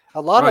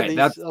 A lot of these.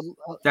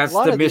 That's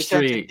the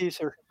mystery.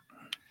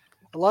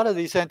 A lot of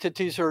these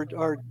entities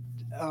are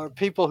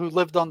people who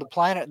lived on the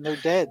planet and they're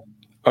dead.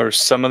 Are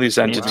some of these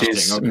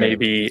entities Okay.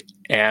 maybe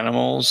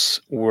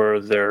animals? Were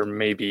there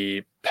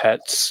maybe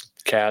pets,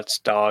 cats,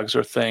 dogs,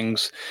 or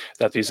things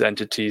that these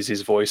entities,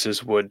 these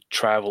voices would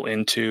travel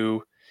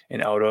into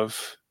and out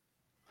of?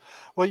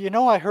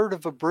 Well, I heard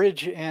of a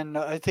bridge in,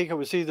 I think it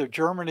was either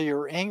Germany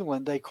or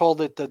England. They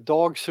called it the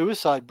dog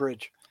suicide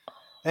bridge.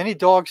 Any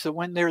dogs that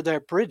went near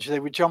that bridge, they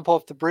would jump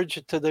off the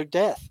bridge to their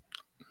death.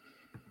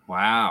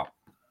 Wow.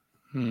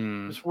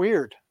 It was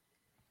weird.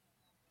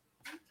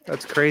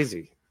 That's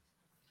crazy.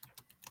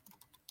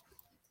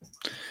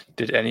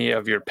 Did any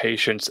of your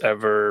patients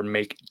ever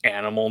make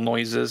animal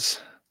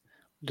noises?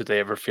 Did they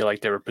ever feel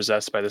like they were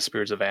possessed by the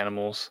spirits of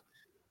animals?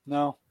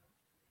 No,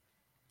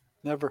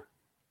 never.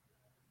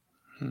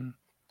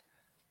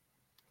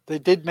 They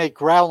did make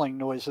growling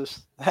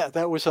noises.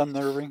 That was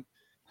unnerving.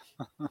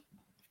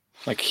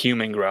 Like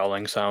human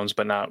growling sounds,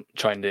 but not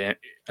trying to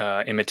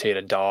imitate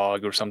a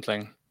dog or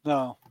something?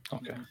 No.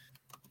 Okay.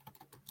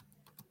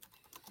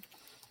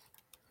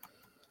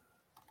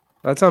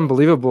 That's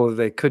unbelievable that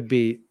they could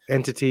be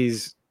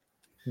entities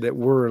that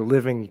were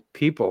living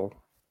people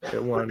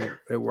at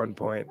one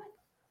point.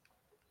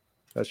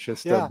 That's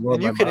just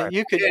and you can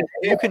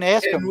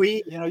ask them.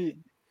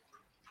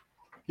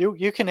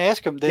 You can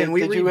ask them. Did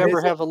you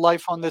ever have a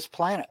life on this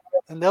planet?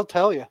 And they'll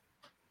tell you.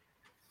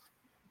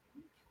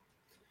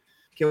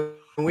 Can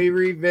we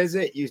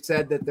revisit? You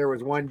said that there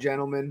was one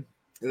gentleman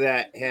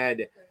that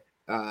had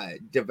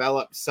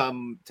developed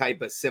some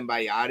type of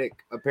symbiotic,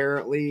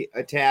 apparently,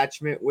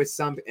 attachment with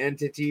some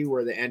entity,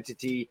 where the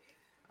entity,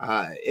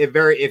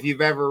 if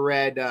you've ever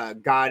read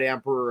God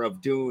Emperor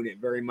of Dune, it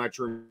very much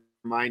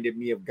reminded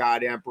me of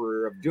God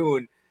Emperor of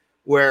Dune,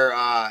 where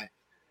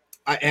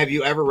have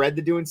you ever read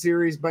the Dune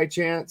series by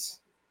chance?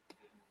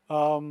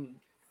 I've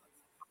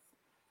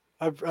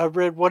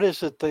read, what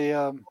is it,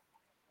 the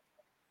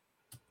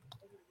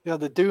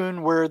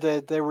Dune, where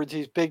there were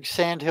these big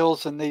sand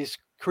hills and these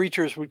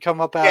creatures would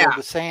come up out of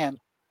the sand.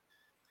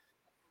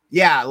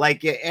 Yeah,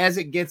 like as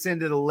it gets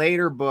into the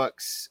later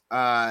books,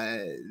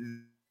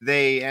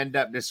 they end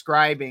up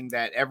describing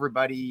that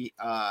everybody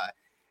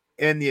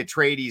in the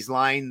Atreides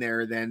line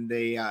there, then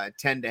they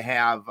tend to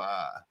have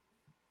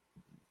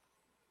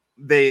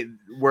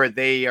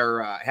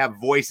have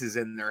voices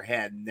in their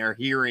head, and they're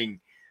hearing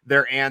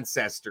their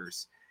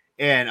ancestors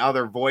and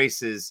other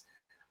voices,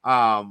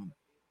 and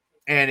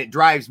it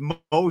drives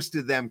most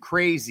of them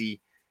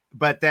crazy.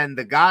 But then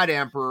the God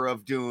Emperor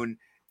of Dune,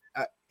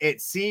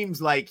 it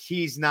seems like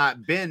he's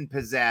not been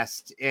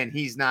possessed, and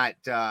he's not,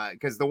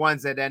 because the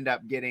ones that end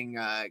up getting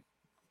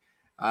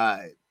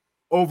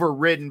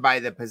overridden by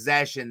the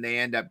possession, they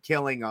end up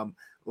killing him,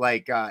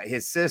 like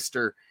his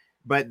sister.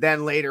 But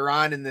then later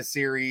on in the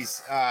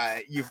series,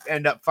 you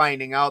end up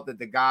finding out that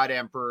the God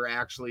Emperor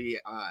actually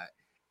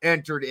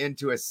entered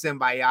into a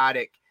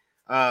symbiotic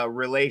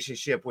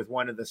relationship with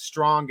one of the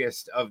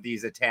strongest of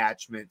these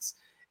attachments.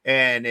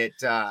 And it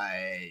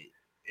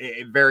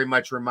very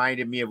much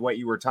reminded me of what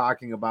you were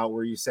talking about,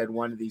 where you said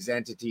one of these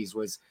entities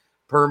was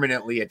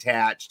permanently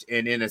attached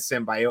and in a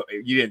symbiote.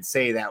 You didn't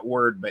say that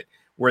word, but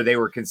where they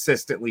were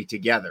consistently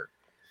together.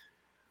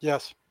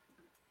 Yes.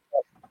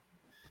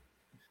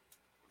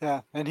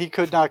 Yeah, and he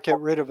could not get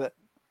rid of it.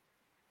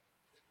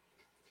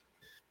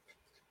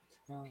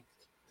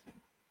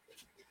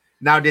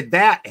 Now, did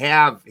that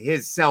have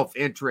his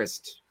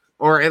self-interest,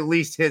 or at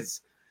least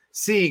his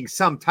seeing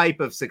some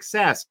type of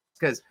success?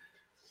 Because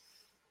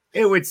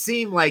it would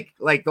seem like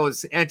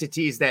those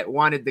entities that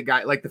wanted the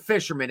guy, like the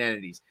fisherman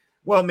entities,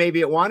 well, maybe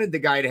it wanted the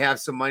guy to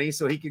have some money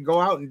so he could go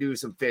out and do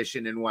some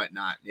fishing and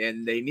whatnot,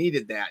 and they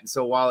needed that. And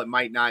so while it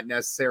might not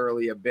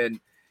necessarily have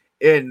been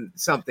in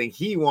something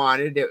he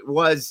wanted, it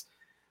was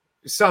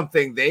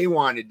something they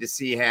wanted to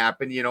see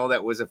happen,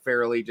 that was a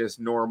fairly just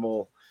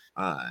normal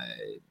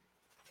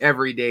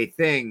everyday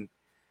thing.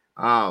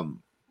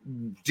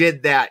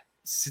 Did that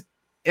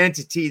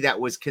entity that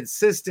was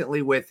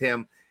consistently with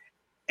him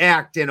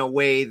act in a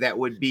way that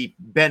would be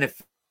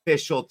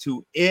beneficial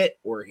to it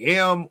or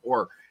him,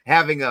 or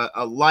having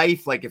a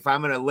life? Like, if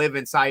I'm going to live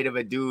inside of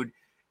a dude,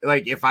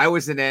 like if I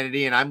was an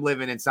entity and I'm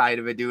living inside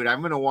of a dude, I'm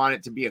going to want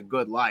it to be a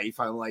good life.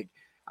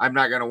 I'm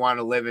not going to want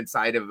to live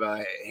inside of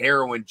a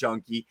heroin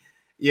junkie,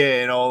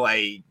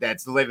 like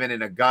that's living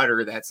in a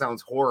gutter. That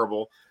sounds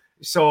horrible.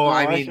 So, No,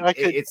 I mean,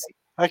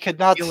 I could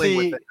not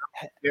see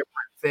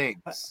different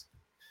things.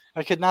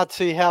 I could not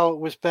see how it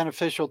was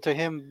beneficial to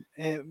him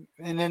in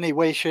any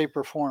way, shape,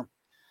 or form.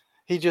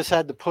 He just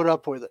had to put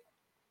up with it.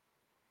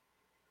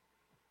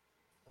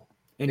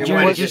 And it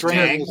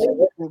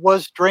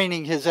was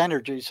draining his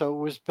energy, so it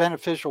was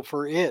beneficial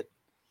for it,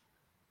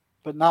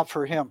 but not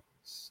for him.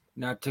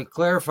 Now, to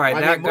clarify,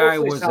 that guy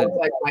was like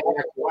my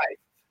ex-wife.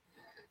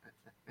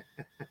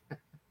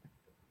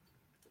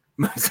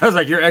 Sounds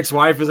like your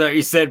ex-wife, is that what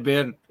you said,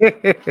 Ben?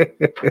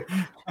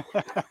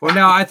 Well,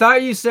 now, I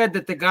thought you said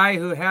that the guy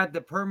who had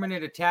the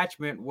permanent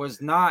attachment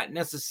was not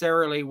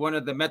necessarily one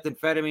of the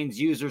methamphetamines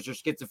users or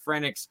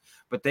schizophrenics,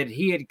 but that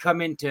he had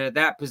come into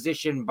that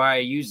position by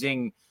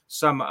using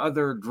some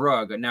other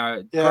drug.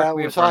 Now, yeah, it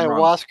was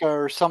ayahuasca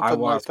or something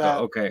like that.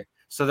 Okay.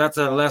 So that's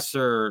a less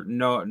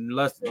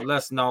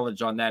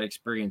knowledge on that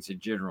experience in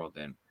general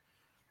then.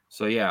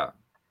 So yeah.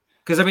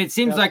 Because I mean it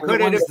seems like could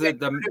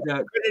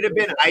it have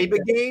been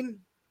Ibogaine?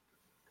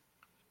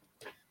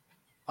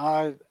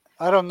 I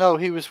don't know.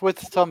 He was with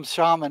some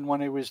shaman when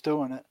he was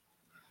doing it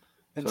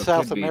in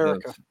South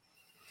America.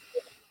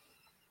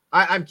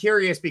 I'm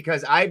curious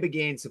because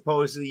Ibogaine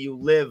supposedly you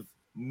live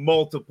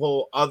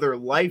multiple other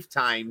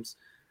lifetimes.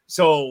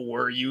 So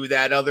were you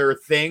that other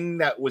thing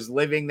that was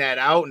living that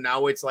out? And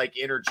now it's like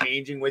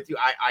interchanging with you.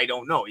 I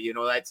don't know. You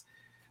know, that's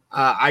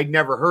I'd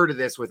never heard of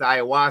this with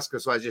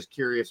ayahuasca. So I was just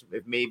curious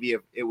if maybe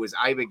if it was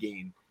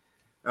Ibogaine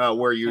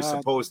where you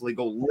supposedly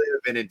go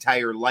live an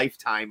entire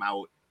lifetime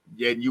out.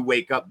 And you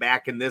wake up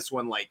back in this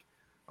one like,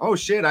 oh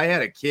shit, I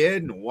had a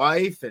kid and a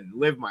wife and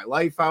lived my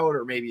life out,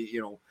 or maybe, you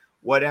know,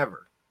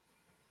 whatever.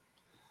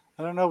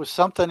 I don't know. It was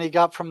something he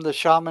got from the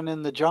shaman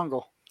in the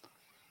jungle.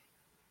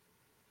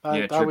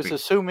 I was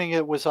assuming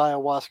it was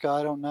ayahuasca.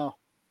 I don't know.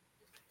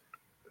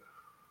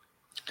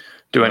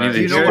 Do any of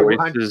these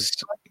voices...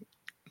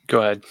 Go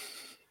ahead.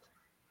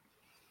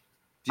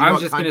 I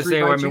was just going to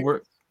say, I mean,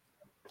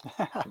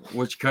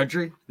 which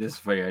country? This is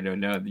funny. I don't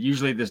know.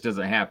 Usually this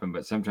doesn't happen,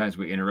 but sometimes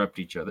we interrupt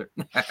each other.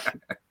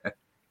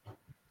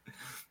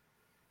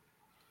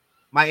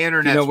 My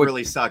internet's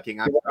really sucking.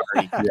 I'm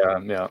sorry.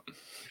 Yeah.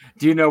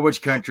 Do you know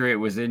which country it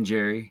was in,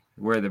 Jerry?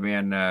 Where the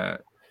man...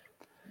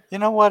 You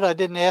know what? I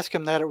didn't ask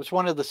him that. It was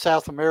one of the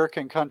South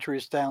American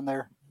countries down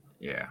there.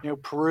 Yeah. You know,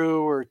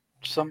 Peru or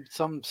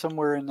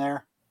somewhere in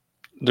there.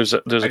 There's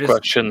a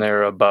question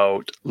there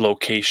about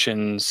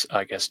locations,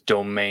 I guess,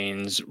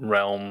 domains,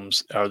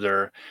 realms. Are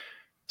there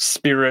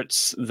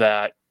spirits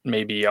that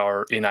maybe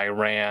are in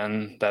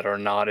Iran, that are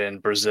not in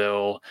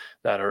Brazil,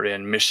 that are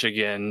in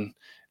Michigan,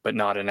 but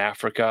not in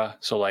Africa?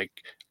 So like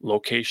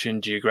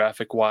location,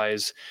 geographic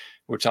wise,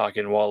 we're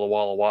talking Walla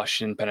Walla,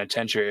 Washington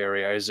Penitentiary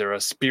area. Is there a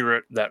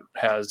spirit that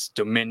has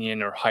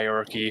dominion or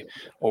hierarchy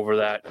over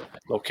that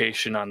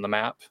location on the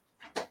map?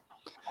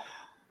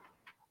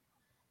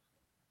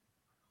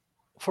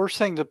 First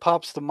thing that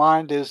pops to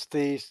mind is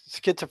the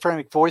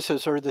schizophrenic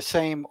voices are the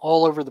same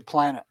all over the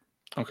planet.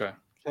 Okay.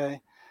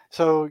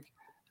 So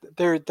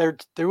they're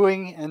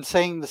doing and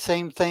saying the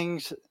same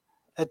things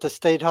at the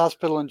state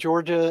hospital in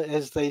Georgia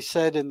as they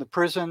said in the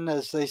prison,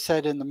 as they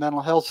said in the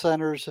mental health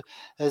centers,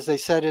 as they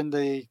said in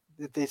the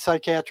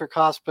psychiatric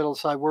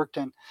hospitals I worked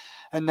in.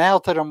 And now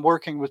that I'm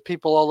working with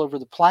people all over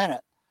the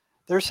planet,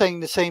 they're saying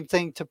the same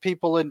thing to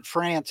people in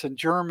France and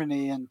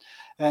Germany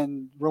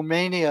and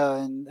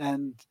Romania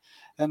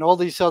and all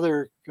these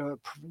other,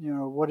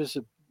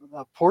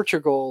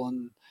 Portugal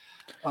and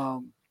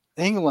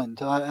England.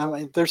 I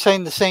mean, they're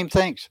saying the same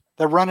things.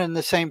 They're running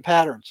the same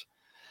patterns.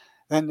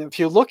 And if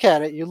you look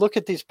at it, you look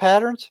at these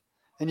patterns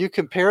and you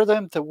compare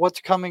them to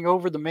what's coming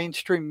over the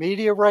mainstream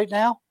media right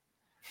now,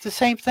 it's the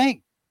same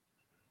thing.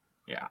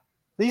 Yeah.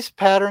 These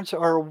patterns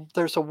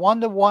there's a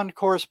one-to-one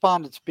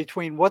correspondence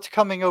between what's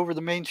coming over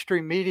the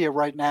mainstream media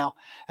right now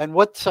and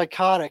what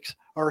psychotics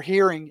are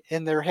hearing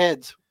in their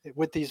heads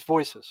with these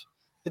voices.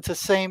 It's the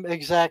same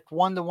exact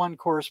one-to-one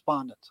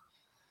correspondence.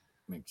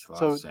 Makes a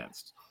lot of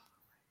sense.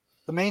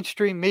 The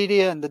mainstream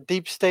media and the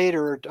deep state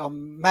are a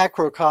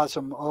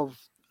macrocosm of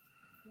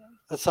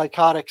the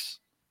psychotics'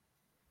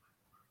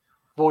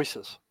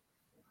 voices.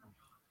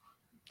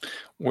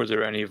 Were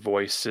there any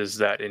voices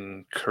that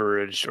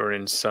encouraged or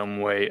in some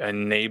way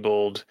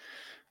enabled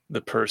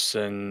the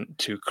person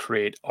to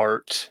create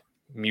art,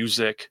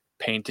 music,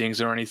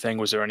 paintings, or anything?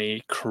 Was there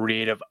any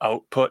creative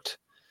output?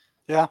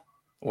 Yeah.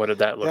 What did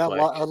that look like?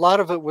 A lot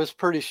of it was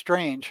pretty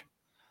strange.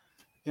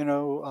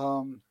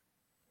 Matter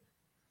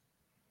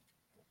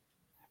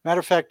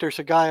of fact, there's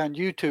a guy on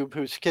YouTube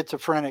who's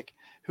schizophrenic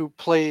who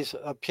plays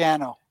a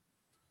piano.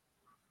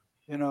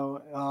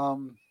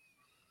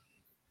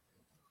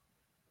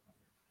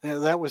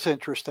 That was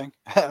interesting.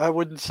 I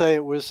wouldn't say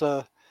it was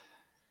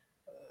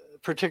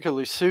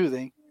particularly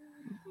soothing.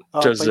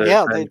 Does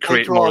it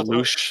create more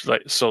loosh?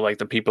 Like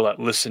the people that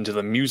listen to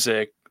the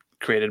music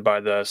created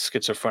by the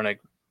schizophrenic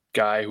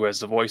guy who has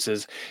the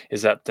voices,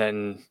 is that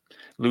then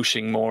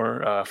looshing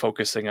more,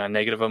 focusing on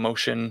negative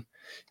emotion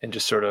and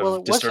just sort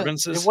of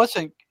disturbances?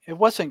 It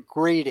wasn't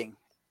grating,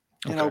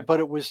 but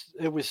it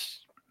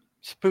was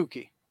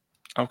spooky.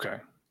 Okay.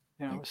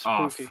 It was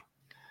spooky.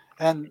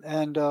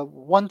 And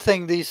one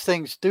thing these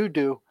things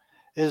do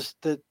is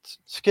that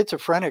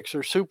schizophrenics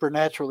are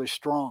supernaturally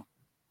strong.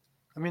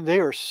 I mean, they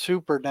are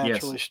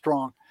supernaturally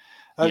strong.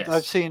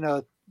 I've seen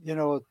a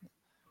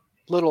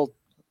little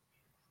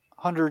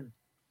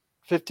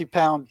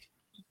 150-pound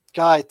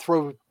guy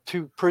throw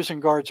 2 prison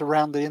guards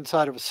around the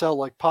inside of a cell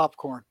like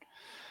popcorn.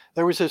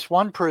 There was this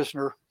one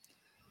prisoner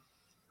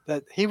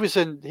that he was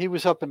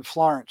up in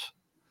Florence,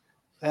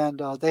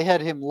 and they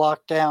had him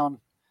locked down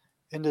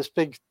in this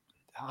big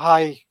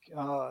high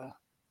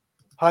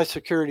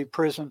security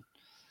prison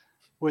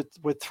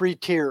with 3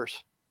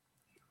 tiers.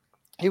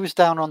 He was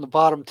down on the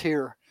bottom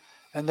tier,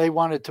 and they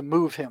wanted to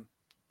move him.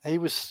 He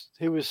was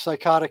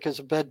psychotic as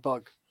a bed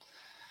bug.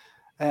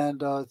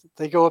 And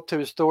they go up to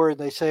his door and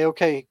they say,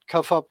 "Okay,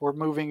 cuff up. We're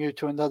moving you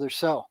to another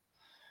cell."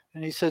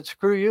 And he said,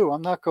 "Screw you,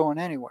 I'm not going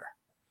anywhere."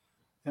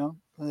 And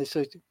they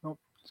said, well,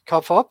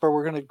 "Cuff up, or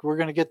we're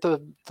gonna get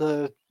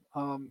the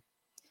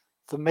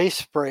mace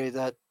spray,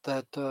 that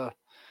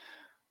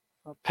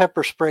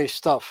pepper spray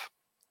stuff."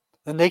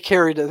 And they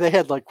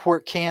had like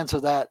quart cans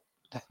of that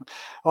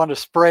on a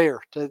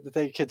sprayer that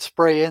they could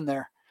spray in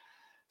there.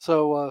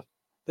 So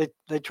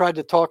they tried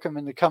to talk him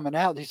into coming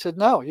out. He said,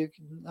 "No,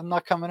 I'm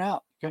not coming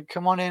out.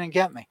 Come on in and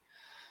get me."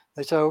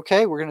 They said,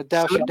 "Okay, we're going to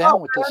douse you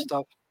down with this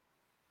stuff."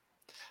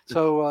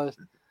 So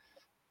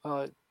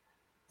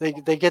they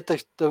get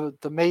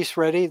the mace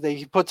ready.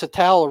 He puts a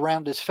towel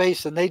around his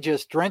face, and they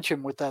just drench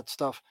him with that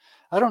stuff.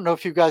 I don't know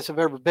if you guys have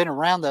ever been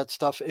around that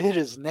stuff. It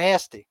is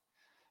nasty.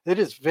 It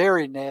is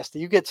very nasty.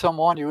 You get some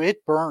on you,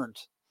 it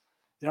burns.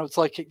 It's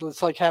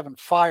like having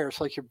fire.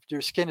 It's like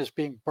your skin is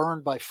being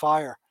burned by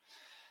fire.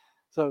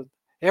 So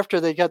after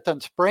they got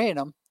done spraying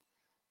him,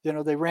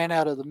 they ran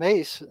out of the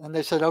mace, and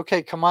they said,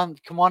 "Okay, come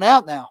on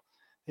out now."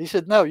 He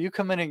said, "No, you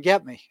come in and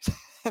get me."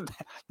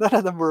 None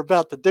of them were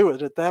about to do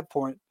it at that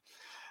point.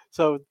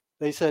 So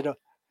they said,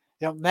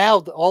 now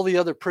all the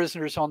other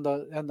prisoners in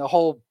the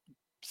whole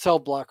cell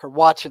block are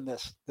watching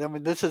this. I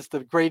mean, this is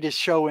the greatest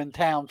show in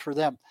town for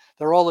them.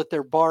 They're all at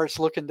their bars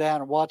looking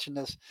down and watching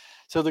this.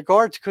 So the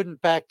guards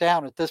couldn't back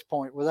down at this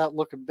point without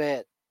looking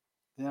bad.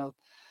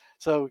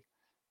 So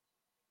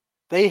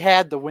they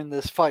had to win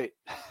this fight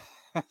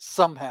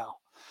somehow.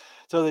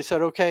 So they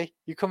said, "Okay,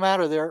 you come out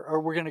of there,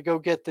 or we're going to go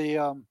get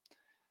the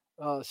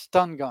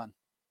stun gun.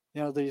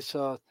 These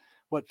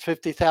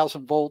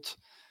 50,000 volts.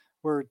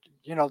 Where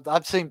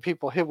I've seen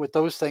people hit with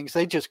those things,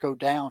 they just go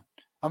down.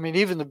 I mean,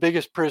 even the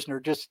biggest prisoner,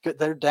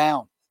 they're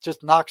down.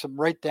 Just knocks them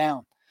right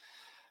down.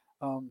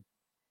 I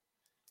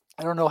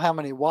don't know how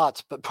many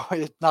watts, but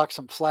boy, it knocks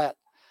them flat."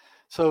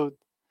 So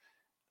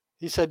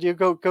he said, "You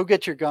go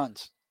get your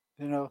guns.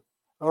 All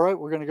right,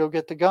 we're going to go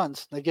get the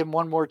guns." They give him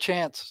one more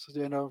chance.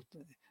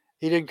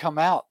 He didn't come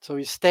out, so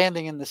he's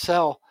standing in the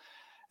cell,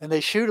 and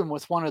they shoot him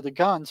with one of the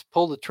guns,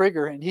 pull the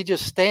trigger, and he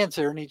just stands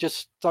there and he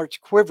just starts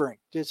quivering,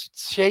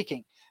 just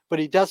shaking, but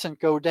he doesn't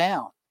go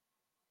down.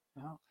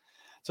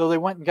 So they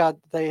went and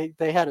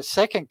they had a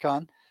second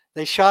gun.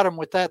 They shot him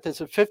with that.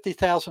 There's a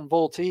 50,000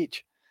 volts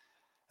each.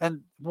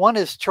 And one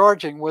is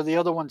charging where the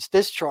other one's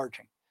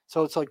discharging.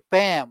 So it's like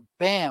bam,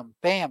 bam,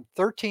 bam.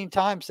 13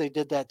 times they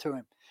did that to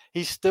him.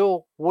 He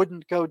still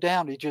wouldn't go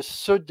down. He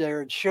just stood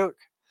there and shook.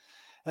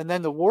 And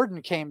then the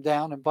warden came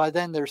down, and by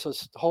then there's a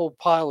whole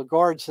pile of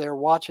guards there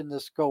watching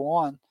this go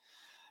on.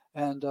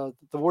 And the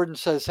warden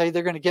says, "Hey,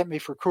 they're going to get me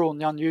for cruel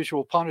and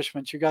unusual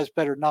punishments. You guys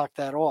better knock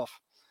that off."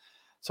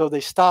 So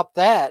they stopped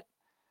that,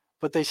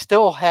 but they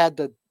still had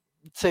to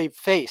save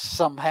face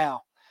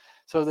somehow.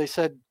 So they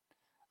said,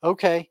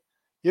 "Okay,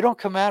 you don't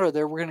come out of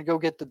there. We're going to go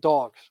get the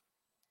dogs."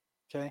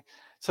 Okay.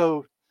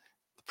 So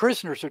the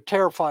prisoners are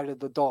terrified of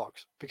the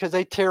dogs because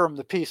they tear them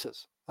to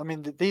pieces. I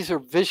mean, these are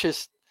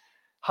vicious,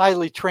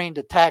 highly trained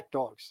attack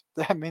dogs.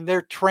 I mean,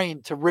 they're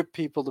trained to rip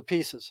people to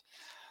pieces.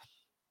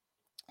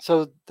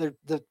 So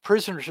the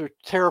prisoners are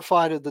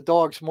terrified of the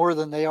dogs more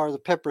than they are the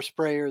pepper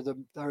spray or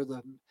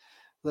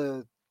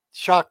the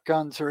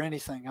shotguns or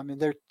anything. I mean,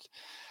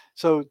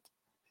 so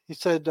he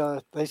said,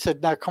 they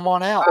said, "Now come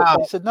on out."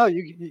 He said, "No,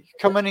 you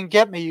come in and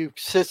get me, you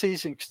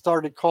sissies," and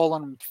started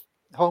calling them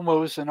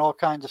homos and all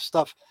kinds of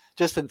stuff,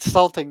 just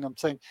insulting them,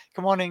 saying,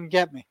 "Come on in and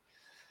get me."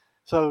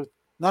 So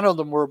none of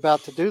them were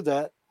about to do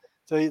that.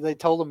 So they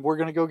told him, "We're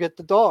going to go get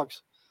the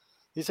dogs."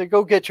 He said,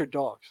 "Go get your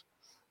dogs."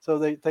 So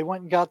they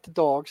went and got the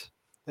dogs.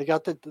 They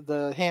got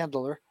the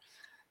handler.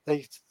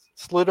 They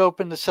slid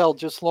open the cell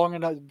just long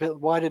enough,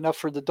 wide enough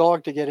for the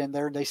dog to get in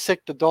there. And they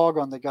sicked the dog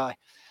on the guy.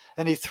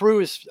 And he threw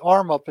his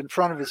arm up in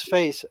front of his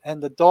face,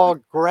 and the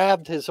dog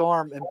grabbed his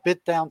arm and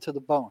bit down to the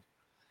bone.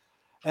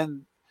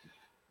 And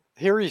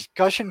here he's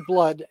gushing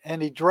blood,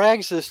 and he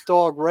drags this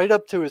dog right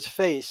up to his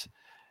face,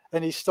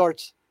 and he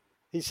says,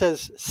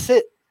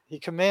 "Sit." He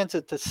commands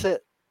it to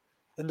sit.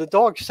 And the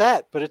dog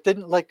sat, but it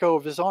didn't let go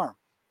of his arm.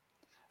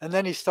 And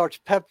then he starts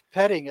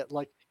petting it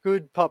like,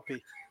 "Good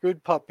puppy,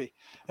 good puppy."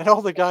 And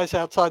all the guys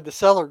outside the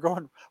cell are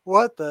going,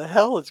 "What the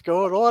hell is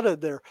going on in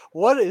there?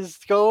 What is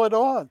going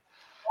on?"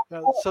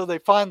 So they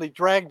finally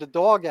dragged the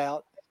dog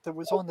out that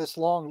was on this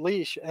long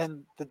leash,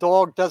 and the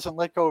dog doesn't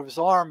let go of his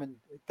arm, and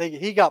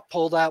he got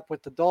pulled out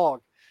with the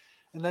dog,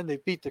 and then they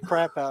beat the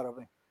crap out of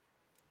him.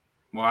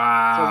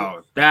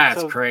 Wow,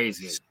 that's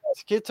crazy.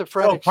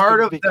 Schizophrenics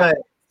part of become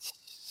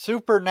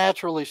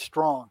supernaturally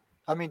strong.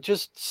 I mean,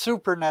 just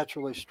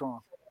supernaturally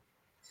strong.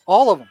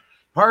 All of them.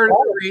 Part of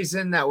the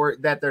reason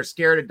that they're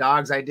scared of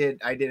dogs, I did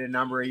a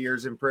number of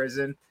years in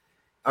prison.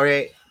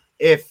 Okay,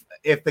 if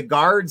the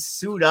guards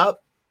suit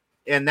up,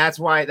 and that's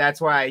why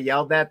I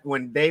yelled that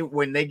when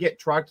they get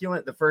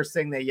truculent, the first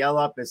thing they yell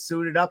up is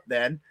 "Suited up,"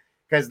 then,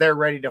 because they're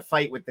ready to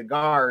fight with the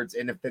guards.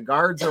 And if the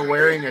guards are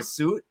wearing a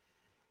suit,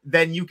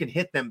 then you can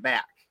hit them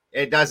back.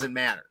 It doesn't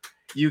matter.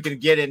 You can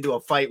get into a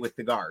fight with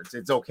the guards.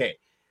 It's okay.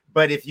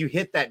 But if you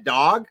hit that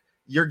dog,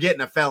 you're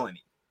getting a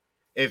felony.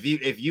 If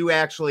you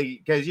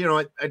actually, because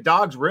a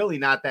dog's really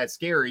not that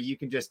scary. You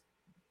can just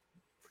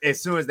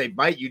as soon as they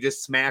bite, you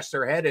just smash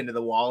their head into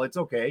the wall. It's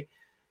okay.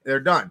 They're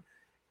done.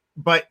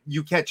 But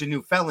you catch a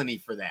new felony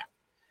for that.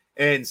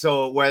 And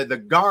so where the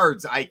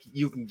guards,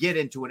 you can get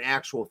into an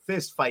actual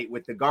fist fight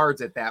with the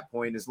guards at that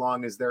point, as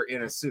long as they're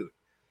in a suit.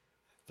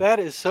 That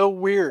is so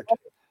weird.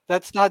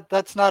 That's not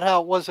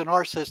how it was in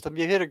our system.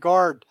 You hit a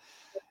guard,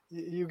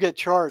 you get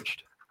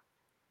charged.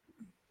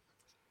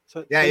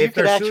 So yeah, so if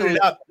they're suited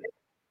up.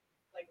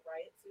 Like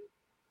riot suit.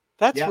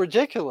 That's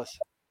ridiculous.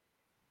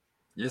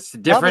 It's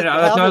different.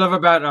 That's what I love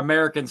about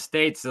American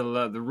states.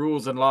 The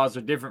rules and laws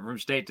are different from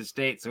state to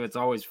state, so it's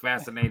always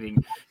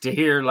fascinating to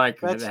hear how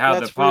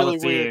the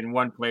policy really in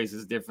one place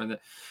is different.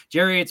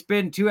 Jerry, it's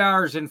been 2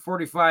 hours and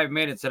 45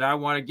 minutes, and I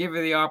want to give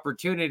you the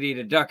opportunity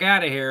to duck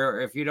out of here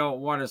if you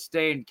don't want to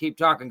stay and keep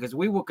talking, because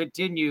we will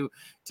continue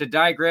to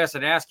digress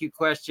and ask you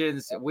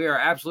questions. We are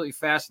absolutely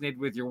fascinated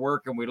with your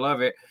work, and we love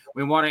it.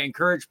 We want to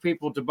encourage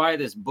people to buy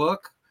this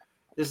book.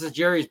 This is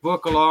Jerry's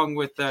book along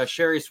with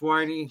Sherry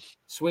Sweeney.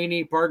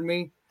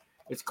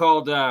 It's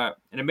called An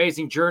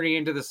Amazing Journey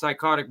into the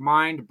Psychotic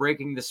Mind,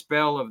 Breaking the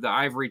Spell of the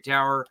Ivory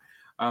Tower.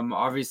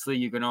 Obviously,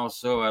 you can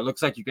also,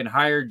 looks like you can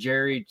hire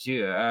Jerry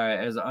to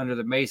as under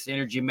the Mace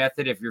Energy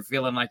Method if you're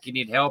feeling like you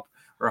need help,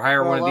 or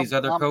hire one of these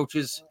other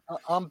coaches.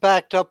 I'm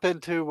backed up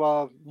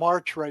into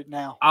March right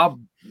now.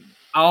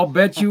 I'll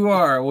bet you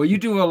are. Well, you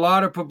do a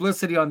lot of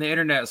publicity on the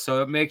internet,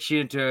 so it makes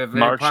you into a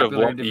very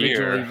popular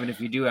individual, even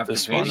if you do have to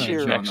pay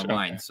attention on the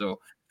line. So,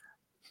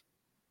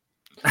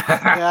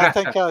 yeah, I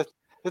think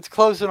it's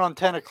closing on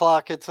 10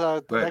 o'clock. I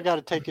got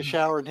to take a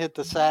shower and hit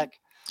the sack.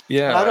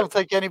 Yeah, and I don't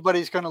think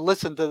anybody's going to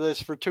listen to this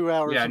for 2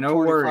 hours and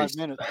 45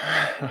 minutes.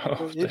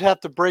 You'd have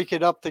to break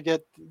it up to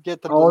get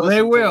them. Oh,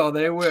 they will.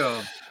 They will.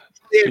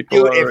 If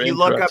you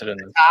look up at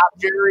the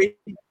top, Jerry,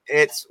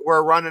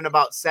 we're running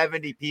about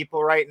 70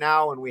 people right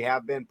now, and we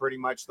have been pretty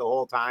much the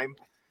whole time.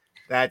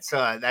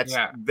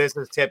 This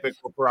is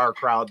typical for our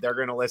crowd. They're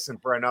going to listen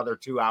for another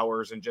 2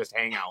 hours and just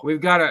hang out. We've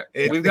got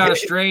a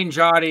strange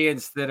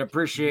audience that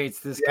appreciates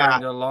this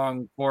kind of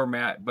long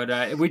format,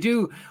 but we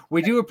do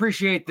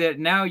appreciate that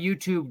now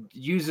YouTube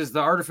uses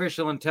the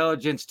artificial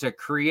intelligence to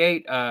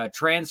create a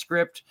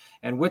transcript,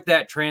 and with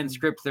that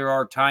transcript there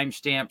are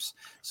timestamps.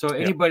 So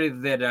anybody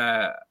that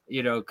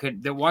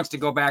that wants to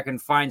go back and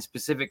find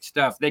specific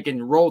stuff, they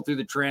can roll through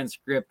the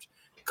transcript,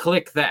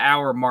 click the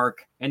hour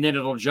mark, and then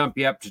it'll jump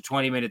you up to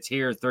 20 minutes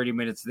here, 30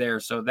 minutes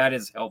there. So that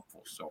is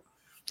helpful. So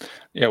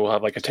yeah, we'll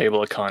have like a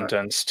table of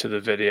contents to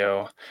the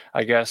video,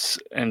 I guess.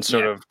 And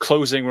sort of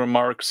closing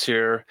remarks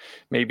here,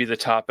 maybe the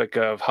topic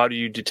of how do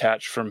you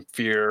detach from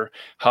fear?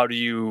 How do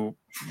you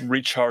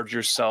recharge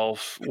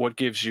yourself? What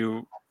gives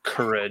you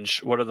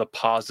courage? What are the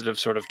positive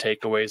sort of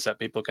takeaways that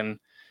people can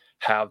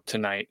have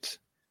tonight?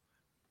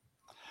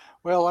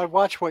 Well, I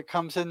watch what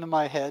comes into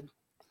my head.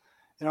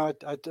 I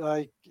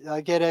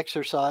get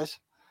exercise,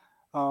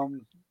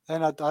 and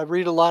I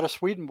read a lot of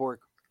Swedenborg.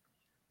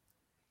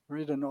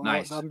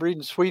 Nice. I'm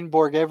reading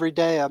Swedenborg every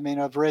day. I mean,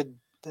 I've read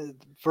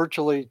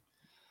virtually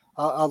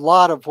a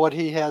lot of what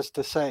he has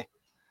to say.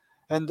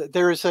 And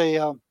there is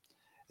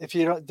if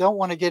you don't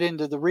want to get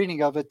into the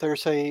reading of it,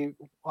 there's a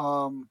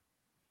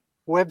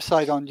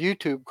website on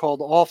YouTube called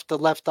Off the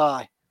Left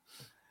Eye,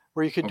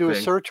 where you could do a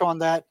search on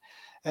that.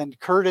 And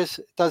Curtis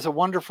does a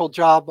wonderful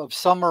job of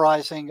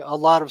summarizing a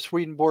lot of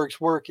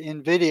Swedenborg's work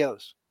in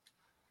videos.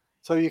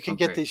 So you can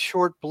get these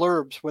short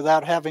blurbs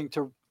without having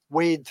to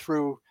wade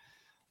through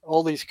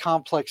all these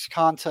complex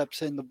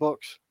concepts in the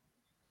books.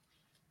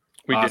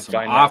 We did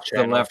find Off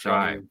the Left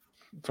Eye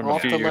from a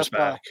few years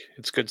back.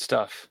 It's good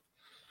stuff.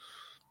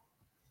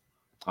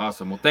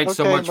 Awesome. Well, thanks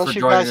so much for joining us, unless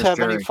you guys have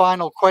Jerry. any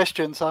final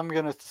questions, I'm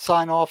going to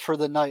sign off for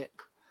the night.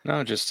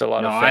 No, just a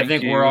lot of I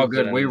think we're all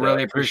good. We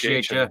really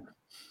appreciate you.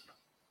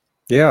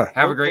 Yeah.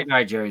 Have a great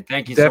night, Jerry.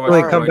 Thank you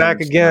Definitely so much. Definitely come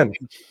back again.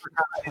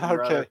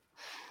 Okay.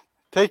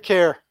 Take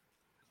care.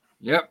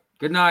 Yep.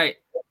 Good night.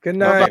 Good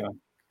night. Bye-bye.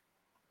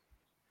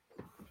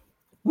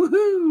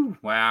 Woohoo.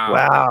 Wow.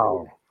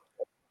 Wow.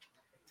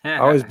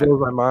 Always blows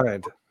my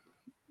mind.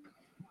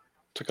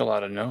 Took a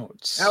lot of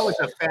notes. That was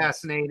a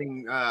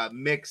fascinating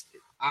mixed.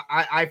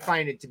 I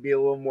find it to be a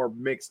little more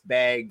mixed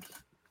bag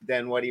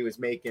than what he was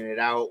making it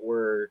out,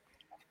 where,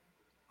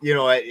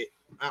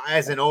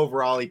 as an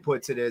overall, he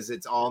puts it as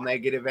it's all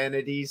negative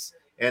entities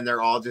and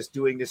they're all just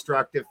doing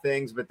destructive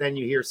things. But then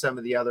you hear some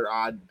of the other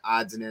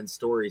odds and ends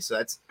stories.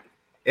 So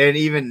and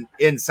even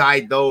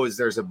inside those,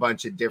 there's a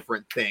bunch of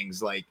different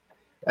things. Like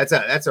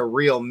that's a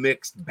real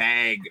mixed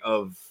bag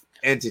of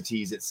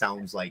entities, it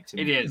sounds like to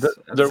me. It is.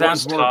 It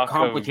sounds more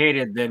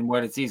complicated than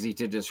what it's easy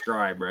to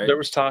describe, right? There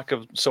was talk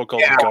of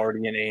so-called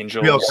guardian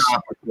angels, real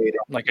complicated,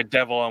 like a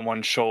devil on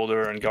one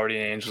shoulder and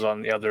guardian angels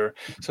on the other.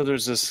 So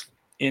there's this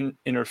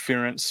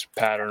interference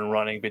pattern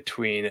running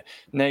between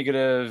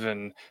negative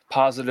and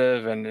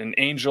positive, and an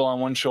angel on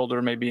one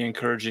shoulder may be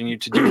encouraging you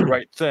to do the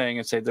right thing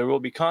and say there will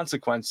be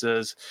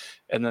consequences.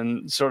 And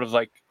then sort of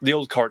like the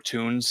old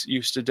cartoons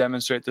used to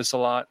demonstrate this a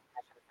lot,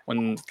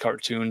 when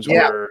cartoons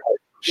were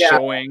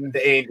showing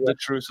the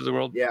truth of the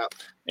world. Yeah.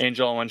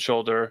 Angel on one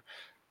shoulder,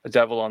 a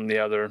devil on the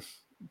other.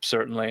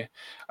 certainly.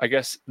 I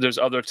guess there's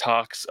other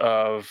talks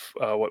of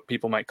what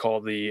people might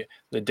call the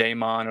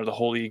daemon or the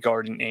holy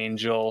guardian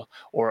angel,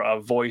 or a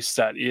voice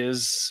that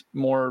is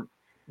more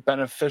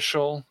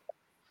beneficial.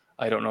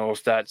 I don't know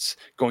if that's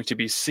going to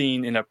be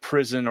seen in a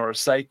prison or a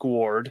psych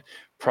ward.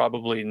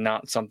 Probably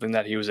not something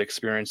that he was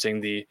experiencing.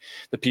 The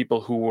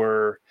people who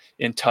were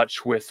in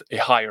touch with a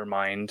higher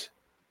mind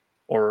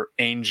or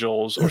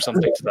angels or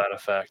something to that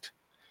effect.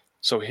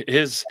 So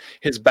his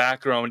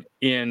background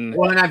in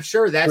and I'm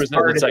sure that's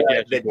part of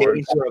the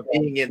wards. danger of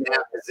being in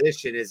that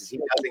position is he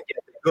doesn't get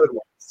the good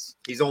ones.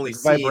 He's only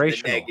seeing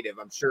the negative.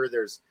 I'm sure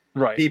there's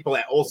people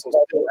that also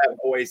still have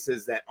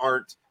voices that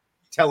aren't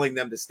telling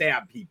them to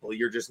stab people.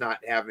 You're just not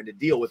having to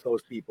deal with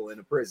those people in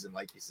a prison,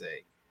 like you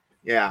say.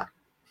 Yeah.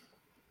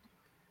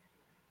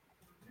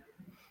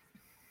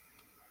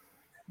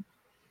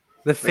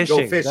 The fishing.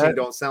 Go fishing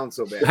don't sound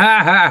so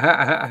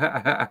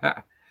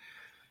bad.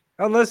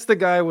 Unless the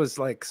guy was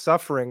like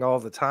suffering all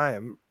the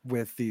time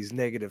with these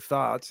negative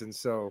thoughts. And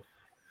so,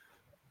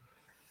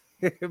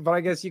 but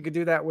I guess you could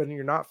do that when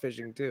you're not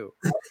fishing too.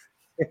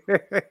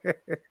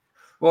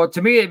 Well,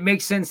 to me, it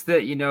makes sense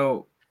that, you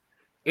know,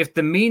 if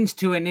the means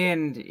to an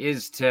end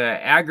is to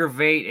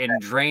aggravate and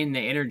drain the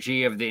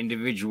energy of the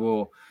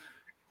individual,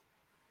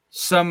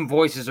 some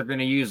voices are going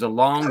to use a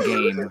long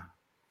game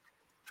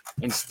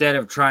instead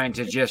of trying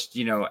to just,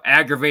 you know,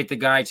 aggravate the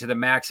guy to the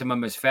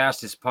maximum as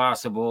fast as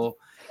possible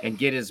and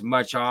get as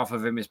much off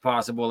of him as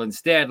possible.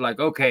 Instead,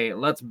 like, okay,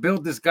 let's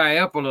build this guy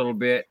up a little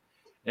bit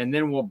and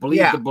then we'll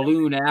bleed the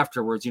balloon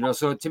afterwards, you know?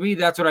 So to me,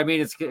 that's what I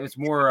mean. It's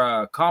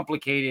more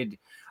complicated.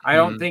 I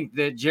don't think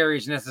that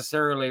Jerry's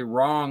necessarily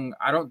wrong.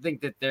 I don't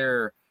think that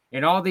they're,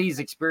 in all these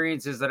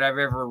experiences that I've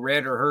ever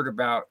read or heard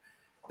about,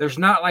 there's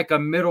not like a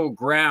middle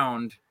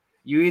ground.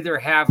 You either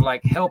have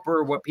like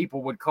helper, what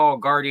people would call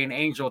guardian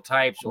angel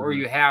types, or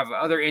you have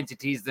other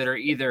entities that are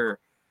either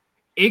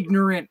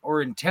ignorant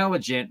or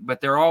intelligent,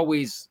 but they're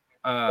always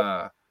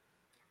a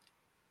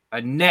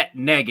net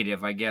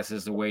negative, I guess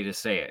is the way to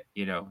say it.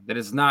 You know, that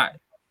is not,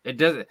 it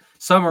doesn't,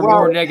 some are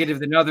more negative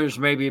than others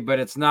maybe, but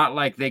it's not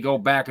like they go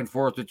back and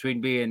forth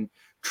between being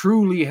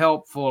truly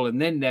helpful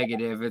and then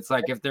negative. It's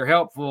like if they're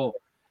helpful,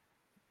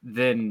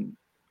 then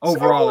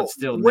overall it's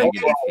still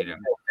negative, you know.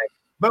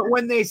 But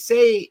when they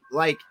say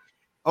like,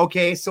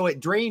 okay, so it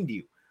drained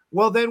you.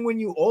 Well, then when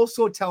you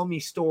also tell me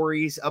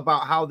stories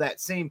about how that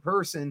same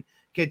person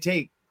could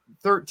take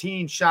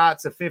 13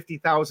 shots of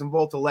 50,000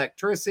 volt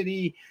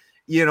electricity,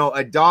 you know,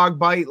 a dog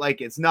bite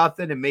like it's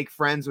nothing and make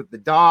friends with the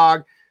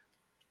dog.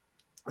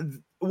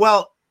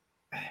 Well,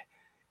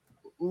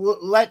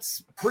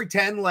 let's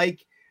pretend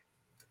like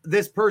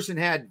this person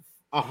had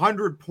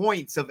 100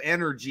 points of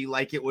energy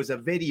like it was a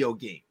video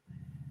game.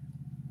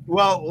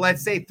 Well,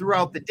 let's say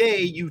throughout the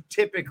day, you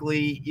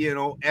typically, you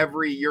know,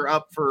 you're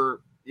up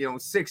for, you know,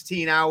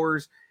 16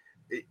 hours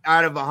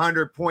out of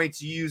 100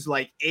 points, you use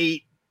like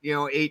 8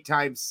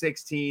 times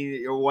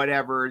 16 or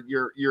whatever.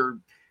 You're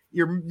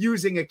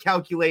using a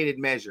calculated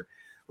measure.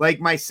 Like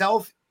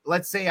myself,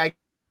 let's say I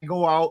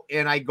go out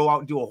and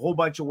do a whole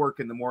bunch of work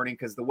in the morning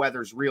because the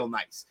weather's real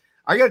nice.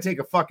 I got to take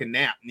a fucking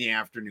nap in the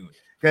afternoon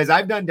because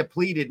I've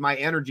depleted my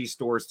energy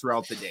stores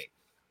throughout the day.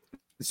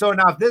 So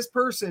now if this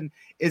person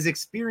is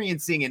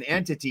experiencing an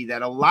entity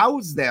that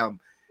allows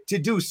them to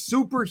do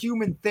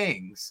superhuman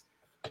things,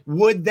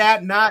 would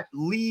that not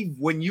leave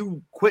when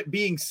you quit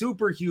being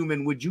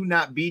superhuman? Would you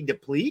not be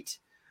deplete?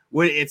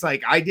 It's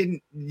like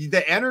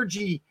the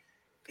energy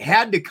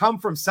had to come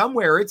from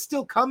somewhere. It's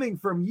still coming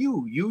from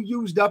you. You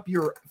used up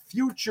your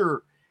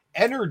future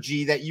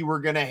energy that you were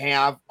going to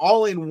have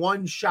all in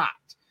one shot,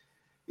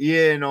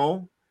 you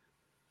know?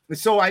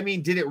 So, I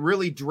mean, did it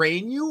really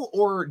drain you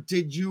or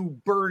did you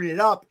burn it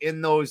up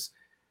in those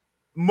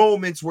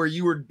moments where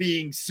you were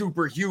being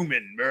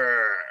superhuman?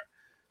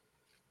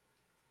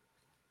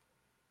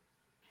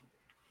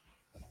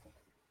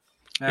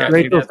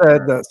 Rachel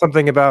said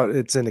something about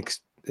it's an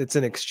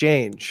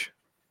exchange.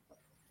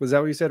 Was that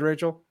what you said,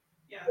 Rachel?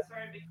 Yeah,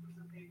 sorry, I'm making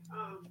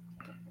something.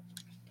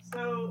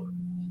 So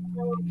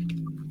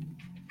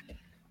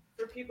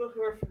for people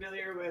who are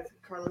familiar with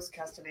Carlos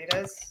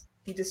Castaneda's,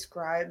 he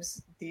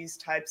describes these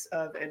types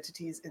of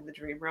entities in the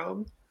dream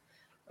realm.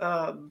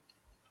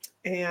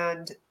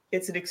 And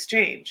it's an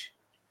exchange.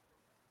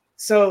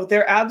 So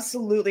they're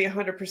absolutely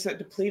 100%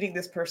 depleting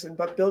this person,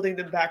 but building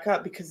them back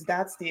up because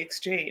that's the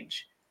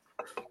exchange.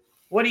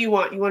 What do you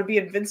want? You want to be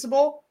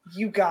invincible?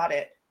 You got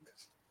it.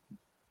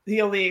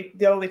 The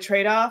only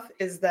trade-off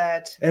is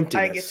that emptiness.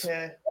 I get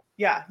to,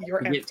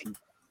 you're empty.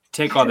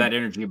 Take all that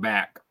energy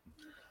back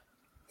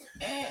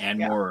and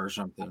more or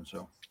something.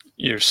 So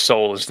your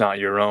soul is not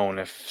your own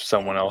if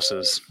someone else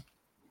is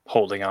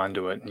holding on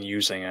to it and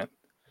using it.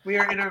 We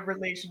are in a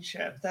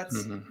relationship.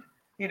 That's,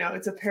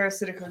 it's a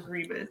parasitic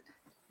agreement.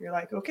 You're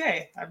like,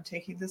 okay, I'm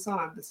taking this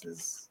on.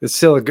 It's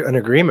still an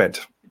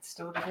agreement. It's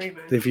still an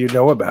agreement. If you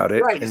know about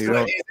it. Right. And you so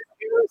don't. is it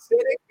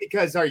parasitic?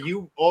 Because are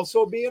you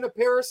also being a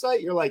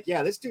parasite? You're like,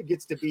 yeah, this dude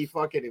gets to be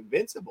fucking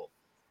invincible.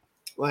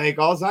 Like,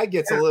 all I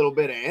get's a little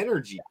bit of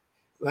energy.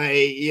 Like,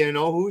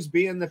 who's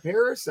being the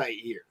parasite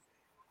here?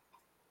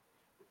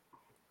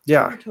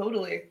 Yeah.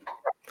 Totally.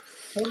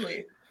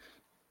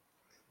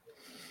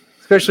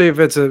 Especially if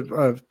it's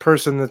a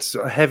person that's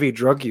a heavy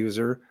drug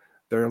user,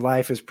 their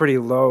life is pretty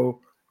low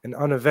and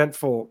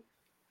uneventful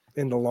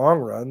in the long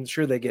run.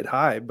 Sure, they get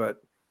high,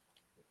 but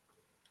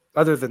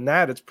other than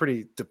that, it's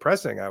pretty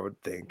depressing, I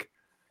would think.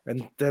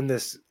 And then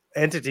this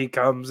entity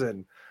comes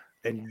and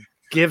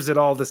gives it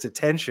all this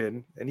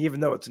attention, and even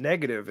though it's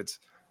negative, it's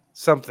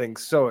something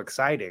so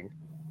exciting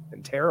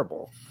and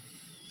terrible.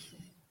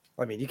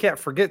 I mean, you can't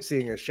forget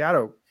seeing a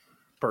shadow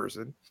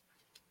person.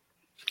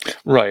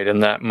 Right,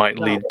 and that might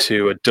lead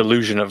to a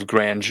delusion of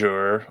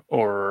grandeur,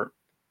 or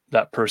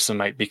that person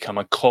might become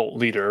a cult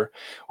leader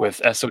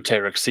with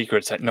esoteric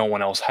secrets that no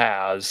one else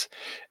has.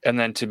 And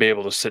then to be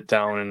able to sit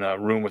down in a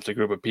room with a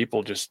group of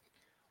people, just,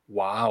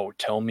 wow,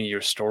 tell me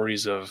your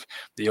stories of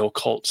the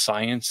occult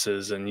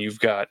sciences, and you've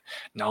got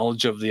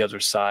knowledge of the other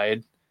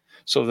side.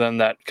 So then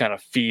that kind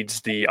of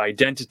feeds the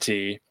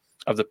identity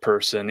of the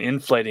person,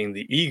 inflating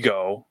the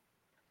ego,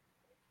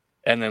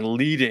 and then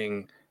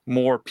leading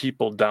more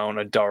people down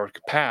a dark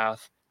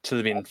path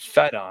to being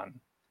fed on.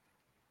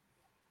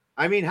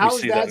 I mean, how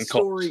is that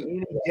story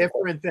any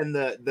different than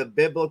the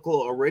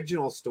biblical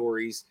original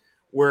stories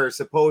where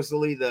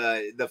supposedly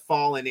the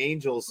fallen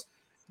angels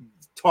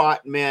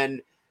taught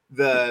men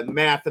the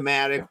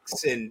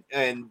mathematics and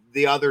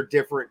the other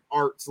different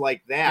arts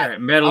like that? Yeah,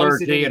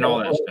 metallurgy and all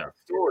that stuff.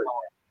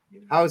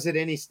 How's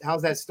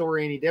that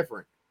story any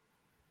different?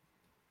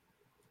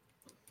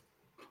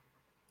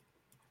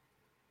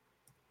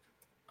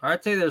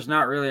 I'd say there's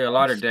not really a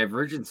lot of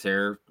divergence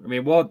there. I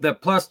mean, well, the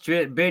plus,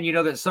 Ben, you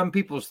know that some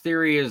people's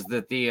theory is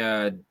that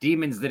the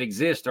demons that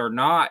exist are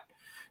not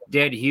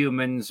dead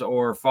humans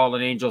or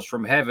fallen angels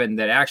from heaven.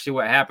 That actually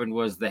what happened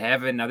was the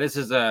heaven. Now, this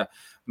is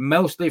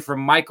mostly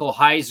from Michael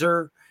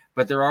Heiser,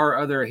 but there are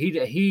other.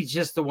 He's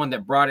just the one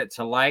that brought it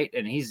to light,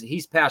 and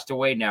he's passed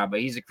away now,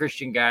 but he's a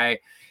Christian guy,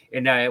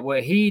 and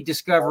what he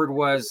discovered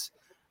was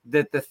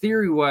that the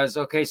theory was,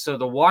 okay, so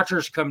the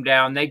Watchers come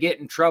down, they get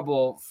in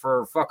trouble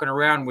for fucking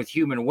around with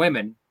human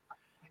women,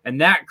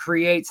 and that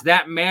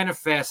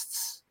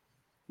manifests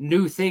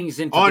new things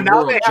into the now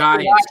world. They have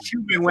to watch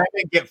human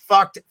women get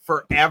fucked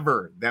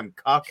forever. Them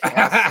cuck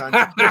sons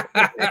of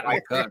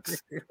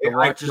cucks. The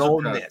Watchers are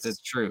cucks.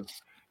 It's true.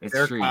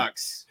 They're true.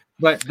 Cucks.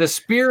 But the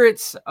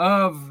spirits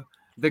of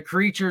the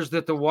creatures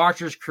that the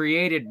Watchers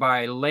created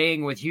by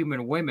laying with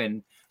human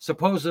women,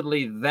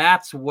 supposedly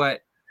that's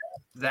what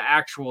the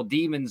actual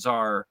demons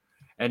are,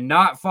 and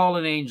not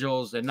fallen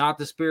angels and not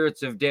the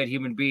spirits of dead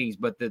human beings,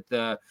 but that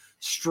the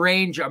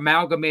strange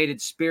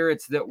amalgamated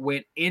spirits that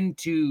went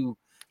into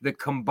the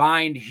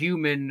combined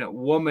human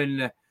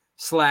woman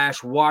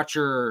 /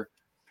 Watcher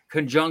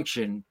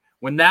conjunction,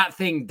 when that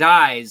thing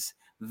dies,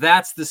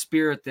 that's the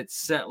spirit that's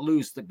set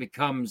loose, that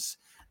becomes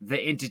the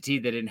entity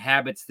that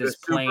inhabits this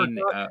plane.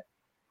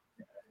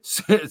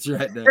 That's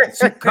right,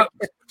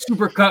 the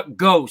super cuck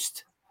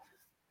ghost.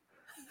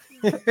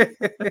 It's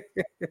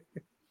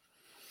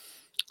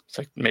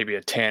like maybe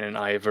a Tannen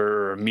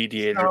Ivor or a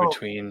mediator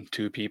between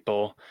two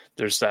people.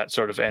 There's that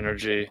sort of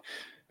energy.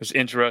 It's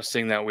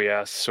interesting that we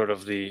asked sort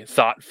of the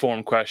thought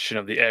form question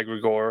of the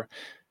egregore.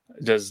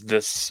 Does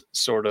this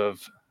sort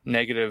of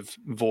negative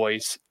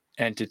voice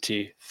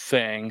entity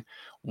thing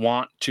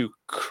want to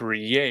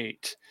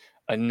create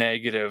a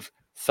negative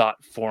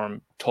thought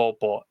form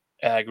tulpa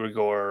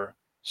egregore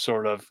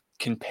sort of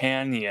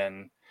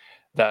companion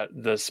that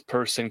this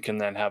person can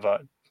then have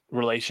a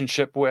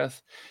relationship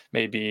with,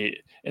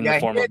 maybe in the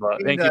form of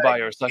an incubi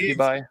or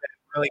succubi?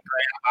 Really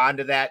grab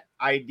onto that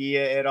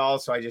idea at all,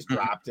 so I just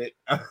dropped it.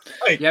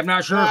 Yeah, I'm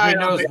not sure if he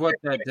knows what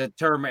the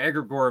term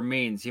egregore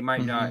means. He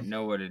might not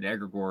know what an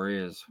egregore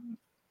is.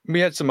 We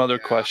had some other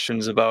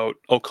questions about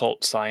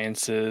occult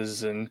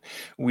sciences and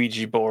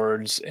Ouija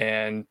boards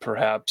and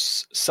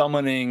perhaps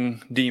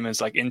summoning demons,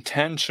 like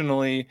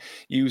intentionally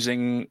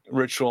using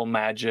ritual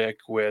magic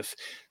with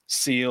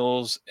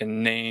seals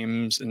and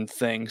names and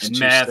things and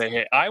to math. say,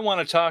 hey, I want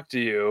to talk to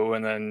you,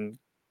 and then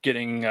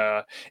getting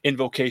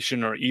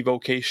invocation or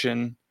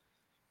evocation.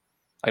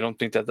 I don't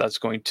think that that's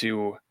going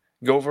to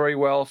go very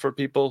well for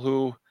people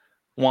who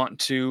want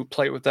to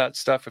play with that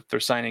stuff if they're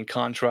signing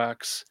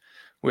contracts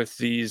with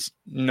these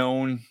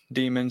known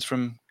demons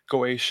from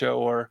Goetia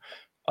or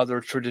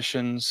other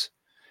traditions.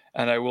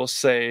 And I will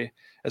say,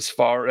 as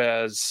far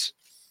as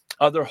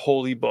other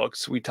holy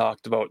books, we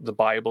talked about the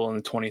Bible and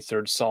the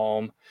 23rd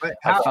Psalm. But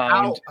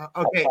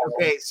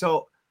okay.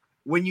 So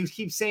when you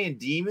keep saying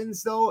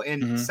demons, though,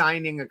 and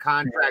signing a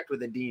contract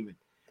with a demon,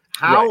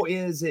 how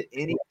is it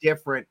any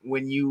different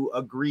when you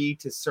agree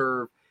to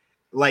serve?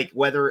 Like,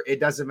 whether it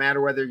doesn't matter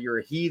whether you're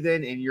a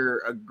heathen and you're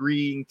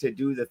agreeing to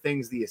do the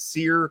things the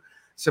Asir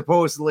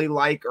supposedly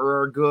like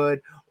or are good,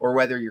 or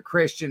whether you're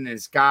Christian and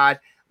it's God.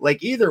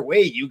 Like, either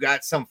way, you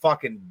got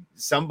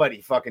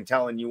somebody fucking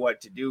telling you what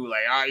to do.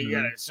 Like, oh, you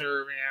gotta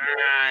serve me.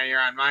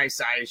 You're on my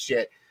side,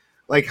 shit.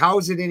 Like, how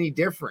is it any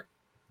different?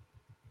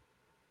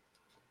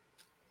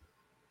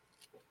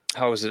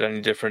 How is it any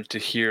different to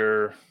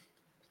hear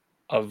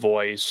a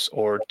voice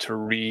or to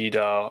read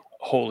a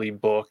holy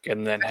book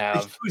and then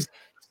have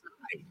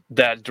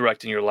that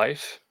directing your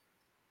life?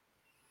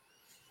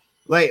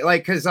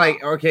 Because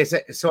okay,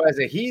 so as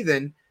a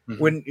heathen,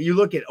 when you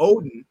look at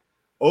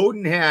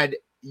Odin had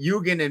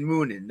Hugin and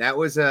Munin. That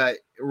was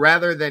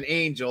rather than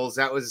angels,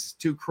 that was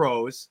 2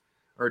 crows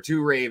or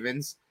 2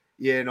 ravens,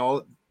 you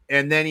know,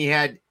 and then he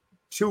had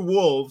 2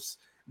 wolves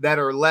that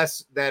are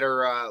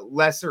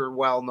lesser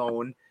well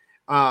known,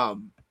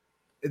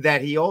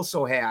 that he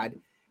also had,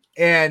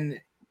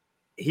 and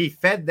he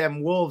fed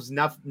them wolves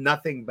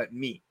nothing but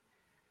meat.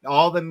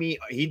 All the meat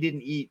he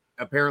didn't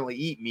apparently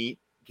eat meat,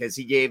 because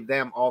he gave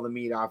them all the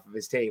meat off of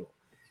his table.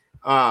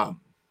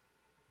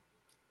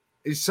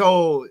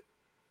 So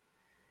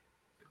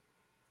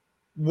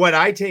what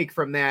I take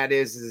from that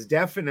is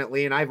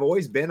definitely, and I've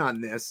always been on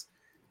this,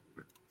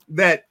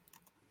 that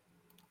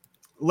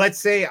let's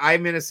say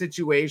I'm in a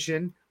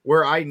situation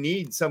where I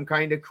need some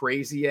kind of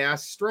crazy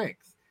ass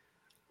strength.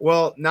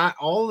 Well, not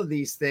all of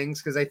these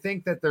things, because I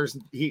think that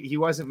he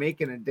wasn't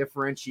making a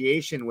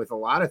differentiation with a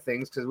lot of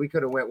things, because we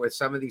could have went with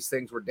some of these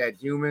things were dead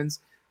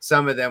humans,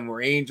 some of them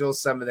were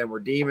angels, some of them were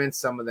demons,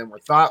 some of them were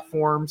thought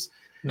forms.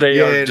 They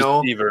are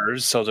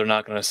deceivers, so they're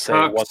not going to say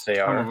what they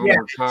are. Yeah,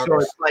 so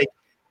it's like,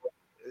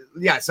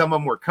 yeah, some of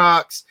them were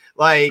cucks.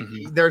 Like,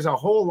 there's a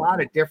whole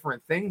lot of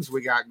different things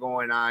we got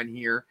going on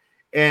here.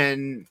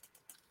 And,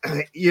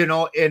 you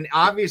know, and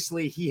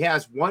obviously he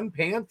has one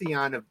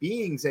pantheon of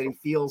beings that he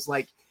feels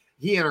like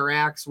he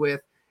interacts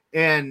with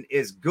and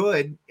is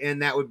good.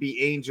 And that would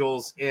be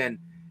angels and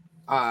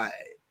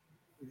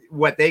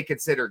what they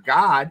consider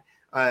God.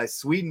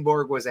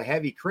 Swedenborg was a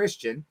heavy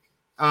Christian.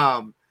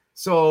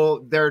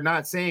 So they're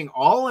not saying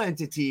all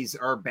entities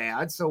are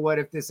bad. So what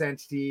if this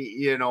entity,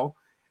 you know,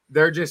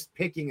 they're just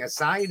picking a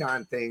side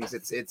on things.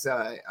 It's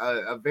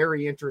a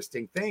very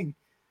interesting thing.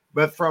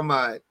 But from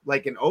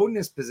like an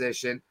Odinist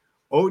position,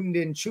 Odin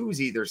didn't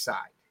choose either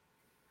side.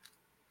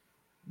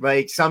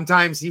 Like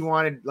sometimes he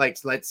wanted, like,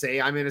 let's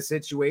say I'm in a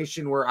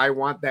situation where I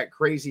want that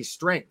crazy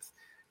strength.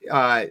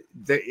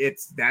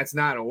 That's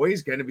not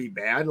always going to be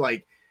bad.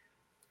 Like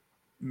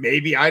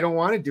maybe I don't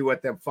want to do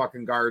what them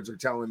fucking guards are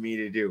telling me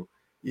to do.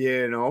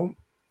 You know,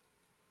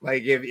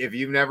 like if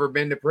you've never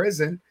been to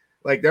prison,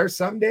 like there's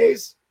some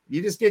days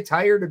you just get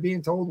tired of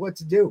being told what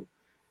to do.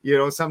 You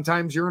know,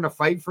 sometimes you're in a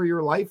fight for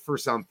your life for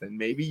something.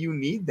 Maybe you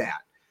need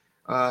that.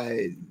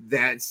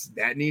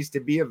 That needs to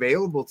be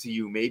available to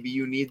you. Maybe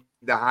you need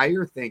the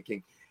higher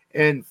thinking.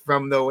 And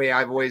from the way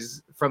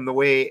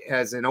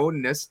as an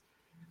Odinist,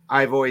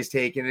 I've always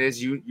taken it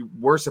as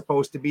we're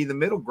supposed to be the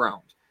middle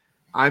ground.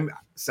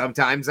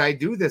 Sometimes I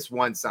do this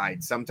one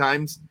side.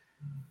 Sometimes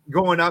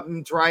going up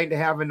and trying to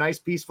have a nice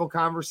peaceful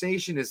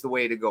conversation is the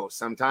way to go.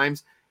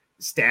 Sometimes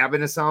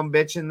stabbing a son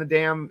bitch in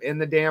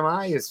the damn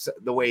eye is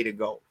the way to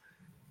go.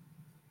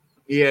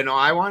 You know,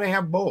 I want to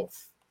have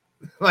both.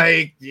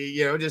 Like,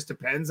 you know, just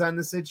depends on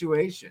the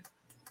situation.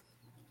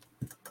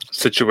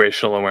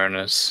 Situational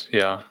awareness.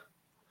 Yeah.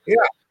 Yeah.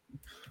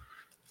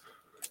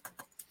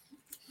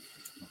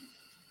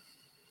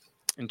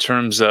 In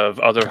terms of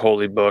other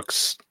holy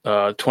books,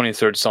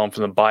 23rd Psalm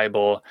from the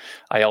Bible,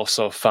 I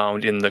also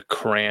found in the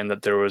Quran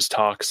that there was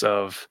talks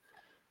of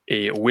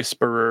a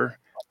whisperer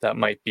that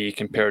might be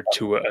compared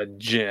to a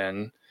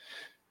jinn.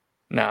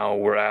 Now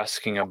we're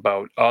asking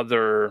about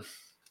other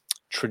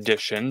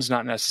traditions,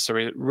 not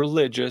necessarily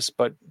religious,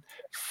 but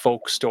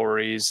folk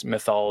stories,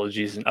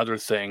 mythologies, and other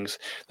things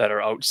that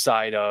are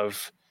outside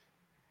of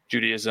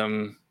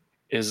Judaism,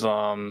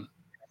 Islam,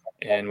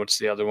 and what's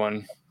the other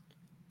one?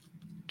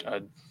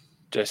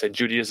 Did I say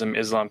Judaism,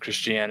 Islam,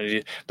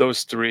 Christianity?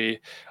 Those 3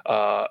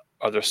 are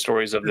there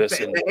stories of this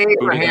in the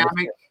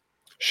Abrahamic,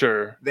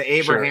 sure, the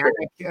Abrahamic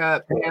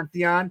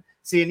pantheon.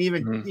 See, and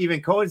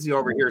even Cozy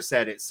over here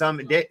said it.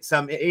 Some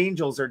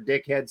angels are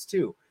dickheads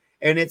too,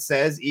 and it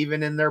says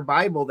even in their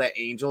Bible that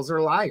angels are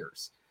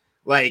liars,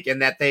 like,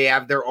 and that they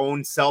have their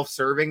own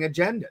self-serving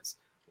agendas.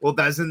 Well,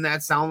 doesn't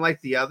that sound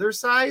like the other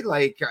side?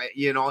 Like,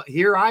 you know,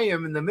 here I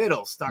am in the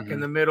middle, stuck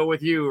in the middle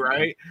with you,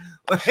 right?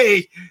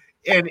 Like.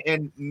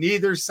 And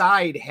neither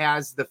side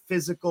has the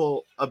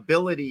physical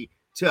ability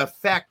to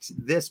affect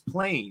this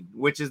plane,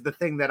 which is the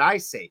thing that I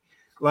say.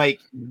 Like,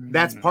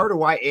 that's part of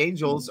why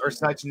angels are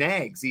such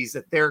nags. These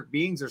etheric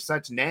beings are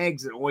such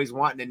nags and always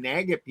wanting to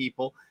nag at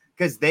people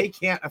because they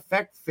can't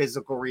affect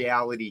physical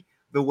reality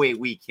the way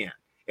we can.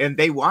 And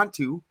they want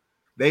to.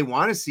 They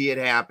want to see it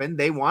happen.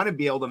 They want to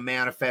be able to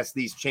manifest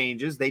these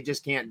changes. They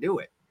just can't do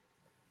it.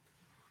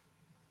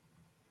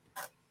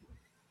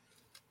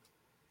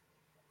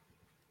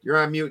 You're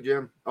on mute,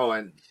 Jim. Oh,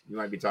 and you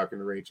might be talking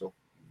to Rachel.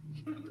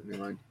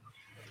 Never mind.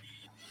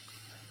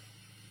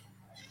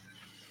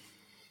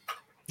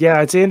 Yeah,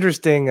 it's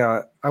interesting.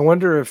 I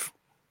wonder if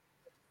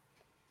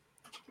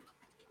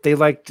they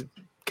liked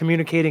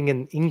communicating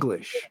in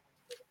English,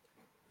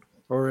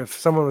 or if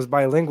someone was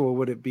bilingual,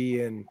 would it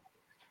be in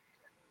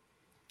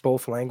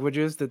both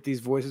languages that these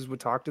voices would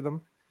talk to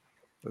them?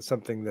 That's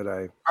something that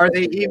are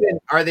they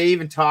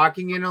even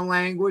talking in a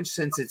language,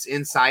 since it's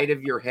inside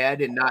of your head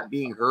and not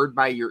being heard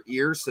by your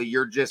ears? So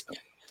you're just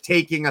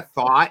taking a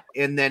thought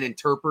and then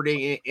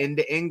interpreting it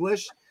into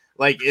English.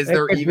 Like, is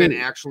there even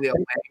actually a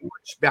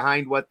language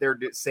behind what they're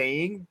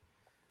saying?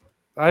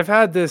 I've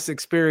had this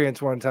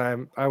experience one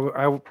time.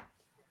 I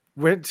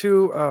went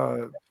to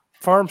a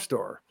farm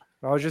store.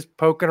 I was just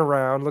poking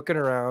around, looking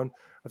around.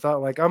 I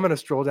thought, like, I'm going to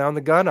stroll down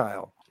the gun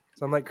aisle.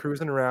 So I'm like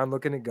cruising around,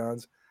 looking at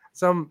guns.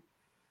 The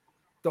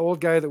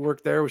old guy that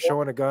worked there was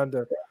showing a gun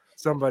to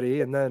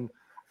somebody, and then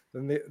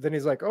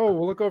he's like, "Oh,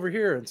 we'll look over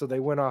here." And so they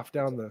went off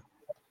down to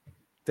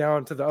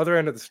the other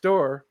end of the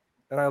store,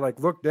 and I like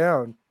looked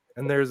down,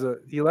 and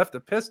he left a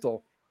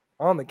pistol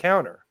on the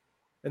counter,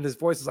 and this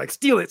voice is like,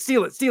 "Steal it,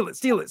 steal it, steal it,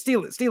 steal it,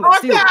 steal it, steal it,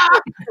 steal it."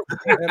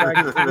 And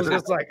I was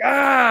just like,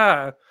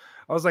 I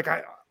was like,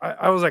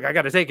 I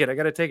gotta take it, I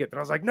gotta take it. And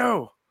I was like,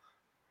 no,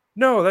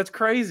 that's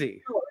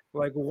crazy.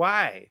 Like,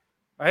 why?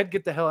 I had to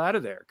get the hell out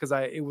of there because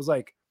it was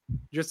like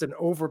just an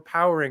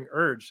overpowering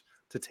urge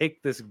to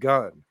take this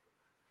gun.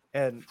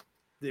 And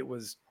there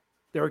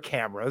were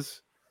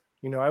cameras,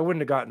 I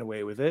wouldn't have gotten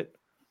away with it,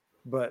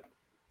 but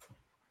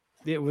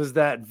it was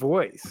that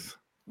voice.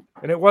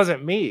 And it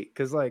wasn't me,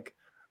 because like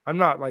I'm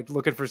not like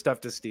looking for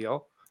stuff to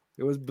steal.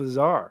 It was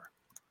bizarre.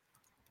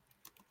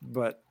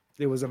 But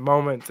it was a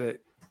moment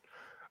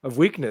of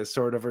weakness,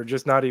 sort of, or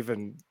just not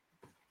even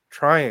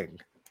trying,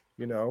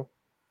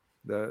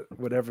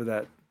 whatever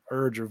that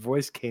urge or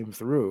voice came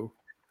through.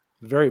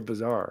 Very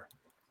bizarre.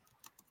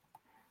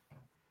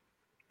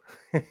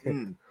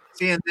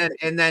 See,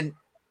 and then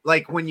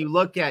like when you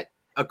look at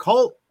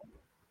occult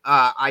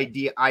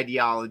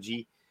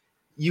ideology,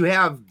 you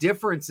have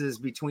differences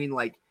between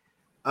like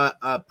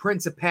a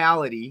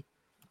principality,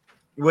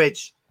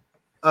 which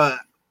a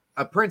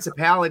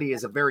principality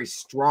is a very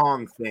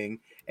strong thing.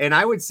 And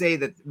I would say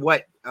that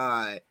what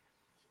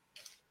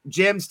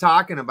Jim's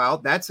talking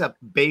about, that's a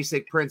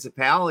basic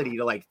principality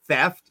to like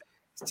theft,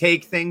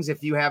 take things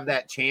if you have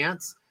that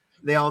chance.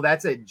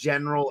 That's a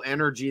general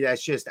energy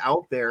that's just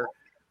out there.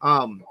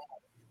 One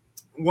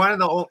of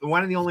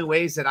the only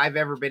ways that I've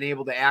ever been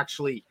able to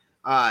actually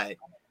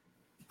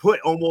put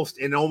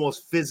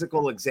almost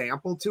physical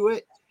example to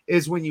it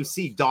is when you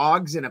see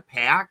dogs in a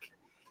pack,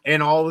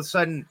 and all of a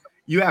sudden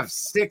you have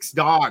 6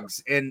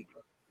 dogs, and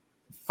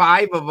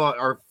 5 of them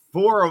or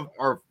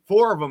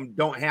 4 of them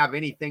don't have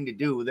anything to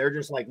do. They're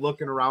just like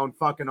looking around,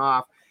 fucking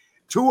off.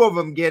 2 of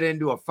them get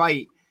into a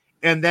fight,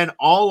 and then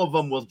all of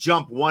them will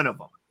jump one of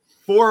them.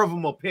 4 of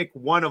them will pick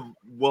one of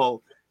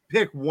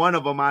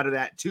them out of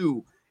that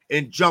 2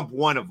 and jump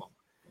one of them.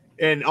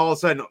 And all of a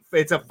sudden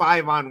it's a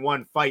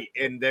 5-on-1 fight,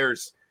 and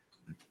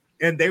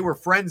they were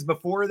friends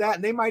before that,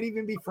 and they might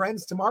even be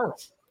friends tomorrow.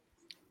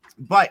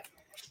 But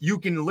you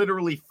can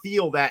literally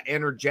feel that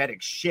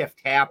energetic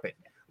shift happen.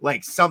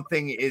 Like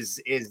something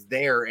is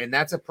there, and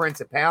that's a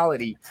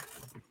principality.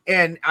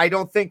 And I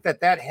don't think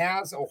that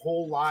has a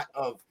whole lot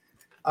of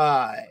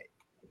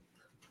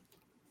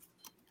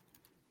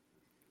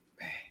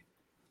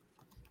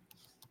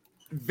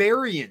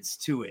variance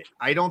to it.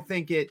 I don't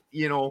think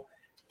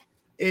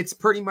it's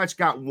pretty much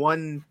got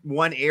one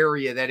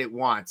area that it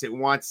wants. It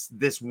wants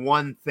this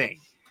one thing,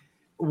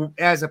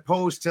 as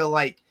opposed to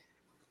like,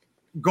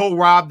 go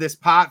rob this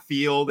pot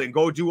field and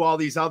go do all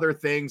these other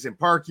things and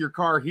park your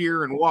car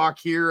here and walk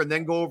here and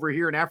then go over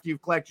here. And after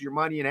you've collected your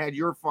money and had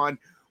your fun,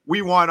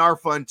 we want our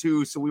fun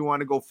too. So we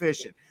want to go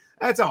fishing.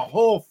 That's a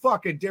whole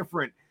fucking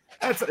different,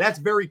 that's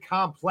very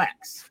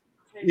complex,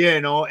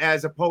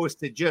 as opposed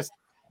to just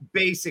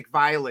basic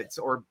violence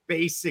or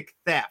basic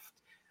theft.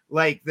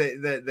 Like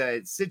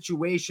the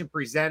situation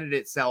presented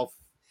itself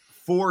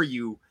for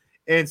you.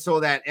 And so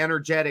that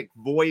energetic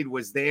void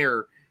was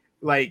there.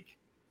 Like,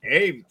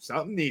 hey,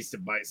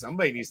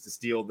 somebody needs to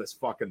steal this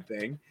fucking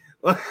thing.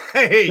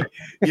 Hey,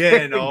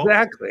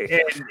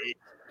 Exactly.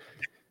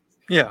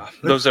 Yeah,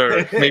 those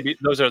are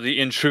the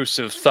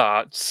intrusive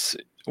thoughts,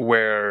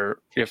 where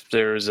if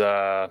there's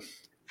a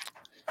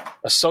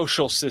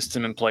social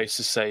system in place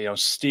to say,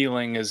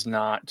 stealing is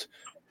not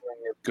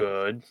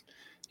good,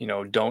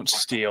 don't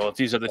steal. If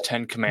these are the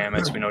 10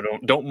 commandments,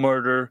 don't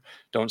murder,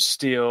 don't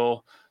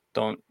steal,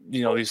 don't,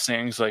 these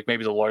things, like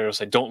maybe the lawyer will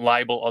say, don't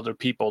libel other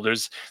people.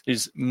 There's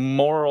these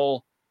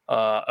moral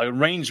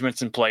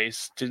arrangements in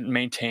place to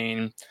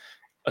maintain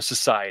a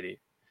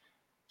society.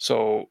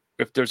 So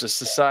if there's a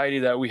society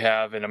that we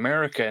have in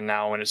America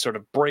now, and it's sort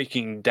of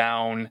breaking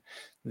down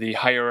the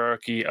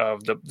hierarchy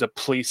of the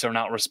police are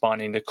not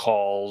responding to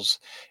calls,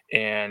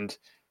 and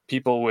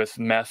people with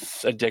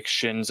meth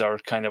addictions are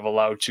kind of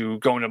allowed to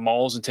go into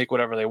malls and take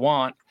whatever they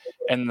want,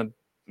 and the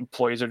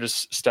employees are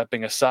just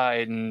stepping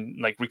aside and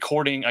like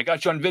recording. I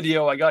got you on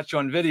video.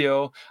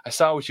 I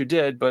saw what you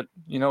did, but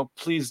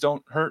please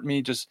don't hurt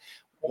me. Just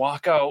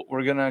walk out.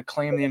 We're going to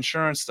claim the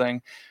insurance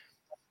thing.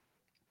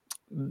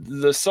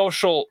 The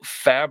social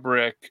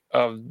fabric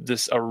of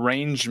this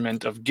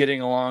arrangement of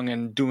getting along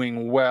and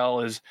doing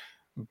well is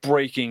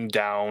breaking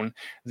down.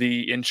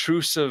 The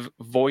intrusive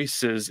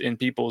voices in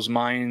people's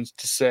minds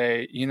to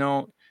say,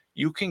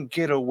 you can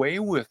get away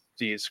with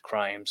these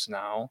crimes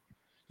now.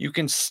 You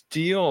can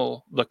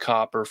steal the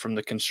copper from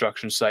the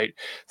construction site,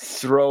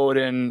 throw it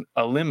in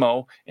a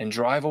limo, and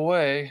drive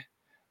away.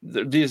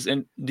 These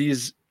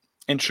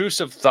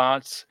intrusive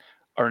thoughts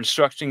are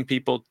instructing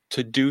people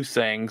to do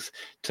things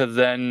to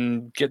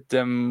then get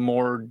them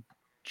more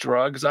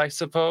drugs, I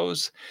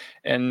suppose.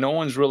 And no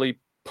one's really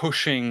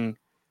pushing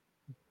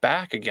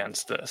back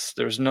against this.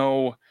 There's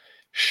no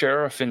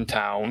sheriff in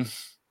town.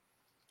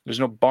 There's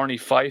no Barney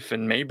Fife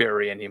in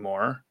Mayberry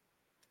anymore.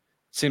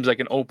 It seems like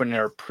an open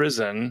air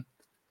prison.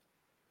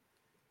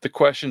 The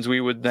questions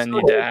we would then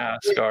need to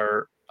ask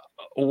are,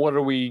 what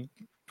are we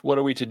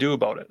to do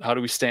about it? How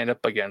do we stand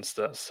up against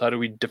this? How do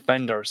we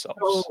defend ourselves?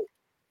 So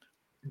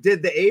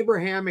did the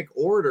Abrahamic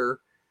order,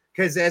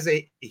 because as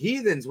a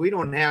heathens, we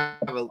don't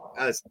have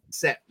a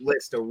set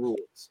list of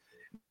rules.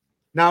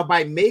 Now,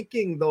 by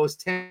making those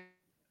 10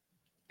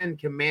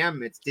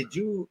 commandments, did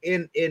you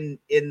in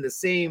the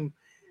same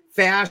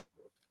fashion,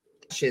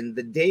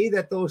 the day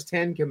that those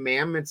 10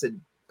 commandments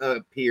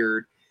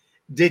appeared,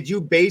 did you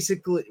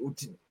basically,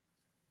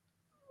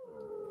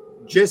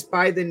 just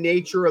by the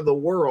nature of the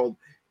world,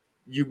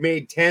 you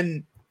made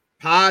 10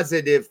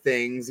 positive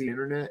things, the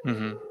internet,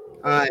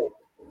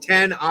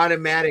 10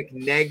 automatic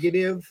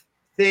negative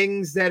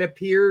things that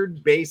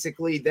appeared,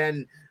 basically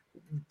then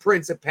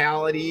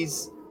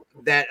principalities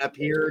that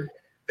appeared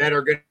that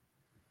are going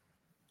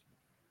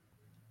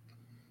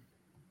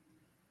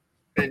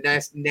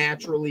to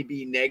naturally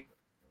be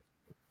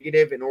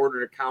negative in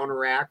order to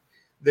counteract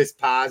this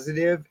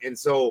positive. And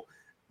so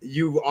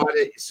you've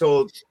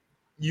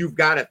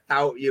got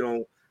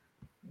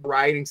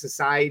riding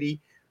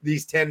society,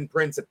 these 10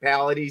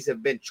 principalities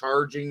have been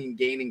charging and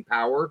gaining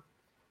power.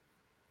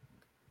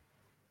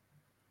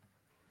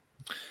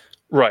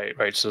 Right.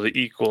 So the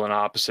equal and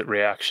opposite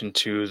reaction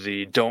to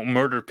the don't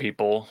murder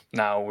people.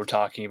 Now we're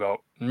talking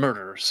about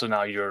murder. So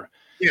now you're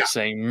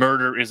saying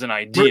murder is an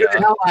idea. Murder the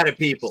hell out of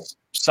people.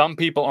 Some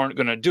people aren't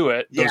going to do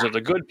it. Those are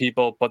the good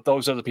people, but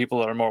those are the people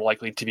that are more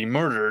likely to be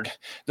murdered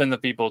than the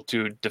people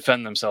to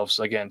defend themselves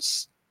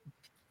against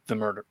the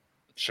murder.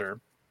 Sure.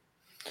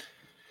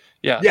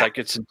 Yeah. That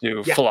gets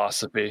into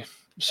philosophy,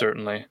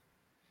 certainly.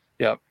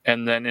 Yeah.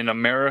 And then in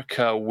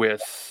America,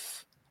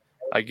 with,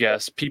 I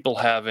guess, people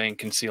having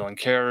conceal and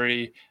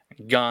carry,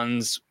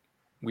 guns,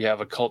 we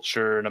have a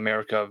culture in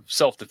America of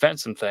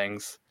self-defense and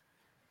things,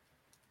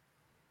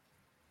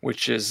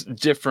 which is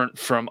different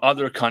from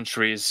other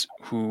countries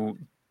who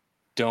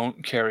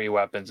don't carry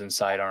weapons and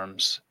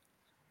sidearms.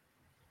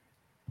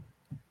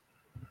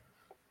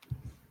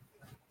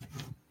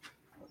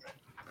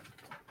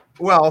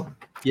 Well,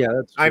 yeah,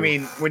 that's true. I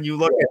mean, when you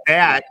look at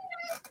that,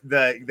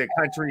 the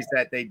countries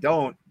that they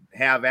don't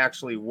have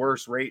actually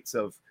worse rates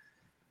of,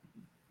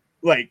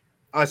 like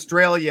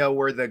Australia,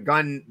 where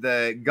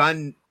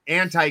the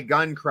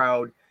anti-gun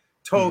crowd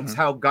totes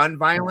how gun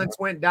violence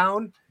went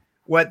down.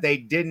 What they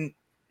didn't,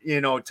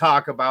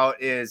 talk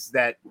about is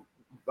that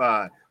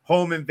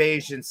home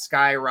invasion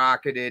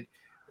skyrocketed,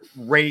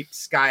 rape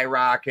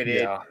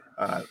skyrocketed,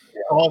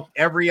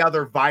 every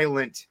other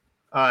violent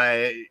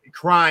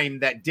crime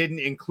that didn't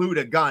include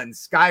a gun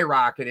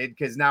skyrocketed,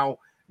 because now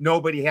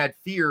nobody had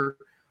fear.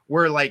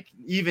 Where, like,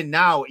 even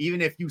now,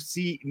 even if you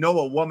know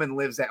a woman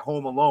lives at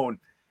home alone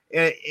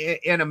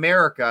in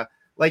America,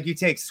 like you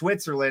take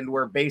Switzerland,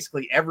 where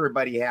basically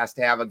everybody has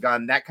to have a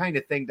gun, that kind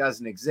of thing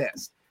doesn't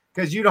exist,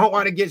 because you don't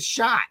want to get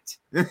shot.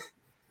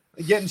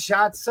 Getting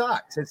shot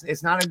sucks.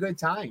 It's not a good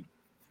time.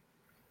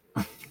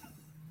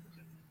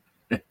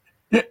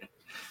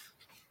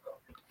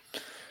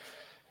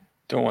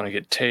 Don't want to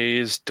get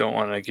tased. Don't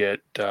want to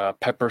get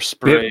pepper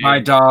spray. Bit by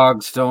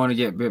dogs. Don't want to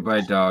get bit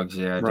by dogs.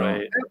 Yeah,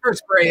 right. Pepper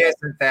spray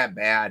isn't that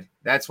bad.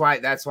 That's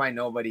why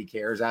nobody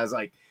cares. I was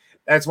like,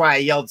 that's why I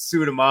yelled,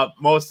 "Suit them up."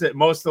 Most of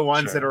the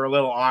ones that are a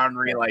little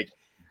ornery, like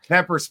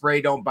pepper spray,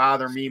 don't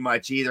bother me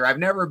much either. I've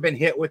never been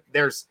hit with.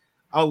 There's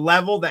a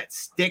level that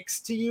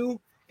sticks to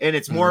you, and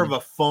it's more of a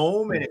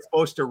foam, and it's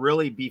supposed to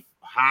really be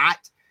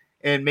hot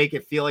and make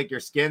it feel like your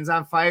skin's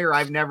on fire.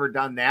 I've never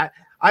done that.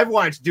 I've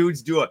watched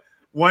dudes do it.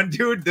 One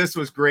dude, this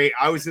was great.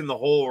 I was in the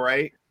hole,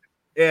 right?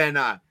 And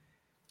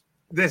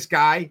this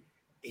guy,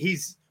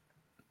 he's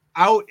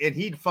out, and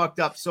he'd fucked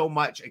up so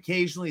much.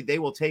 Occasionally, they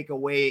will take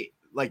away,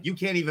 like, you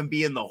can't even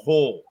be in the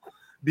hole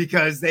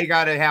because they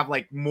got to have,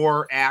 like,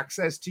 more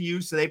access to you.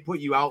 So they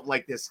put you out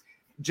like this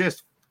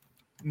just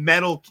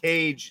metal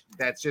cage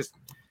that's just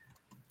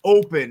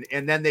open,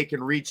 and then they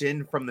can reach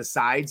in from the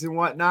sides and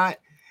whatnot.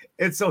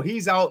 And so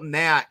he's out in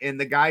that, and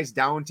the guy's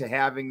down to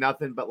having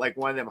nothing but like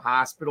one of them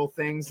hospital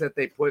things that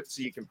they put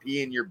so you can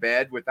pee in your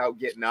bed without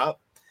getting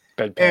up.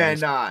 Bed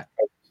pans. And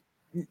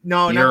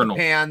no, urinal. Not the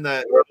pan,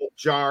 the little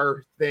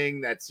jar thing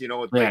that's,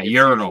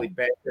 urinal.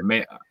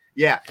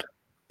 Yeah.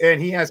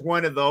 And he has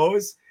one of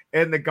those,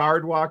 and the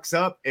guard walks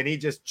up, and he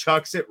just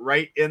chucks it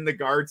right in the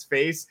guard's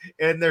face.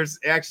 And there's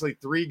actually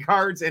 3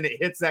 guards, and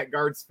it hits that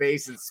guard's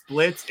face and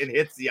splits and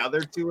hits the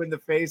other 2 in the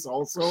face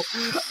also.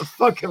 I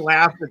fucking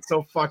laughed. It's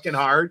so fucking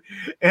hard.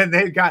 And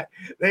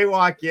they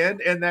walk in,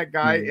 and that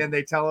guy, and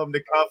they tell him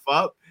to cuff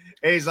up.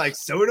 And he's like,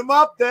 "Suit him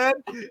up then."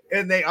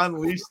 And they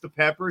unleash the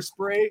pepper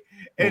spray,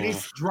 and he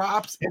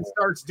drops and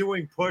starts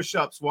doing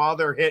push-ups while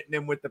they're hitting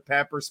him with the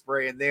pepper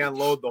spray, and they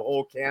unload the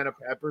whole can of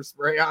pepper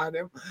spray on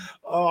him.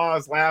 Oh, I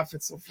was laughing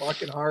so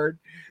fucking hard.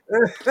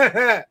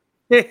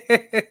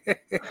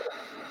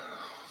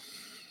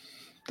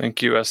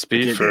 Thank you,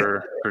 SB,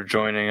 for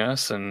joining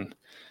us and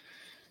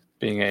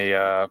being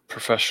a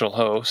professional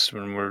host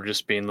when we're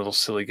just being little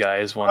silly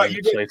guys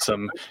wanting to play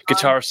some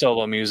guitar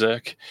solo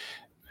music.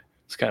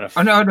 It's kind of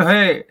fun. Oh, no,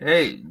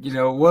 hey,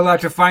 we'll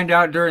have to find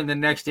out during the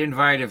next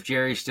invite if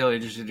Jerry's still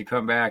interested to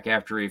come back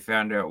after he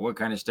found out what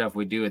kind of stuff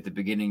we do at the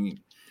beginning,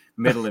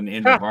 middle, and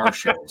end of our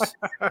shows.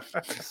 I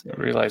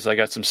realize I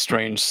got some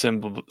strange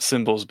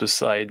symbols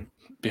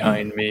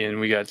behind me, and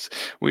we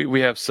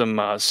have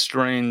some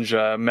strange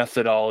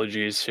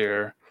methodologies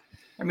here.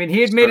 I mean,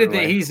 he admitted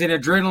that he's an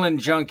adrenaline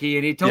junkie,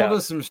 and he told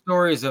us some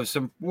stories of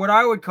some what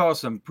I would call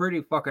some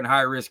pretty fucking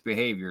high risk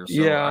behavior.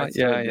 So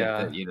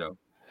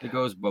that, it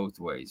goes both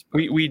ways.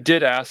 But. We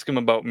did ask him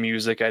about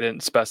music. I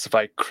didn't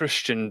specify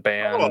Christian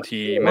band.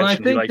 He well,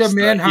 mentioned I think the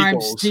Mannheim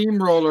Eagles.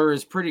 Steamroller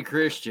is pretty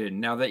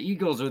Christian. Now the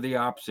Eagles are the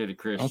opposite of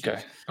Christian.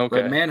 Okay.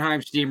 But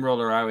Mannheim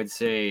Steamroller, I would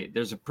say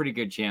there's a pretty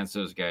good chance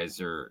those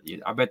guys are.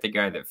 I bet the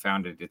guy that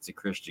founded it's a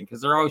Christian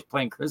because they're always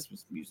playing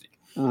Christmas music.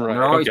 Right.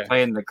 They're always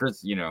playing the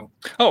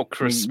Oh,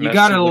 Christmas. You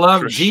gotta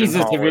love Christian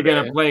Jesus holiday. if you're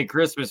gonna play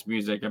Christmas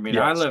music. I mean,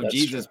 I love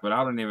Jesus, but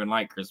I don't even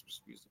like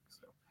Christmas music.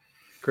 So.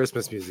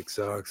 Christmas music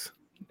sucks.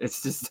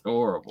 It's just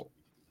horrible.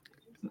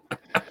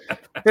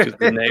 Do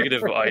the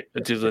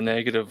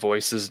negative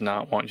voices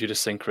not want you to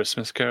sing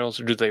Christmas carols,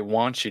 or do they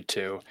want you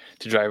to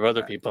drive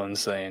other people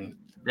insane?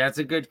 That's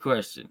a good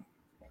question.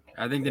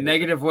 I think the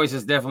negative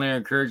voices definitely are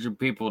encouraging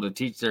people to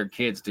teach their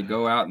kids to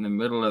go out in the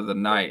middle of the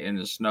night in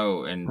the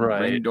snow and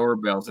ring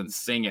doorbells and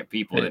sing at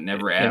people that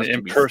never asked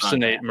and to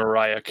impersonate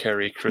Mariah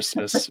Carey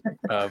Christmas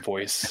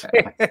voice.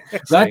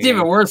 That's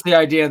even worse. The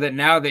idea that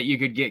now that you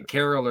could get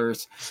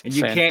carolers and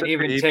you can't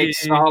even take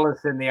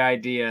solace in the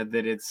idea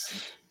that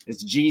it's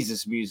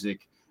Jesus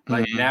music.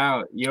 Like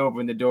now you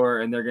open the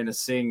door and they're gonna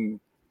sing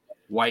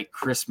 "White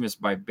Christmas"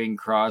 by Bing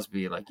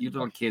Crosby. Like, you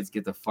little kids,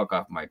 get the fuck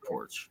off my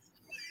porch.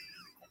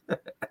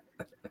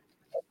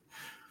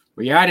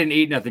 Well, yeah, I didn't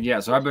eat nothing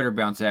yet, so I better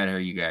bounce out of here,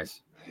 you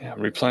guys. Yeah,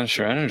 replenish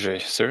your energy,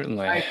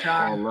 certainly. Hi,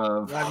 Sean. All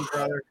love. Love you,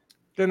 brother.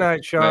 Good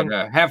night, Sean.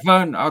 But, have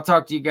fun. I'll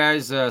talk to you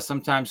guys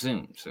sometime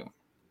soon. So,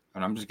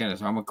 but I'm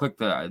gonna click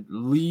the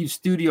leave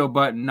studio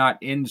button, not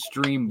end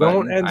stream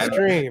button. Don't end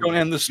stream. Don't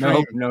end the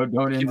stream. No,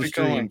 don't end the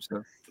stream.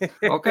 So.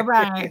 Okay,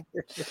 bye.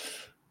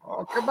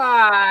 Okay,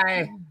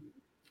 bye.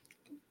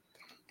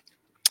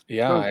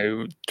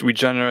 Yeah, we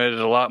generated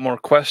a lot more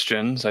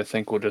questions. I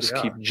think we'll just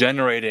keep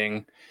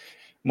generating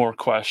more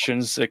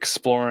questions,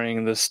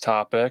 exploring this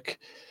topic,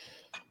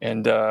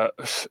 and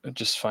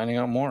just finding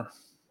out more.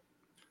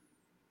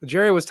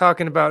 Jerry was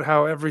talking about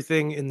how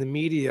everything in the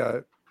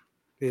media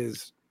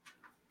is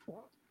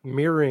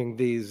mirroring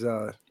these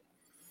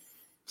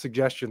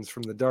suggestions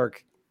from the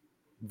dark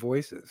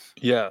voices.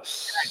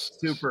 Yes. That's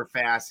super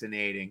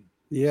fascinating.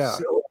 Yeah.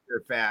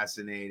 Super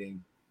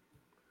fascinating.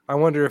 I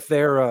wonder if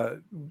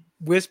they're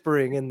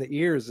whispering in the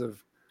ears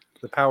of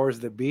the powers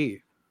that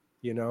be,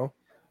 even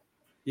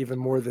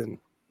more than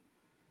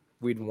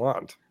we'd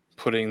want.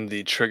 Putting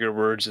the trigger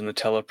words in the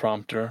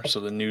teleprompter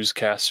so the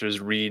newscasters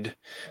read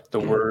the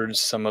words.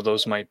 Some of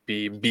those might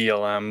be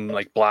BLM,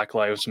 like Black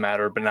Lives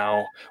Matter, but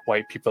now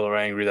white people are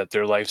angry that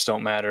their lives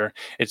don't matter.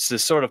 It's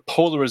this sort of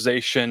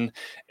polarization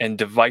and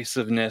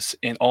divisiveness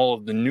in all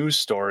of the news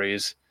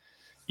stories.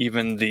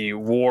 Even the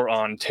war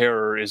on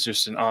terror is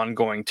just an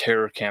ongoing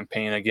terror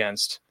campaign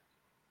against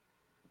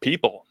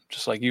people,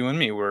 just like you and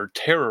me. We're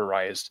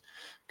terrorized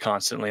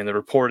constantly, and the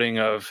reporting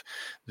of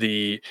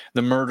the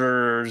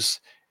murders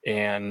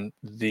and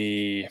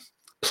the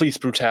police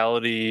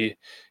brutality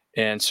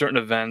and certain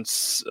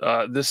events.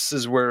 This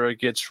is where it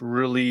gets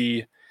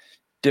really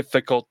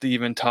difficult to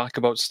even talk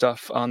about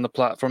stuff on the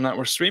platform that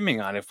we're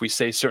streaming on. If we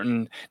say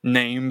certain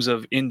names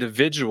of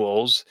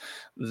individuals,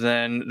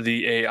 then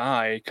the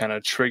AI kind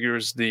of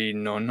triggers the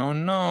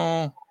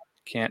no,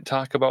 can't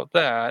talk about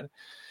that.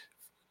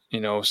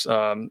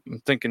 I'm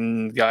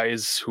thinking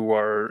guys who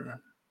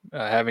are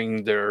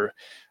having their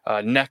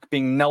neck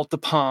being knelt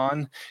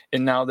upon,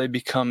 and now they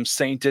become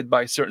sainted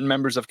by certain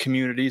members of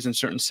communities in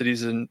certain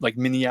cities in like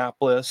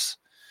Minneapolis.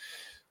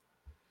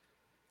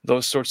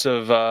 Those sorts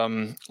of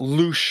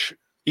louche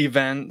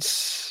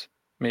events,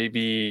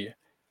 maybe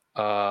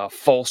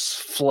false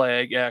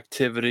flag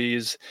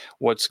activities,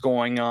 what's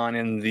going on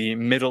in the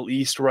Middle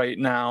East right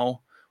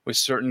now with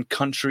certain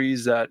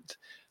countries that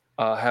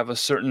have a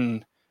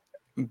certain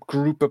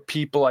group of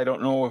people. I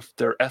don't know if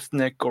they're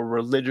ethnic or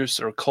religious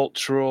or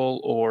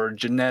cultural or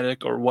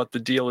genetic or what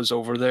the deal is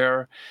over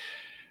there.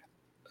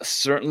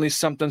 Certainly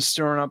something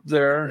stirring up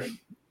there.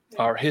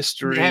 Our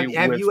history.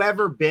 Have you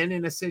ever been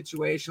in a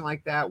situation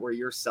like that where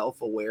you're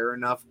self-aware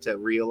enough to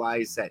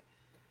realize that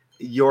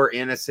you're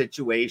in a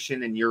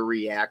situation and you're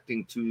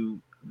reacting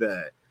to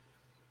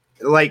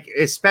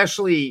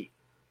especially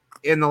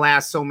in the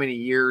last so many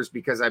years,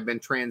 because I've been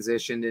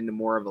transitioned into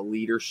more of a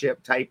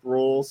leadership type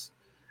roles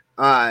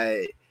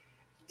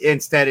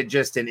instead of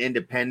just an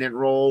independent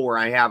role where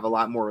I have a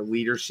lot more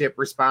leadership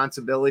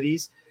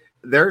responsibilities.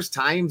 There's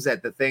times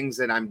that the things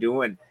that I'm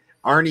doing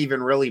aren't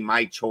even really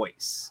my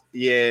choice.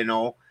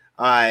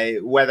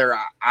 whether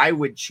I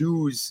would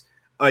choose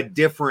a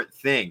different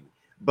thing.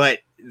 But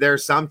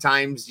there's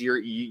sometimes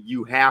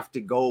you have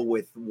to go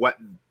with what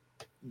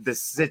the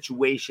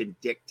situation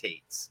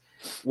dictates,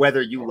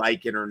 whether you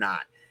like it or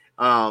not.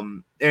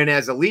 And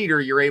as a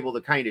leader, you're able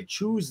to kind of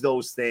choose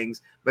those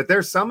things, but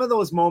there's some of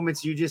those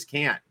moments you just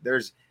can't.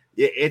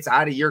 It's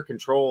out of your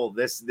control.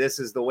 This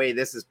is the way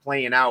this is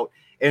playing out.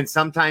 And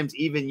sometimes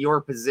even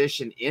your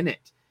position in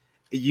it,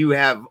 you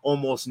have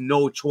almost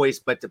no choice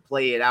but to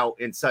play it out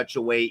in such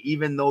a way,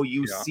 even though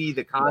you see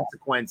the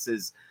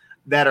consequences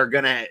that are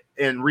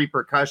and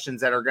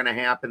repercussions that are going to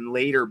happen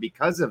later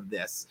because of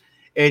this.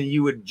 And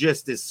you would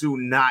just as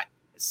soon not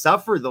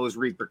suffer those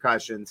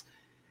repercussions.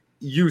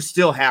 You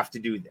still have to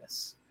do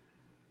this.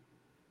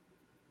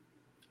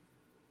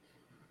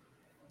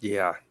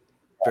 Yeah,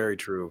 very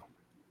true.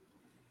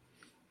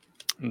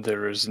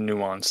 There is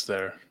nuance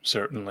there,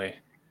 certainly.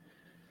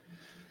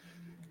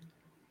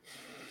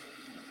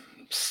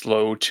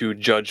 Slow to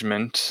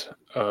judgment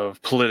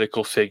of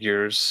political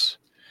figures,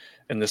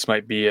 and this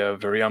might be a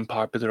very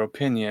unpopular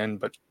opinion,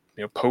 but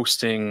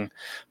posting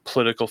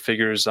political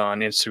figures on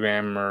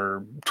Instagram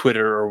or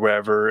Twitter or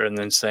wherever, and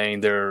then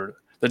saying they're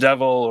the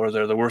devil or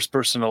they're the worst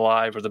person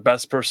alive or the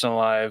best person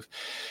alive.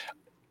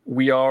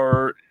 We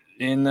are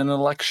in an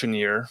election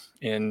year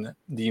in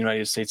the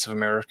United States of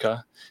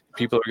America.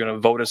 People are going to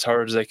vote as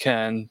hard as they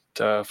can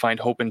to find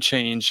hope and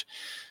change.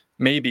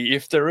 Maybe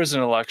if there is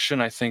an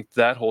election, I think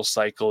that whole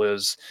cycle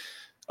is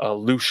a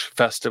louche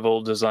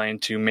festival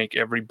designed to make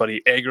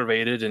everybody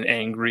aggravated and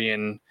angry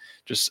and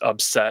just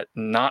upset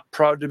and not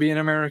proud to be an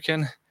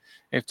American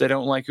if they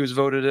don't like who's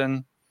voted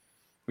in.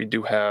 We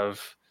do have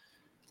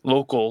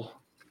local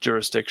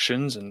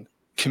jurisdictions and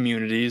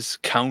communities,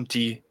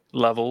 county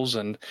levels,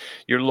 and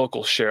your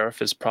local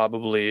sheriff is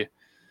probably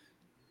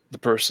the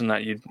person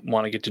that you'd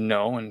want to get to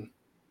know and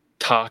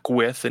talk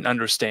with and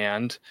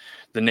understand.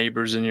 The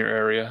neighbors in your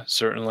area,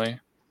 certainly.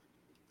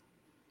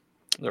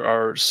 There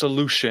are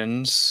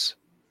solutions.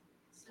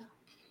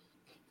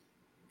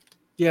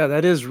 Yeah,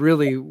 that is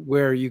really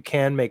where you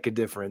can make a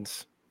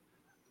difference.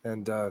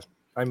 And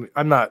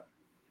I'm not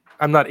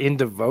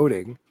into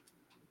voting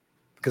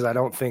because I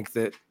don't think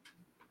that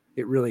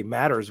it really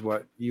matters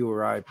what you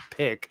or I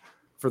pick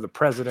for the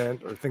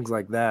president or things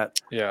like that.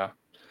 Yeah.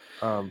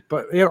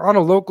 But on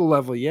a local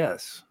level,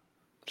 yes.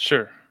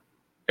 Sure.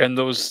 And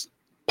those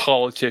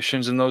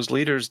politicians and those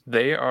leaders,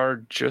 they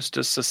are just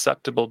as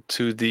susceptible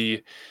to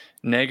the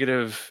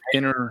negative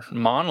inner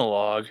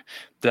monologue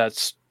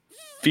that's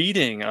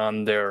feeding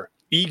on their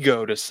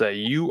ego to say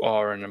you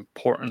are an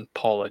important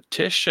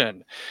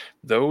politician.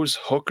 Those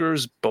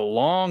hookers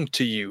belong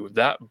to you.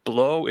 That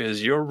blow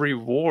is your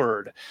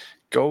reward.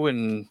 Go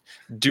and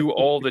do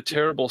all the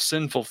terrible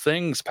sinful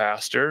things,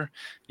 pastor.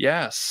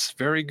 Yes,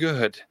 very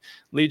good.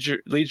 Lead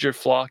your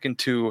flock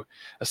into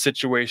a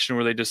situation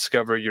where they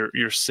discover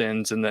your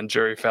sins, and then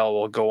Jerry Falwell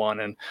will go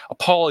on and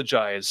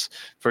apologize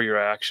for your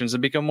actions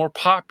and become more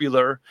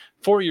popular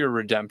for your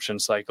redemption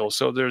cycle.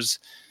 So there's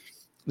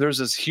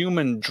this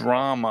human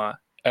drama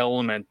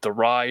element, the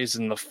rise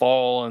and the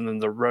fall, and then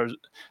the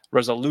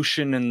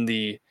resolution and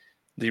the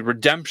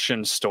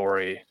redemption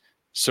story.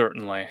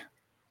 Certainly,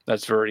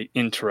 that's very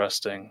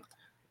interesting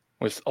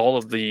with all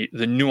of the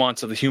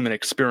nuance of the human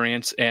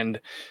experience.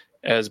 And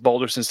as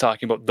Balderson's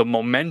talking about, the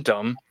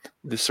momentum,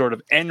 this sort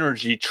of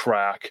energy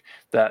track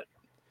that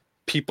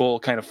people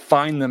kind of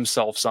find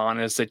themselves on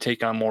as they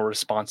take on more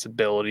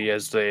responsibility,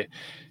 as they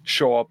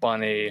show up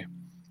on a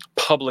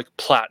public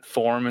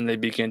platform and they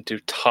begin to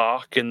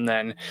talk, and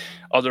then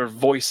other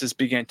voices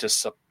begin to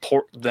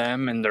support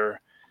them, and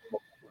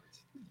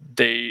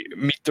they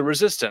meet the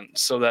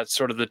resistance. So that's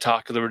sort of the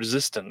talk of the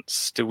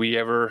resistance. Do we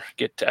ever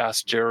get to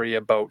ask Jerry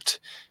about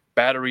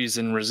batteries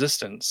and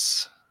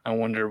resistance? I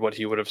wonder what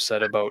he would have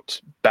said about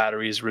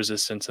batteries,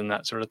 resistance, and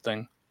that sort of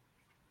thing.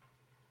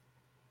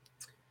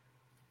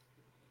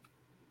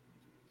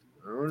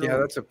 Yeah,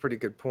 that's a pretty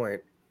good point.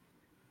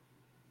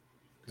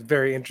 It's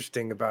very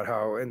interesting about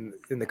how in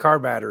the car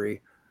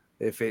battery,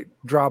 if it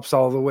drops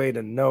all the way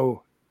to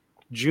no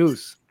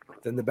juice,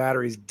 then the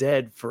battery's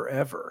dead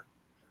forever.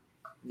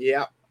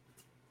 Yeah,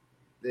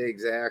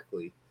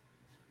 exactly.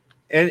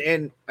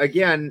 And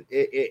again,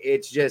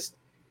 it's just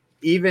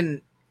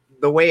even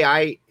the way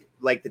I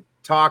like the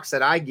talks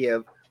that I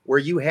give, where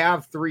you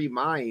have three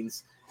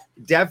minds,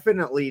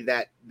 definitely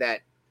that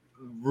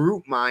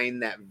root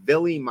mind, that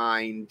Billy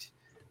mind,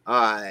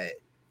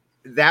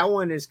 that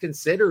one is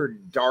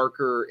considered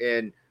darker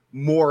and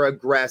more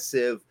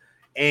aggressive,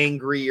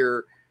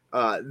 angrier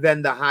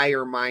than the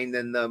higher mind,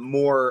 than the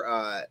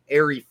more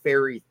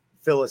airy-fairy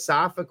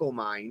philosophical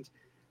mind,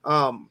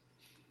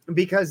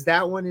 because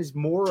that one is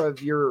more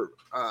of your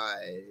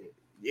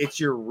it's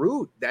your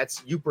root.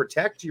 That's, you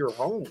protect your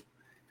home.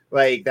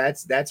 Like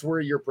that's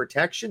where your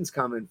protection's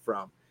coming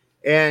from.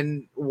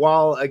 And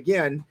while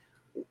again,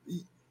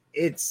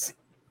 it's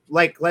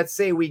like, let's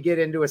say we get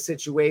into a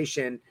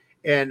situation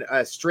and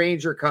a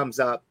stranger comes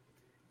up.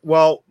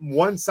 Well,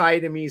 one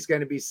side of me is going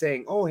to be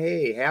saying, oh,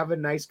 hey, have a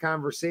nice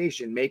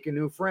conversation, make a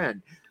new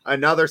friend.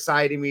 Another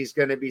side of me is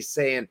going to be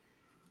saying,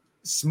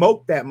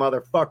 smoke that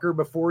motherfucker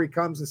before he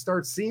comes and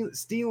starts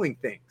stealing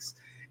things,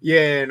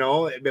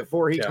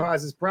 before he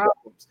causes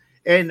problems.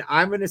 And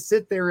I'm going to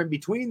sit there in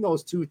between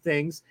those two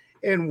things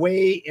and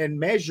weigh and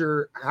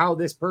measure how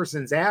this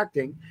person's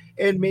acting.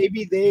 And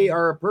maybe they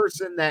are a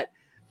person that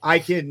I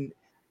can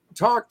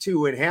talk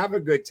to and have a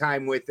good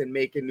time with and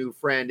make a new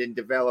friend and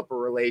develop a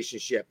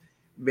relationship.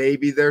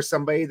 Maybe there's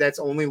somebody that's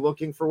only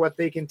looking for what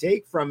they can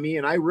take from me,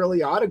 and I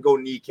really ought to go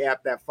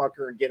kneecap that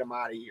fucker and get him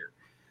out of here.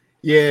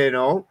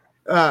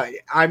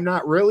 I'm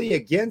not really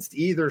against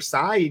either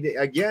side.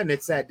 Again,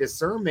 it's that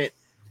discernment.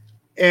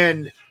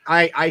 And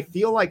I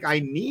feel like I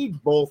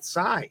need both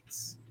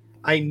sides.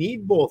 I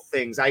need both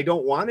things. I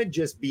don't want to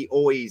just be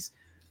always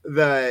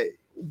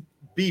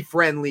be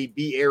friendly,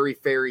 be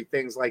airy-fairy,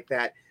 things like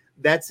that.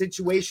 That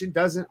situation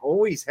doesn't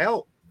always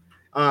help.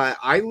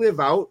 I live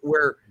out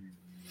where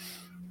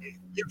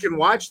you can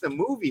watch the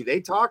movie. They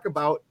talk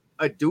about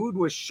a dude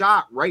was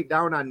shot right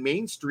down on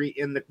Main Street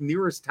in the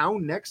nearest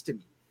town next to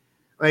me.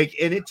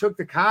 And it took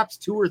the cops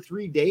 2 or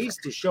 3 days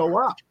to show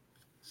up.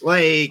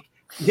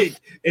 If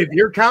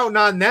you're counting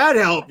on that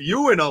help,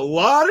 you in a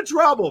lot of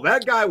trouble.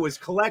 That guy was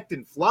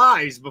collecting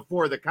flies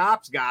before the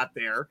cops got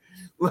there.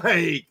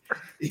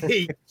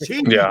 Geez.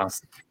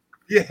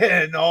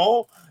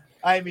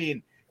 I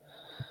mean,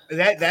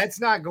 that's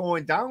not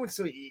going down.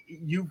 So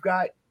you've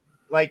got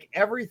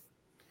every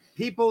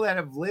people that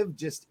have lived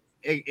just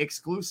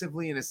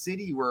exclusively in a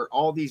city where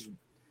all these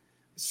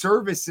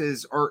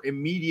services are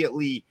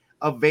immediately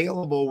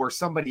available, where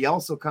somebody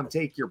else will come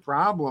take your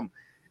problem.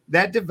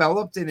 That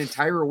developed an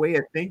entire way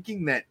of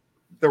thinking that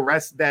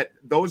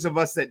those of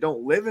us that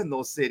don't live in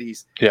those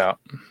cities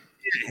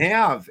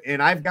have.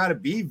 And I've got to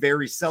be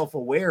very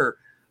self-aware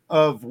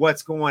of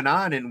what's going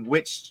on and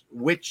which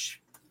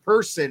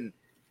person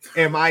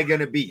am I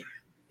going to be?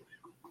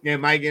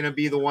 Am I going to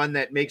be the one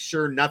that makes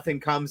sure nothing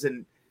comes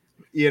and,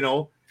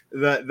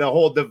 the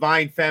whole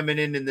divine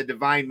feminine and the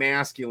divine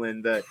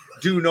masculine, the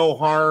do no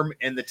harm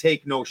and the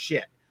take no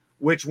shit?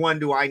 Which one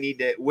do I need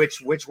to,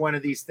 which one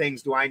of these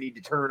things do I need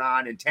to turn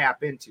on and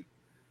tap into?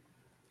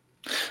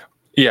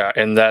 Yeah,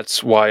 and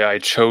that's why I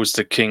chose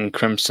the King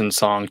Crimson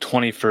song,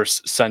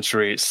 21st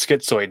Century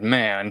Schizoid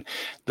Man.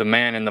 The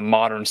man in the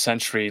modern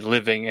century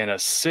living in a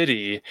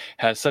city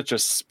has such a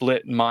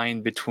split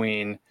mind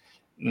between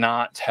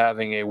not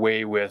having a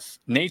way with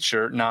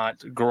nature,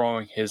 not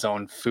growing his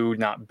own food,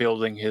 not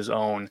building his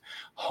own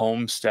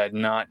homestead,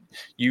 not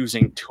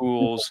using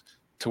tools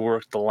to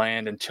work the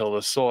land and till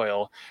the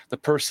soil. The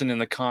person in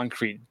the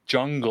concrete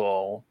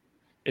jungle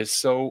is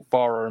so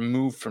far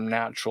removed from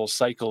natural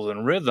cycles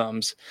and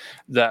rhythms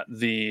that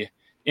the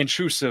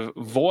intrusive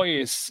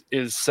voice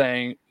is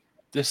saying,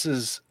 this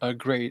is a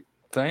great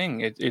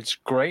thing. It's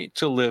great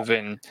to live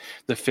in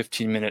the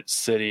 15-minute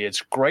city.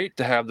 It's great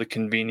to have the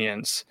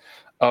convenience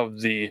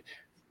of the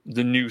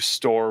new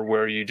store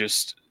where you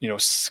just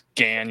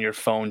scan your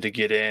phone to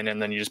get in,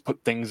 and then you just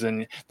put things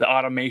in, the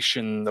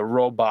automation, the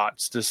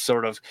robots,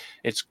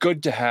 it's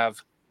good to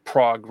have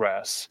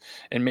progress.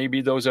 And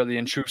maybe those are the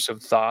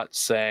intrusive thoughts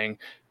saying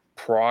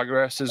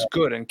progress is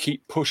good, and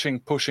keep pushing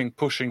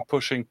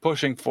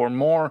for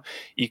more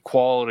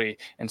equality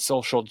and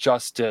social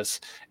justice,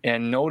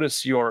 and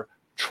notice your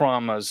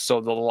traumas.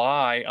 So the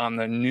lie on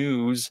the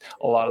news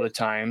a lot of the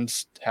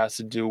times has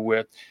to do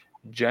with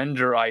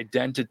gender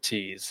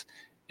identities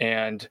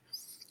and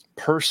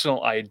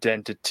personal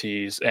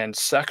identities and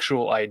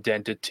sexual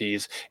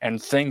identities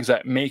and things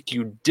that make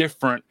you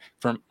different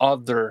from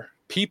other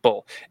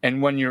people.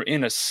 And when you're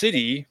in a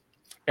city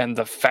and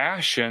the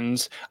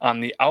fashions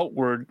on the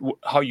outward,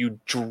 how you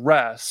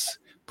dress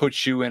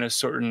puts you in a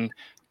certain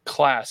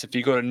class. If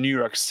you go to New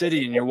York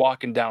City and you're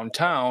walking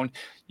downtown,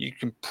 you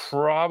can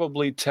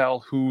probably tell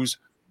who's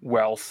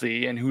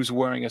wealthy and who's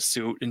wearing a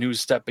suit and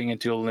who's stepping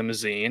into a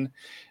limousine,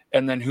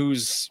 and then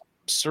who's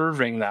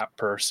serving that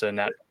person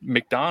at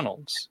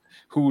McDonald's,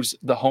 who's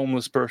the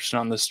homeless person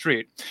on the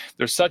street.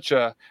 There's such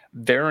a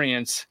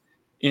variance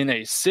in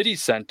a city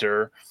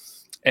center,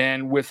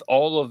 and with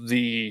all of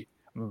the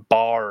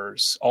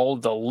bars, all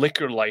of the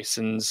liquor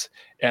license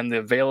and the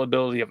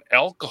availability of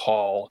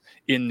alcohol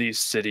in these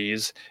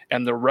cities,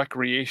 and the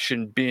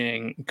recreation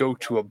being go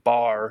to a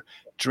bar,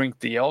 drink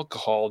the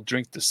alcohol,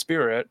 drink the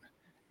spirit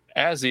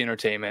as the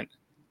entertainment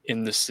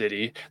in the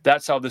city.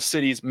 That's how the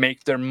cities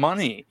make their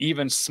money.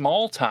 Even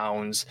small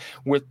towns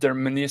with their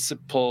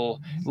municipal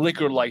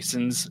liquor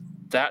license,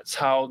 that's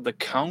how the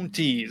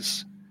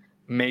counties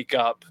make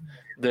up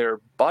their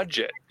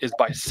budget, is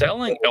by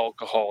selling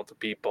alcohol to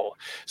people.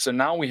 So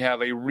now we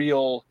have a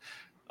real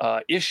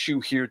issue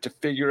here to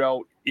figure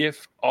out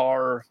if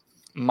our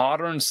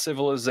modern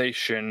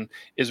civilization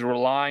is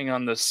relying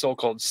on the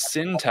so-called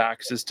sin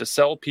taxes to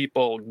sell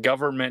people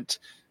government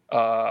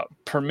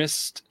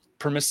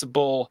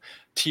permissible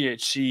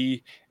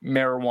THC,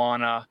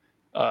 marijuana,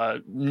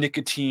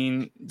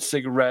 nicotine,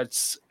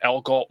 cigarettes,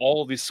 alcohol,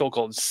 all of these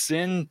so-called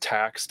sin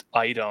taxed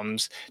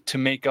items to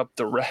make up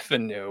the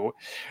revenue.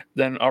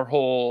 Then our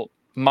whole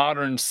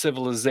modern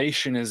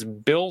civilization is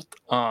built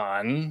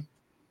on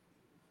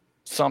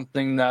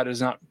something that is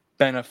not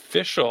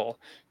beneficial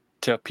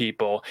to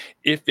people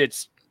if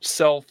it's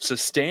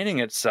self-sustaining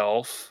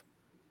itself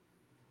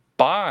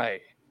by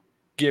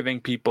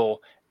giving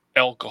people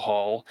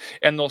alcohol.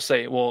 And they'll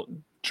say, well,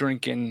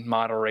 drink in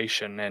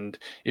moderation, and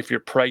if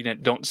you're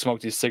pregnant, don't smoke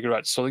these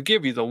cigarettes. So they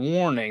give you the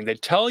warning. They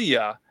tell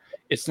you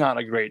it's not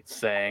a great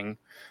thing,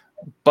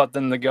 but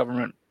then the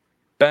government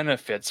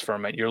benefits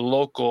from it. Your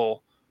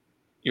local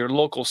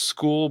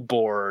school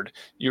board,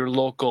 your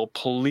local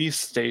police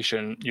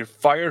station, your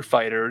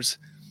firefighters,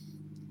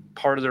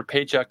 part of their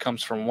paycheck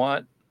comes from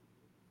what?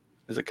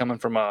 Is it coming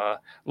from a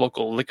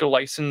local liquor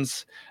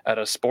license at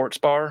a sports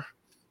bar,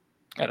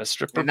 at a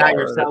stripper bar,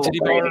 you're at a titty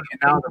bar? And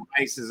now the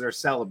vices are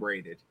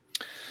celebrated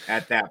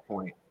at that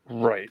point.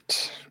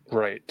 Right.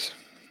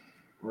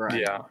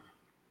 Yeah.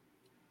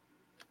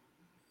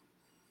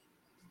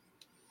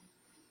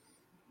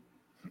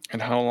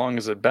 And how long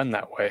has it been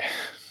that way?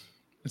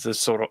 It's this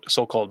sort of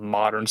so-called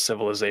modern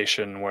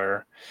civilization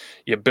where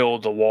you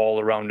build a wall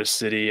around a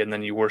city and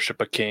then you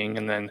worship a king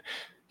and then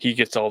he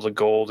gets all the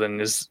gold.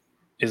 And is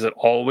it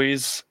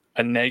always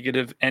a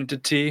negative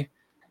entity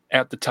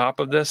at the top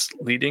of this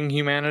leading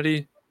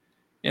humanity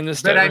in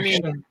this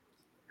direction?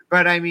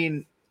 I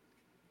mean,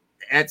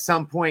 at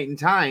some point in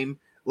time,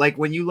 like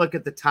when you look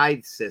at the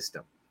tithe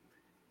system,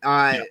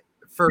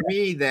 for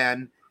me,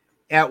 then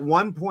at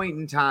one point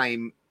in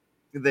time,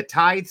 the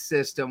tithe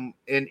system,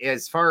 and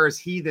as far as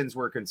heathens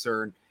were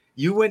concerned,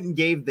 you went and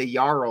gave the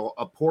Jarl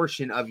a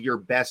portion of your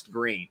best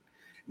grain.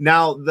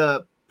 Now,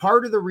 the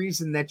part of the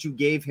reason that you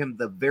gave him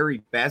the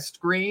very best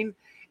grain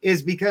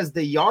is because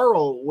the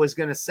Jarl was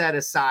going to set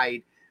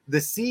aside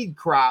the seed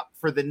crop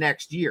for the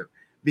next year,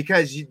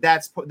 because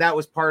that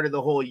was part of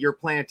the whole, you're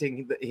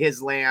planting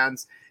his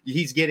lands,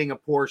 he's getting a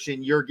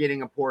portion, you're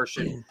getting a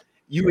portion.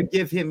 You would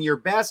give him your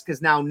best,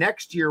 because now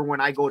next year when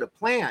I go to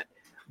plant,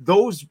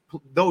 those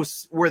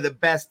were the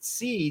best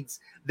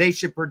seeds. They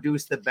should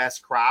produce the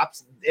best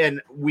crops,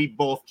 and we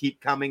both keep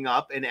coming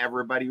up and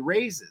everybody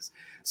raises.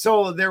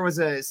 So there was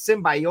a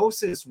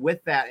symbiosis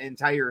with that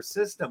entire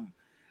system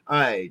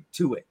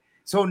to it.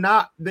 So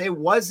it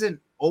wasn't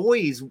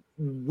always,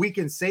 we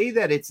can say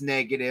that it's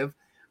negative,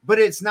 but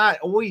it's not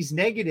always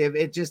negative.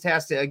 It just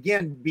has to,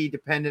 again, be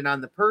dependent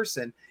on the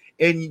person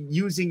and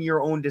using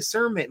your own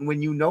discernment. And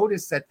when you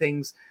notice that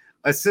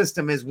a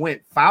system has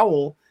went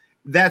foul,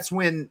 that's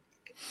when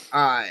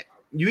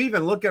you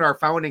even look at our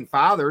founding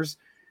fathers.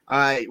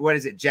 What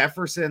is it,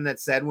 Jefferson, that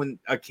said, when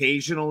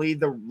occasionally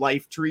the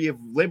life tree of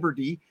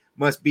liberty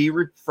must be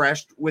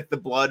refreshed with the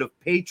blood of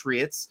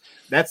patriots.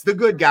 That's the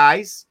good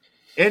guys,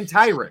 and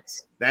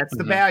tyrants. That's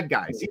the bad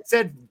guys. He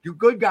said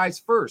good guys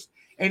first.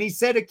 And he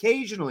said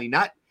occasionally,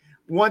 not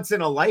once in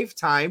a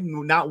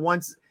lifetime, not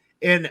once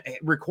in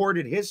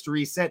recorded history.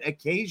 He said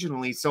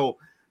occasionally. So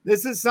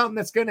this is something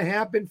that's going to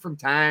happen from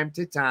time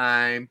to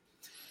time.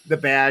 The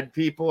bad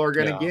people are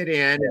going to get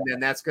in, and then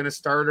that's going to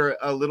start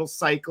a little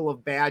cycle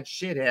of bad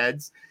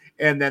shitheads.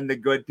 And then the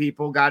good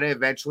people got to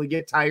eventually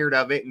get tired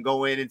of it and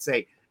go in and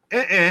say,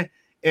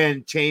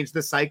 and change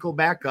the cycle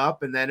back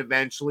up. And then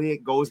eventually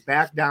it goes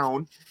back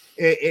down.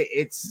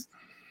 It's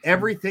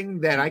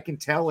everything that I can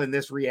tell in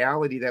this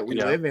reality that we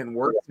live in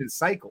works in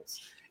cycles.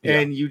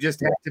 And you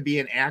just have to be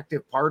an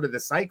active part of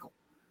the cycle.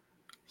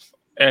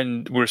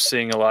 And we're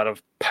seeing a lot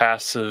of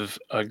passive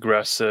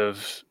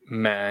aggressive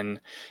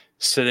men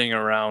sitting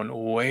around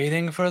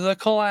waiting for the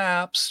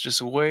collapse,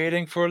 just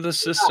waiting for the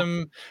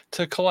system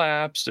to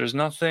collapse. There's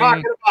nothing.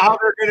 Talking about how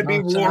they're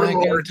going to be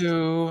warlords.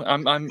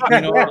 I'm don't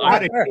know how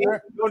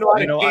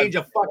to change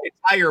a fucking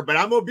tire, but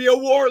I'm going to be a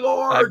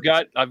warlord.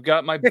 I've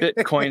got my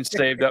Bitcoin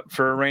saved up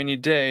for a rainy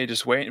day,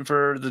 just waiting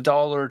for the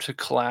dollar to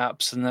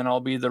collapse, and then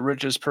I'll be the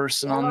richest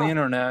person on the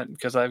internet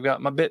because I've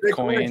got my Bitcoin.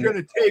 Bitcoin's going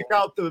to take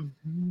out the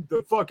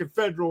fucking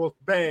federal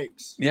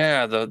banks.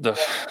 Yeah, the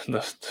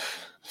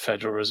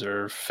Federal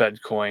Reserve,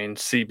 Fedcoin,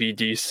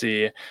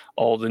 CBDC,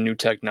 all the new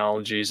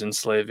technologies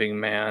enslaving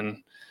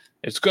man.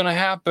 It's going to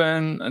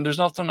happen, and there's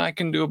nothing I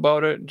can do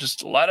about it.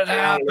 Just let it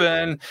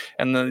happen.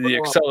 And then the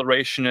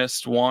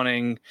accelerationists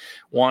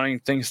wanting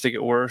things to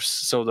get worse,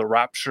 so the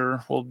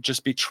rapture will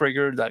just be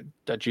triggered,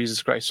 that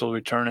Jesus Christ will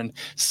return and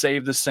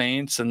save the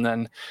saints, and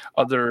then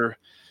other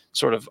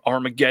sort of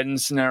Armageddon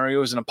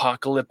scenarios and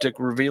apocalyptic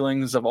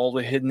revealings of all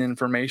the hidden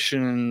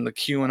information, and the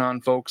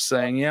QAnon folks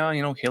saying,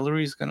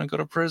 Hillary's going to go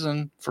to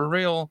prison for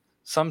real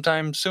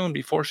sometime soon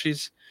before she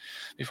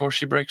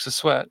breaks a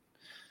sweat.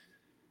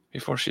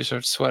 Before she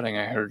starts sweating,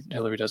 I heard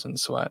Hillary doesn't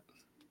sweat.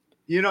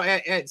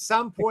 At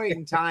some point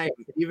in time,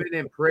 even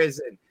in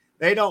prison,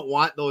 they don't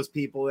want those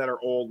people that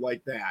are old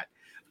like that.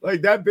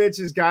 Like, that bitch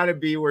has got to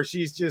be where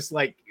she's just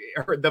like,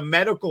 the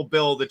medical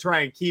bill to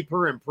try and keep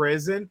her in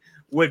prison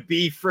would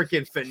be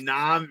freaking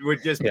phenomenal.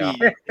 Would just be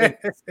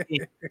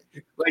insane.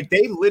 Like,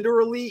 they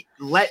literally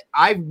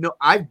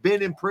I've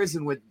been in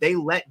prison they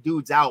let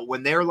dudes out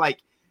when they're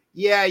like,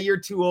 yeah, you're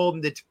too old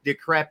and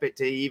decrepit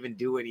to even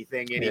do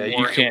anything anymore. Yeah,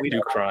 you can't do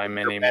crime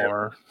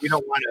anymore. We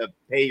don't want to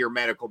pay your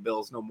medical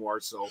bills no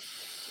more, so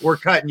we're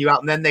cutting you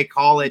out. And then they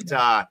call it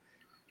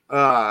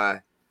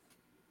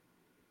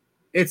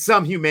It's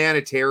some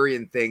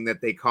humanitarian thing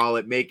that they call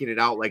it, making it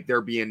out like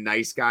they're being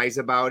nice guys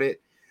about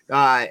it.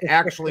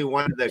 Actually,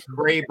 one of the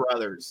Gray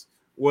brothers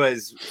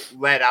was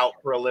let out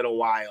for a little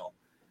while.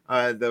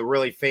 The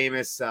really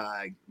famous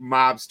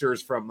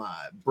mobsters from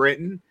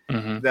Britain.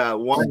 Mm-hmm. The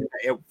one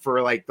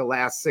for like the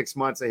last 6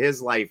 months of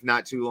his life,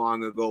 not too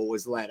long ago,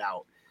 was let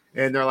out.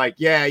 And they're like,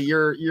 yeah,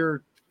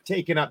 you're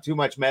taking up too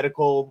much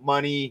medical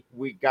money.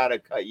 We got to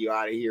cut you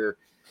out of here.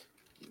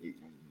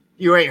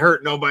 You ain't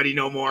hurt nobody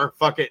no more.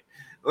 Fuck it.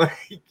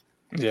 Like,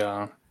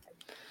 yeah.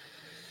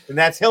 And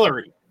that's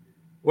Hillary.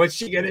 What's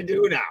she gonna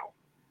do now?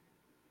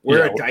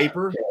 Wear a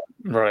diaper?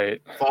 Right.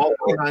 Fall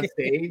on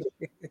stage?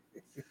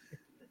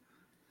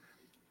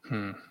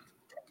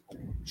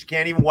 She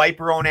can't even wipe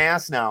her own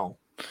ass now.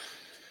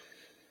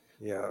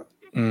 Yeah.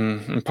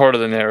 And part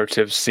of the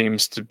narrative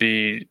seems to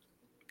be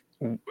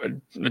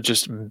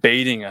just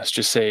baiting us.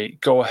 Just say,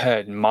 go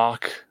ahead,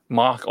 mock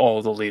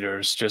all the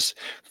leaders. Just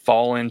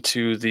fall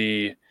into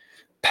the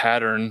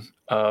pattern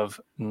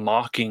of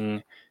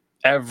mocking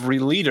every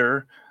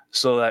leader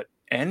so that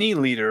any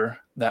leader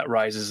that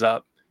rises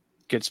up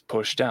gets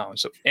pushed down.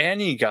 So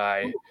any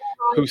guy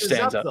who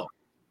stands up.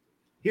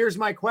 Here's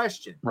my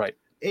question. Right.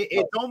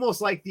 It's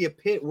almost like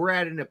we're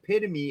at an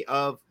epitome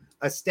of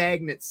a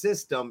stagnant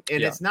system,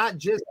 and it's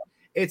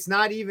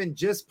not even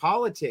just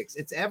politics.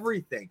 It's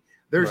everything.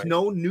 There's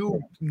no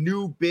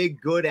new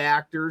big good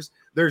actors.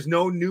 There's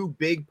no new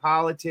big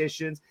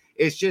politicians.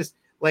 It's just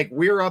like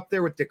we're up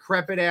there with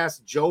decrepit ass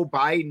Joe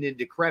Biden and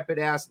decrepit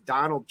ass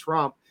Donald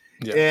Trump.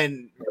 Yeah.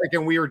 And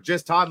we were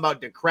just talking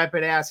about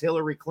decrepit ass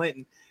Hillary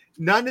Clinton.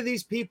 None of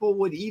these people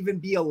would even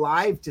be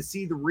alive to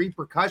see the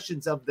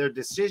repercussions of their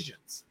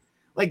decisions.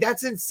 Like,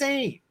 that's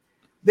insane.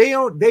 They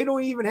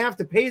don't even have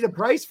to pay the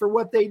price for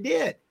what they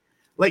did,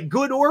 like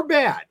good or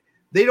bad.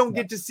 They don't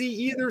get to see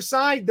either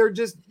side. They're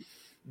just,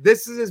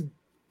 this is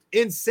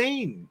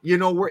insane. You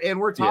know,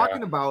 we're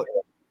talking about,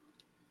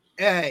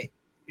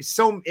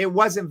 so it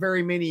wasn't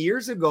very many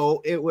years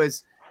ago. It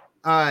was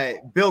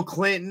Bill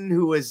Clinton,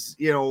 who was,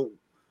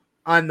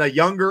 on the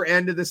younger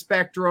end of the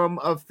spectrum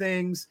of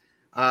things.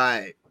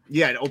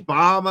 You had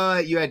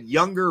Obama, you had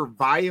younger,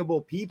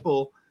 viable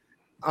people.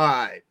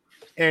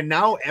 And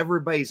now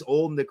everybody's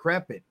old and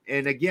decrepit.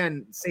 And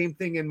again, same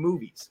thing in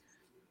movies.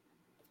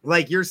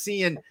 Like you're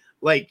seeing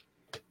like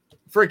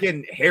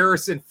freaking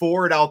Harrison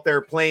Ford out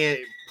there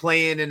playing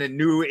in a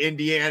new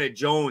Indiana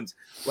Jones.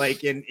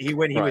 Like, and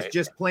when he was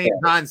just playing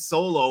Han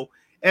Solo,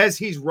 as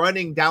he's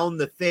running down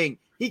the thing,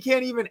 he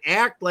can't even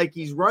act like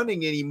he's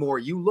running anymore.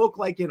 You look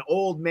like an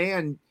old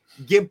man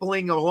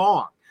gimpling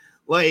along.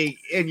 Like,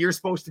 and you're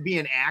supposed to be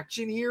an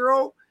action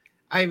hero?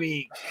 I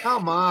mean,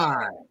 come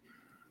on.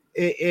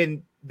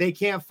 And they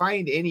can't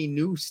find any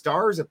new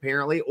stars,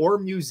 apparently, or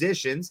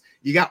musicians.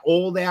 You got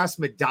old ass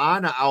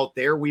Madonna out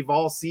there. We've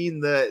all seen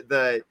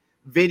the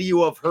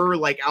video of her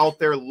like out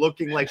there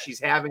looking like she's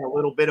having a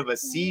little bit of a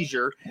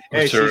seizure.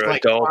 With her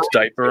adult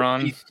diaper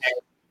on.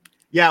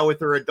 Yeah, with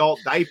her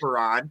adult diaper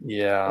on.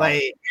 Yeah.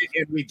 Like,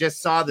 and we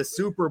just saw the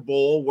Super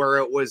Bowl where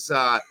it was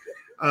like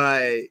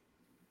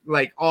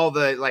all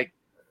the like,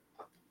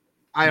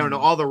 I don't know,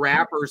 all the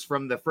rappers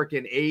from the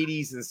freaking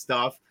 80s and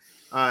stuff.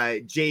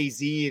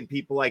 Jay-Z and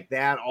people like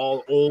that,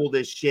 all old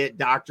as shit.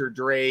 Dr.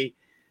 Dre,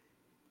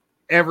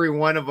 every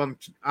one of them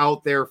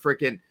out there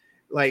freaking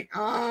like,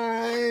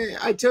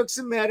 I took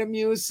some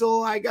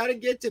Metamucil. I got to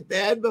get to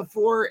bed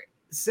before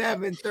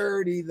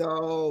 7:30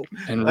 though.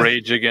 And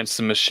Rage Against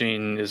the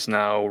Machine is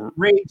now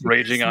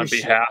raging on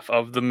behalf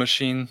of the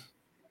machine.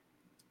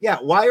 Yeah,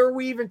 why are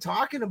we even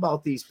talking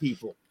about these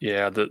people?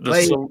 Yeah,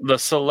 the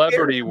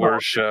celebrity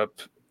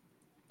worship.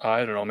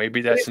 I don't know.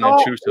 Maybe that's an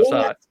intrusive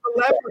thought.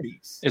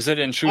 Celebrities. Is it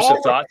intrusive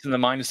thoughts in the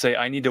mind to say,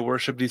 I need to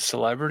worship these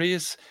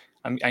celebrities?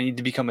 I need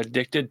to become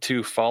addicted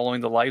to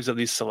following the lives of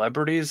these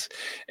celebrities.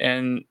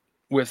 And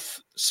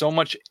with so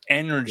much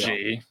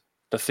energy,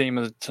 the theme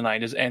of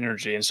tonight is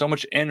energy, and so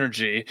much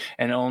energy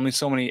and only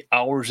so many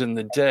hours in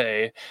the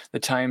day, the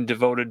time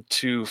devoted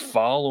to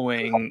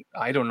following,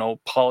 I don't know,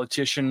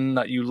 politician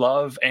that you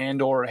love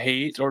and or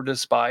hate or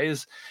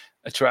despise,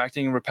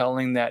 attracting and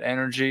repelling that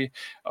energy.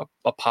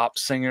 A pop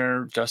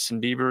singer,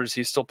 Justin Bieber, is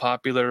he still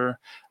popular?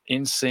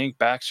 NSYNC,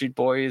 Backstreet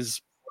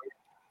Boys,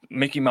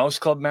 Mickey Mouse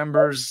Club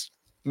members,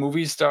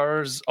 movie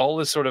stars, all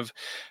this sort of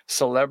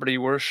celebrity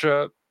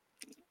worship.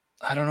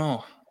 I don't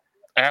know.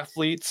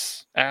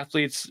 Athletes,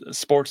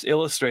 Sports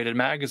Illustrated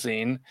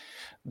magazine,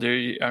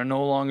 they are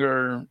no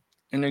longer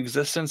in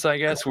existence, I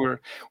guess. We're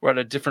at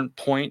a different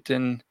point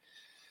in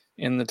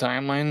the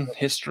timeline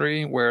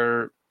history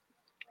where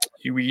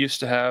we used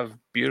to have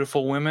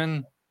beautiful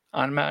women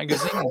on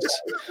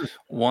magazines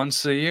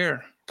once a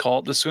year. Call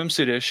it the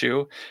swimsuit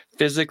issue.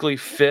 Physically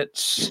fit,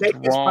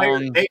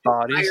 strong they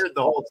bodies. Fired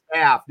the whole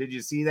staff. Did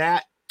you see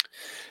that?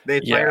 They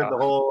fired the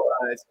whole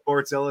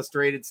Sports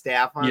Illustrated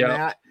staff on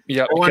that.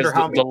 Yeah, I wonder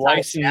how the many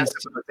license times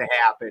that's supposed to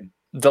happen.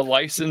 The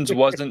license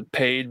wasn't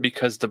paid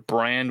because the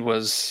brand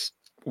was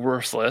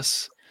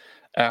worthless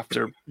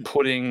after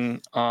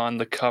putting on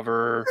the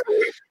cover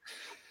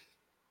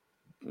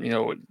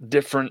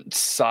different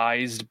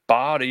sized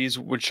bodies,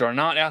 which are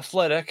not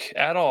athletic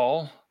at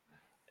all,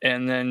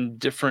 and then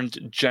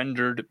different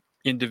gendered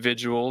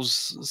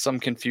individuals, some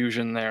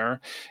confusion there.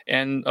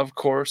 And of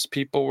course,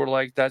 people were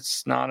like,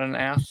 that's not an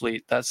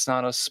athlete, that's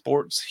not a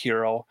sports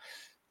hero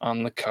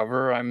on the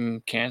cover.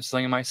 I'm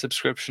canceling my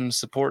subscription in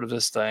support of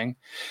this thing.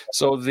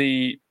 So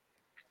the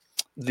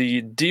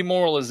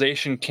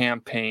demoralization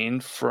campaign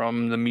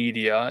from the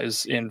media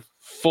is in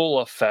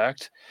full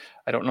effect.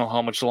 I don't know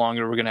how much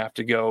longer we're going to have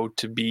to go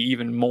to be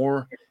even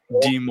more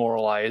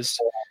demoralized.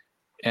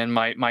 And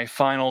my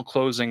final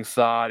closing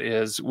thought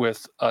is,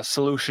 with a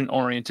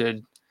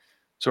solution-oriented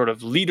sort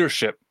of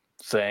leadership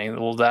thing,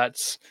 well,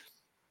 that's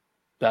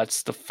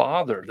the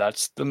father.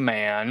 That's the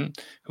man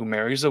who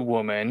marries a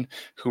woman,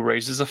 who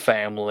raises a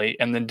family,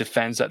 and then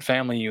defends that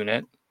family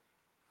unit,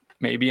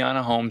 maybe on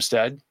a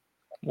homestead,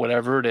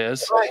 whatever it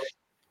is.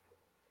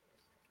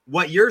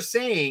 What you're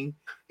saying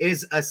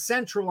is a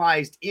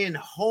centralized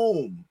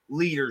in-home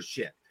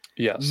leadership.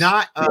 Yes.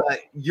 Not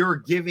you're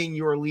giving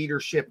your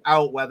leadership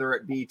out, whether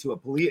it be to a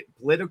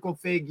political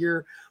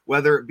figure,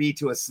 whether it be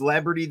to a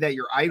celebrity that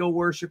you're idol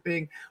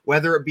worshiping,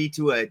 whether it be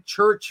to a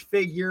church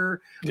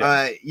figure.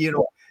 Yeah.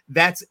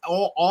 That's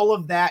all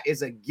of that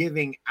is a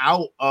giving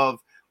out of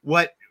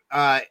what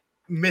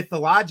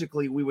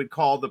mythologically we would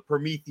call the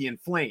Promethean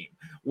flame,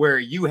 where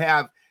you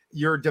have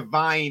your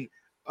divine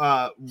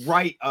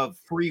right of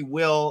free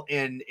will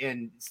and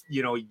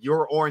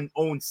your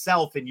own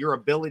self and your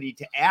ability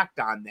to act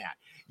on that.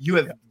 You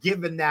have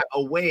given that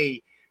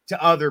away to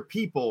other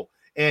people.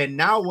 And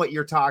now what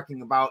you're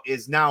talking about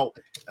is now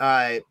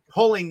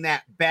pulling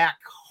that back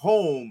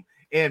home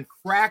and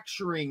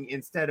fracturing,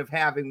 instead of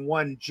having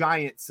one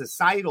giant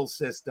societal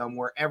system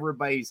where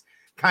everybody's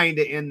kind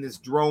of in this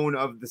drone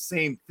of the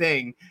same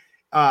thing.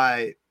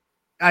 I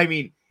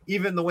mean,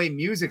 even the way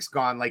music's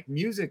gone, like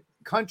music,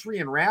 country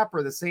and rap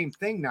are the same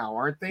thing now,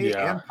 aren't they?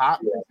 Yeah. And pop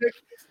music,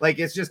 like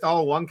it's just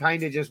all one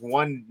kind of just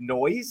one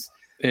noise.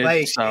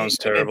 It sounds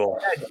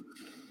terrible.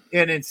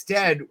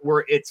 Instead,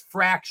 where it's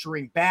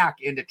fracturing back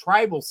into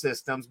tribal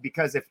systems,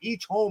 because if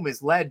each home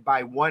is led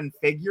by one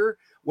figure,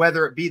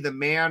 whether it be the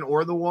man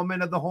or the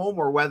woman of the home,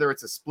 or whether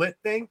it's a split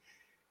thing,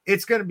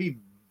 it's going to be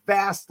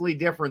vastly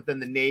different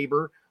than the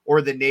neighbor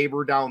or the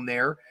neighbor down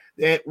there,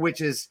 which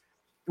is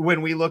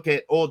when we look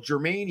at old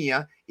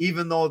Germania,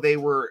 even though they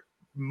were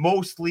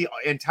mostly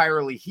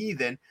entirely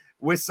heathen,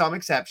 with some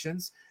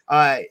exceptions,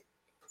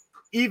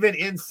 even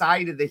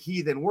inside of the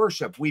heathen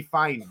worship, we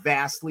find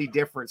vastly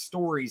different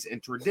stories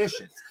and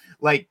traditions.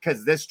 Like,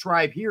 because this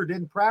tribe here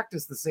didn't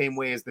practice the same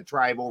way as the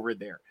tribe over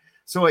there.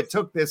 So it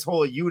took this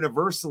whole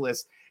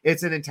universalist.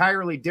 It's an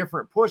entirely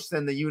different push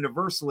than the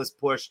universalist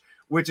push,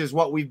 which is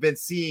what we've been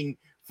seeing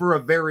for a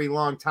very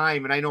long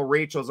time. And I know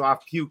Rachel's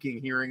off puking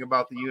hearing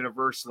about the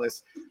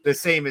universalists, the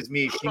same as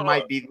me. She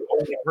might be the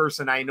only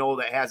person I know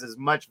that has as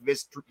much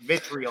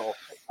vitriol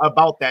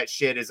about that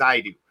shit as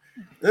I do.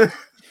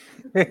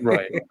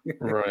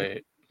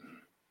 Right.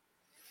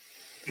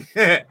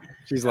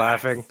 She's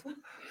laughing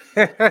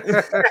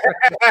because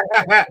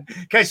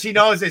she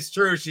knows it's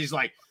true. She's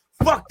like,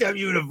 fuck them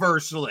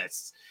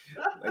universalists.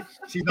 Like,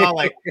 she's all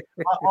like,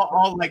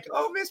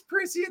 oh, Miss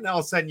Prissy, and all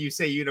of a sudden you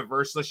say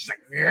universalist. She's like,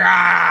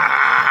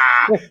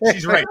 yeah.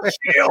 She's right.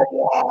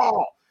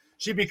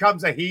 She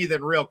becomes a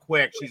heathen real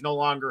quick. She's no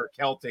longer a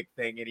Celtic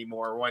thing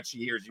anymore once she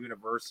hears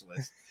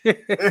universalist.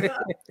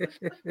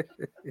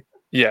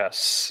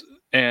 Yes,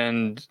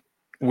 and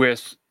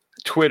with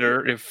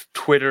Twitter, if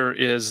Twitter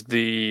is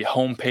the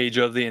homepage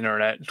of the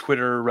internet,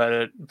 Twitter,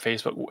 Reddit,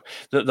 Facebook,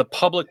 the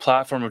public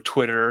platform of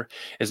Twitter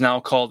is now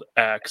called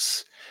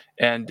X.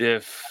 And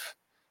if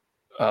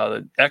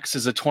X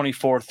is the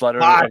 24th letter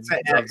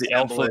of the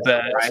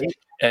alphabet, right?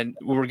 And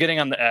we're getting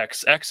on the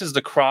X. X is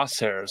the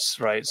crosshairs,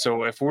 right?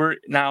 So if we're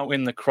now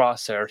in the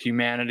crosshair,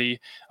 humanity,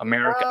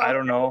 America, I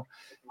don't know.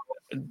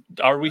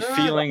 Are we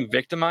feeling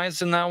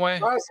victimized in that way?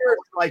 Crosshairs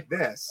like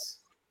this.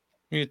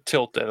 You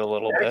tilt it a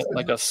little bit,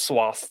 like a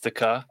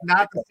swastika.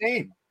 Not the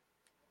same.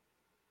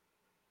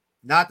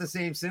 Not the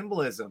same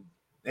symbolism.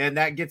 And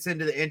that gets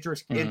into the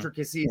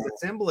intricacies of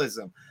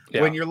symbolism.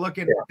 Yeah. When you're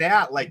looking at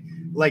that, like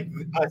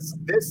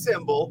this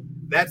symbol,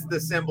 that's the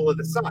symbol of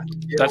the sun.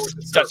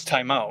 That's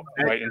timeout,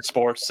 right? In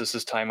sports, this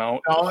is timeout.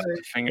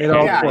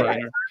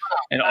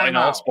 In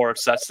all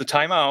sports, that's the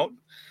timeout.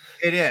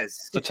 It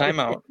is. The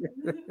timeout.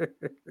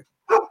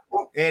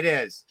 It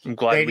is. I'm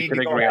glad we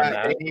can agree on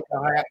that. They need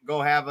to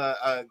go have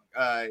a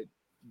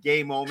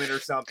gay moment or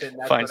something.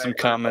 That's find some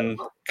common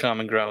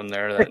ground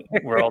there that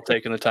we're all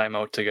taking the time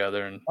out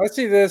together. And I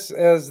see this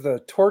as the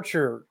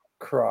torture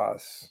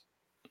cross.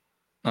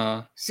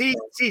 See,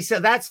 so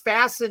that's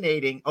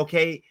fascinating.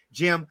 Okay,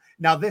 Jim.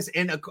 Now this,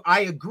 and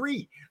I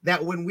agree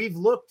that when we've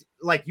looked,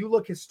 like you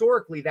look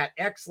historically, that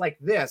X like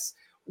this,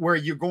 where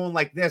you're going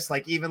like this,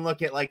 like even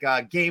look at like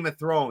Game of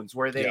Thrones,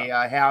 where they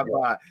have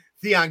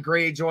Theon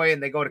Greyjoy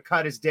and they go to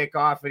cut his dick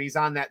off and he's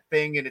on that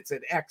thing and it's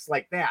an X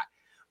like that.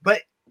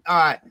 But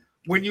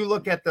when you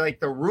look at the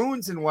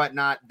runes and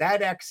whatnot,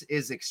 that X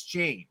is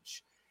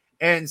exchange.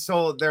 And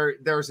so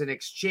there's an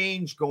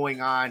exchange going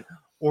on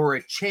or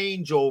a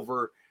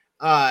changeover.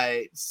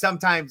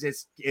 Sometimes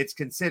it's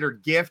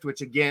considered gift,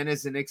 which again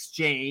is an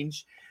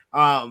exchange.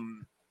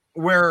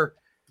 Where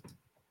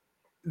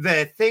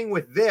the thing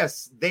with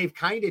this, they've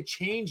kind of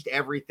changed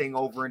everything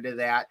over into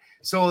that.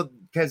 So,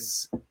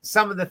 because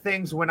some of the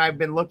things when I've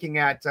been looking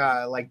at,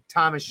 like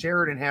Thomas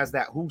Sheridan has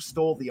that Who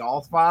Stole the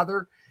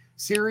Allfather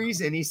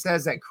series, and he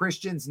says that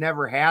Christians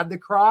never had the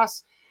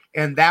cross,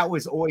 and that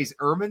was always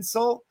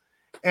Irminsul.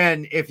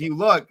 And if you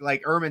look,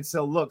 like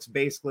Irminsul looks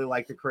basically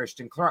like the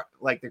Christian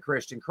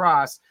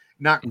cross,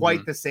 not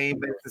quite the same,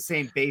 but it's the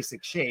same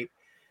basic shape.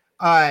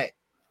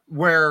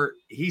 Where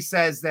he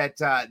says that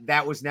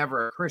that was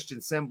never a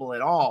Christian symbol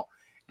at all.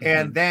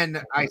 And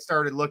then I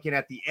started looking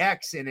at the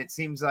X, and it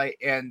seems like,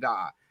 and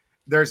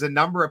there's a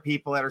number of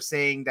people that are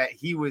saying that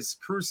he was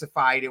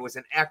crucified. It was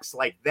an X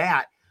like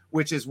that,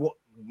 which is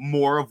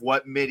more of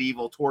what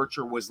medieval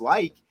torture was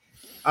like.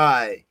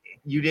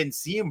 You didn't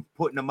see him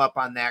putting them up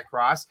on that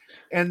cross.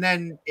 And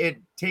then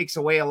it takes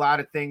away a lot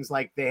of things,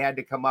 like they had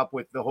to come up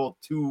with the whole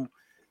 2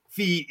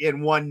 feet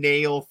and 1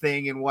 nail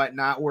thing and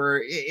whatnot,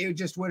 where it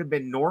just would have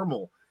been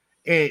normal.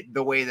 The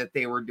way that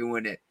they were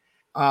doing it.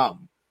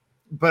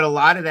 But a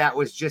lot of that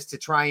was just to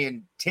try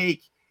and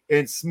take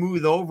and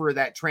smooth over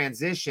that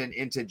transition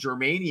into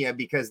Germania,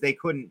 because they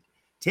couldn't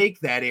take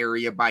that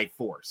area by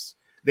force.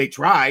 They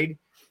tried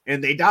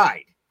and they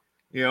died.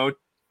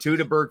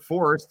 Teutoburg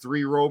Forest,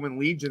 3 Roman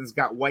legions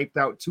got wiped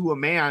out to a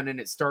man, and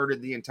it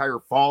started the entire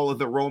fall of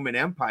the Roman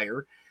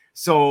Empire.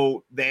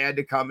 So they had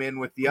to come in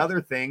with the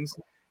other things,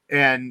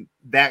 and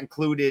that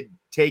included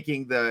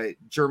taking the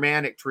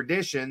Germanic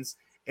traditions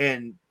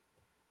and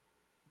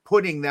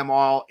putting them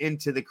all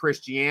into the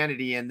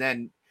Christianity, and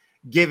then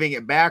giving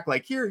it back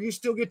like, here, you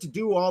still get to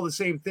do all the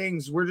same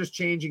things. We're just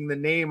changing the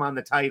name on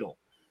the title.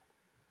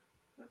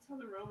 That's how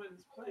the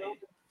Romans played.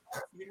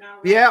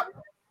 Yeah.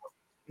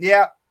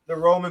 The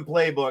Roman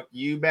playbook.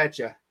 You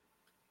betcha.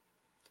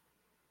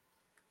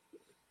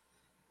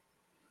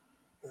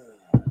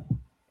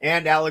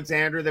 And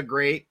Alexander the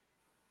Great,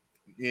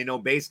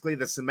 basically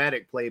the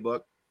Semitic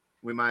playbook,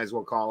 we might as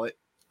well call it.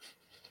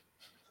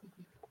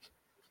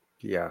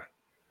 Yeah.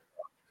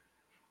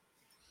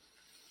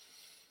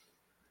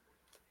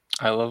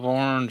 I love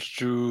orange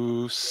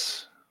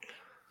juice,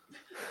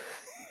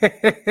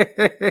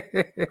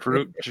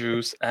 fruit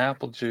juice,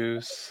 apple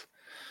juice.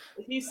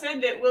 He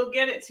said that we'll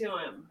get it to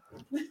him.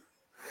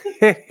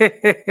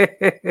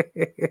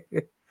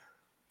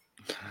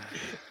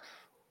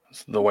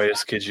 It's the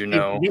whitest kid you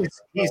know.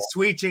 He's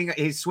switching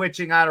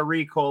out of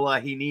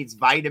Ricola. He needs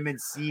vitamin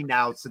C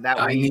now, so that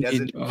way he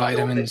doesn't.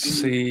 Vitamin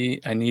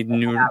C. I need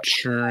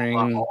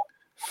nurturing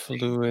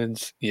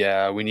fluids.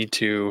 Yeah, we need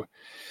to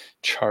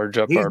charge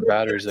up our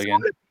batteries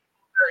again.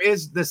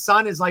 The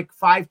sun is like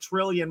 5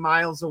 trillion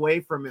miles away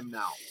from him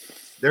now.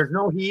 There's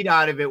no heat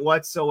out of it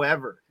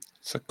whatsoever.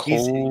 It's a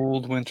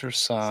cold winter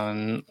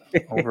sun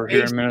over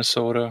here in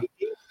Minnesota.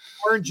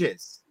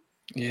 Oranges.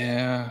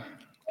 Yeah,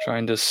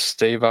 trying to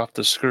stave off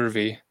the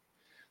scurvy.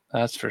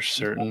 That's for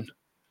certain.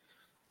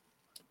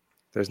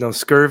 There's no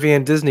scurvy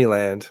in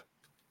Disneyland.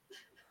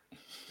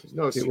 There's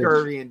no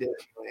scurvy in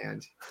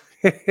Disneyland.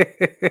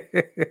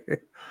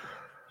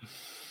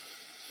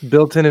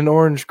 Built in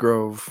Orange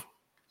Grove.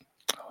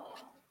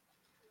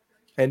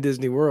 And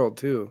Disney World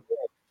too.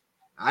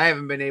 I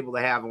haven't been able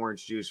to have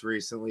orange juice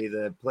recently.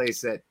 The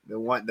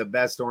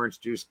best orange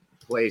juice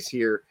place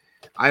here,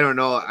 I don't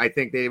know. I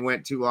think they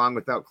went too long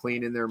without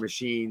cleaning their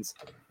machines,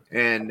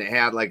 and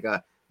had like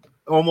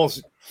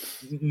almost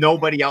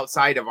nobody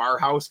outside of our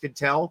house could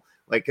tell,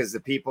 like, because the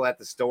people at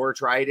the store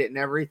tried it and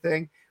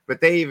everything. But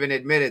they even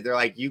admitted, they're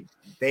like,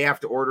 they have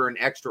to order an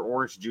extra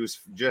orange juice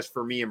just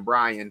for me and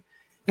Brian.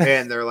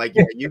 And they're like,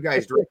 yeah, you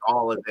guys drink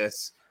all of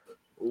this.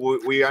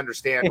 We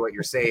understand what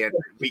you're saying.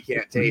 We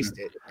can't taste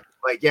it.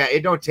 Like, yeah,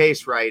 it don't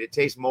taste right. It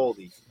tastes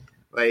moldy.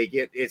 Like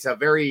it's a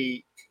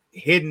very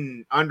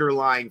hidden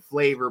underlying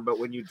flavor. But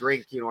when you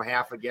drink,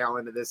 half a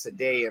gallon of this a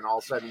day, and all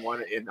of a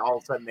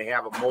sudden they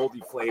have a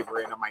moldy flavor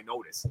in them, I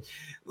notice.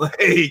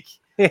 Like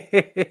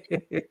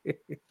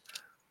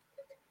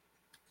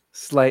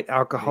slight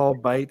alcohol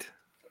bite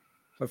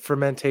of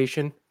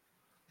fermentation.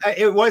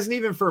 It wasn't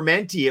even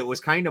fermenty. It was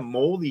kind of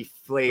moldy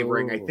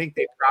flavoring. I think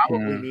they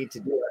probably need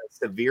to do a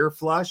severe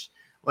flush.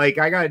 Like,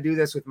 I got to do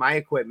this with my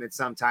equipment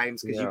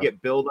sometimes, because you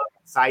get buildup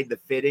inside the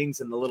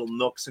fittings and the little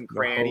nooks and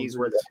crannies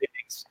where the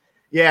fittings,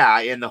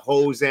 and the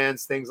hose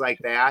ends, things like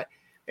that.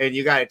 And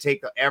you got to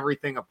take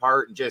everything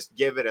apart and just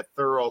give it a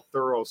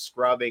thorough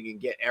scrubbing and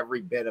get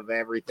every bit of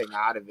everything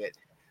out of it.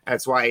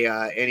 That's why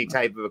any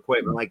type of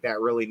equipment like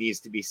that really needs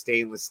to be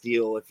stainless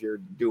steel if you're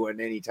doing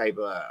any type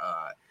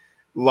of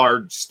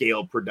large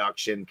scale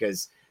production,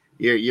 because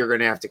you're going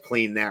to have to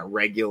clean that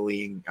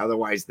regularly.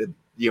 Otherwise,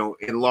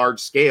 in large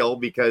scale,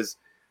 because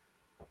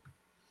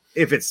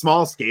if it's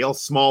small scale,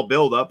 small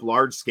buildup,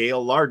 large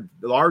scale,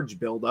 large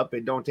buildup,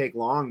 it don't take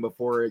long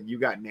before you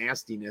got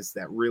nastiness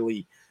that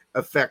really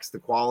affects the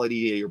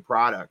quality of your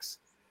products.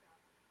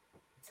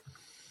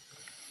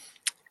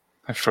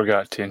 I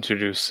forgot to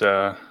introduce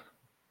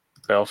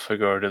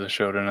Belfagor to the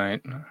show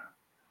tonight.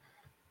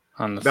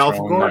 on the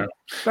Belphegor.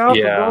 throne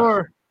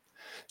there.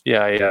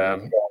 Yeah.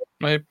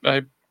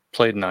 I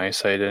played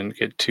nice. I didn't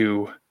get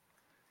too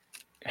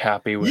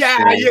happy with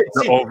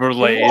the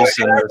overlays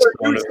and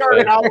you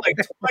started out like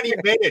 20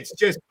 minutes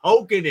just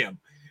poking him.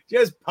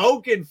 Just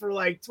poking for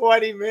like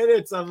 20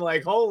 minutes. I'm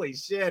like, holy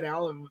shit,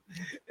 Alan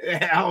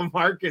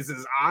Marcus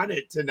is on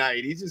it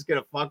tonight. He's just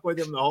gonna fuck with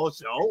him the whole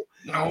show.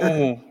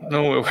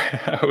 No,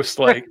 I was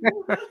like,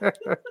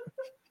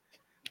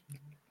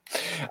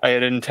 I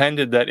had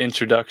intended that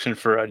introduction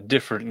for a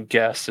different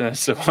guest, and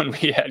it's the one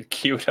we had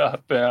queued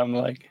up. And I'm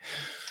like,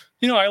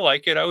 I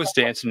like it. I was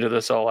dancing to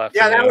this all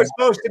afternoon. Yeah, that was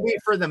supposed to be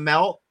for the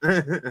melt.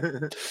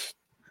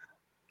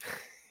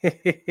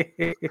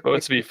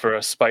 Supposed to be for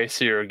a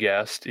spicier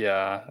guest,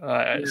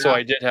 So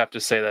I did have to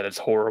say that it's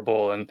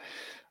horrible, and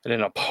I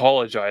didn't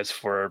apologize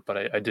for it,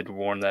 but I did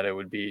warn that it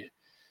would be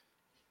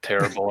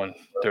terrible, and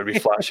there would be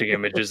flashing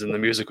images, and the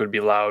music would be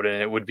loud,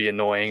 and it would be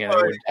annoying, and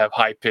it would have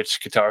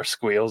high-pitched guitar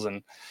squeals,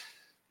 and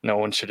no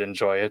one should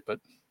enjoy it.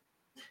 But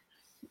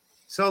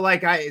so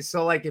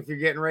if you're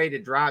getting ready to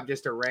drop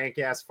just a rank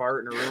ass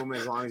fart in a room,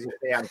 as long as you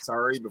say I'm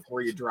sorry before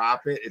you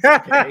drop it, it's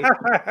okay.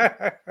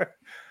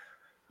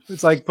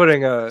 It's like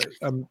putting a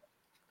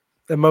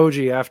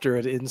emoji after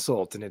an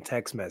insult in a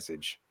text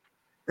message.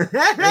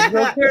 It's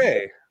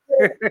okay.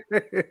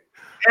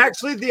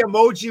 Actually, the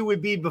emoji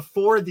would be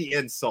before the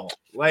insult.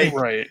 Like,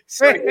 right.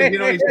 So, he's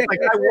like,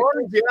 I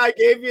warned you, I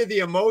gave you the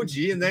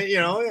emoji, and then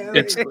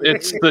it's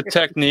the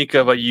technique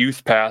of a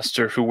youth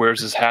pastor who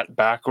wears his hat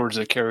backwards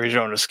and carries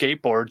on a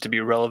skateboard to be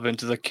relevant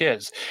to the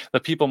kids. The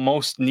people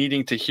most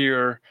needing to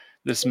hear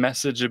this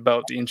message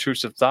about the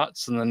intrusive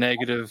thoughts and the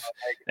negative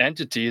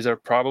entities are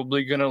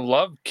probably going to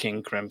love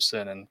King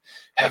Crimson and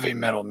heavy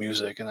metal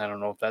music. And I don't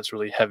know if that's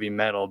really heavy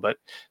metal, but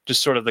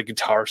just sort of the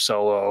guitar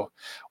solo.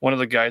 One of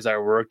the guys I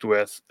worked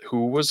with,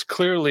 who was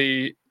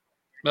clearly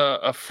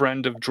a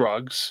friend of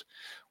drugs,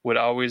 would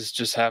always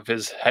just have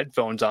his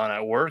headphones on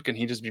at work, and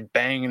he'd just be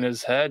banging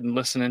his head and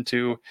listening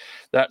to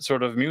that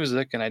sort of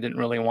music. And I didn't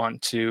really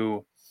want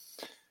to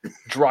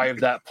drive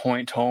that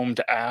point home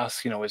to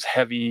ask, is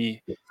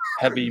heavy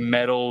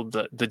metal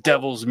the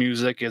devil's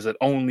music? Is it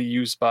only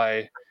used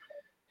by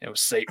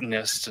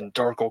Satanists and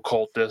dark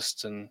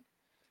occultists and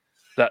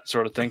that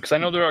sort of thing? Because I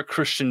know there are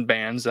Christian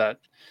bands that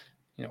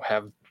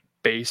have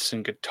bass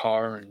and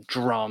guitar and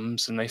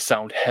drums, and they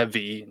sound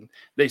heavy and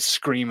they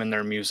scream in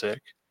their music.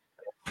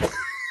 But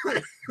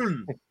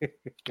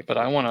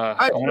I want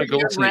to go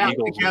see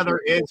Eagles.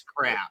 Together is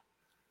crap.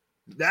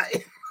 That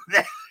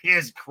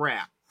is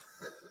crap.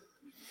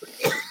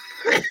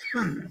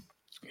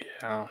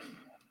 Yeah,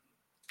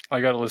 I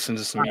got to listen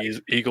to some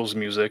Eagles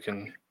music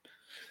and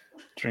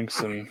drink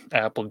some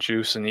apple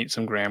juice and eat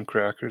some graham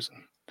crackers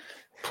and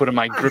put on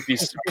my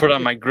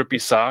grippy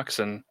socks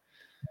and.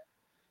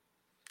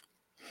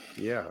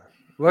 Yeah.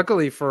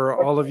 Luckily for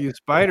all of you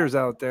spiders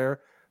out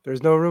there,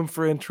 there's no room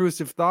for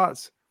intrusive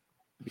thoughts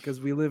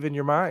because we live in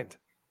your mind.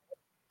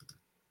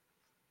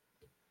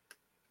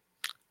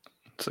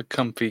 It's a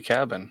comfy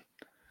cabin.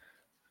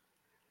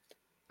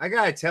 I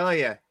gotta tell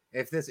you,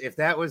 if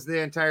that was the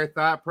entire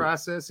thought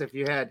process, if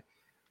you had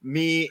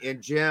me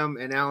and Jim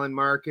and Alan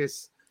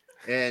Marcus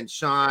and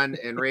Sean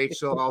and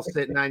Rachel all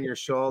sitting on your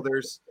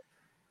shoulders,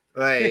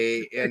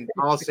 like, and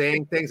all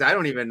saying things, I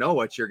don't even know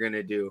what you're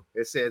gonna do.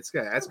 That's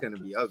gonna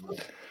be ugly.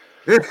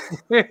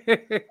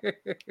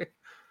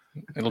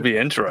 It'll be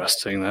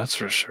interesting, that's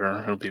for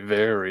sure. It'll be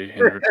very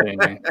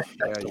entertaining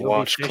to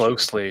watch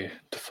closely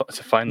to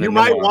find the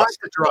nuance. Might want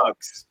the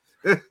drugs.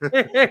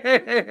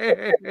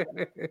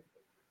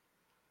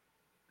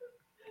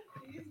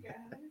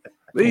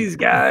 These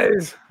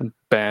guys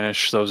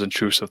banish those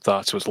intrusive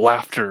thoughts with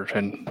laughter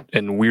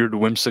and weird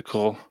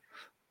whimsical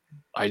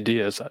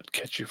ideas that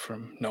catch you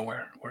from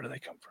nowhere. Where do they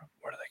come from?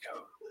 Where do they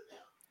go?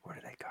 Where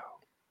do they go?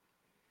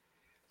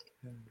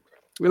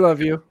 We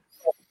love you.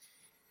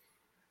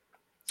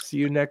 See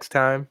you next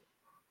time.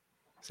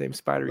 Same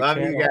spider. Love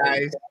channel. You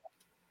guys.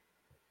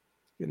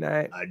 Good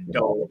night. I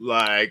don't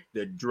like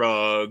the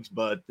drugs,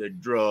 but the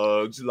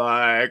drugs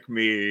like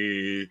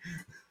me.